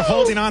reason, we are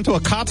holding on to a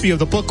copy of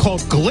the book called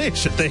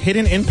Glitch, The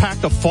Hidden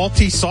Impact of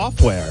Faulty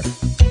Software.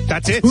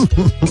 That's it.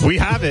 We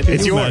have it.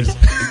 It's yours.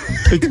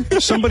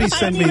 Somebody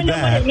send me I don't even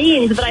know what it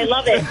means, but I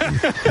love it.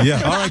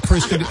 Yeah. All right,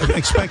 Kristen,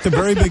 expect a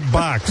very big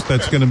box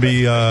that's going to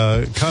be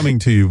coming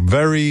to you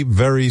very,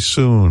 very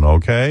soon,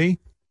 okay?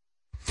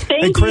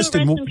 Thank you.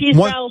 Kristen, Rest in peace,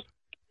 Ralph.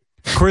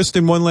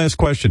 Kristen, one last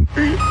question.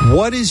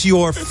 What is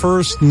your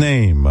first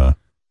name?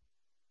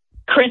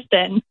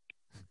 Kristen.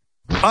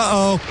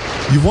 Uh-oh.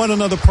 You won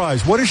another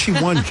prize. What has she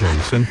won,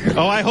 Jason?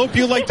 Oh, I hope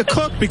you like to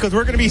cook because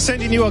we're going to be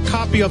sending you a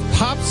copy of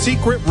Top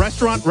Secret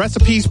Restaurant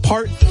Recipes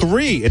Part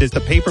 3. It is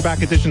the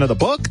paperback edition of the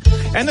book,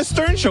 and the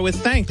Stern Show is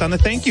thanked on the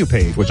thank you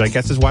page, which I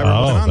guess is why we're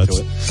holding on to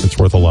it. It's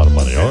worth a lot of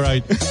money. All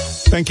right.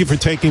 Thank you for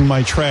taking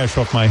my trash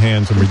off my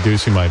hands and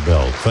reducing my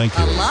bill. Thank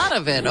you. A lot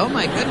of it. Oh,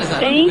 my goodness.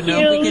 I don't Thank even know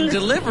if we you. can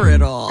deliver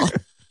it all.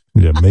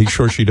 Yeah, make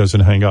sure she doesn't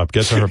hang up.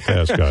 Get to her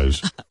fast,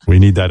 guys. We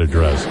need that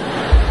address.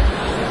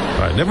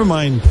 All right, never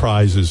mind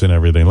prizes and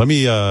everything. Let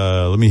me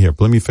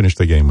finish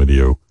the game with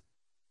you.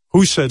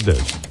 Who said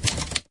this?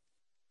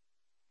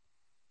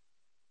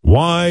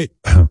 Why,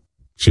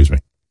 excuse me,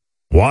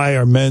 why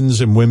are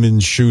men's and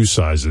women's shoe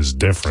sizes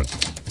different?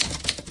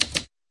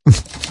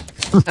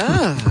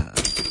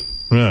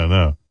 Yeah,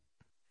 no.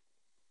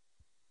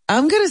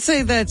 I'm going to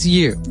say that's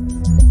you.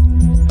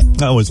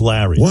 That was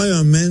Larry. Why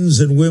are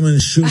men's and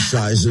women's shoe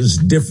sizes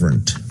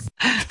different?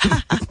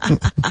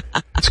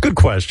 It's a good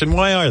question.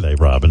 Why are they,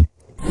 Robin?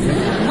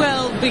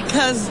 Well,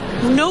 because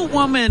no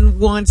woman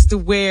wants to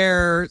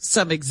wear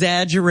some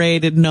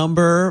exaggerated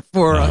number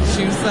for a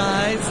shoe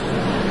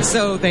size,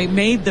 so they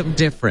made them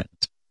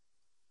different.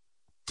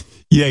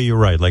 Yeah, you're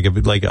right. Like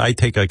if I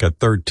take like a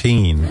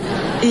 13.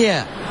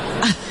 Yeah.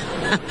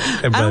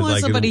 I don't want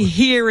somebody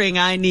hearing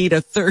I need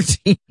a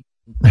 13.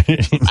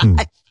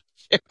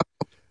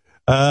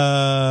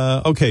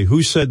 Okay,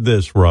 who said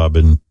this,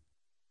 Robin?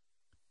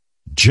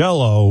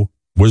 Jell-O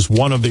was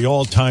one of the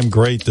all-time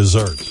great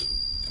desserts.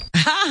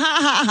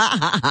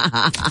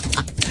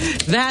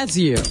 That's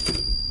you.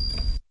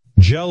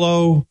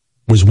 Jell-O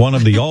was one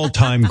of the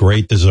all-time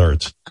great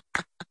desserts.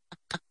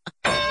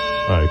 All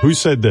right, who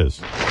said this?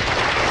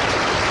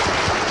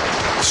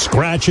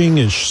 Scratching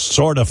is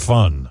sort of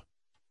fun.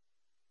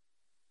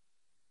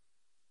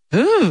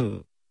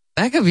 Ooh,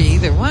 that could be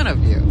either one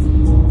of you.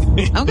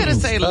 I'm going to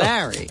say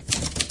Larry.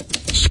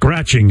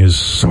 Scratching is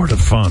sort of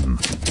fun.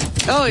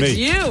 Oh, it's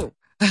Me. you.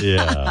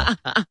 Yeah.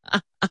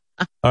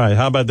 All right,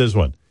 how about this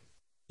one?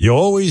 You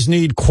always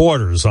need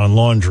quarters on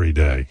laundry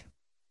day.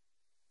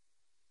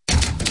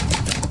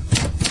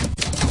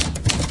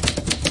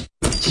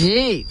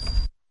 Jeez.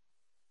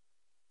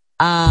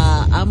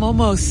 I'm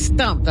almost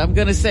stumped. I'm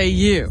going to say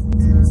you.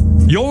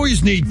 You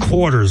always need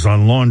quarters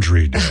on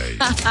laundry day.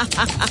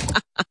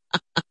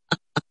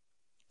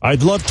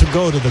 I'd love to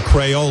go to the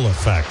Crayola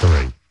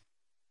factory.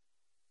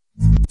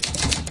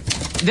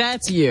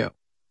 That's you.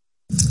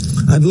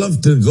 I'd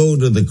love to go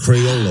to the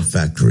Crayola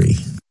factory.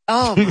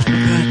 Oh, my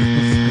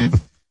goodness.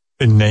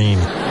 Inane.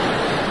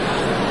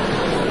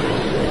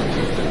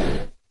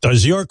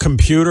 Does your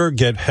computer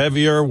get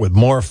heavier with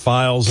more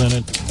files in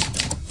it?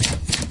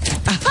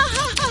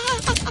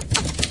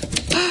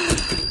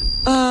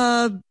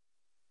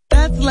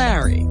 That's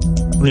Larry.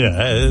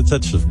 Yeah,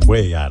 that's just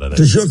way out of there.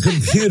 Does your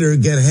computer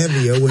get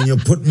heavier when you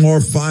put more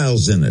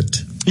files in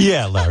it?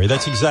 Yeah, Larry,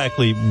 that's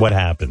exactly what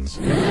happens.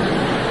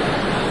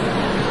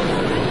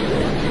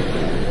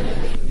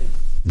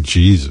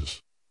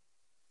 Jesus.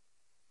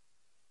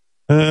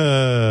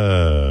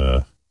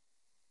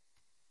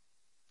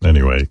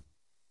 Anyway.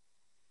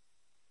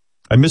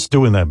 I miss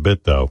doing that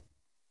bit, though.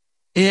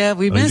 Yeah,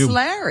 we miss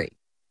Larry.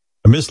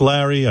 I miss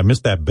Larry. I miss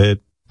that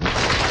bit.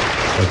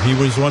 But he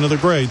was one of the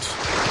greats.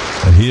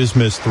 And he is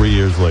missed 3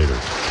 years later.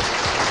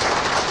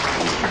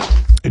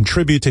 In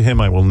tribute to him,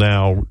 I will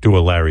now do a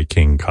Larry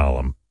King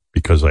column.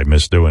 because I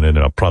miss doing it, and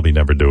I'll probably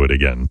never do it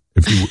again.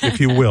 If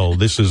you will,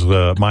 this is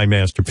my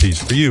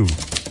masterpiece for you,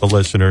 the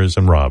listeners,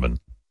 and Robin.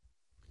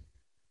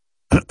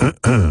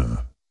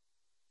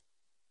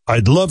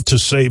 I'd love to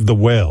save the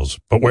whales,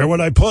 but where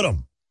would I put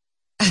them?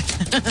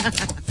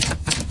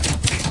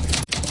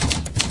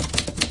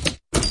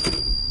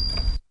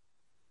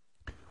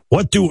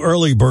 What do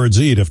early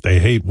birds eat if they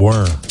hate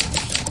worms?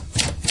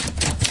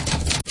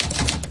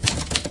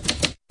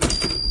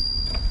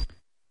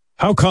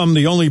 How come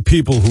the only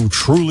people who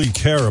truly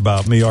care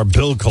about me are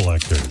bill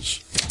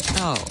collectors?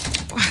 Oh.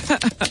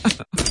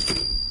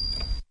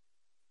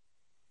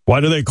 Why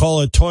do they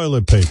call it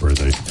toilet paper?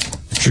 They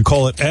should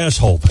call it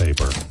asshole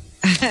paper.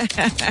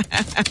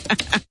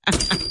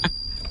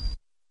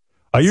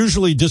 I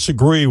usually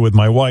disagree with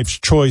my wife's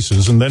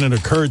choices, and then it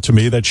occurred to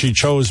me that she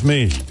chose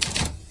me.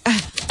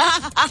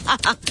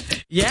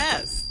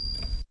 Yes.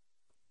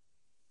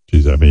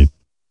 Jeez, I mean,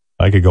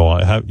 I could go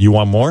on. You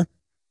want more?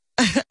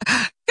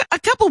 A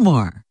couple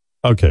more.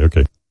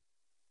 Okay.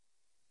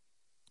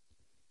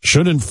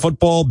 Shouldn't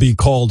football be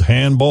called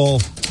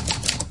handball?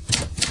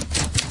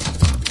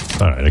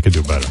 All right, I could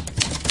do better.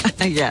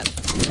 Yes.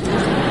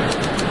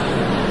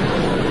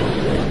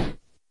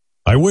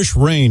 I wish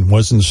rain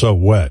wasn't so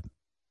wet.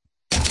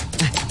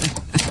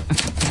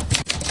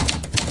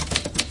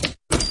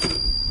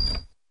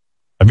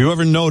 Have you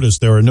ever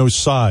noticed there are no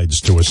sides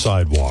to a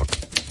sidewalk?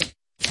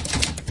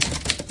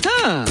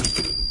 Huh.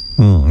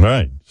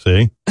 Right,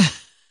 see?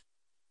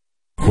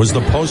 Was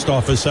the post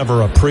office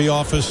ever a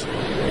pre-office?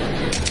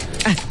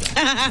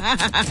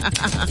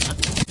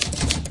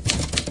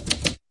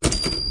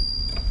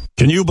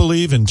 Can you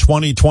believe in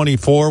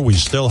 2024 we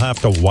still have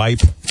to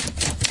wipe?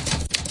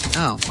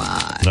 Oh,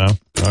 my. No?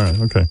 All right,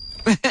 okay.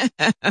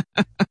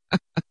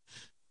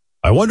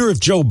 I wonder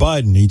if Joe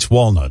Biden eats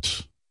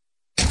walnuts.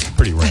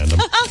 Pretty random.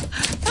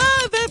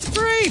 Oh, that's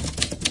great.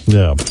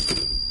 Yeah.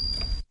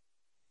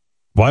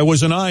 Why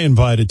wasn't I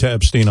invited to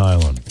Epstein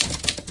Island?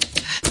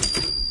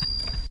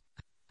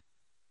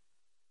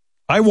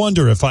 I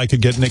wonder if I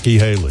could get Nikki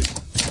Haley.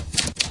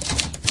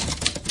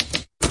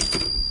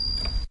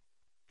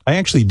 I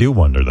actually do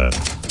wonder that.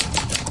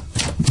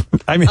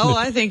 I mean,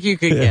 I think you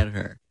could get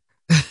her.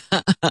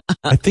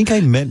 I think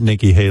I met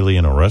Nikki Haley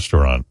in a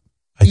restaurant.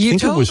 I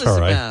think it was her. You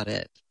told us about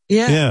it.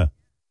 Yeah. Yeah.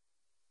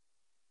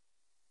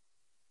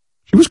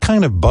 She was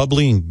kind of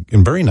bubbly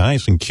and very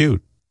nice and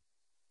cute.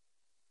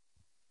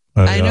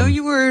 I know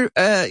you were,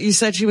 you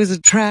said she was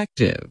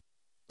attractive.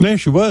 Yeah,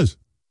 she was.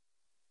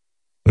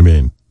 I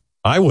mean,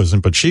 I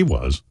wasn't, but she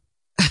was.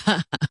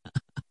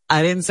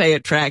 I didn't say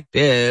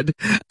attracted.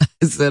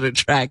 I said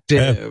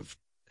attractive.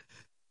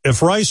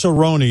 If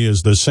rice-a-roni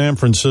is the San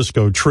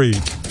Francisco treat,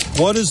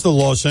 what is the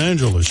Los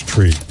Angeles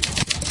treat?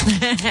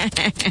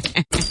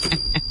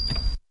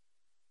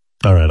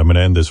 All right, I'm going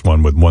to end this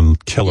one with one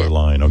killer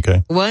line,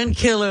 okay? One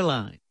killer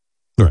line.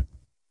 All right.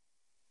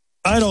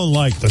 I don't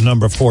like the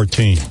number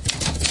 14.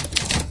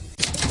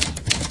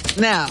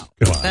 No,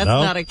 that's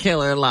not a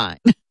killer line.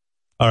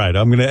 All right,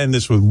 I'm going to end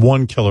this with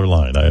one killer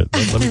line.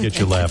 Let me get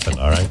you laughing,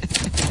 all right?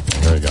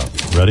 There we go.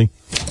 Ready?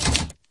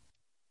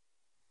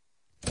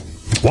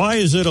 Why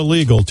is it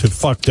illegal to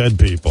fuck dead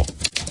people?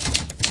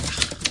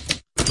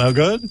 No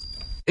good?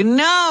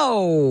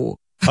 No.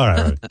 All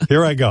right.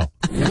 Here I go.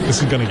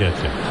 This is going to get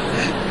you.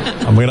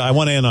 I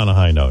want to end on a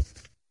high note.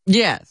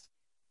 Yes.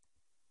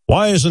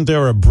 Why isn't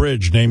there a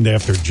bridge named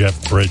after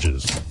Jeff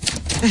Bridges?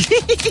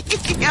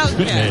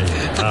 Okay.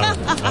 All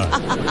right.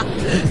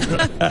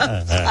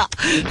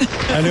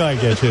 I knew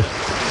I'd get you.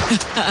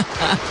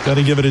 Got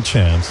to give it a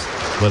chance.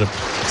 Let it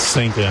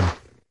sink in.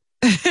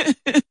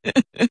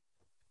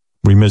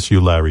 We miss you,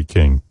 Larry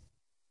King.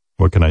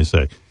 What can I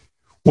say?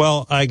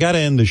 Well, I got to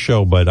end the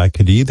show, but I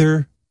could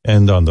either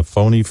end on the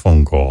phony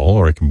phone call,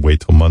 or I can wait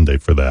till Monday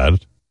for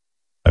that.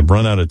 I've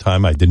run out of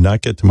time. I did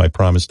not get to my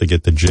promise to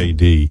get to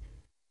JD.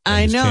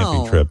 I know.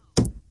 Camping trip,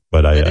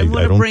 but I didn't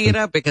want to don't bring it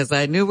up because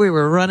I knew we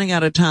were running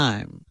out of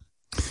time.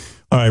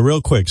 All right,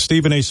 real quick.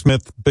 Stephen A.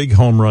 Smith, big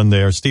home run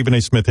there. Stephen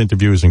A. Smith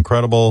interview is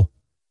incredible.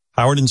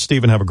 Howard and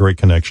Stephen have a great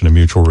connection and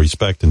mutual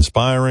respect,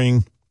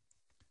 inspiring.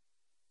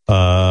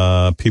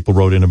 People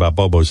wrote in about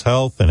Bobo's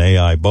health and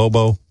AI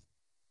Bobo.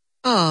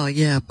 Oh,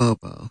 yeah,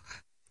 Bobo.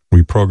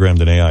 We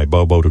programmed an AI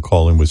Bobo to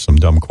call in with some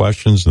dumb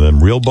questions, and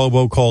then real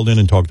Bobo called in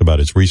and talked about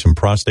his recent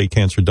prostate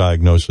cancer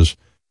diagnosis.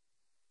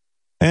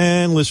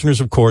 And listeners,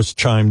 of course,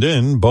 chimed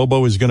in.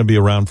 Bobo is going to be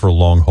around for a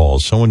long haul.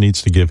 Someone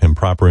needs to give him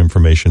proper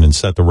information and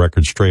set the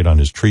record straight on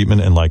his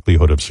treatment and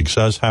likelihood of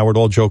success. Howard,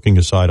 all joking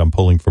aside, I'm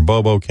pulling for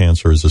Bobo.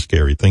 Cancer is a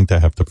scary thing to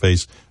have to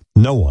face.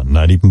 No one,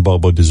 not even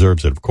Bobo,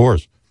 deserves it, of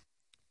course.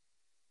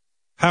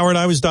 Howard,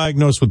 I was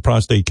diagnosed with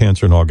prostate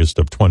cancer in August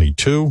of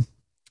 22.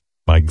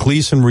 My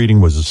Gleason reading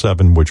was a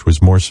 7, which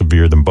was more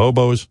severe than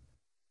Bobo's.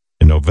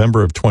 In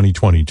November of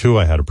 2022,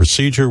 I had a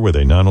procedure where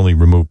they not only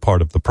remove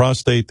part of the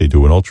prostate, they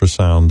do an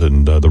ultrasound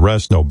and the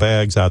rest, no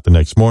bags, out the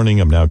next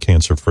morning. I'm now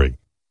cancer-free.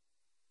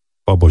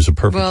 Bobo's a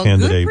perfect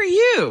candidate. Good for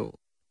you.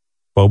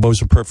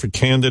 Bobo's a perfect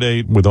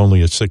candidate with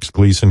only a 6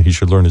 Gleason. He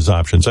should learn his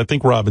options. I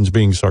think Robin's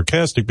being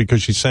sarcastic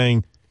because she's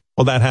saying,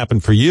 Well, that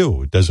happened for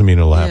you. It doesn't mean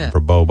it'll happen for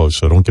Bobo,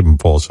 so don't give him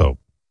false hope.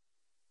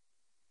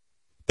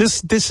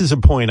 This is a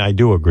point I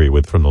do agree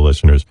with from the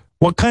listeners.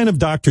 What kind of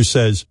doctor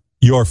says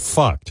you're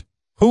fucked?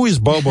 Who is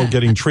Bobo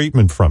getting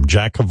treatment from?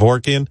 Jack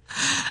Kevorkian?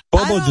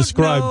 Bobo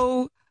described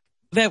know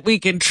that we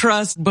can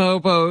trust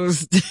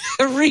Bobo's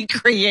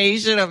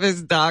recreation of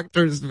his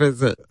doctor's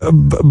visit.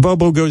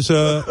 Bobo goes,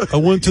 I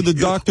went to the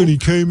doctor and he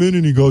came in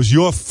and he goes,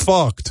 you're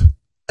fucked.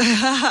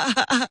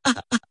 And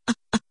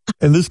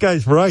this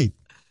guy's right.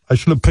 I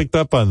should have picked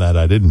up on that.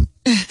 I didn't.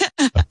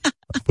 I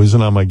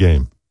wasn't on my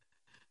game.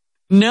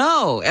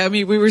 No, I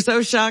mean, we were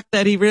so shocked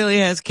that he really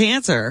has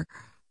cancer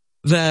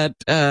that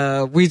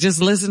we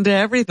just listened to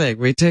everything.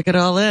 We took it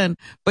all in.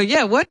 But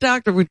yeah, what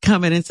doctor would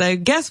come in and say,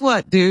 guess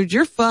what, dude,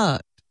 you're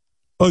fucked?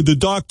 Oh, the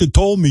doctor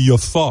told me you're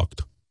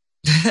fucked.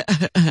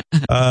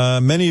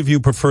 Many of you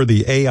prefer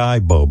the AI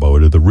Bobo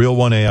to the real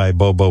one. AI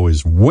Bobo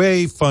is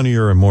way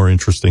funnier and more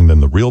interesting than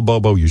the real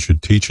Bobo. You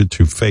should teach it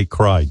to fake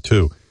cry,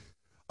 too.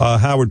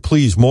 Howard,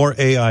 please, more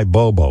AI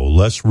Bobo,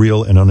 less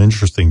real and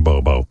uninteresting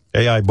Bobo.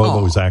 AI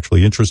Bobo is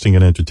actually interesting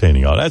and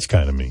entertaining. Oh, that's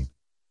kind of mean.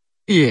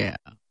 Yeah.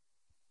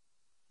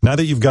 Now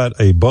that you've got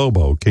a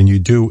Bobo, can you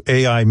do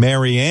AI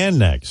Marianne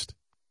next?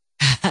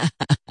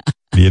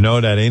 You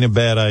know, that ain't a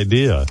bad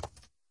idea.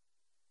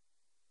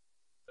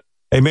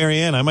 Hey,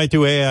 Marianne, I might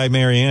do AI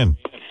Marianne.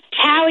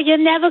 Howard, you're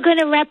never going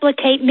to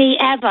replicate me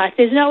ever.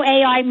 There's no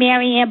AI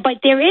Marianne, but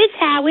there is,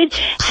 Howard.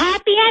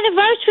 Happy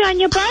anniversary on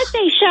your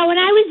birthday show, and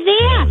I was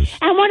there. Nice.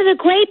 And one of the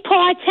great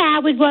parts,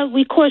 Howard, was,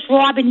 of course,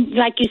 Robin,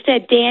 like you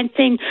said,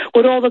 dancing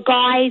with all the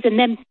guys and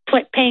then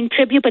paying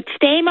tribute. But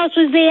Stamos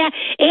was there,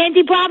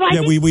 Andy Bravo.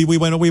 Yeah, we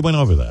went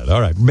over that.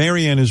 All right,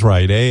 Marianne is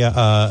right.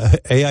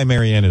 AI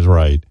Marianne is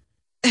right.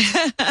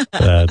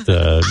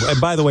 And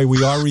by the way,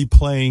 we are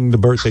replaying the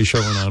birthday show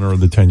in honor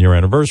of the 10-year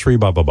anniversary.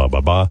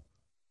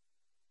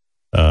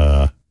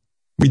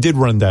 We did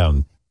run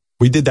down.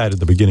 We did that at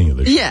the beginning of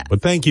the show. Yeah.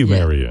 But thank you,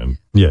 Marianne.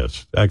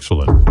 Yes,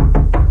 excellent.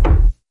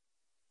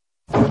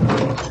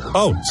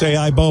 Oh, say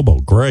hi, Bobo.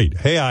 Great.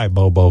 Hey, hi,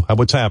 Bobo.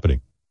 What's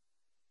happening?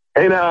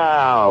 Hey,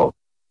 now.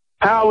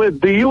 Howard,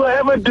 do you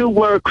ever do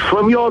work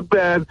from your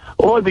bed,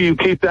 or do you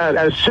keep that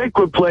as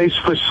sacred place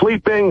for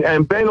sleeping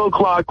and bang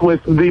o'clock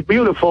with the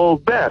beautiful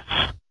Beth?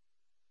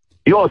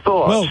 Your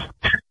thoughts?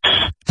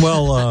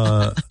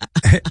 Well,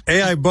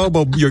 AI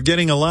Bobo, you're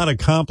getting a lot of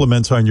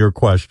compliments on your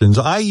questions.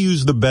 I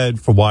use the bed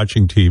for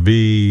watching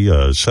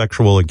TV,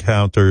 sexual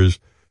encounters.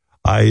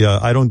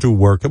 I don't do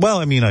work. Well,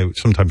 I mean, I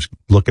sometimes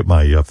look at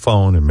my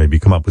phone and maybe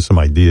come up with some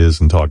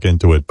ideas and talk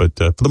into it. But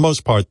for the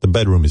most part, the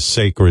bedroom is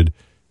sacred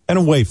and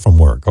away from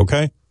work,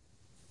 okay?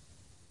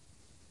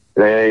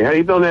 Hey, how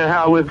you doing there,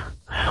 Howard?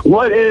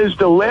 What is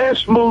the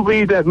last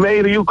movie that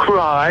made you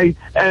cry,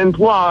 and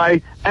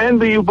why? And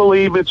do you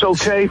believe it's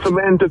okay for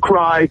men to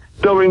cry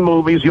during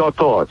movies? Your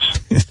thoughts?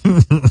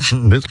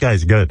 This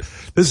guy's good.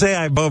 This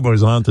AI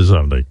Bobo's onto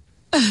something.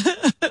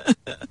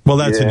 Well,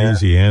 that's an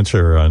easy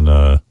answer on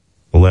the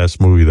last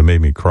movie that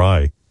made me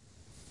cry.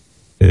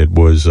 It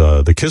was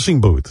The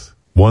Kissing Booth,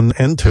 1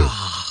 and 2.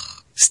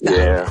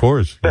 Yeah. Of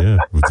course, yeah.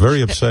 It was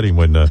very upsetting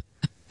when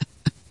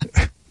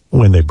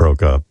they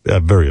broke up.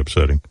 Very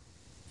upsetting.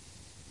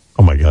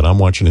 Oh, my God, I'm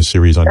watching a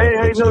series on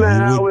Netflix. Hey, no,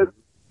 Howard.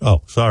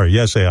 Oh, sorry.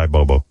 Yes, AI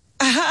Bobo.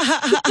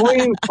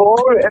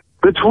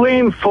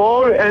 Between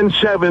 4 and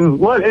 7,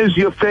 what is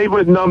your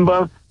favorite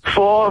number?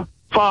 4,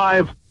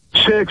 5,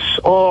 6,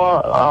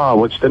 or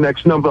what's the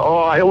next number? Oh,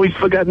 I always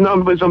forget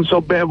numbers. I'm so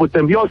bad with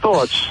them. Your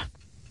thoughts?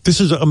 This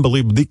is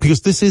unbelievable,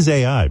 because this is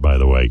AI, by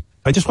the way.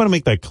 I just want to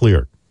make that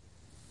clear.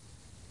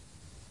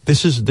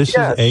 This is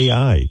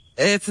AI.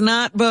 It's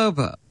not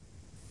Bobo.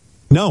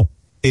 No,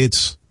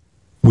 it's...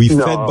 We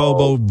fed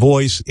Bobo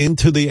voice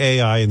into the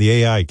AI, and the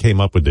AI came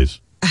up with this.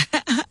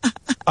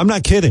 I'm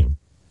not kidding.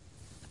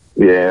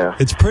 Yeah.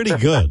 It's pretty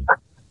good.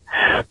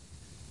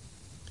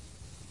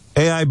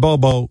 AI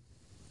Bobo,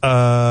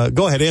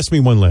 go ahead. Ask me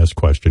one last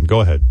question.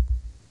 Go ahead.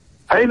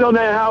 Hey, no,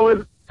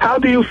 Howard. How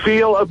do you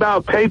feel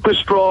about paper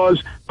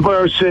straws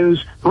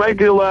versus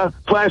regular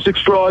plastic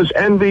straws,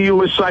 and do you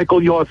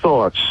recycle? Your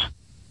thoughts?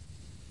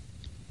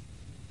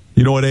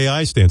 You know what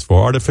AI stands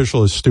for?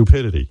 Artificial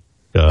stupidity.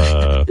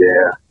 Yeah.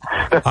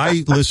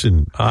 I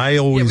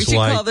always we should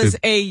call this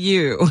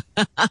AU.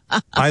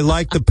 I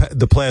like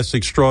the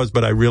plastic straws,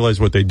 but I realize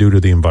what they do to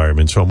the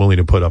environment, so I'm willing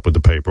to put up with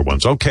the paper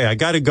ones. Okay, I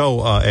got to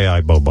go,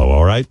 AI Bobo,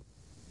 all right?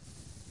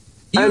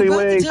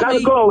 Anyway,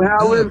 gotta go,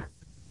 Howard.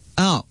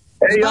 Oh.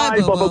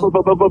 AI Bobo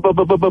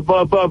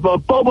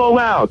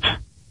out.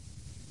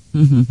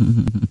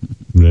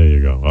 There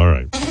you go. All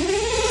right.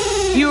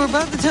 You were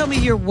about to tell me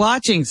you're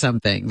watching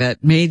something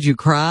that made you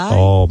cry?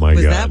 Oh, my God.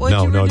 Was that what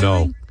you were doing?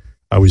 No.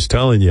 I was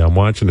telling you, I'm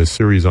watching a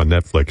series on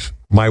Netflix.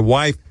 My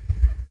wife,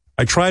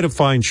 I try to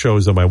find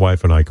shows that my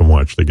wife and I can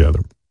watch together.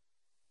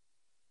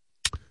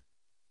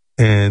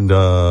 And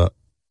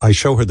I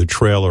show her the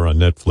trailer on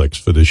Netflix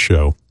for this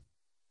show.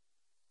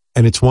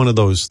 And it's one of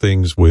those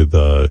things with,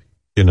 a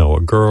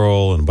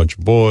girl and a bunch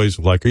of boys.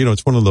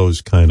 It's one of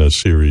those kind of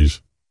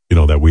series,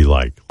 that we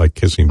like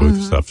Kissing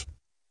Booth stuff.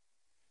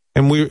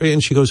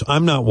 And she goes,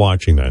 I'm not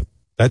watching that.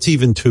 That's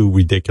even too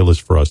ridiculous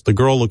for us. The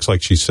girl looks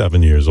like she's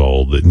 7 years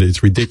old, and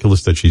it's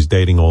ridiculous that she's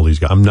dating all these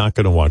guys. I'm not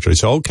going to watch it. I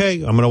said, okay,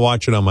 I'm going to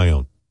watch it on my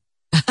own.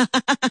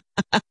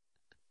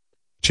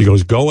 She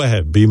goes, go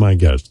ahead, be my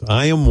guest.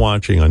 I am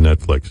watching on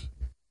Netflix.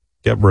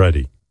 Get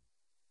ready.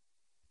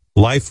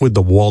 Life with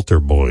the Walter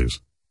Boys.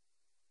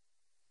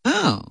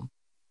 Oh.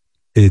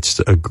 It's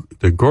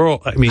the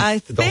girl. I mean, I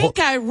think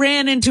I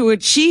ran into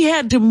it. She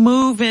had to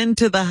move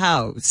into the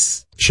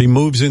house. She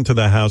moves into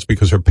the house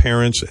because her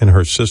parents and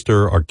her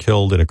sister are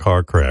killed in a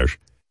car crash.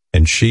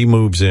 And she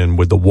moves in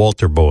with the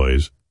Walter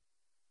Boys,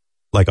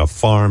 like a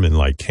farm in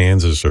like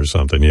Kansas or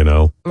something, you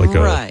know? Like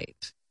right.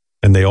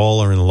 And they all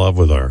are in love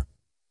with her.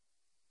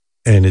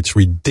 And it's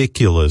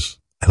ridiculous.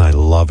 And I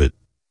love it.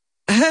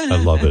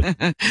 I love it.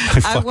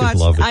 I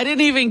love it. I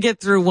didn't even get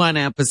through one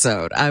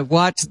episode. I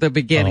watched the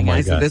beginning. Oh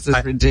I God. said, this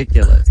is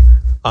ridiculous.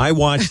 I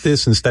watched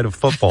this instead of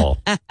football.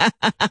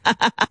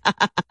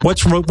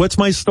 What's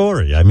my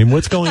story? I mean,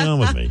 what's going on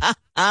with me?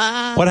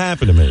 What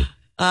happened to me?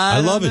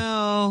 I love it.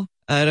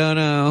 I don't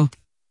know.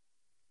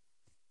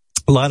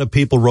 A lot of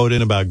people wrote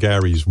in about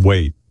Gary's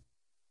weight.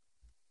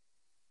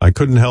 I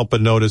couldn't help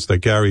but notice that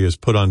Gary has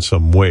put on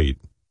some weight.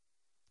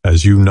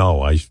 As you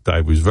know, I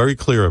was very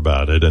clear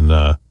about it, and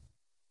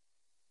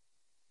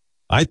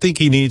I think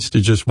he needs to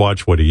just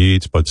watch what he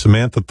eats, but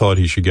Samantha thought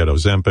he should get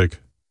Ozempic,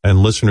 and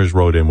listeners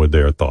wrote in with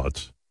their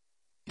thoughts.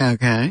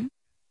 Okay.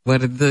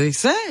 What did they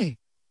say?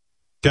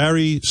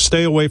 Gary,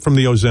 stay away from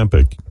the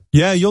Ozempic.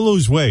 Yeah, you'll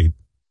lose weight,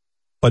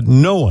 but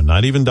no one,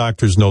 not even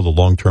doctors, know the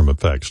long-term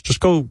effects. Just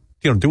go,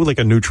 do like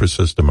a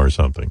Nutrisystem or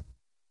something.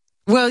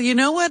 Well, you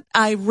know what?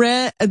 I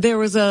read, there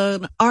was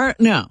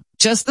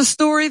just the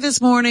story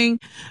this morning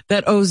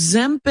that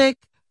Ozempic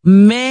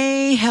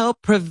may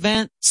help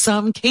prevent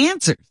some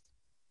cancers.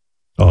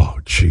 Oh,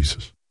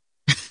 Jesus.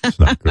 It's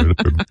not good.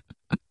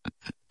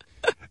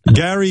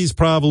 Gary's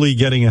probably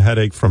getting a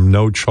headache from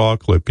no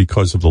chocolate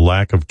because of the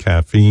lack of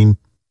caffeine.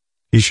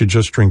 He should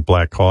just drink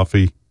black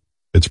coffee.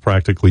 It's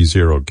practically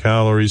 0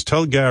 calories.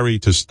 Tell Gary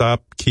to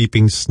stop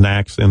keeping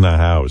snacks in the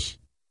house.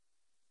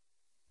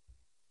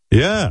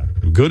 Yeah,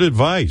 good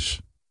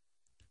advice.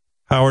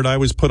 Howard, I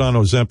was put on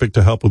Ozempic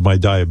to help with my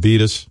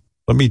diabetes.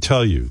 Let me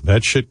tell you,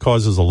 that shit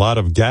causes a lot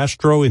of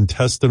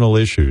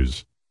gastrointestinal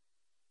issues.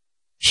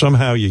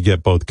 Somehow you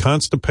get both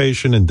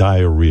constipation and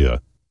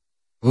diarrhea.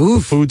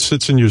 The food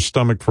sits in your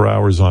stomach for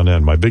hours on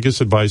end. My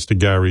biggest advice to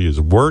Gary is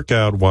work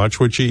out, watch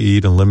what you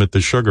eat, and limit the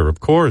sugar, of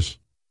course.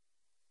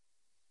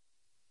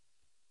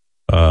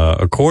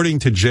 According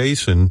to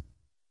Jason,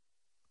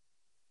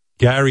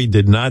 Gary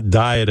did not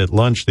diet at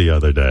lunch the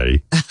other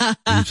day.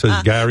 He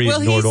says Gary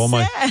ignored all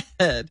my...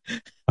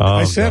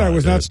 I said I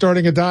was not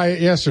starting a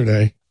diet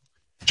yesterday.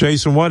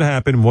 Jason, what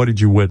happened? What did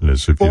you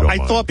witness? If you don't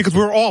mind? Thought because we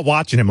were all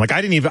watching him. Like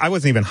I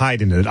wasn't even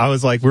hiding it. I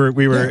was like,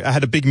 I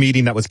had a big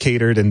meeting that was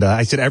catered, and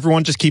I said,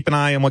 everyone just keep an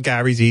eye on what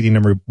Gary's eating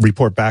and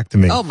report back to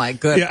me. Oh my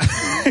goodness.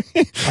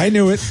 Yeah. I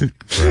knew it.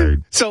 Right.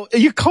 So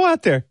you go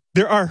out there.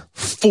 There are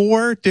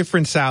 4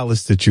 different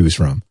salads to choose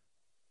from.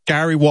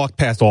 Gary walked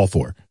past all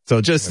 4.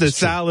 So just the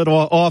salad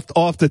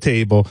off the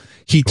table.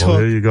 He took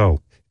there you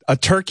go. A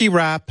turkey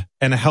wrap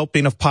and a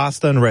helping of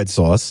pasta and red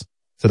sauce.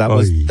 So that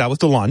was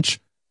the lunch.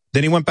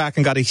 Then he went back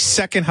and got a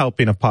second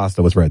helping of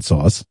pasta with red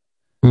sauce.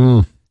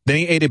 Then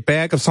he ate a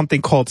bag of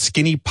something called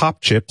skinny pop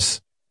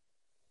chips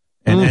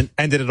and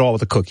ended it all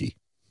with a cookie.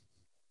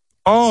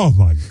 Oh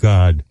my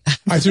God.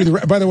 I threw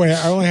by the way,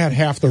 I only had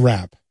half the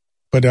wrap.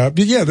 But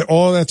yeah,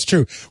 all that's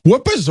true.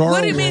 What bizarre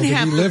What do you mean world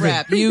half did we the live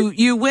wrap? in?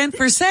 You went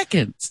for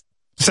seconds.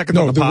 Second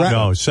on the pasta.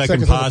 No,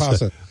 second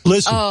pasta.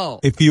 Listen,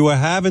 if you were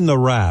having the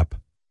wrap,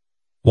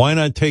 why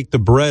not take the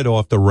bread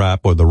off the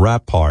wrap or the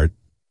wrap part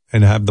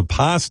and have the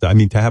pasta? I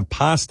mean, to have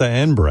pasta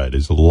and bread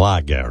is a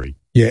lot, Gary.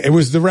 Yeah,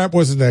 the wrap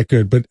wasn't that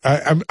good, but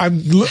I'm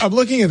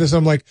looking at this.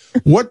 I'm like,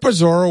 what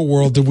bizarro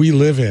world do we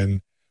live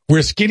in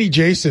where Skinny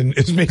Jason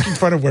is making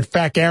fun of what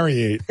Fat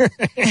Gary ate?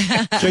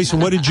 Jason,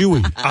 what did you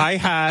eat? I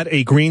had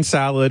a green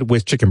salad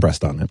with chicken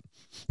breast on it.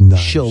 Nice.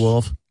 Show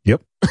off.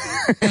 Yep.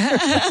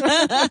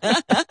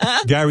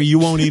 Gary, you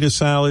won't eat a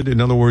salad. In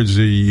other words,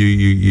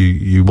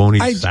 you won't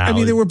eat salad. I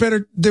mean,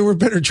 there were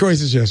better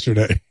choices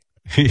yesterday.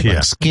 Yeah.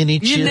 Like skinny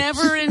chips. You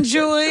never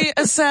enjoy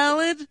a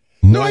salad?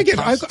 No,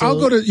 I'll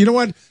go to, you know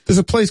what? There's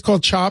a place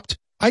called Chopped.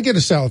 I get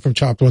a salad from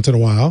Chopped once in a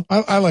while.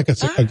 I like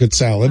a good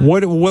salad.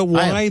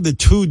 Why the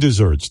 2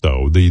 desserts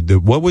though? The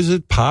what was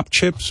it? Pop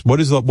chips? What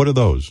are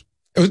those?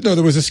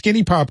 There was a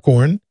skinny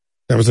popcorn.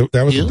 That was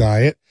a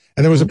diet.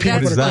 And there was a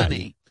peanut butter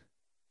cookie.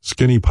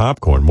 Skinny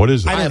popcorn. What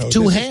is it? I have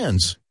 2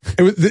 hands.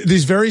 It was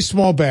these very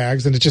small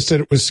bags, and it just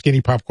said it was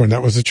skinny popcorn.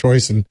 That was the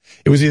choice, and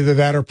it was either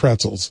that or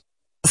pretzels.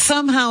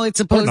 Somehow it's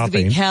supposed to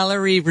be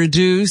calorie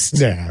reduced.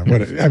 Yeah.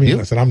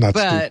 Listen, I'm not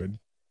stupid.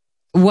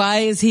 Why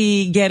is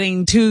he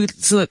getting 2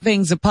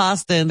 things of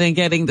pasta and then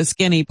getting the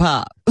skinny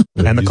pop?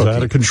 And he's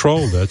out of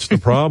control. That's the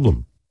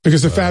problem.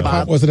 Because the fat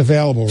pump wasn't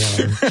available,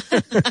 Robin.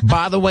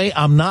 By the way,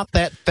 I'm not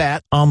that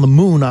fat. On the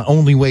moon, I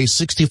only weigh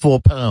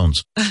 64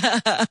 pounds.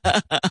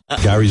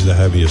 Gary's the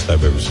heaviest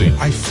I've ever seen.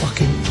 I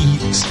fucking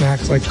eat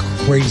snacks like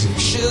crazy.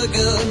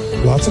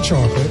 Sugar. Lots of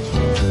chocolate.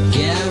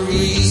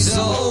 Gary's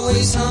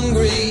always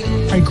hungry.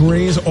 I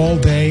graze all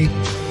day.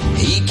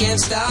 He can't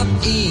stop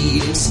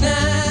eating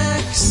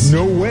snacks.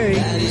 No way.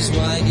 That is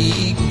why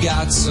he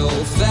got so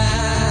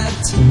fat.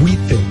 Wheat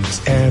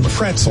things and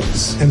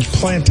pretzels and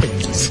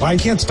plantains. I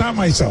can't stop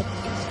myself.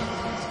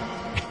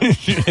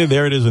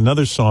 There it is,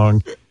 another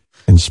song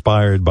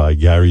inspired by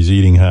Gary's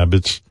eating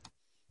habits.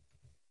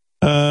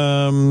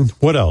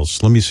 What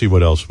else? Let me see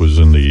what else was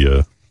in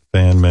the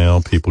fan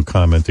mail. People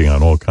commenting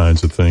on all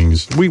kinds of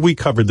things. We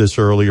covered this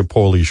earlier.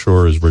 Paulie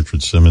Shore is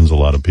Richard Simmons. A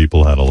lot of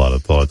people had a lot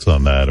of thoughts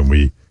on that, and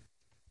we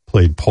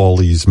played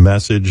Paulie's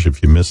message.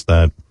 If you missed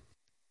that,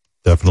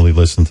 definitely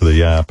listen to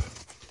the app.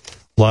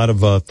 A lot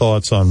of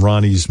thoughts on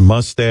Ronnie's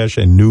mustache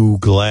and new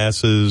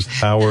glasses.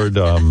 Howard,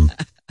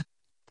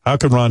 how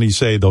can Ronnie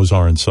say those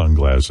aren't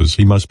sunglasses?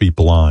 He must be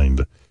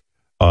blind.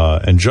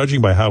 And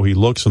judging by how he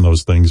looks in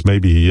those things,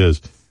 maybe he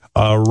is.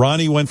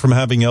 Ronnie went from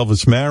having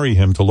Elvis marry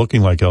him to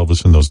looking like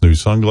Elvis in those new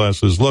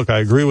sunglasses. Look, I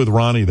agree with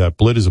Ronnie that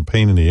blit is a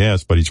pain in the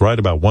ass, but he's right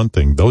about one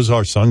thing. Those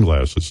are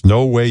sunglasses.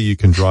 No way you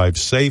can drive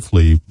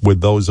safely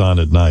with those on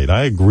at night.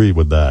 I agree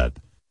with that.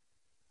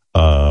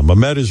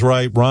 Mehmet is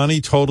right.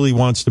 Ronnie totally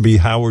wants to be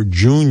Howard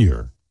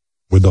Jr.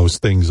 with those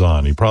things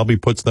on. He probably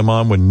puts them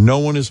on when no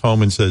one is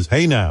home and says,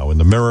 "Hey now," in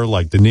the mirror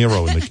like De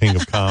Niro in The King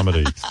of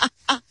Comedy.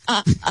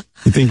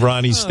 You think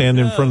Ronnie's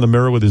standing in front of the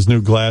mirror with his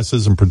new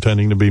glasses and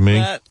pretending to be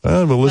me?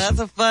 But listen.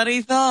 That's a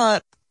funny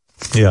thought.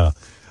 Yeah.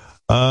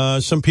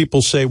 Some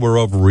people say we're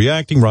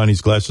overreacting.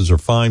 Ronnie's glasses are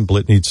fine.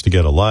 Blit needs to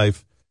get a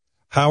life.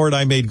 Howard,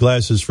 I made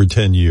glasses for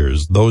 10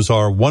 years. Those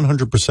are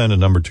 100% a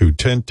number 2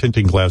 tint.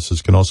 Tinting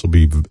glasses can also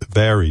be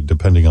varied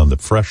depending on the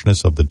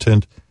freshness of the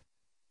tint,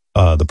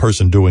 the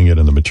person doing it,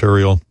 and the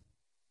material.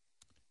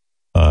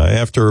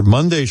 After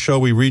Monday's show,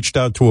 we reached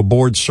out to a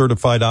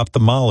board-certified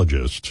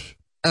ophthalmologist.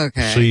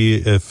 Okay. See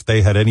if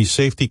they had any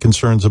safety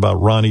concerns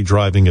about Ronnie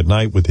driving at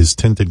night with his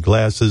tinted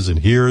glasses, and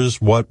here's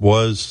what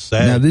was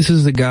said. Now, this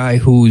is the guy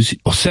who's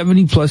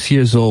 70 plus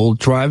years old,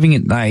 driving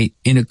at night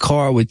in a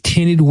car with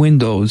tinted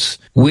windows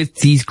with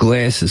these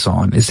glasses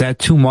on. Is that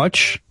too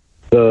much?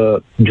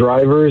 The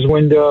driver's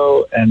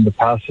window and the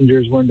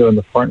passenger's window and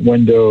the front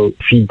window,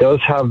 if he does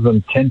have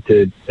them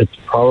tinted, it's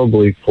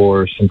probably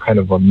for some kind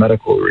of a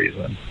medical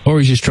reason. Or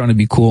he's just trying to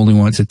be cool and he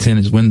wants to tint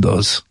his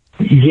windows.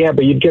 Yeah,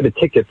 but you'd get a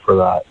ticket for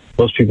that.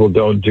 Most people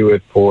don't do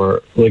it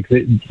for,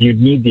 you'd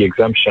need the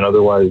exemption,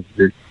 otherwise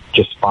you're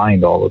just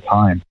fined all the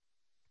time.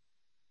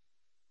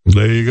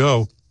 There you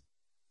go.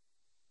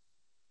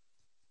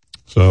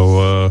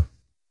 So,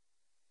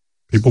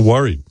 people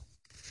worried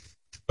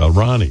about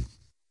Ronnie.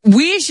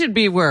 We should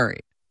be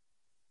worried.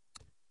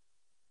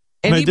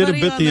 And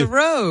Anybody on the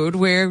road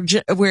where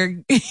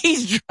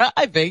he's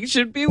driving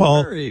should be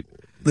worried.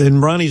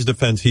 In Ronnie's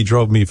defense, he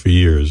drove me for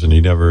years, and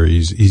he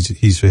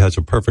has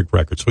a perfect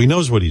record, so he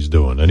knows what he's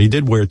doing. And he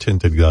did wear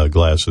tinted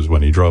glasses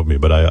when he drove me,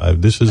 but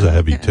this is a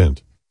heavy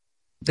tint.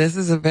 This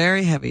is a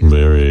very heavy tint.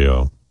 There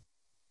you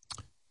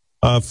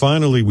go.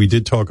 Finally, we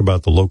did talk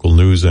about the local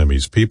news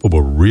Emmys. People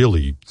were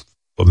really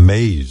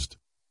amazed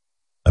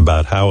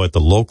about how at the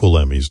local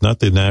Emmys, not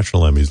the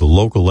national Emmys, the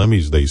local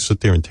Emmys, they sit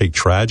there and take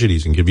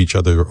tragedies and give each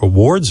other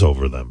awards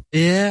over them.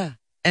 Yeah,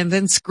 and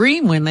then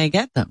scream when they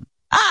get them.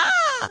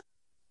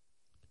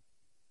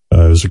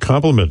 It was a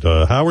compliment.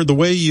 Howard, the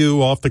way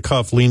you, off the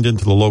cuff, leaned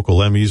into the local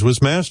Emmys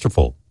was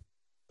masterful.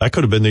 That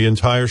could have been the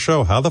entire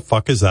show. How the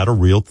fuck is that a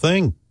real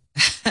thing?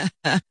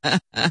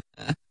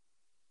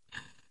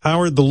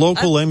 Howard, the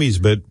local Emmys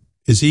bit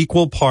is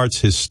equal parts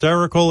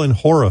hysterical and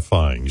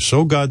horrifying.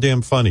 So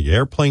goddamn funny.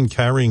 Airplane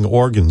carrying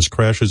organs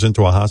crashes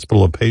into a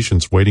hospital of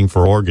patients waiting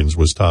for organs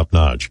was top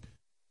notch.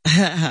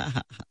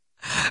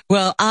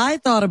 Well, I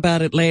thought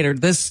about it later.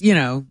 This,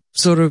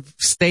 sort of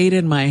stayed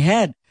in my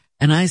head.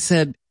 And I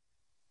said,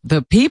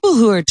 the people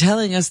who are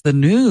telling us the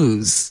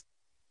news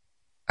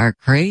are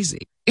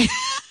crazy.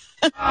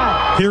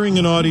 Hearing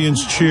an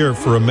audience cheer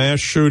for a mass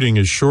shooting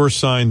is sure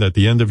sign that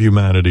the end of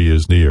humanity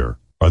is near.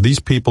 Are these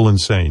people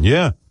insane?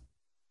 Yeah.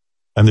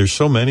 And there's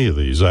so many of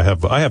these. I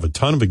have a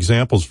ton of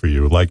examples for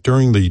you. Like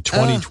during the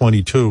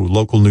 2022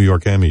 local New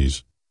York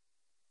Emmys,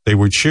 they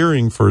were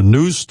cheering for a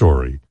news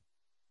story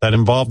that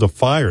involved a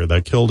fire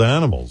that killed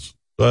animals.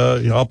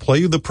 I'll play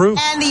you the proof.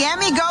 And the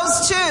Emmy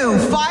goes to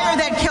Fire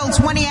That Killed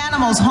 20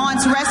 Animals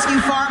Haunts Rescue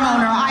Farm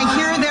Owner. I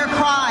hear their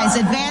cries.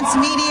 Advanced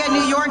Media,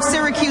 New York,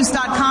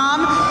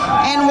 Syracuse.com,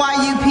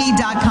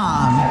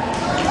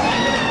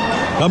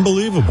 NYUP.com.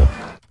 Unbelievable.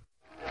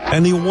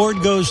 And the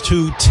award goes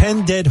to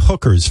 10 dead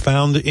hookers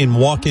found in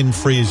walk-in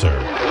freezer.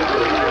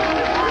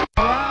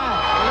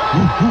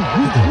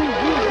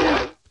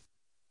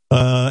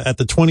 At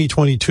the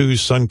 2022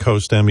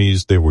 Suncoast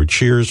Emmys, there were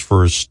cheers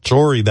for a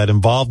story that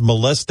involved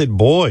molested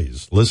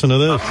boys. Listen to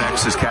this. Up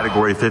next is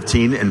Category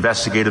 15,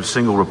 Investigative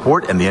Single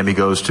Report, and the Emmy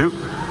goes to...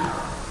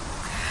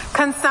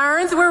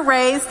 Concerns were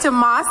raised to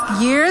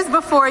mosque years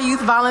before a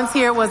youth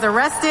volunteer was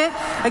arrested,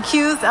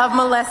 accused of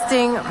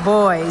molesting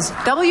boys.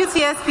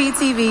 WTSP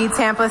TV,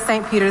 Tampa,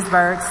 St.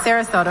 Petersburg,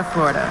 Sarasota,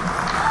 Florida.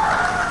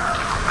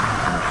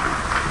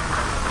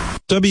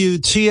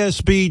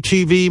 WTSB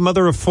TV,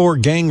 mother of 4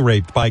 gang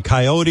raped by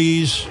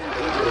coyotes.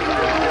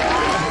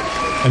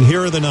 And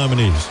here are the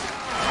nominees.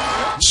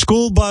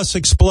 School bus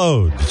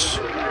explodes.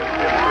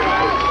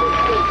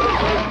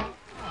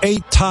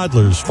 8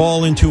 toddlers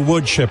fall into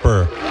wood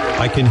chipper.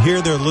 I can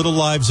hear their little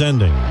lives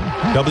ending.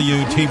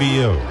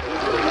 WTBU.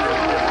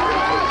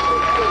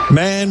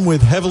 Man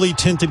with heavily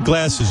tinted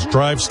glasses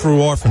drives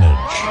through orphanage.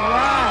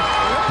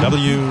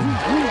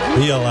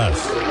 WBLS.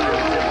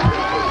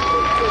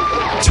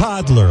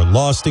 Toddler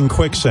lost in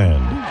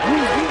quicksand.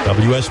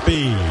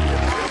 WSB.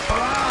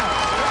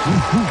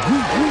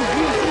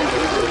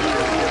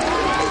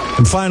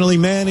 And finally,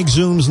 man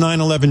exhumes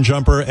 9/11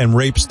 jumper and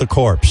rapes the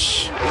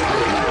corpse.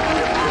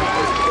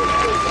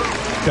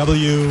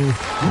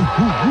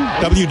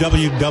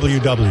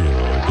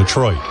 WWWW,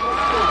 Detroit.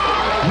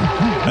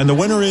 And the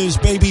winner is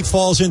baby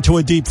falls into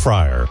a deep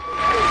fryer.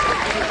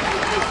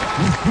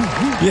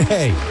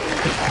 Yay.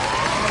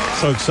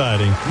 So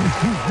exciting.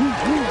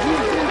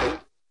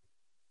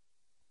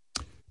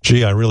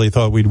 Gee, I really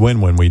thought we'd win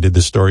when we did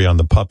the story on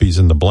the puppies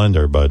in the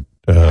blender, but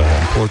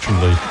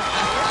unfortunately,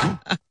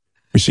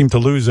 we seem to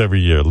lose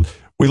every year.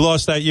 We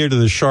lost that year to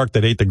the shark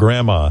that ate the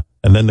grandma,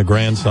 and then the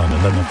grandson,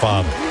 and then the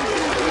father.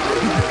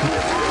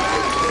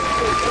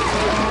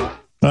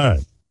 All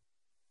right.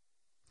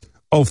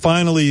 Oh,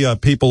 finally,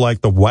 people like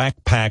the Whack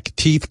Pack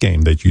teeth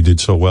game that you did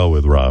so well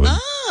with, Robin.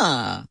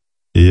 Ah.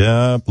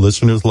 Yeah,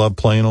 listeners love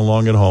playing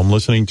along at home.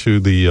 Listening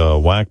to the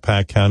Whack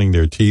Pack counting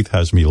their teeth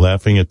has me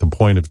laughing at the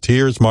point of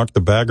tears. Mark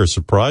the Bagger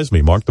surprised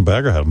me. Mark the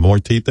Bagger had more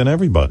teeth than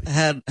everybody.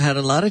 Had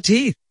a lot of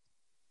teeth.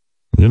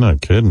 You're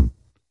not kidding.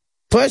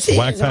 Pussy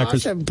Whack is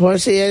Packers, awesome.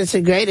 Pussy is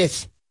the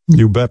greatest.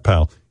 You bet,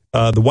 pal.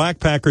 The Whack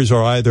Packers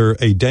are either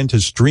a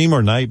dentist's dream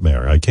or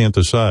nightmare. I can't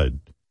decide.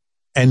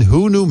 And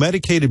who knew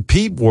Medicated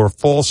Pete wore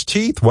false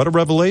teeth? What a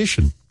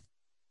revelation.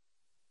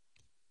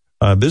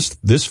 This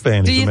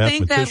fan Do is a you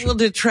mathematician. think that will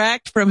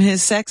detract from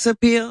his sex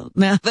appeal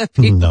now that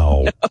people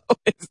No. know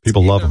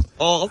People love him.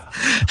 false?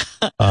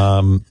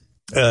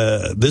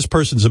 This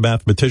person's a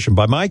mathematician.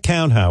 By my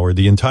count, Howard,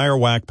 the entire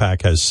Whack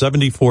Pack has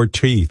 74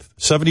 teeth.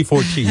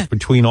 74 teeth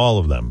between all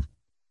of them.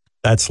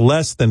 That's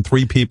less than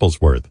 3 people's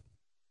worth.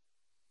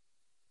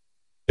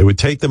 It would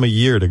take them a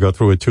year to go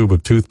through a tube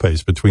of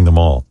toothpaste between them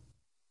all.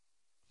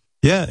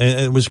 Yeah, and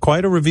it was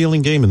quite a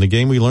revealing game. In the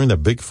game, we learned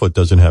that Bigfoot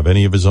doesn't have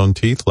any of his own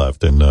teeth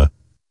left. And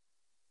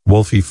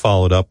Wolfie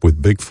followed up with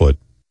Bigfoot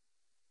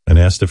and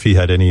asked if he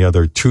had any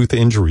other tooth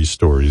injury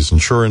stories. And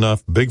sure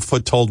enough,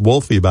 Bigfoot told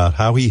Wolfie about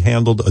how he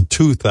handled a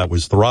tooth that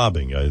was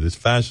throbbing. It's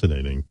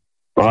fascinating.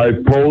 I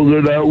pulled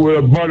it out with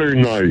a butter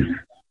knife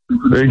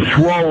and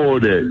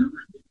swallowed it.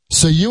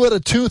 So you had a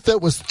tooth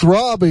that was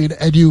throbbing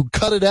and you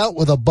cut it out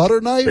with a butter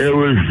knife? It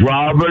was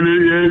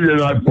throbbing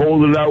and I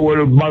pulled it out with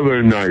a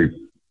butter knife.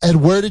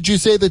 And where did you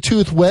say the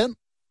tooth went?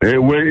 It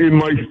went in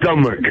my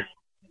stomach.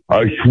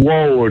 I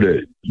swallowed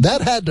it. That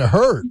had to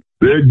hurt.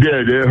 It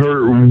did. It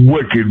hurt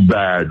wicked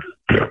bad.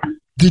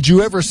 Did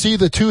you ever see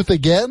the tooth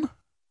again?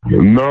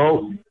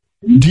 No.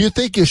 Do you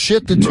think you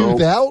shit the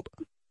tooth out?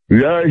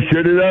 Yeah, I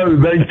shit it out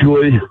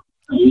eventually.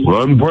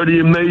 I'm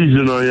pretty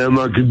amazing, I am.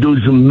 I can do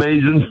some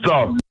amazing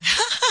stuff.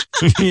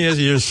 Yes,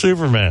 you're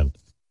Superman.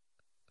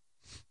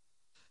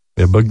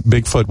 Yeah,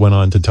 Bigfoot went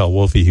on to tell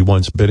Wolfie he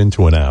once bit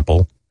into an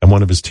apple and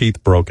one of his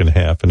teeth broke in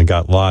half and it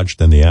got lodged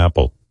in the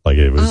apple. Like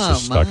it was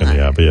just stuck in the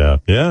apple. Yeah.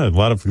 A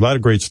lot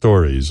of great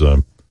stories.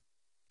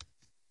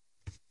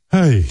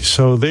 Hey,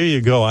 so there you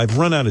go. I've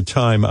run out of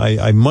time.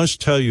 I must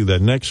tell you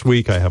that next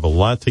week I have a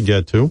lot to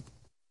get to.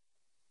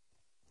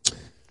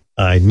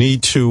 I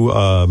need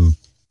to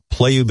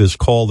play you this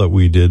call that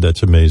we did.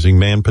 That's amazing.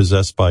 Man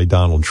possessed by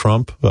Donald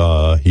Trump.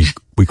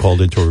 We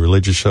called into a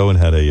religious show and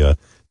had a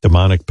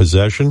demonic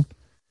possession.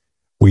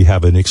 We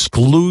have an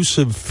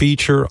exclusive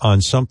feature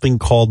on something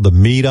called the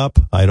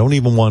Meetup. I don't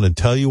even want to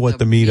tell you what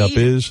the Meetup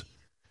is.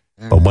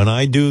 But when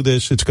I do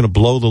this, it's going to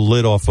blow the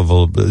lid off of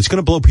it's going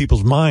to blow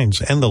people's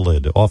minds and the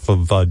lid off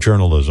of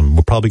journalism.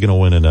 We're probably going to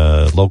win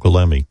a local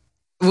Emmy.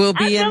 We'll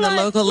be in the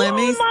local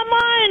Emmys. My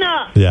mind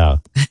up. Yeah.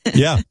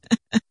 Yeah.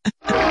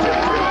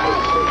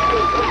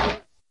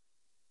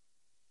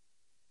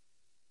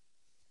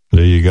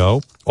 There you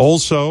go.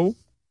 Also,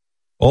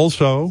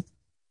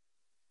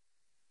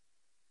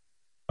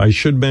 I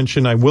should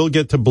mention I will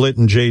get to Blit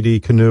and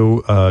JD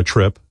canoe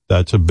trip.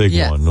 That's a big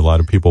one. A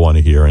lot of people want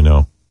to hear, I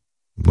know.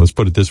 Let's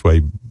put it this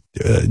way.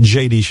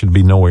 JD should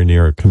be nowhere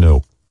near a canoe.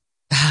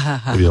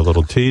 Give you a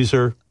little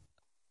teaser.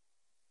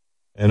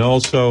 And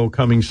also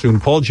coming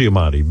soon, Paul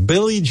Giamatti,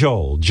 Billy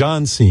Joel,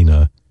 John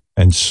Cena,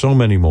 and so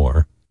many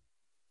more.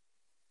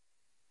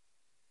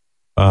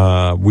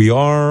 We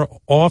are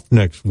off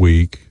next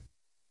week,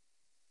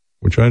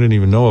 which I didn't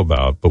even know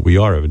about, but we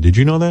are. Did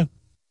you know that?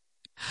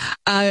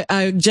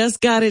 I just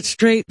got it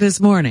straight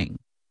this morning.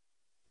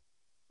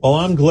 Well,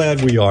 I'm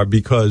glad we are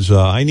because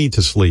I need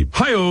to sleep.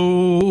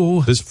 Hi-oh.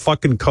 This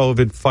fucking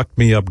COVID fucked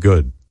me up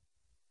good.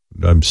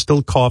 I'm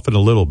still coughing a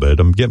little bit.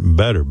 I'm getting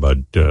better, but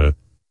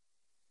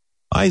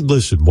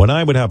listen, when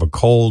I would have a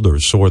cold or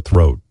a sore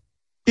throat,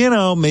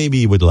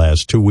 maybe it would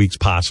last 2 weeks,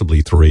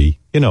 possibly 3,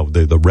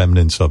 the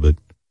remnants of it.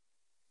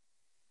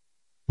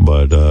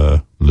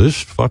 But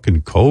this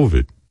fucking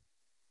COVID,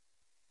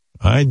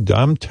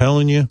 I'm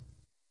telling you,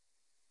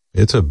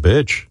 it's a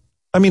bitch.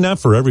 I mean, not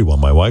for everyone.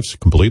 My wife's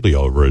completely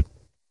over it.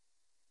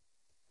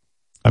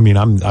 I mean,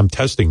 I'm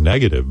testing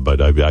negative,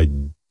 but I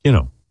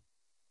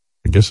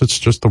guess it's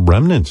just the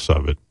remnants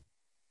of it.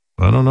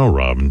 I don't know,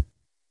 Robin.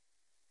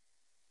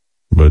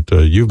 But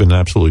you've been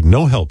absolutely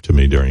no help to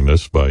me during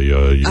this by you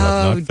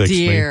have not fixed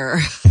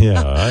dear. me.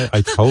 Yeah,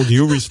 I told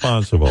you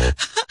responsible.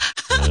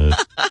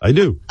 I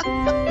do.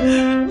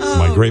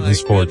 My great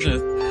misfortune.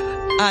 Goodness.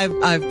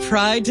 I've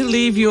tried to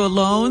leave you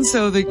alone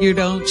so that you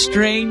don't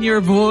strain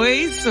your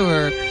voice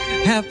or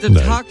have to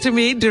talk to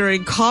me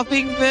during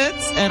coughing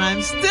fits, and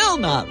I'm still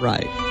not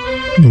right.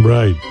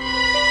 Right.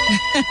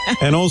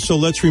 And also,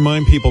 let's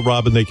remind people,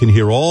 Robin, they can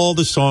hear all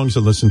the songs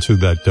and listen to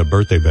that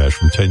birthday bash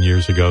from 10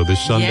 years ago. This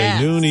Sunday,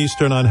 noon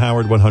Eastern on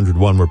Howard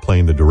 101. We're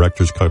playing the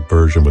director's cut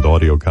version with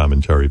audio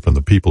commentary from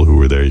the people who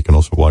were there. You can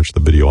also watch the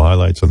video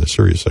highlights on the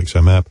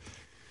SiriusXM app.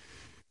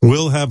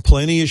 We'll have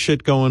plenty of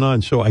shit going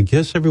on. So I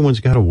guess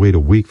everyone's got to wait a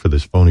week for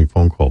this phony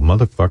phone call.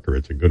 Motherfucker,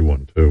 it's a good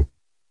one, too.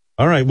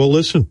 All right, well,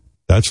 listen.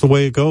 That's the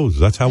way it goes.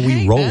 That's how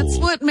we roll. That's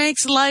what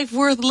makes life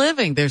worth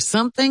living. There's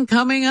something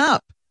coming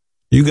up.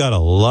 You got a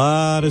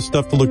lot of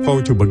stuff to look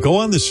forward to, but go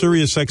on the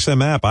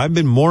SiriusXM app. I've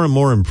been more and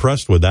more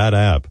impressed with that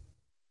app.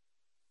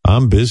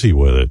 I'm busy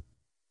with it.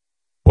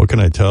 What can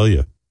I tell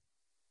you?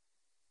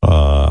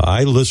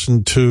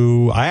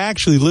 I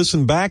actually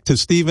listened back to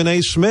Stephen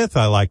A. Smith.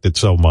 I liked it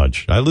so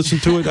much. I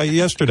listened to it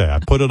yesterday. I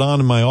put it on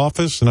in my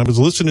office, and I was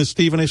listening to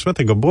Stephen A. Smith.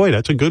 I go, boy,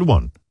 that's a good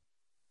one.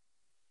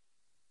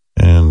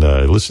 And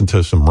I listened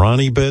to some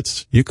Ronnie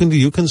bits. You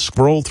can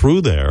scroll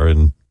through there,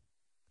 and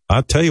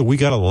I'll tell you, we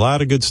got a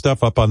lot of good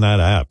stuff up on that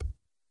app.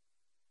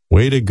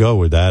 Way to go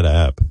with that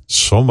app.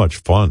 So much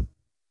fun.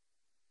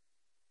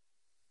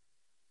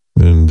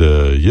 And,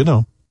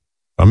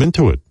 I'm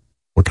into it.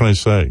 What can I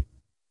say?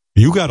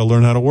 You got to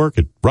learn how to work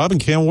it. Robin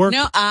can't work.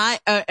 No,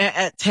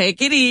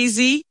 take it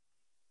easy.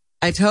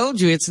 I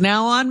told you it's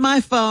now on my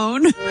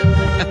phone.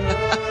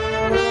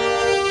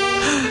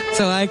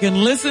 So I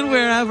can listen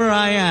wherever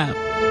I am.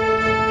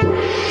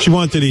 She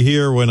wanted to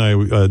hear when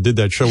I did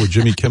that show with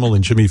Jimmy Kimmel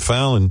and Jimmy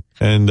Fallon,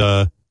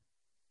 and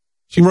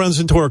she runs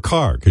into her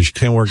car because she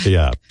can't work the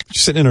app.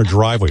 She's sitting in her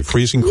driveway,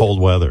 freezing cold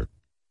weather.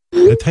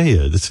 I tell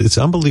you, it's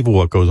unbelievable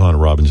what goes on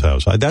in Robin's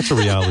house. That's a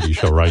reality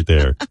show right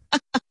there.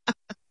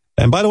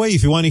 And by the way,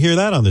 if you want to hear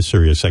that on the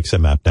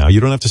SiriusXM app now, you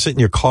don't have to sit in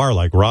your car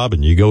like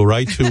Robin. You go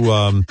right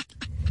to,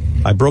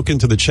 I broke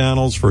into the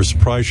channels for a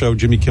surprise show,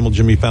 Jimmy Kimmel,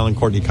 Jimmy Fallon,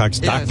 Courtney Cox,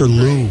 Dr.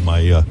 Lou,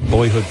 my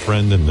boyhood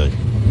friend, and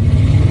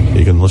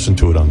you can listen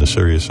to it on the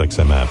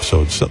SiriusXM app.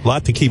 So it's a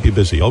lot to keep you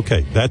busy.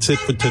 Okay, that's it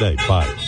for today. Bye.